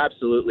 are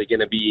absolutely going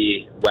to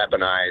be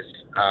weaponized.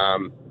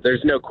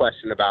 There's no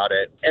question about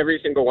it. Every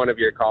single one of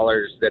your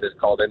callers that has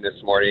called in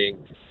this morning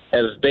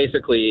is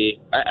basically,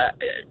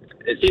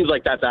 it seems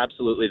like that's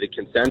absolutely the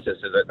consensus,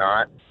 is it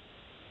not?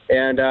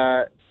 And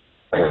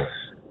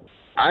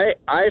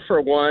I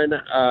for one,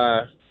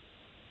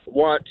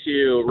 want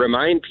to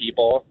remind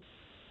people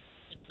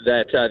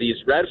that these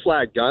red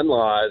flag gun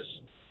laws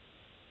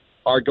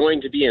are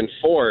going to be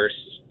enforced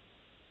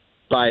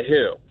by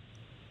who,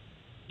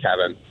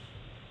 Kevin?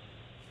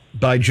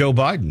 By Joe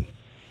Biden.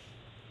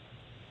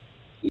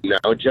 No,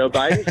 Joe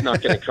Biden's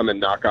not going to come and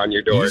knock on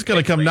your door. He's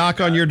going to come knock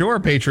on your door,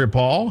 Patriot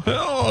Paul.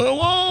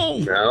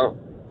 Hello.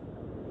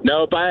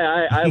 No, but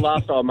I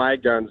lost all my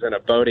guns in a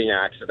boating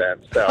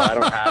accident, so I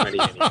don't have any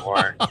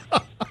anymore.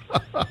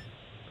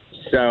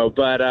 So,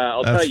 but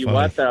I'll tell you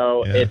what,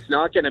 though, it's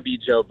not going to be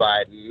Joe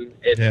Biden.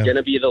 It's going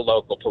to be the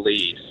local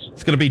police.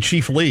 It's going to be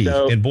Chief Lee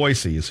in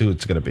Boise is who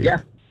it's going to be.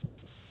 Yeah.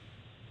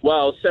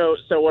 Well, so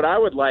what I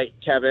would like,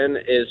 Kevin,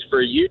 is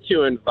for you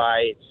to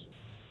invite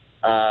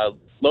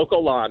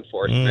local law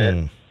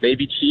enforcement,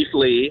 maybe Chief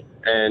Lee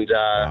and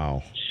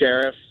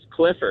Sheriff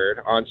Clifford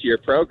onto your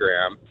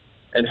program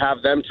and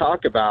have them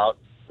talk about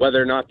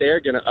whether or not they're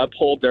going to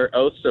uphold their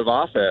oaths of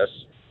office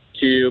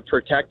to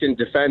protect and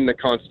defend the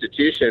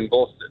Constitution,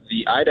 both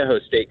the Idaho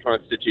state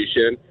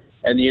Constitution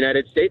and the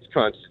United States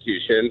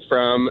Constitution,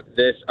 from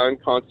this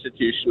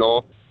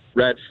unconstitutional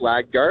red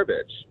flag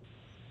garbage.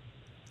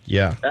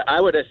 Yeah. I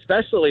would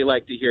especially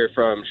like to hear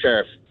from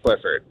Sheriff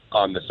Clifford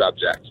on the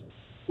subject.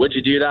 Would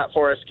you do that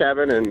for us,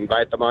 Kevin, and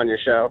invite them on your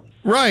show?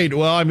 Right.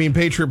 Well, I mean,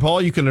 Patriot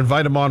Paul, you can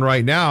invite them on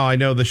right now. I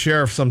know the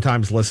sheriff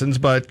sometimes listens,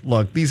 but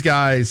look, these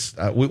guys,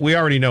 we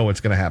already know what's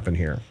going to happen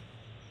here.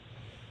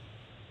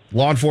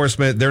 Law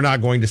enforcement, they're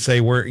not going to say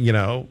they're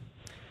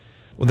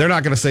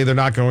not going to say they're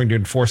not going to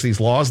enforce these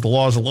laws. The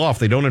law is a law. If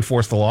they don't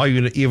enforce the law,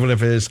 even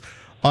if it is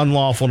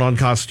unlawful and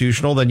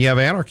unconstitutional, then you have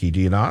anarchy,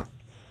 do you not?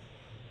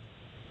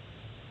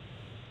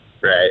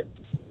 Right.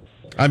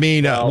 I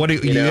mean, what do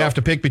you have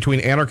to pick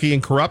between anarchy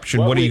and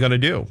corruption? What are you going to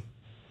do?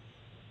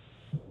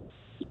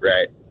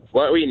 Right.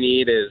 What we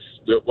need is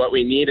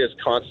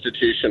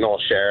constitutional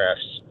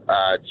sheriffs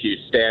to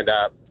stand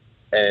up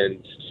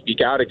and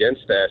speak out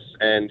against this.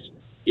 And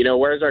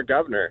where's our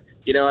governor?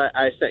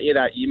 I sent you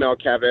that email,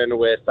 Kevin,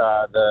 with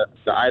the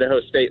Idaho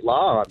state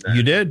law on that.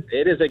 You did.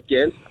 It is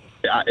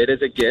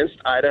against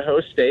Idaho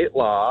state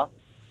law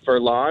for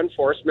law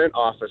enforcement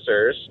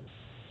officers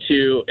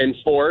to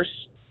enforce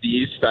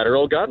these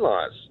federal gun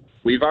laws.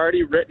 We've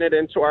already written it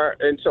into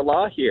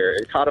law here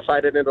and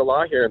codified it into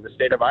law here in the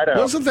state of Idaho.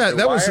 Wasn't that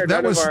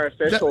none of our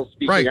officials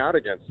speaking out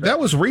against it? That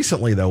was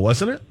recently, though,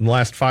 wasn't it? In the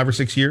last 5 or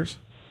 6 years?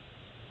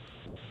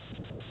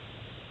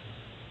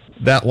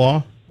 That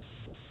law?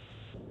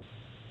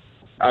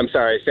 I'm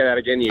sorry, say that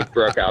again. You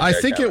broke out. I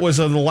think Kevin. It was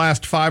in the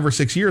last 5 or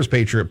 6 years,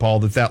 Patriot Paul,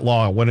 that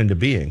law went into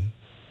being.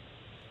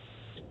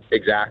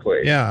 Exactly.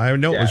 Yeah, I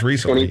know it was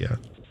recently.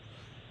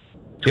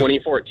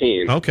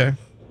 2014. Okay.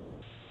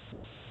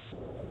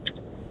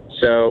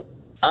 So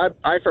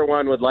I, for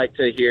one, would like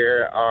to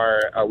hear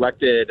our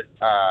elected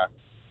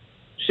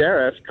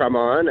sheriff come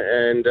on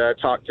and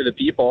talk to the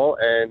people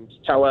and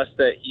tell us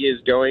that he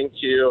is going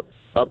to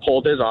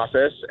uphold his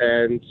office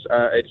and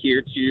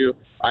adhere to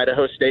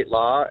Idaho state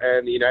law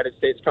and the United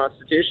States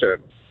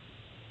Constitution.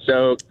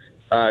 So,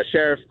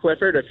 Sheriff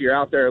Clifford, if you're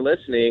out there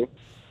listening,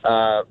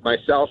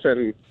 myself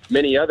and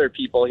many other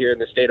people here in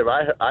the state of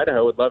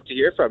Idaho would love to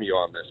hear from you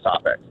on this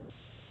topic.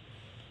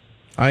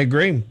 I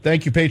agree.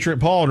 Thank you, Patriot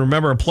Paul. And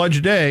remember, a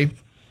pledge day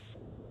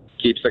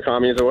keeps the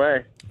commies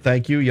away.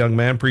 Thank you, young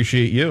man.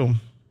 Appreciate you.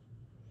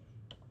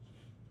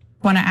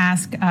 Want to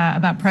ask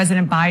about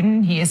President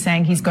Biden. He is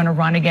saying he's going to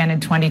run again in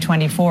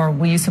 2024.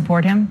 Will you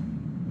support him?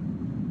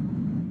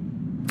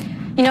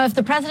 If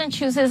the president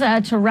chooses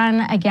to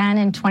run again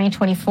in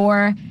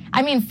 2024,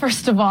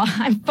 first of all,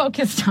 I'm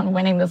focused on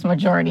winning this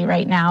majority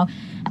right now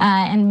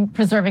and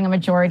preserving a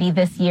majority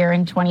this year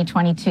in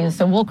 2022.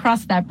 So we'll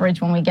cross that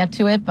bridge when we get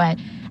to it. But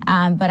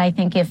I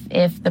think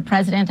if the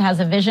president has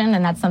a vision,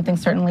 then that's something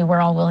certainly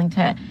we're all willing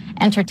to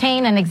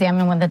entertain and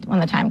examine when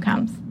the time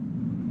comes.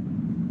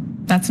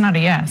 That's not a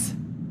yes.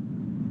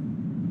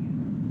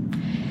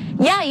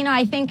 Yeah,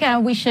 I think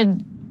we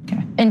should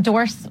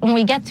endorse when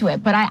we get to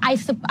it. But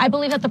I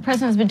believe that the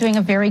president has been doing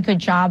a very good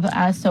job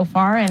so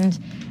far. And,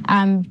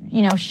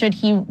 should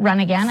he run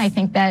again, I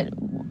think that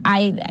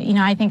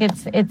I think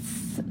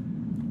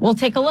we'll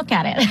take a look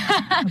at it.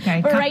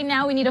 Okay. But right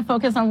now we need to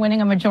focus on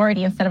winning a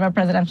majority instead of a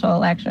presidential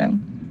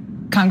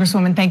election.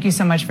 Congresswoman, thank you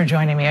so much for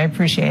joining me. I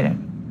appreciate it.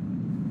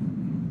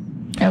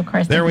 Of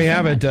course. There we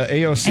have it.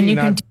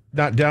 AOC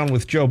not down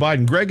with Joe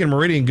Biden. Greg and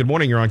Meridian, good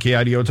morning. You're on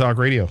KIDO Talk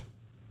Radio.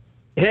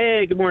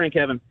 Hey, good morning,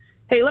 Kevin.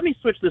 Hey, let me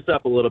switch this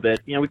up a little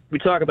bit. We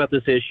talk about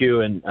this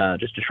issue and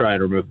just to try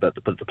and remove the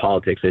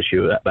politics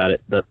issue about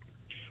it.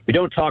 We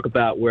don't talk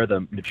about where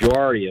the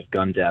majority of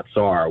gun deaths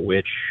are,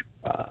 which,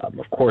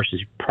 of course,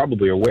 as you're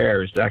probably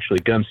aware, is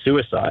actually gun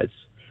suicides.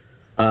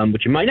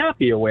 But you might not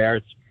be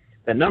aware,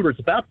 that number is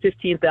about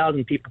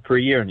 15,000 people per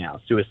year now,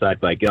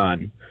 suicide by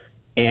gun.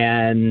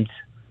 And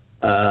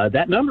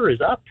that number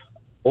is up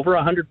over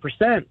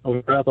 100%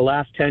 over the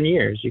last 10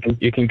 years.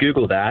 You can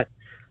Google that.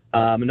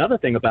 Another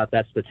thing about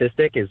that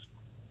statistic is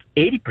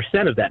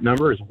 80% of that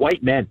number is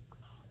white men.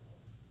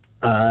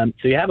 So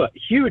you have a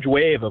huge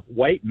wave of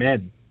white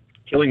men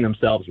killing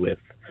themselves with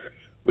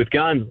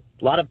guns.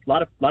 A lot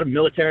of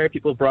military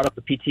people have brought up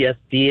the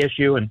PTSD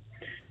issue, and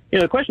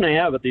the question I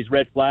have about these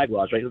red flag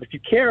laws, right? If you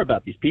care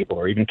about these people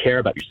or even care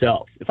about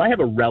yourself, if I have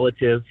a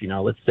relative,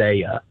 let's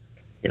say,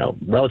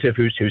 relative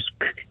who's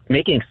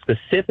making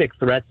specific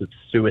threats of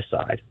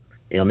suicide,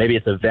 maybe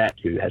it's a vet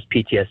who has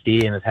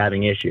PTSD and is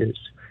having issues,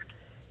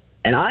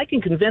 and I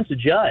can convince a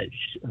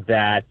judge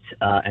that,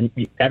 and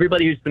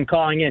everybody who's been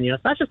calling in,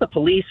 it's not just the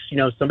police,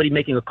 somebody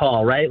making a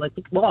call, right? Like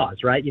the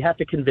laws, right? You have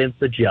to convince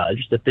the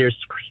judge that there's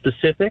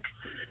specific,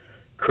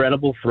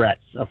 credible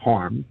threats of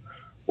harm.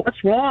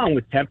 What's wrong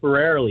with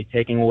temporarily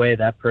taking away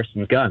that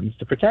person's guns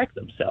to protect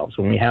themselves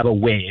when we have a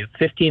wave,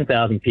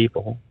 15,000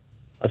 people,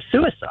 of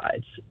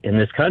suicides in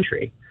this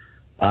country?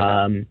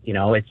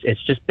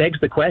 It's just begs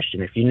the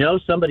question. If you know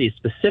somebody is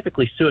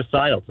specifically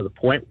suicidal to the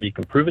point where you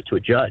can prove it to a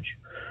judge,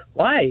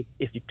 why,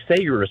 if you say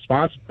you're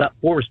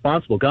for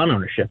responsible gun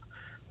ownership,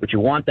 would you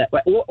want that?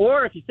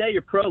 Or if you say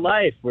you're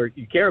pro-life, or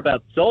you care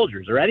about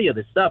soldiers or any of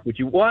this stuff, would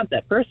you want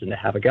that person to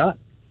have a gun?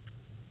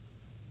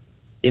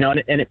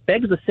 And it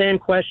begs the same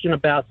question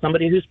about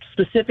somebody who's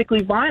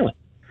specifically violent.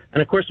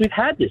 And of course, we've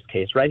had this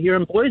case right here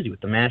in Boise with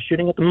the mass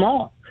shooting at the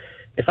mall.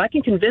 If I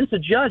can convince a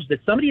judge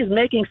that somebody is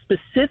making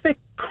specific,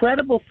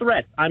 credible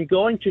threats, I'm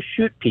going to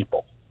shoot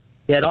people.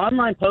 He had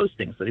online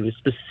postings that he was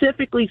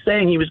specifically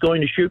saying he was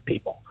going to shoot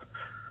people.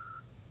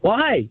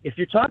 Why? If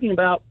you're talking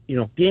about,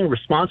 being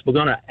responsible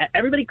gun owner,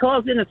 everybody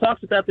calls in and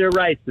talks about their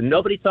rights, and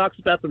nobody talks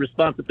about the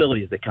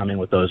responsibilities that come in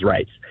with those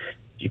rights.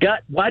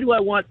 Why do I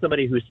want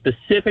somebody who's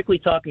specifically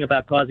talking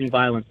about causing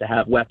violence to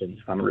have weapons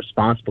if I'm a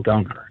responsible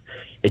gun owner?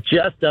 It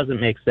just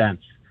doesn't make sense.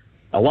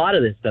 A lot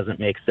of this doesn't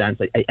make sense.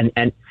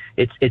 And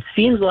it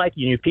seems like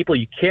you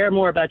care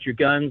more about your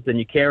guns than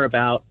you care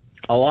about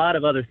a lot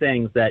of other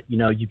things that,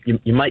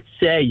 you might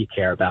say you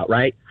care about,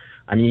 right?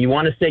 I mean, you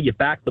want to say you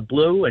back the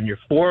blue and you're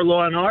for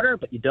law and order,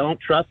 but you don't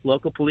trust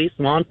local police,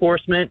 law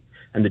enforcement,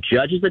 and the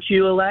judges that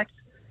you elect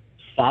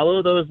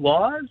follow those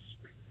laws.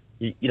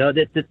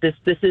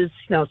 This is,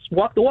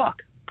 walk the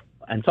walk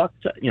and talk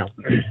to,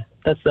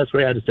 that's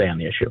what I had to say on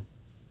the issue.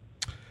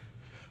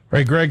 All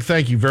right, Greg,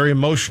 thank you. Very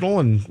emotional,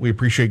 and we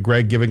appreciate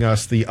Greg giving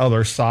us the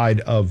other side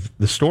of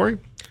the story.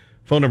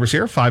 Phone number's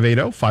here,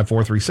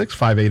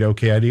 580-5436,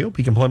 580-KIDO.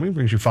 Pekin Plumbing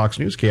brings you Fox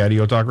News,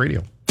 KIDO Talk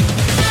Radio.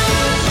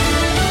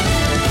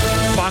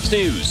 Fox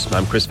News,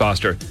 I'm Chris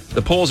Foster.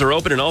 The polls are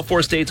open in all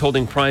 4 states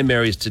holding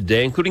primaries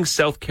today, including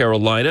South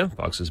Carolina.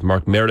 Fox's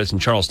Mark Meredith in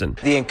Charleston.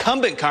 The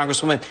incumbent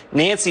Congresswoman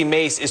Nancy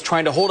Mace is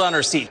trying to hold on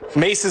her seat.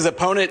 Mace's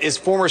opponent is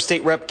former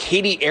state rep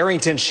Katie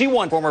Arrington. She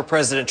won former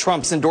President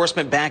Trump's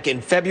endorsement back in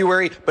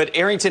February, but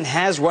Arrington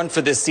has run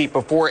for this seat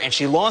before, and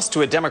she lost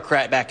to a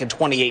Democrat back in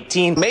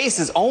 2018. Mace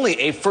is only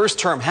a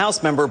first-term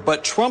House member,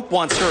 but Trump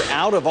wants her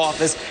out of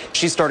office.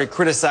 She started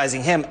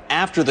criticizing him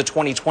after the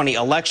 2020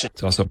 election.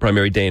 It's also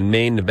primary day in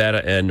Maine,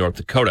 Nevada, and North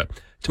Dakota.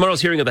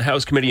 Tomorrow's hearing of the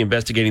House committee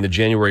investigating the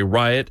January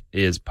riot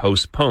is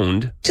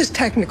postponed. Just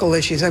technical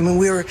issues. I mean,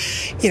 we were,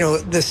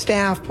 the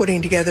staff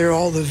putting together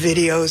all the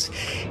videos,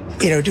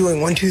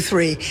 doing 1, 2,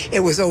 3. It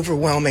was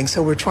overwhelming,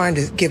 so we're trying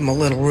to give them a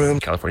little room.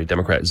 California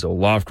Democrat Zoe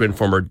Lofgren,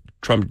 former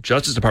Trump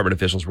Justice Department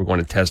officials were going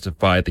to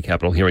testify at the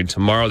Capitol hearing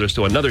tomorrow. There's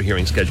still another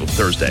hearing scheduled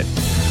Thursday.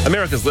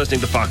 America's listening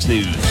to Fox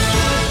News.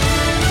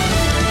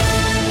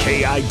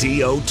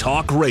 KIDO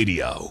Talk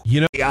Radio.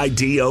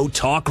 KIDO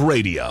Talk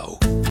Radio.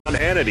 On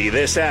Hannity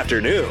this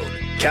afternoon.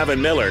 Kevin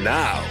Miller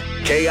now.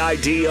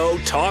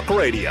 KIDO Talk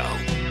Radio.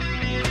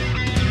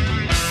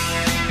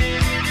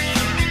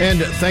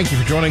 And thank you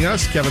for joining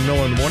us. Kevin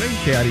Miller in the morning,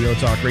 KIDO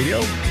Talk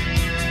Radio.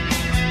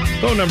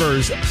 Phone number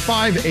is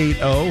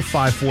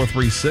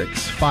 580-5436,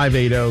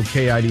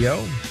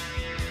 580-KIDO.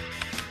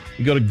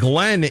 You go to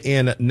Glenn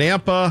in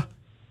Nampa,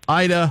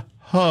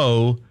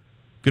 Idaho.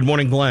 Good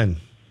morning, Glenn.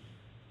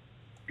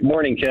 Good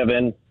morning,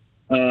 Kevin.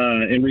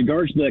 In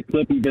regards to that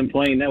clip you've been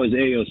playing, that was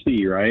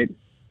AOC, right?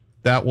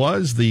 That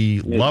was the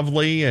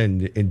lovely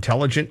and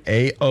intelligent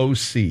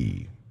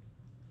AOC.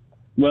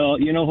 Well,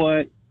 you know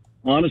what?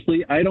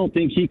 Honestly, I don't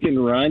think he can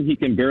run. He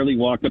can barely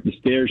walk up the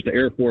stairs to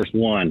Air Force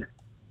One.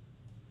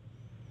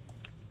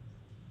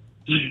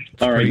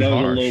 All right, that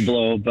was a low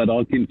blow, but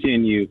I'll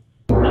continue.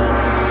 Oh,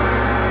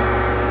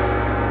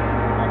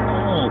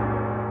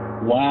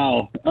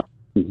 wow.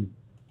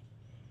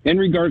 In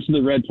regards to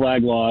the red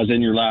flag laws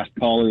and your last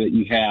caller that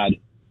you had,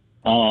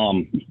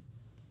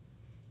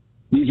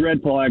 these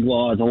red flag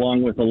laws,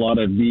 along with a lot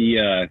of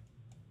the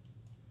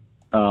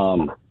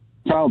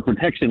child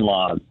protection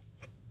laws,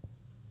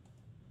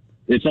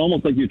 it's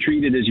almost like you're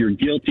treated as you're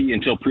guilty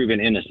until proven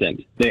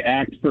innocent. They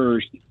act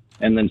first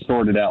and then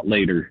sort it out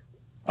later.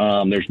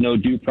 There's no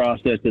due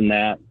process in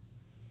that,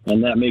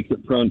 and that makes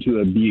it prone to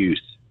abuse.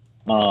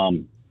 I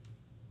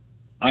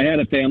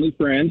had a family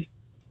friend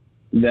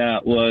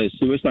that was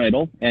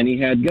suicidal, and he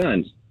had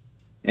guns.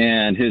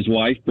 And his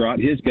wife brought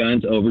his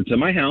guns over to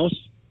my house,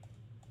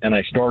 and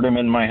I stored them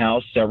in my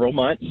house several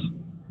months.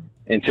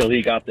 until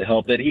he got the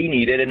help that he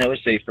needed and it was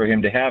safe for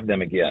him to have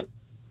them again.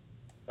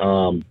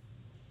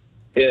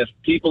 If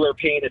people are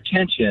paying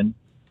attention,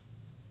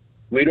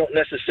 we don't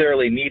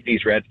necessarily need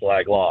these red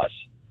flag laws.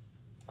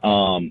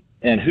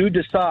 And who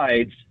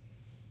decides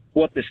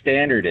what the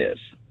standard is?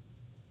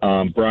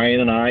 Brian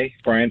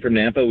from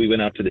Nampa, we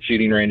went out to the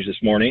shooting range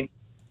this morning,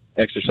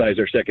 exercised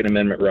our Second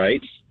Amendment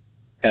rights,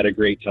 had a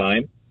great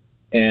time.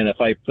 And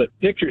if I put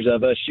pictures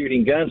of us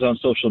shooting guns on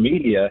social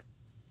media,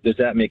 does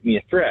that make me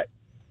a threat?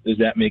 Does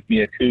that make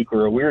me a kook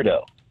or a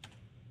weirdo?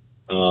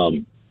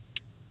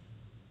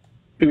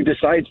 Who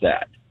decides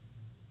that?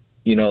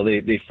 You know,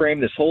 they frame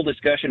this whole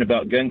discussion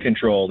about gun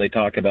control. They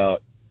talk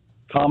about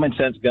common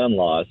sense gun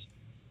laws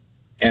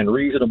and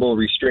reasonable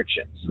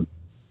restrictions.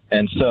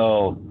 And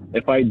so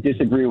if I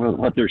disagree with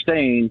what they're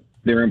saying,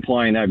 they're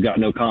implying I've got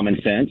no common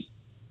sense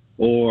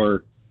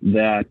or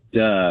that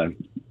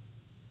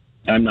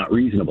I'm not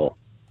reasonable.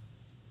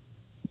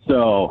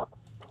 So,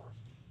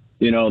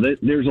 you know,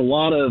 there's a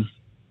lot of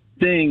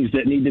things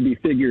that need to be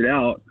figured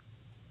out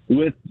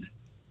with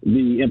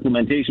the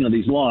implementation of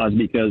these laws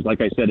because,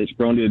 like I said, it's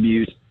prone to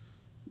abuse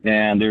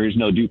and there is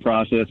no due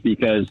process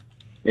because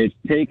it's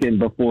taken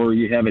before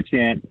you have a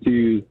chance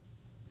to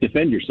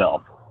defend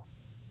yourself,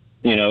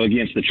 you know,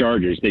 against the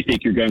charges. They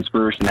take your guns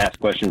first and ask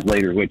questions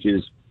later, which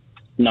is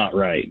not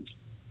right.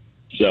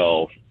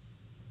 So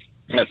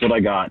that's what I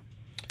got.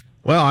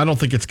 Well, I don't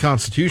think it's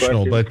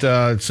constitutional, but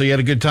so you had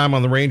a good time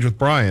on the range with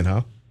Brian,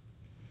 huh?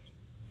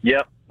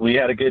 Yep, we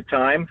had a good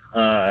time.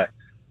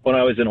 When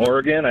I was in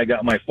Oregon, I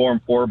got my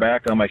Form 4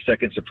 back on my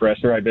second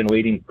suppressor. I've been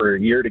waiting for a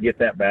year to get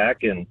that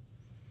back and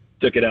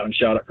took it out and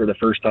shot it for the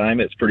first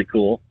time. It's pretty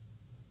cool.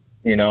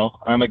 You know,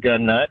 I'm a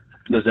gun nut.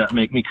 Does that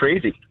make me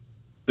crazy?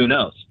 Who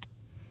knows?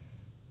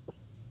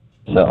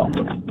 So,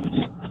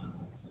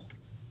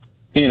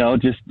 you know,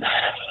 just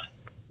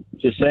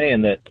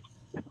saying that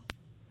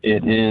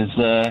it is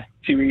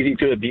too easy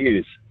to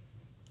abuse.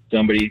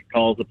 Somebody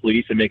calls the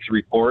police and makes a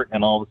report,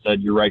 and all of a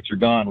sudden your rights are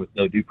gone with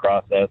no due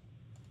process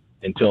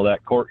until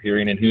that court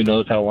hearing, and who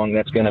knows how long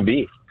that's going to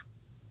be.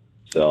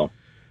 So,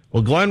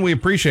 well, Glenn, we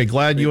appreciate.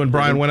 Glad you and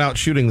Brian went out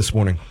shooting this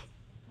morning.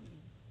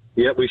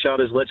 Yep, we shot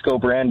his Let's Go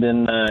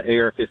Brandon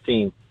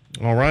AR-15.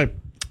 All right.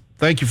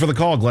 Thank you for the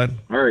call, Glenn.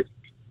 All right.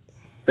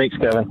 Thanks,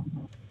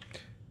 Kevin.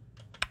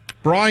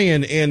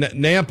 Brian in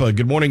Nampa,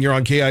 good morning. You're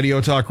on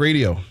KIDO Talk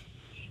Radio.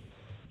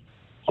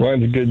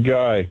 Glenn's a good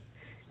guy.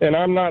 And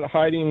I'm not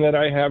hiding that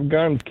I have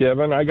guns,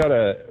 Kevin. I got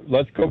a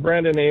Let's Go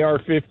Brandon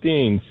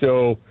AR-15.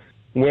 So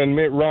when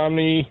Mitt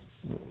Romney,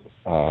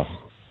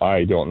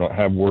 I don't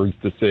have words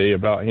to say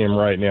about him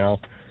right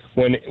now.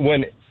 When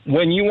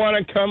you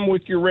want to come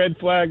with your red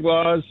flag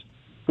laws,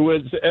 who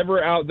is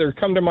ever out there,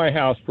 come to my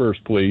house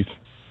first, please.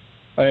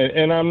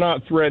 And I'm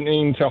not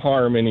threatening to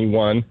harm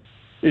anyone.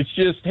 It's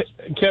just,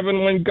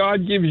 Kevin, when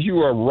God gives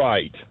you a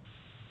right,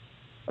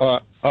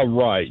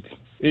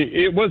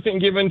 it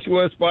wasn't given to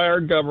us by our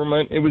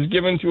government. It was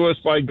given to us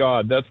by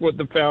God. That's what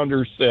the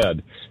founders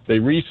said. They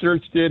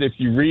researched it. If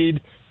you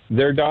read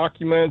their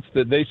documents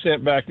that they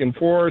sent back and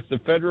forth, the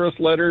Federalist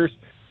letters,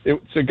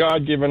 it's a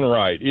God-given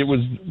right. It was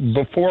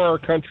before our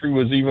country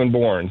was even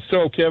born.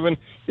 So, Kevin,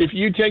 if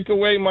you take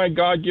away my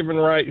God-given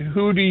right,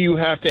 who do you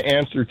have to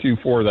answer to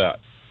for that?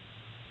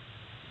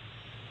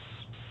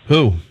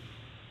 Who?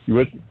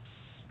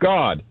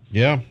 God.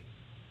 Yeah.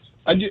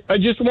 I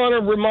just want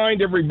to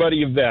remind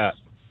everybody of that.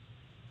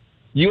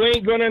 You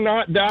ain't going to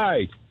not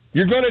die.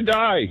 You're going to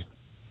die.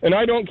 And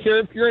I don't care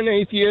if you're an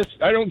atheist.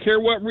 I don't care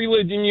what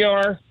religion you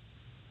are.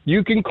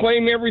 You can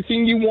claim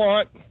everything you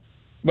want.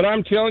 But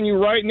I'm telling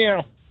you right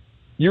now,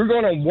 you're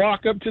going to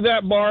walk up to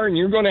that bar and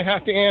you're going to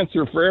have to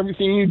answer for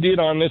everything you did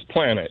on this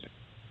planet.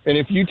 And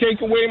if you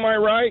take away my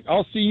right,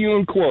 I'll see you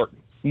in court.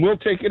 We'll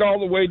take it all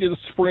the way to the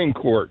Supreme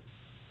Court.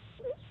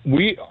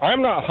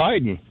 I'm not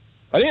hiding.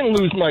 I didn't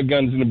lose my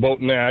guns in a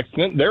boating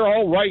accident. They're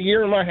all right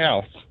here in my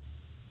house.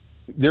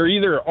 They're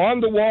either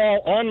on the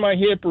wall, on my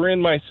hip, or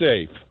in my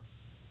safe.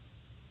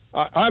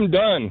 I'm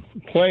done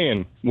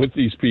playing with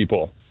these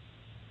people.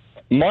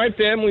 My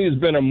family has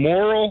been a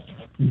moral,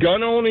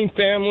 gun-owning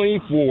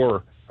family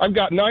I've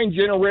got 9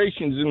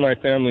 generations in my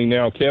family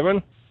now,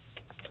 Kevin.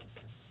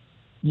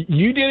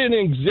 You did an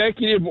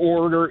executive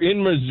order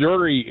in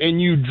Missouri,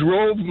 and you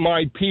drove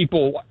my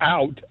people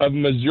out of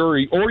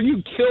Missouri, or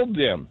you killed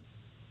them.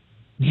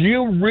 Do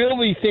you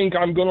really think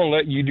I'm going to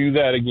let you do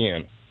that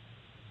again?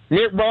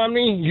 Mitt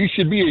Romney, you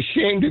should be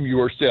ashamed of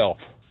yourself.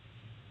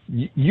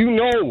 You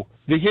know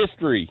the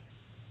history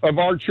of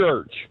our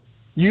church.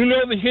 You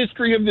know the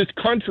history of this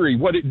country,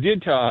 what it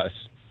did to us.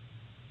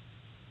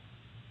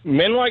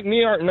 Men like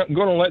me aren't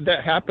going to let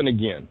that happen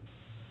again.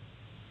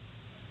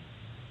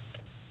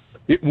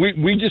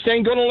 We just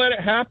ain't going to let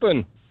it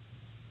happen.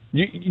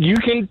 You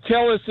can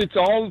tell us it's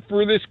all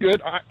for this good.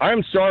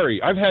 I'm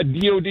sorry. I've had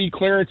DOD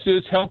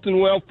clearances, health and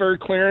welfare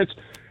clearance.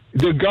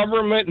 The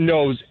government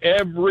knows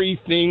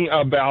everything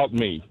about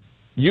me.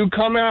 You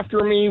come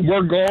after me,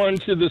 we're going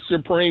to the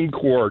Supreme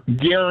Court.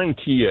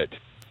 Guarantee it.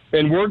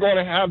 And we're going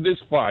to have this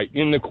fight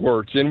in the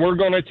courts, and we're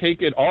going to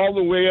take it all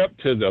the way up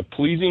to the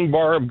pleasing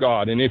bar of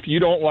God. And if you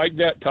don't like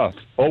that, tough.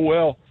 Oh,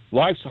 well,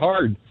 life's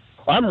hard.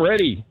 I'm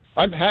ready.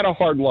 I've had a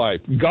hard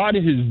life. God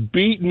has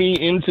beat me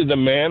into the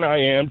man I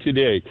am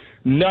today.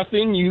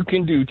 Nothing you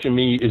can do to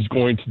me is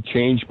going to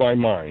change my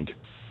mind.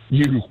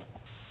 You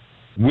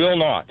will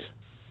not.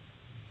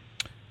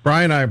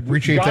 Brian, I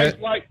appreciate that.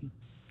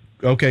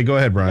 Okay, go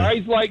ahead, Brian.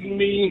 Guys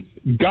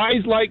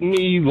like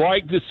me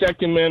like the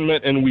Second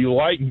Amendment, and we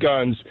like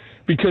guns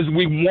because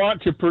we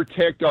want to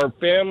protect our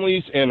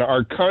families and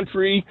our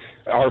country,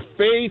 our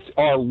faith,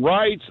 our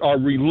rights, our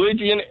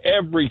religion,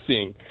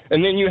 everything.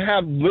 And then you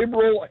have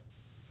liberal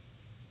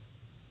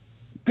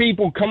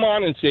people come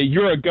on and say,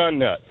 you're a gun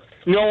nut.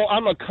 No,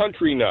 I'm a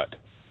country nut.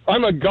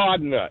 I'm a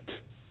God nut.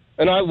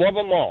 And I love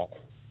them all.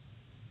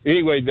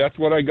 Anyway, that's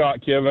what I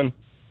got, Kevin.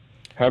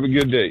 Have a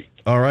good day.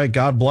 All right.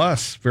 God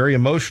bless. Very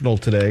emotional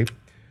today.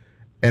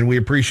 And we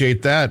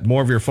appreciate that.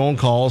 More of your phone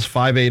calls,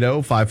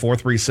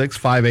 580-5436,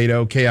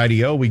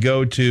 580-KIDO. We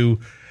go to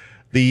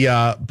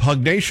the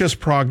pugnacious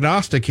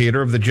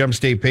prognosticator of the Gem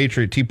State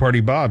Patriot, Tea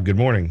Party Bob. Good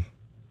morning.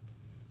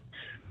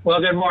 Well,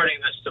 good morning,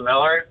 Mr.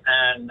 Miller.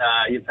 And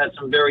you've had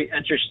some very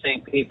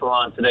interesting people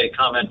on today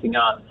commenting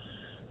on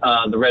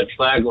the red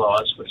flag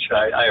laws, which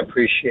I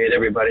appreciate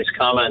everybody's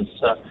comments.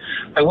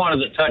 I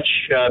wanted to touch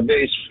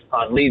base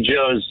on Lee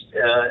Joe's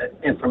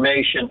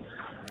information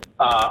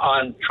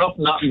on Trump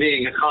not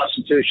being a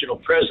constitutional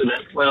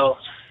president. Well,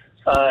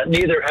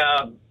 neither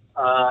have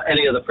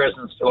any of the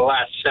presidents for the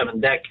last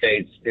 7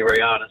 decades, to be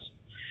very honest.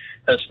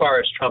 As far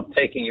as Trump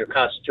taking your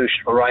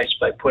constitutional rights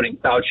by putting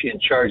Fauci in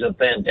charge of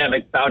the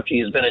pandemic, Fauci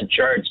has been in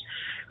charge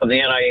of the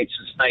NIH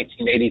since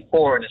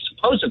 1984 and is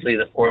supposedly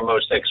the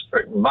foremost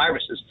expert in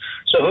viruses.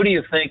 So who do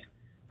you think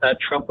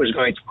Trump was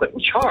going to put in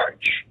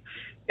charge?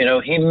 You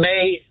know, he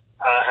may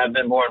have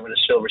been born with a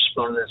silver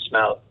spoon in his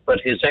mouth, but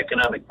his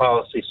economic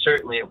policy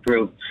certainly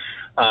improved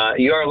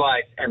your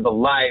life and the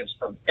lives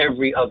of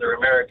every other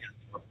American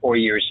for 4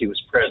 years he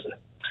was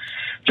president.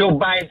 Joe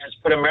Biden has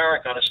put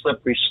America on a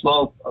slippery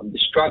slope of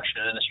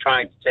destruction and is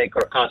trying to take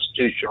our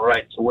constitutional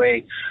rights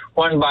away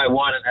one by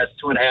one and has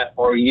 2.5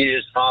 more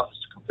years in office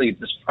to complete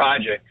this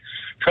project.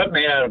 Trump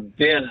may not have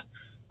been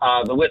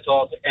the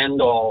with-all to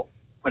end-all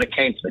when it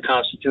came to the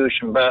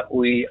Constitution, but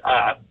we,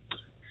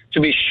 to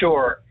be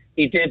sure,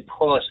 he did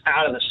pull us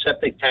out of the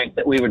septic tank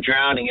that we were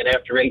drowning in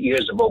after 8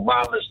 years of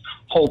Obama's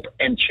hope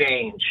and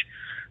change.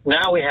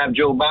 Now we have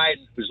Joe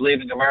Biden, who's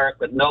leaving America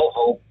with no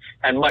hope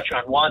and much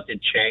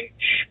unwanted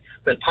change,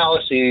 with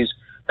policies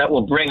that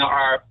will bring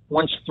our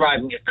once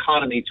thriving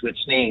economy to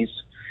its knees.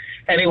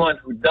 Anyone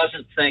who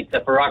doesn't think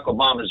that Barack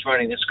Obama is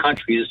running this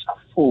country is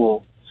a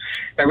fool.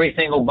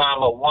 Everything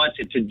Obama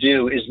wanted to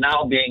do is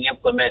now being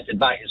implemented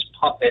by his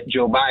puppet,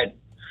 Joe Biden.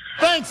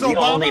 Thanks, Obama. The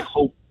only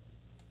hope.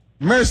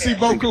 Merci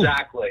beaucoup.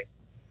 Exactly.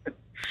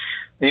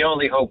 The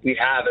only hope we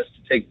have is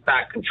to take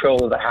back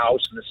control of the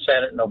House and the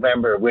Senate in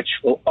November, which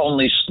will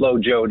only slow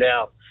Joe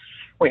down.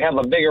 We have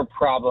a bigger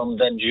problem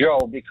than Joe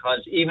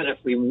because even if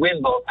we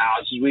win both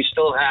houses, we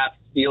still have to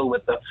deal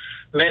with the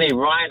many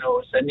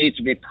rhinos that need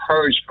to be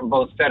purged from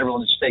both federal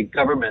and state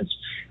governments,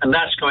 and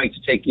that's going to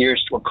take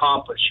years to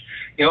accomplish.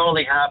 You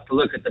only have to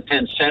look at the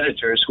 10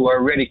 senators who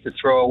are ready to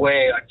throw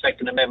away our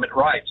Second Amendment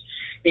rights,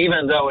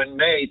 even though in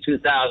May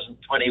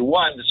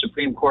 2021, the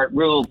Supreme Court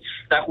ruled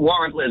that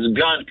warrantless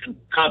gun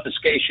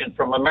confiscation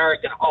from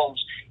American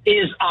homes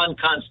is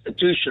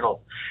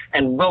unconstitutional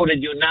and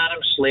voted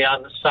unanimously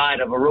on the side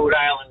of a Rhode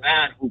Island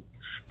man whose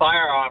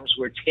firearms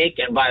were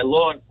taken by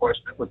law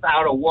enforcement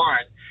without a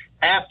warrant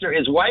after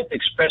his wife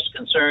expressed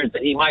concerns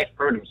that he might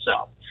hurt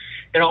himself.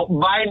 You know,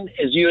 Biden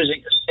is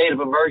using a state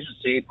of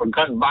emergency for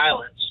gun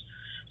violence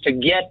to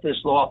get this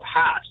law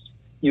passed.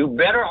 You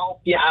better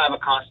hope you have a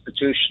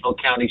constitutional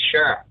county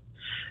sheriff.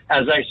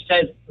 As I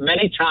said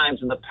many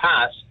times in the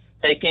past,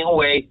 taking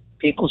away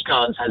people's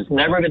guns has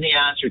never been the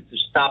answer to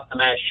stop the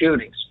mass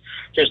shootings.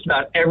 Just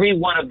about every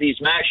one of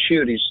these mass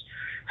shootings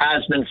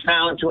has been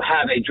found to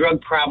have a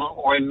drug problem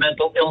or a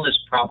mental illness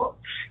problem.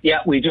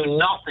 Yet we do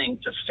nothing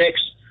to fix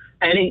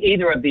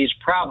either of these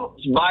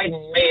problems.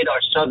 Biden made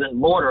our southern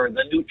border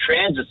the new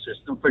transit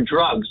system for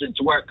drugs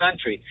into our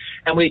country,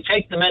 and we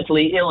take the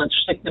mentally ill and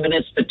stick them in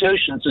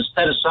institutions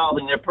instead of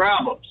solving their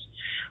problems.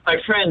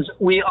 My friends,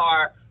 we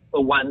are the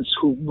ones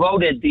who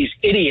voted these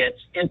idiots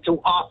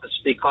into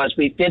office because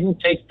we didn't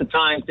take the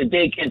time to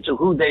dig into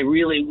who they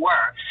really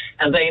were,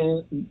 and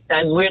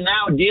we're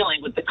now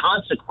dealing with the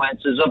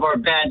consequences of our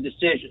bad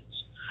decisions.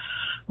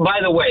 By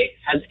the way,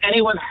 has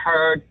anyone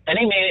heard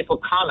any meaningful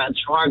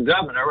comments from our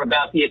governor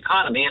about the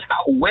economy and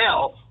how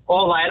well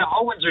all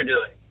Idahoans are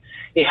doing?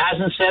 He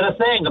hasn't said a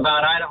thing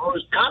about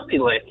Idaho's economy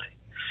lately.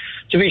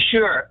 To be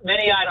sure,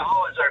 many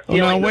Idahoans are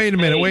feeling... Oh, no, wait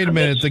a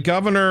minute. The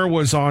governor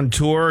was on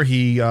tour.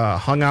 He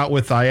hung out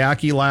with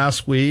IACI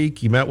last week.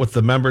 He met with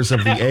the members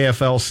of the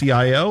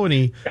AFL-CIO, and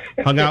he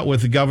hung out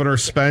with Governor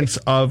Spence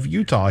of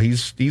Utah.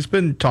 He's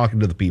been talking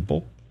to the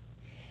people.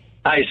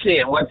 I see.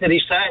 And what did he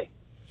say?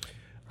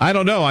 I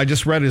don't know. I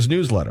just read his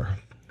newsletter.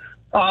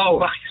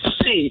 Oh, I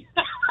see.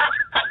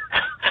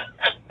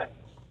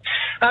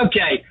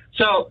 Okay,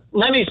 so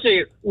let me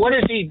see. What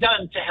has he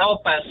done to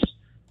help us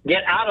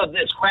get out of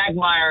this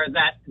quagmire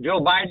that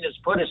Joe Biden has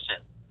put us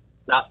in?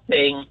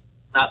 Nothing,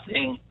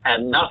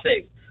 and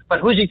nothing. But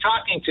who's he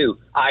talking to?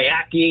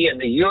 Ayaki and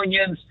the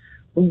unions?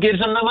 Who gives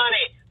him the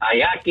money?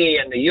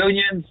 Ayaki and the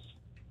unions?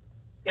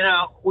 You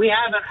know, we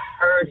haven't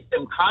heard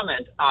him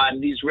comment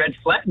on these red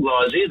flag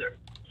laws either.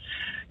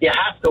 You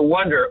have to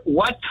wonder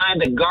what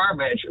kind of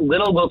garbage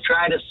Little will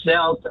try to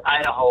sell to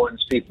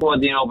Idahoans before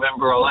the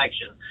November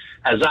election,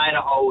 as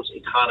Idaho's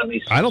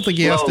economy. I don't think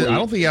he has to. I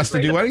don't think he has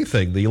to do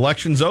anything. The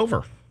election's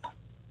over.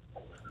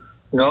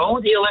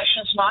 No, the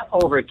election's not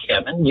over,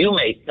 Kevin. You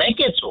may think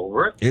it's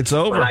over. It's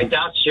over. But I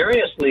doubt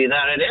seriously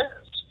that it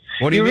is.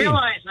 What do you mean?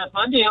 Realize that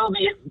Monday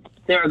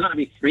there are going to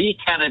be three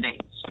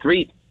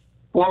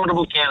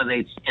formidable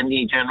candidates in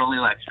the general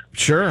election.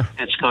 Sure.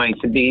 It's going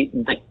to be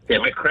the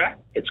Democrat,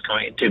 it's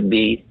going to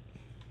be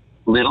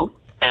Little,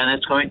 and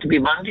it's going to be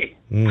Bundy.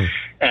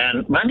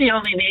 And Bundy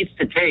only needs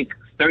to take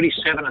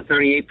 37 or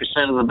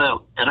 38% of the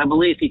vote, and I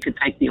believe he could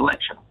take the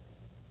election.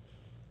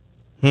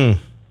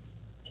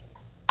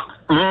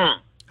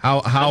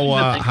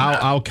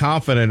 How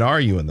confident are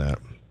you in that?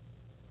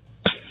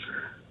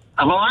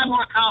 I'm a lot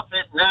more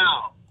confident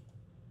now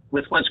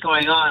with what's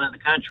going on in the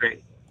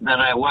country than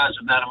I was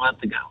about a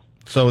month ago.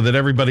 So that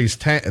everybody's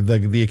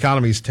the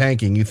economy's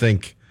tanking. You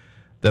think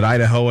that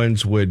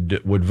Idahoans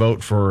would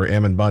vote for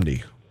Ammon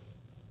Bundy?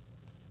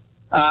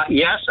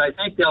 Yes, I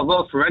think they'll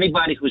vote for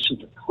anybody who's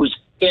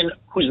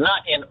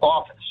not in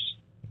office,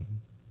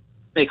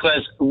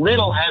 because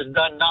Little has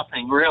done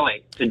nothing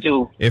really to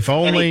do. If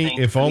only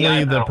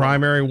the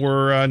primary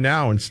were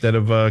now instead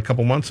of a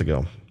couple months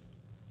ago.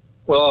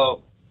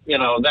 Well, you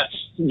know,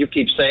 you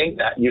keep saying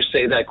that. You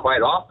say that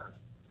quite often.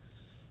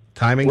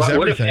 Timing's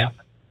everything.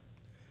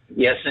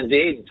 Yes,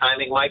 indeed.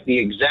 Timing might be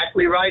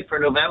exactly right for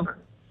November.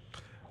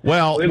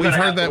 Well, we've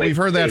heard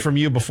that from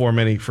you before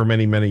for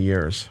many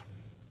years.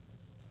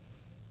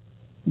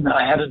 No,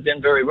 I haven't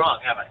been very wrong,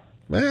 have I?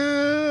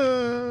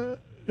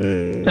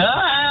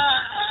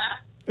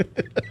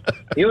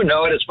 You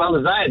know it as well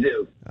as I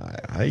do.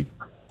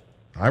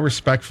 I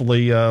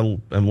respectfully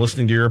am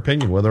listening to your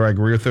opinion. Whether I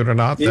agree with it or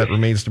not, that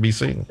remains to be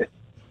seen.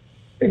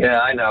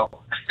 Yeah, I know.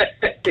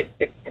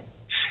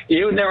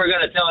 You're never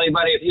going to tell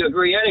anybody if you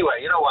agree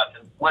anyway. You know what?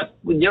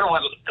 You don't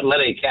want to let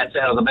any cats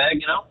out of the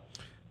bag, you know?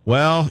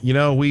 Well, you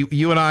know,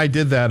 you and I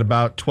did that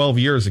about 12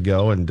 years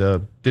ago, and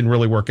didn't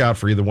really work out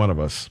for either one of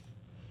us.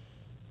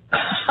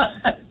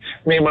 I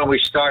mean, when we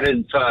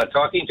started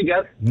talking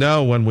together?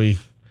 No, when we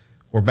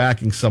were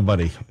backing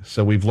somebody.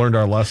 So we've learned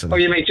our lesson. Oh,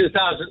 you mean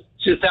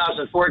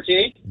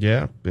 2014?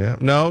 Yeah.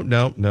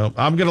 No.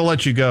 I'm going to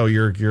let you go.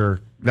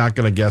 You're not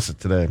going to guess it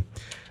today.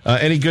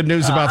 Any good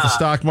news about the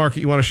stock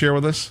market you want to share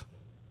with us?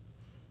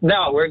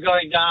 No, we're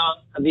going down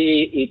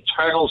the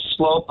eternal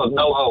slope of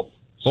no hope.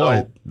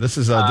 Boy, this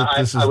is.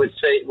 I would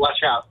say,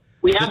 watch out.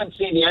 We haven't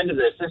seen the end of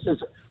this.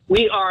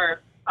 We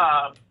are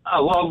a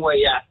long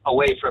way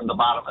away from the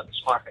bottom of this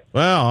market.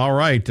 Well, all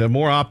right.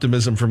 More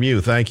optimism from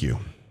you. Thank you.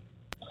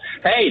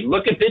 Hey,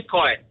 look at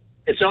Bitcoin.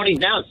 It's only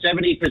down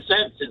 70%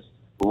 since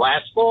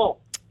last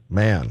fall.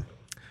 Man.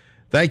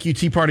 Thank you,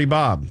 Tea Party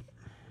Bob.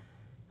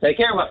 Take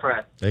care, my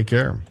friend. Take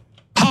care.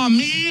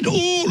 Hamid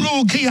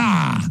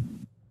Ulukia.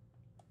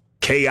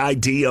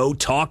 KIDO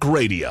Talk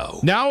Radio.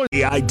 Now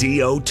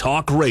KIDO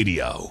Talk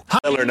Radio.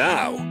 Tyler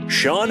now.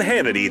 Sean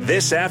Hannity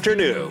this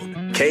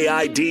afternoon.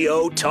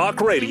 KIDO Talk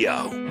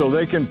Radio. So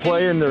they can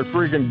play in their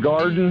freaking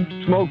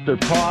garden, smoke their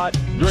pot,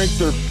 drink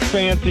their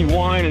fancy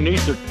wine, and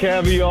eat their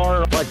caviar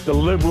like the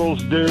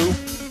liberals do.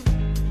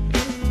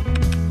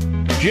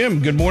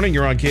 Jim, good morning.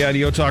 You're on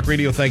KIDO Talk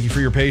Radio. Thank you for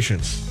your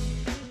patience.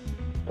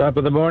 Top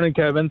of the morning,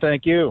 Kevin.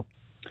 Thank you.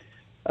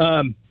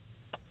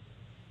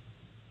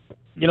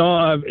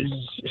 I'll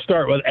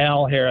start with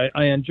Al here.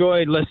 I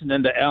enjoyed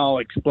listening to Al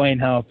explain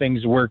how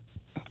things work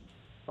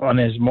on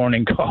his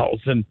morning calls.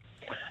 And,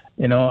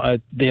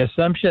 the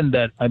assumption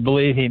that I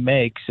believe he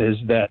makes is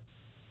that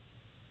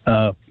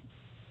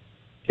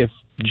if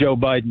Joe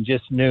Biden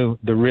just knew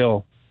the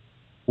real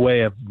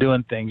way of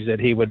doing things, that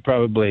he would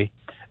probably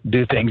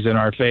do things in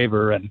our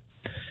favor. And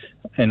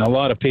a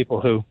lot of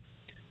people who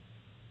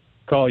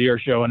call your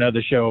show and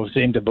other shows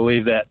seem to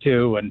believe that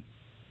too. And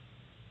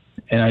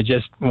it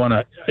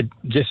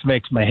just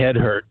makes my head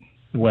hurt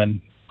when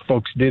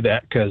folks do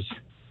that, because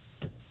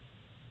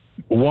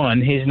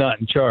one, he's not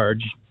in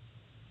charge.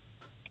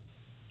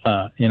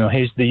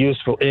 He's the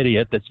useful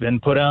idiot that's been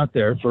put out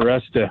there for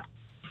us to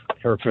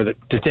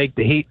take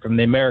the heat from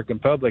the American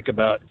public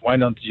about why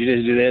don't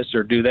you do this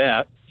or do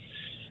that,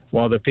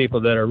 while the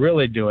people that are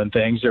really doing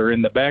things are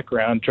in the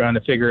background trying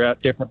to figure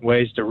out different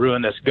ways to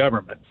ruin this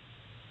government.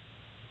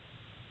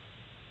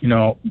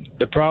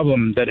 The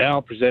problem that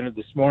Al presented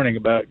this morning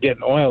about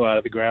getting oil out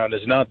of the ground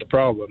is not the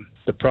problem.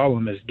 The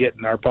problem is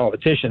getting our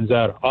politicians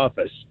out of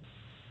office.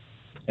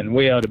 And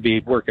we ought to be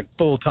working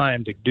full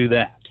time to do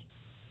that.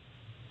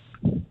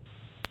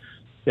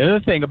 The other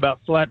thing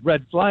about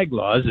red flag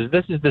laws is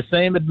this is the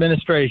same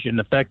administration,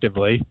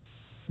 effectively,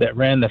 that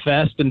ran the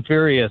Fast and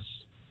Furious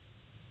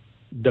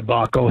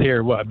debacle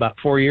here, about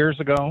 4 years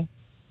ago?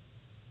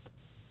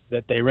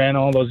 That they ran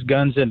all those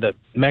guns into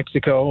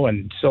Mexico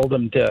and sold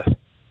them to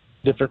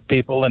different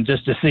people and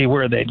just to see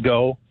where they'd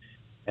go.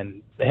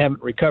 And they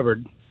haven't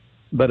recovered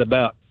but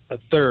about a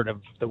third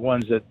of the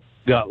ones that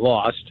got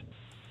lost.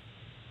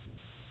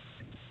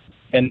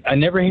 And I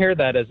never hear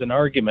that as an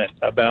argument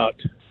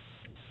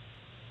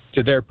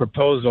to their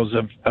proposals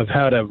of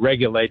how to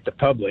regulate the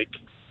public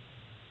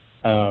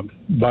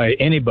by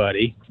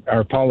anybody,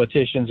 our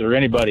politicians or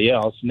anybody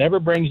else. Never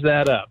brings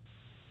that up.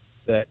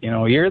 That,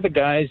 you're the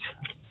guys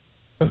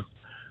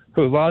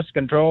who lost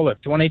control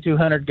of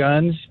 2,200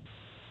 guns,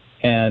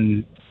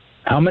 and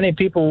how many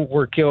people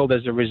were killed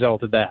as a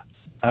result of that?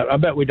 I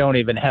bet we don't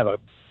even have a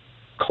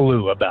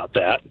clue about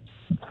that,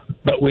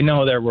 but we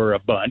know there were a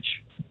bunch.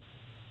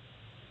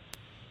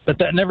 But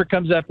that never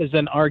comes up as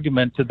an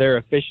argument to their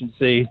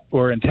efficiency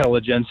or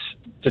intelligence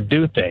to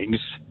do things.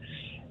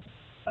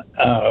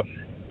 I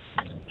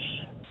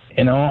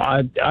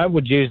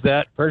would use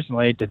that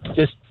personally to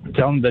just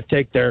tell them to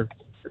take their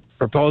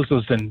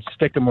proposals and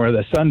stick them where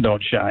the sun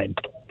don't shine,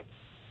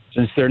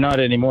 since they're not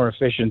any more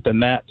efficient than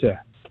that to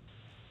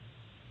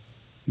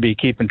be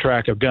keeping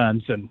track of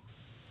guns. And,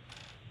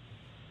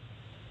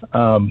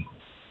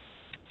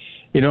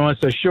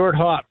 it's a short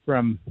hop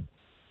from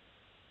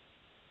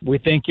we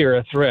think you're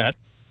a threat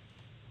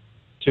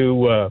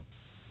to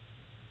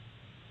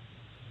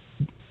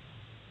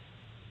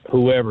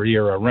whoever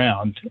you're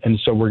around, and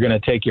so we're going to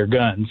take your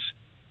guns,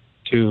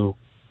 to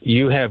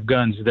you have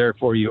guns,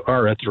 therefore you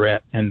are a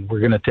threat, and we're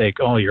going to take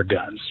all your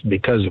guns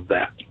because of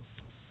that.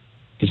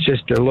 It's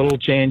just a little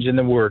change in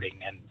the wording,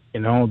 and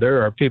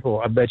there are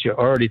people, I bet you,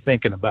 already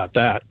thinking about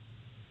that.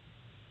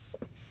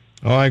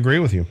 Oh, I agree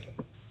with you.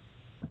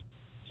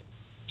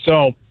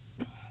 So,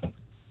 I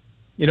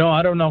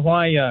don't know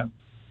why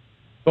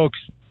folks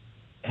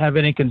have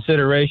any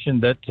consideration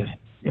that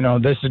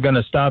this is going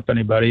to stop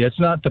anybody. It's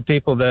not the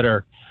people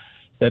that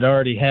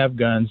already have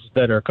guns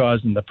that are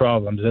causing the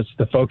problems. It's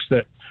the folks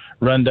that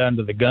run down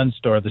to the gun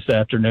store this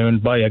afternoon,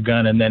 buy a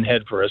gun, and then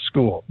head for a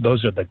school.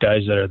 Those are the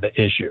guys that are the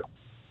issue.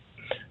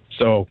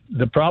 So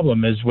the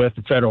problem is with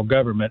the federal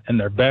government and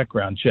their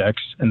background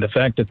checks, and the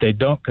fact that they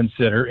don't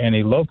consider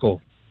any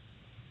local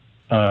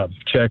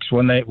checks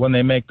when they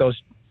make those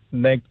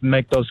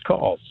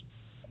calls.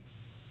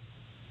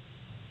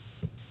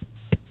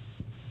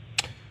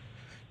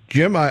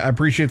 Jim, I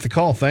appreciate the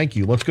call. Thank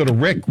you. Let's go to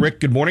Rick. Rick,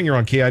 good morning. You're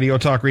on KIDO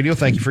Talk Radio.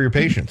 Thank you for your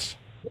patience.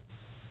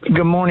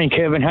 Good morning,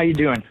 Kevin. How you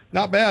doing?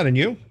 Not bad. And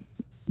you?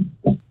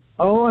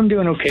 Oh, I'm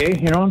doing okay.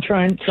 I'm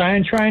trying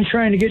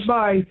to get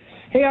by.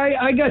 Hey,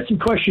 I got some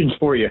questions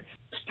for you.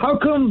 How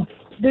come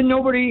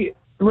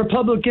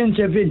Republicans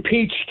have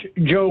impeached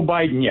Joe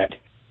Biden yet?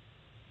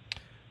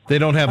 They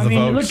don't have the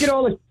votes.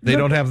 They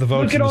don't have the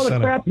votes in the Senate. Look at all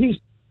the crap he's...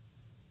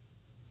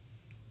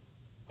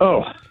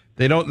 Oh.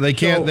 They don't. They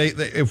can't.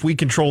 If we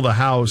control the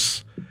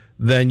House,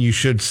 then you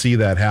should see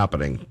that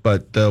happening.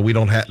 But we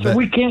don't have. So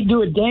we can't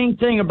do a dang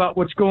thing about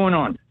what's going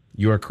on.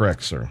 You are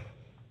correct, sir.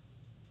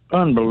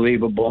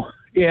 Unbelievable.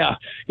 Yeah.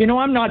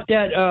 I'm not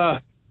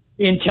that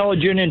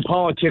intelligent in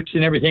politics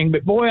and everything,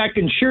 but boy, I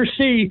can sure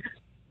see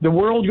the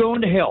world going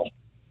to hell.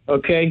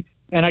 Okay,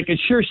 and I can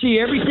sure see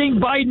everything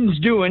Biden's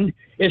doing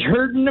is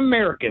hurting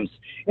Americans.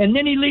 And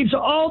then he leaves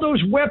all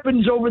those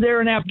weapons over there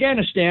in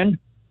Afghanistan.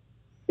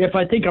 If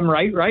I think I'm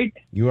right?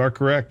 You are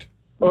correct.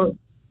 And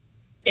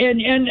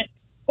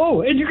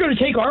you're going to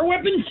take our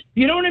weapons?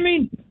 You know what I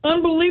mean?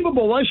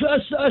 Unbelievable. Us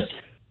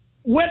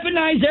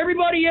weaponize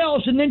everybody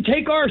else and then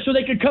take ours so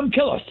they could come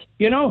kill us.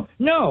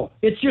 No,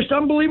 it's just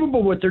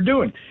unbelievable what they're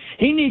doing.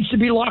 He needs to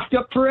be locked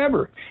up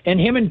forever. And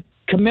him and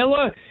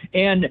Camilla,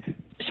 and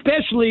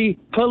especially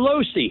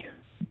Pelosi.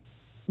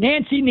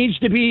 Nancy needs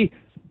to be,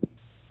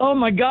 oh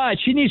my God,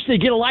 she needs to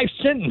get a life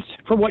sentence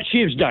for what she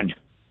has done.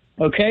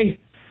 Okay?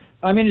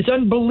 I mean, it's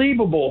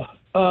unbelievable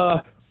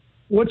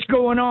what's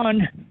going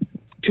on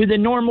to the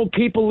normal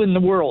people in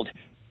the world.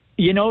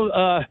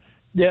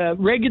 The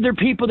regular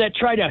people that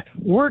try to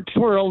work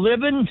for a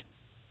living.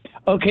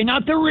 Okay,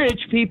 not the rich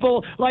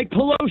people like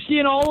Pelosi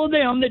and all of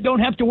them that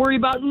don't have to worry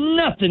about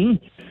nothing.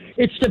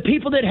 It's the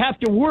people that have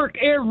to work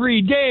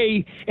every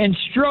day and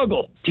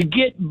struggle to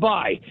get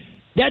by.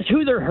 That's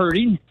who they're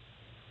hurting.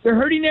 They're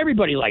hurting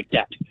everybody like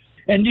that.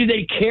 And do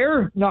they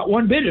care? Not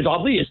one bit, it's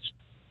obvious.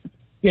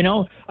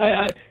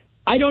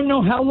 I don't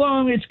know how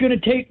long it's going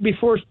to take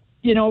before,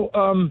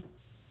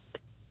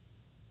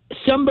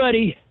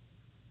 somebody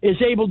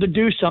is able to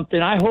do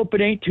something. I hope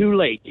it ain't too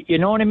late. You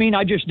know what I mean?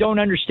 I just don't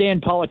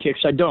understand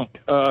politics. I don't.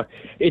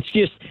 It's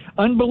just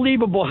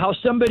unbelievable how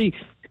somebody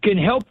can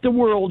help the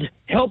world,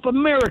 help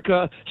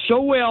America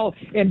so well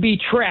and be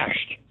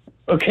trashed,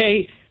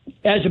 okay,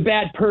 as a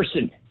bad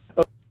person.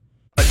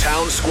 A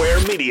Town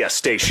Square media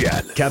station.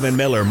 Kevin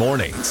Miller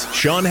mornings.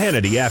 Sean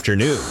Hannity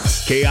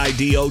afternoons.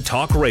 KIDO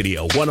Talk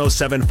Radio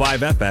 107.5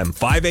 FM,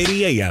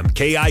 580 AM.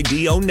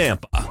 KIDO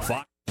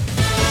Nampa.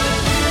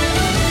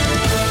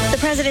 The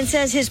president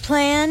says his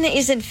plan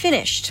isn't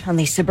finished. On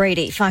Lisa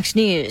Brady, Fox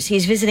News.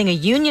 He's visiting a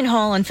union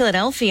hall in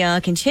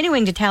Philadelphia,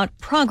 continuing to tout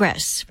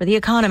progress for the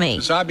economy.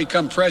 Since I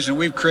become president,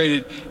 we've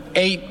created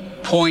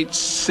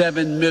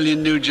 8.7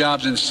 million new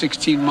jobs in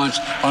 16 months,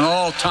 an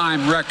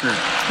all-time record.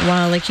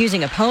 While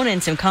accusing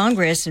opponents in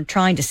Congress of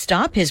trying to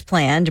stop his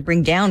plan to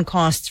bring down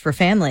costs for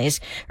families,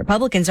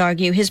 Republicans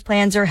argue his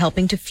plans are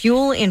helping to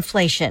fuel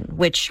inflation,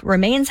 which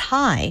remains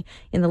high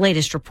in the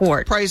latest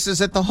report.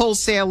 Prices at the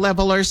wholesale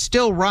level are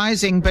still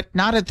rising, but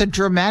not at the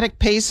dramatic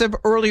pace of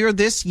earlier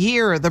this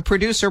year. The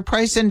Producer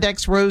Price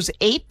Index rose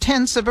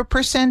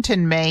 0.8%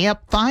 in May,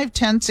 up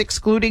 0.5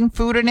 excluding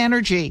food and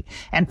energy.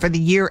 And for the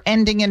year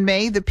ending in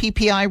May, the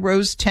PPI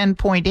rose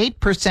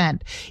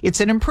 10.8%. It's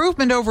an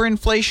improvement over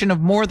inflation of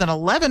more than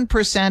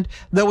 11%,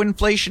 though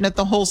inflation at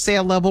the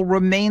wholesale level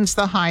remains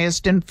the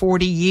highest in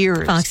 40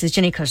 years. Fox's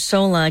Jenny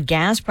Cosola.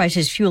 Gas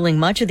prices fueling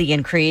much of the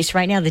increase.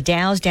 Right now, the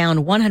Dow's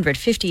down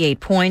 158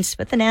 points,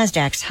 but the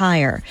Nasdaq's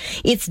higher.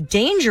 It's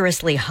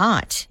dangerously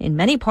hot in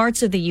many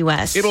parts of the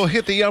U.S. It'll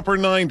hit the upper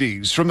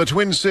 90s from the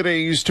Twin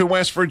Cities to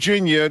West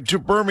Virginia to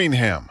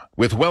Birmingham,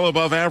 with well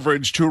above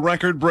average to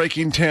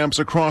record-breaking temps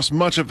across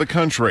much of the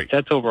country.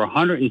 That's over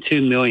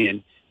 102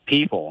 million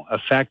people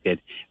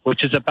affected,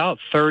 which is about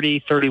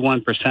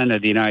 31%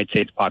 of the United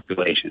States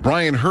population.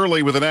 Brian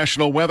Hurley with the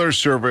National Weather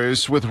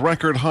Service, with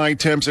record high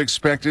temps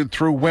expected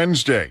through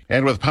Wednesday,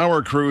 and with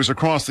power crews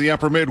across the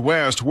upper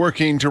Midwest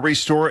working to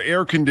restore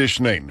air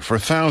conditioning for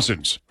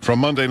thousands from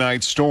Monday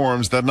night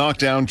storms that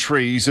knocked down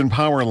trees and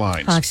power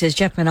lines. Fox's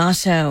Jeff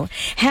Manasso.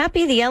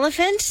 Happy the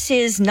elephant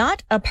is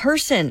not a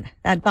person.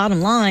 That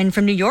bottom line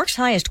from New York's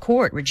highest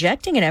court,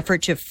 rejecting an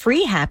effort to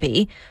free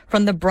Happy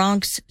from the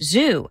Bronx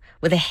Zoo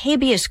with a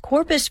habeas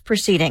corpus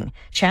proceeding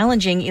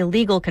challenging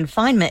illegal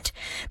confinement.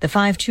 The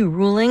 5-2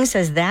 ruling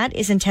says that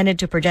is intended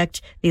to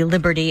protect the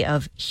liberty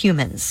of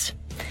humans.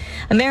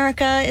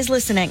 America is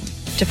listening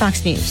to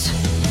Fox News.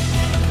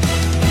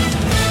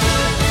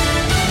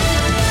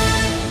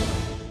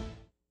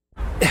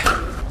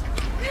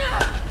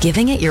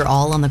 Giving it your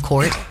all on the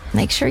court?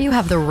 Make sure you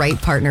have the right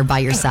partner by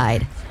your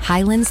side.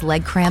 Highland's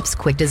Leg Cramps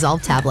Quick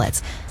Dissolve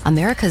Tablets,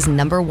 America's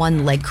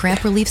 #1 leg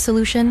cramp relief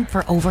solution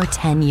for over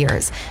 10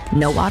 years.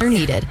 No water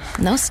needed,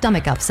 no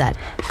stomach upset,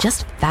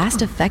 just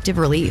fast, effective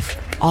relief.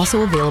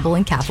 Also available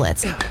in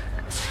caplets.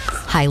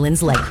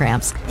 Highland's Leg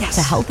Cramps,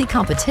 to healthy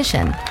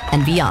competition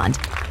and beyond.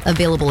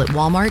 Available at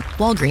Walmart,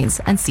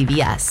 Walgreens, and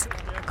CVS.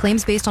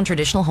 Claims based on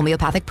traditional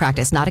homeopathic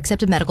practice, not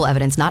accepted medical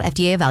evidence, not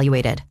FDA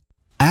evaluated.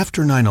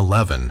 After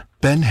 9/11,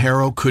 Ben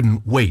Harrow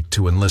couldn't wait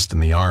to enlist in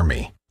the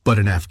Army. But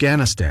in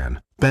Afghanistan,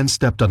 Ben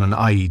stepped on an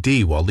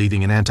IED while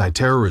leading an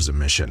anti-terrorism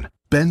mission.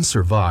 Ben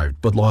survived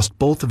but lost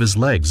both of his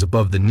legs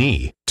above the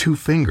knee, 2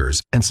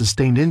 fingers, and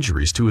sustained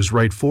injuries to his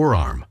right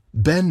forearm.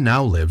 Ben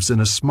now lives in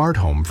a smart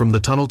home from the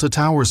Tunnel to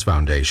Towers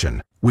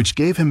Foundation, which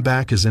gave him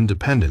back his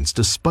independence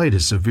despite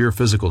his severe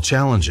physical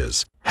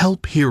challenges.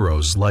 Help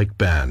heroes like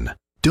Ben.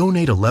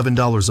 Donate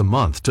 $11 a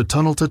month to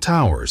Tunnel to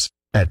Towers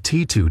at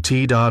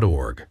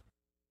t2t.org.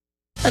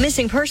 A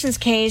missing persons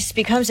case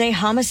becomes a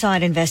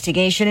homicide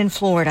investigation in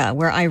Florida,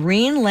 where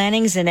Irene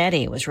Lanning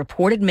Zanetti was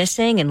reported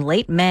missing in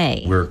late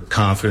May. We're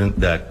confident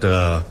that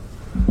that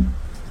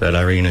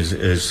Irene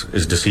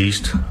is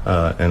deceased,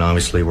 and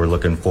obviously we're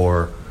looking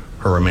for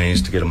her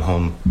remains to get them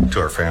home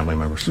to our family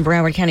members.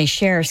 Broward County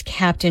Sheriff's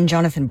Captain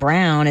Jonathan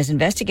Brown, as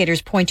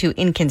investigators point to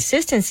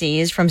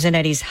inconsistencies from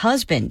Zanetti's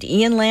husband,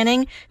 Ian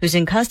Lanning, who's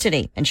in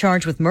custody and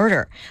charged with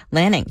murder.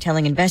 Lanning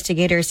telling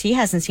investigators he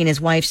hasn't seen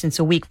his wife since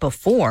a week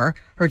before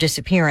her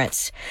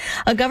disappearance.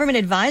 A government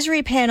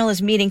advisory panel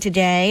is meeting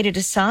today to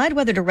decide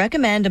whether to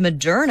recommend a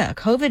Moderna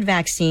COVID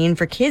vaccine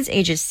for kids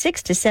ages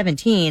 6 to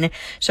 17.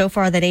 So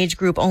far, that age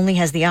group only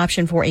has the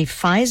option for a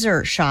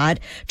Pfizer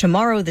shot.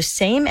 Tomorrow, the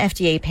same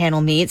FDA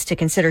panel meets to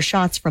consider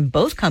shots from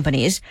both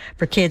companies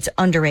for kids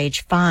under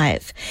age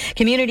 5.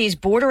 Communities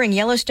bordering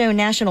Yellowstone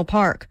National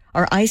Park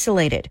are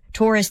isolated,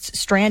 tourists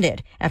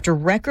stranded after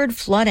record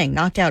flooding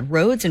knocked out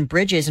roads and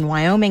bridges in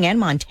Wyoming and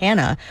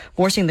Montana,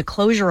 forcing the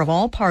closure of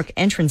all park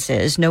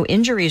entrances. No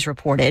injuries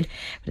reported,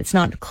 but it's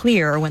not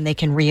clear when they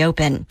can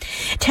reopen.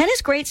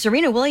 Tennis great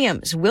Serena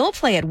Williams will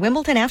play at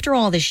Wimbledon after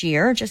all this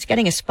year, just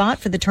getting a spot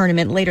for the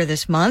tournament later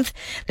this month.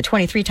 The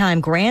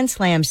 23-time Grand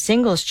Slam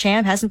singles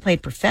champ hasn't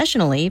played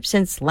professionally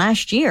since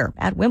last year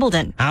at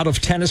Wimbledon. Out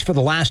of tennis for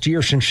the last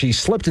year since she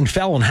slipped and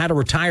fell and had to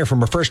retire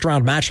from her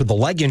first-round match with a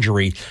leg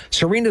injury,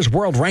 Serena's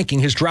world ranking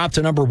has dropped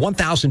to number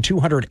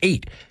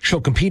 1,208.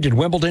 She'll compete at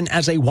Wimbledon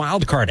as a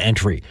wildcard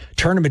entry.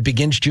 Tournament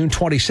begins June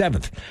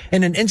 27th.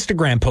 In an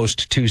Instagram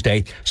post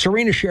Tuesday,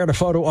 Serena shared a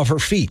photo of her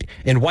feet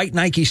in white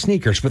Nike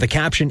sneakers with the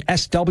caption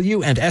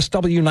SW and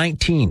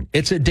SW19.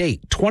 It's a date,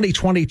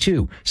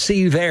 2022. See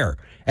you there.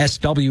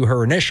 SW,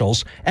 her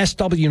initials,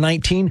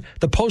 SW19,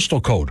 the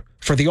postal code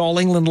for the All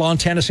England Lawn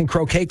Tennis and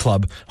Croquet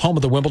Club, home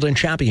of the Wimbledon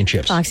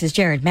Championships. Fox's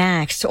Jared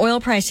Max. Oil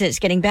prices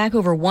getting back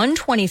over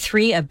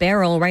 $123 a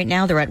barrel. Right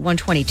now they're at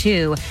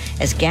 $122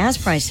 as gas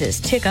prices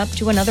tick up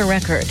to another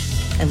record.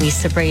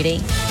 Elisa Brady,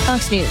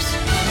 Fox News.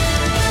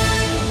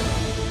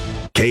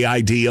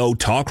 KIDO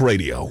Talk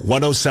Radio,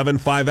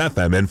 107.5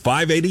 FM and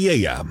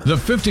 580 AM. The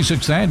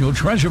 56th Annual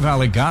Treasure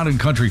Valley God and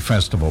Country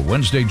Festival,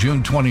 Wednesday,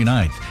 June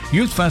 29th.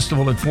 Youth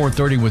Festival at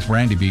 4:30 with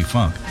Randy B.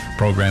 Funk.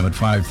 Program at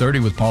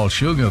 5:30 with Paul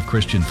Shuga of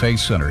Christian Faith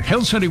Center.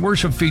 Hill City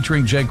Worship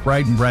featuring Jake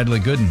Wright and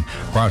Bradley Gooden.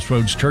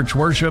 Crossroads Church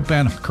Worship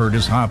and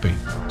Curtis Hoppy.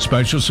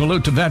 Special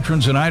salute to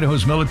veterans and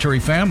Idaho's military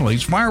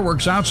families.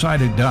 Fireworks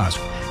outside at dusk.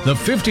 The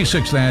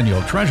 56th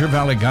Annual Treasure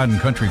Valley God and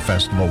Country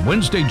Festival,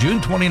 Wednesday, June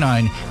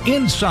 29,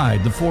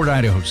 inside the Ford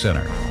Idaho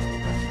Center.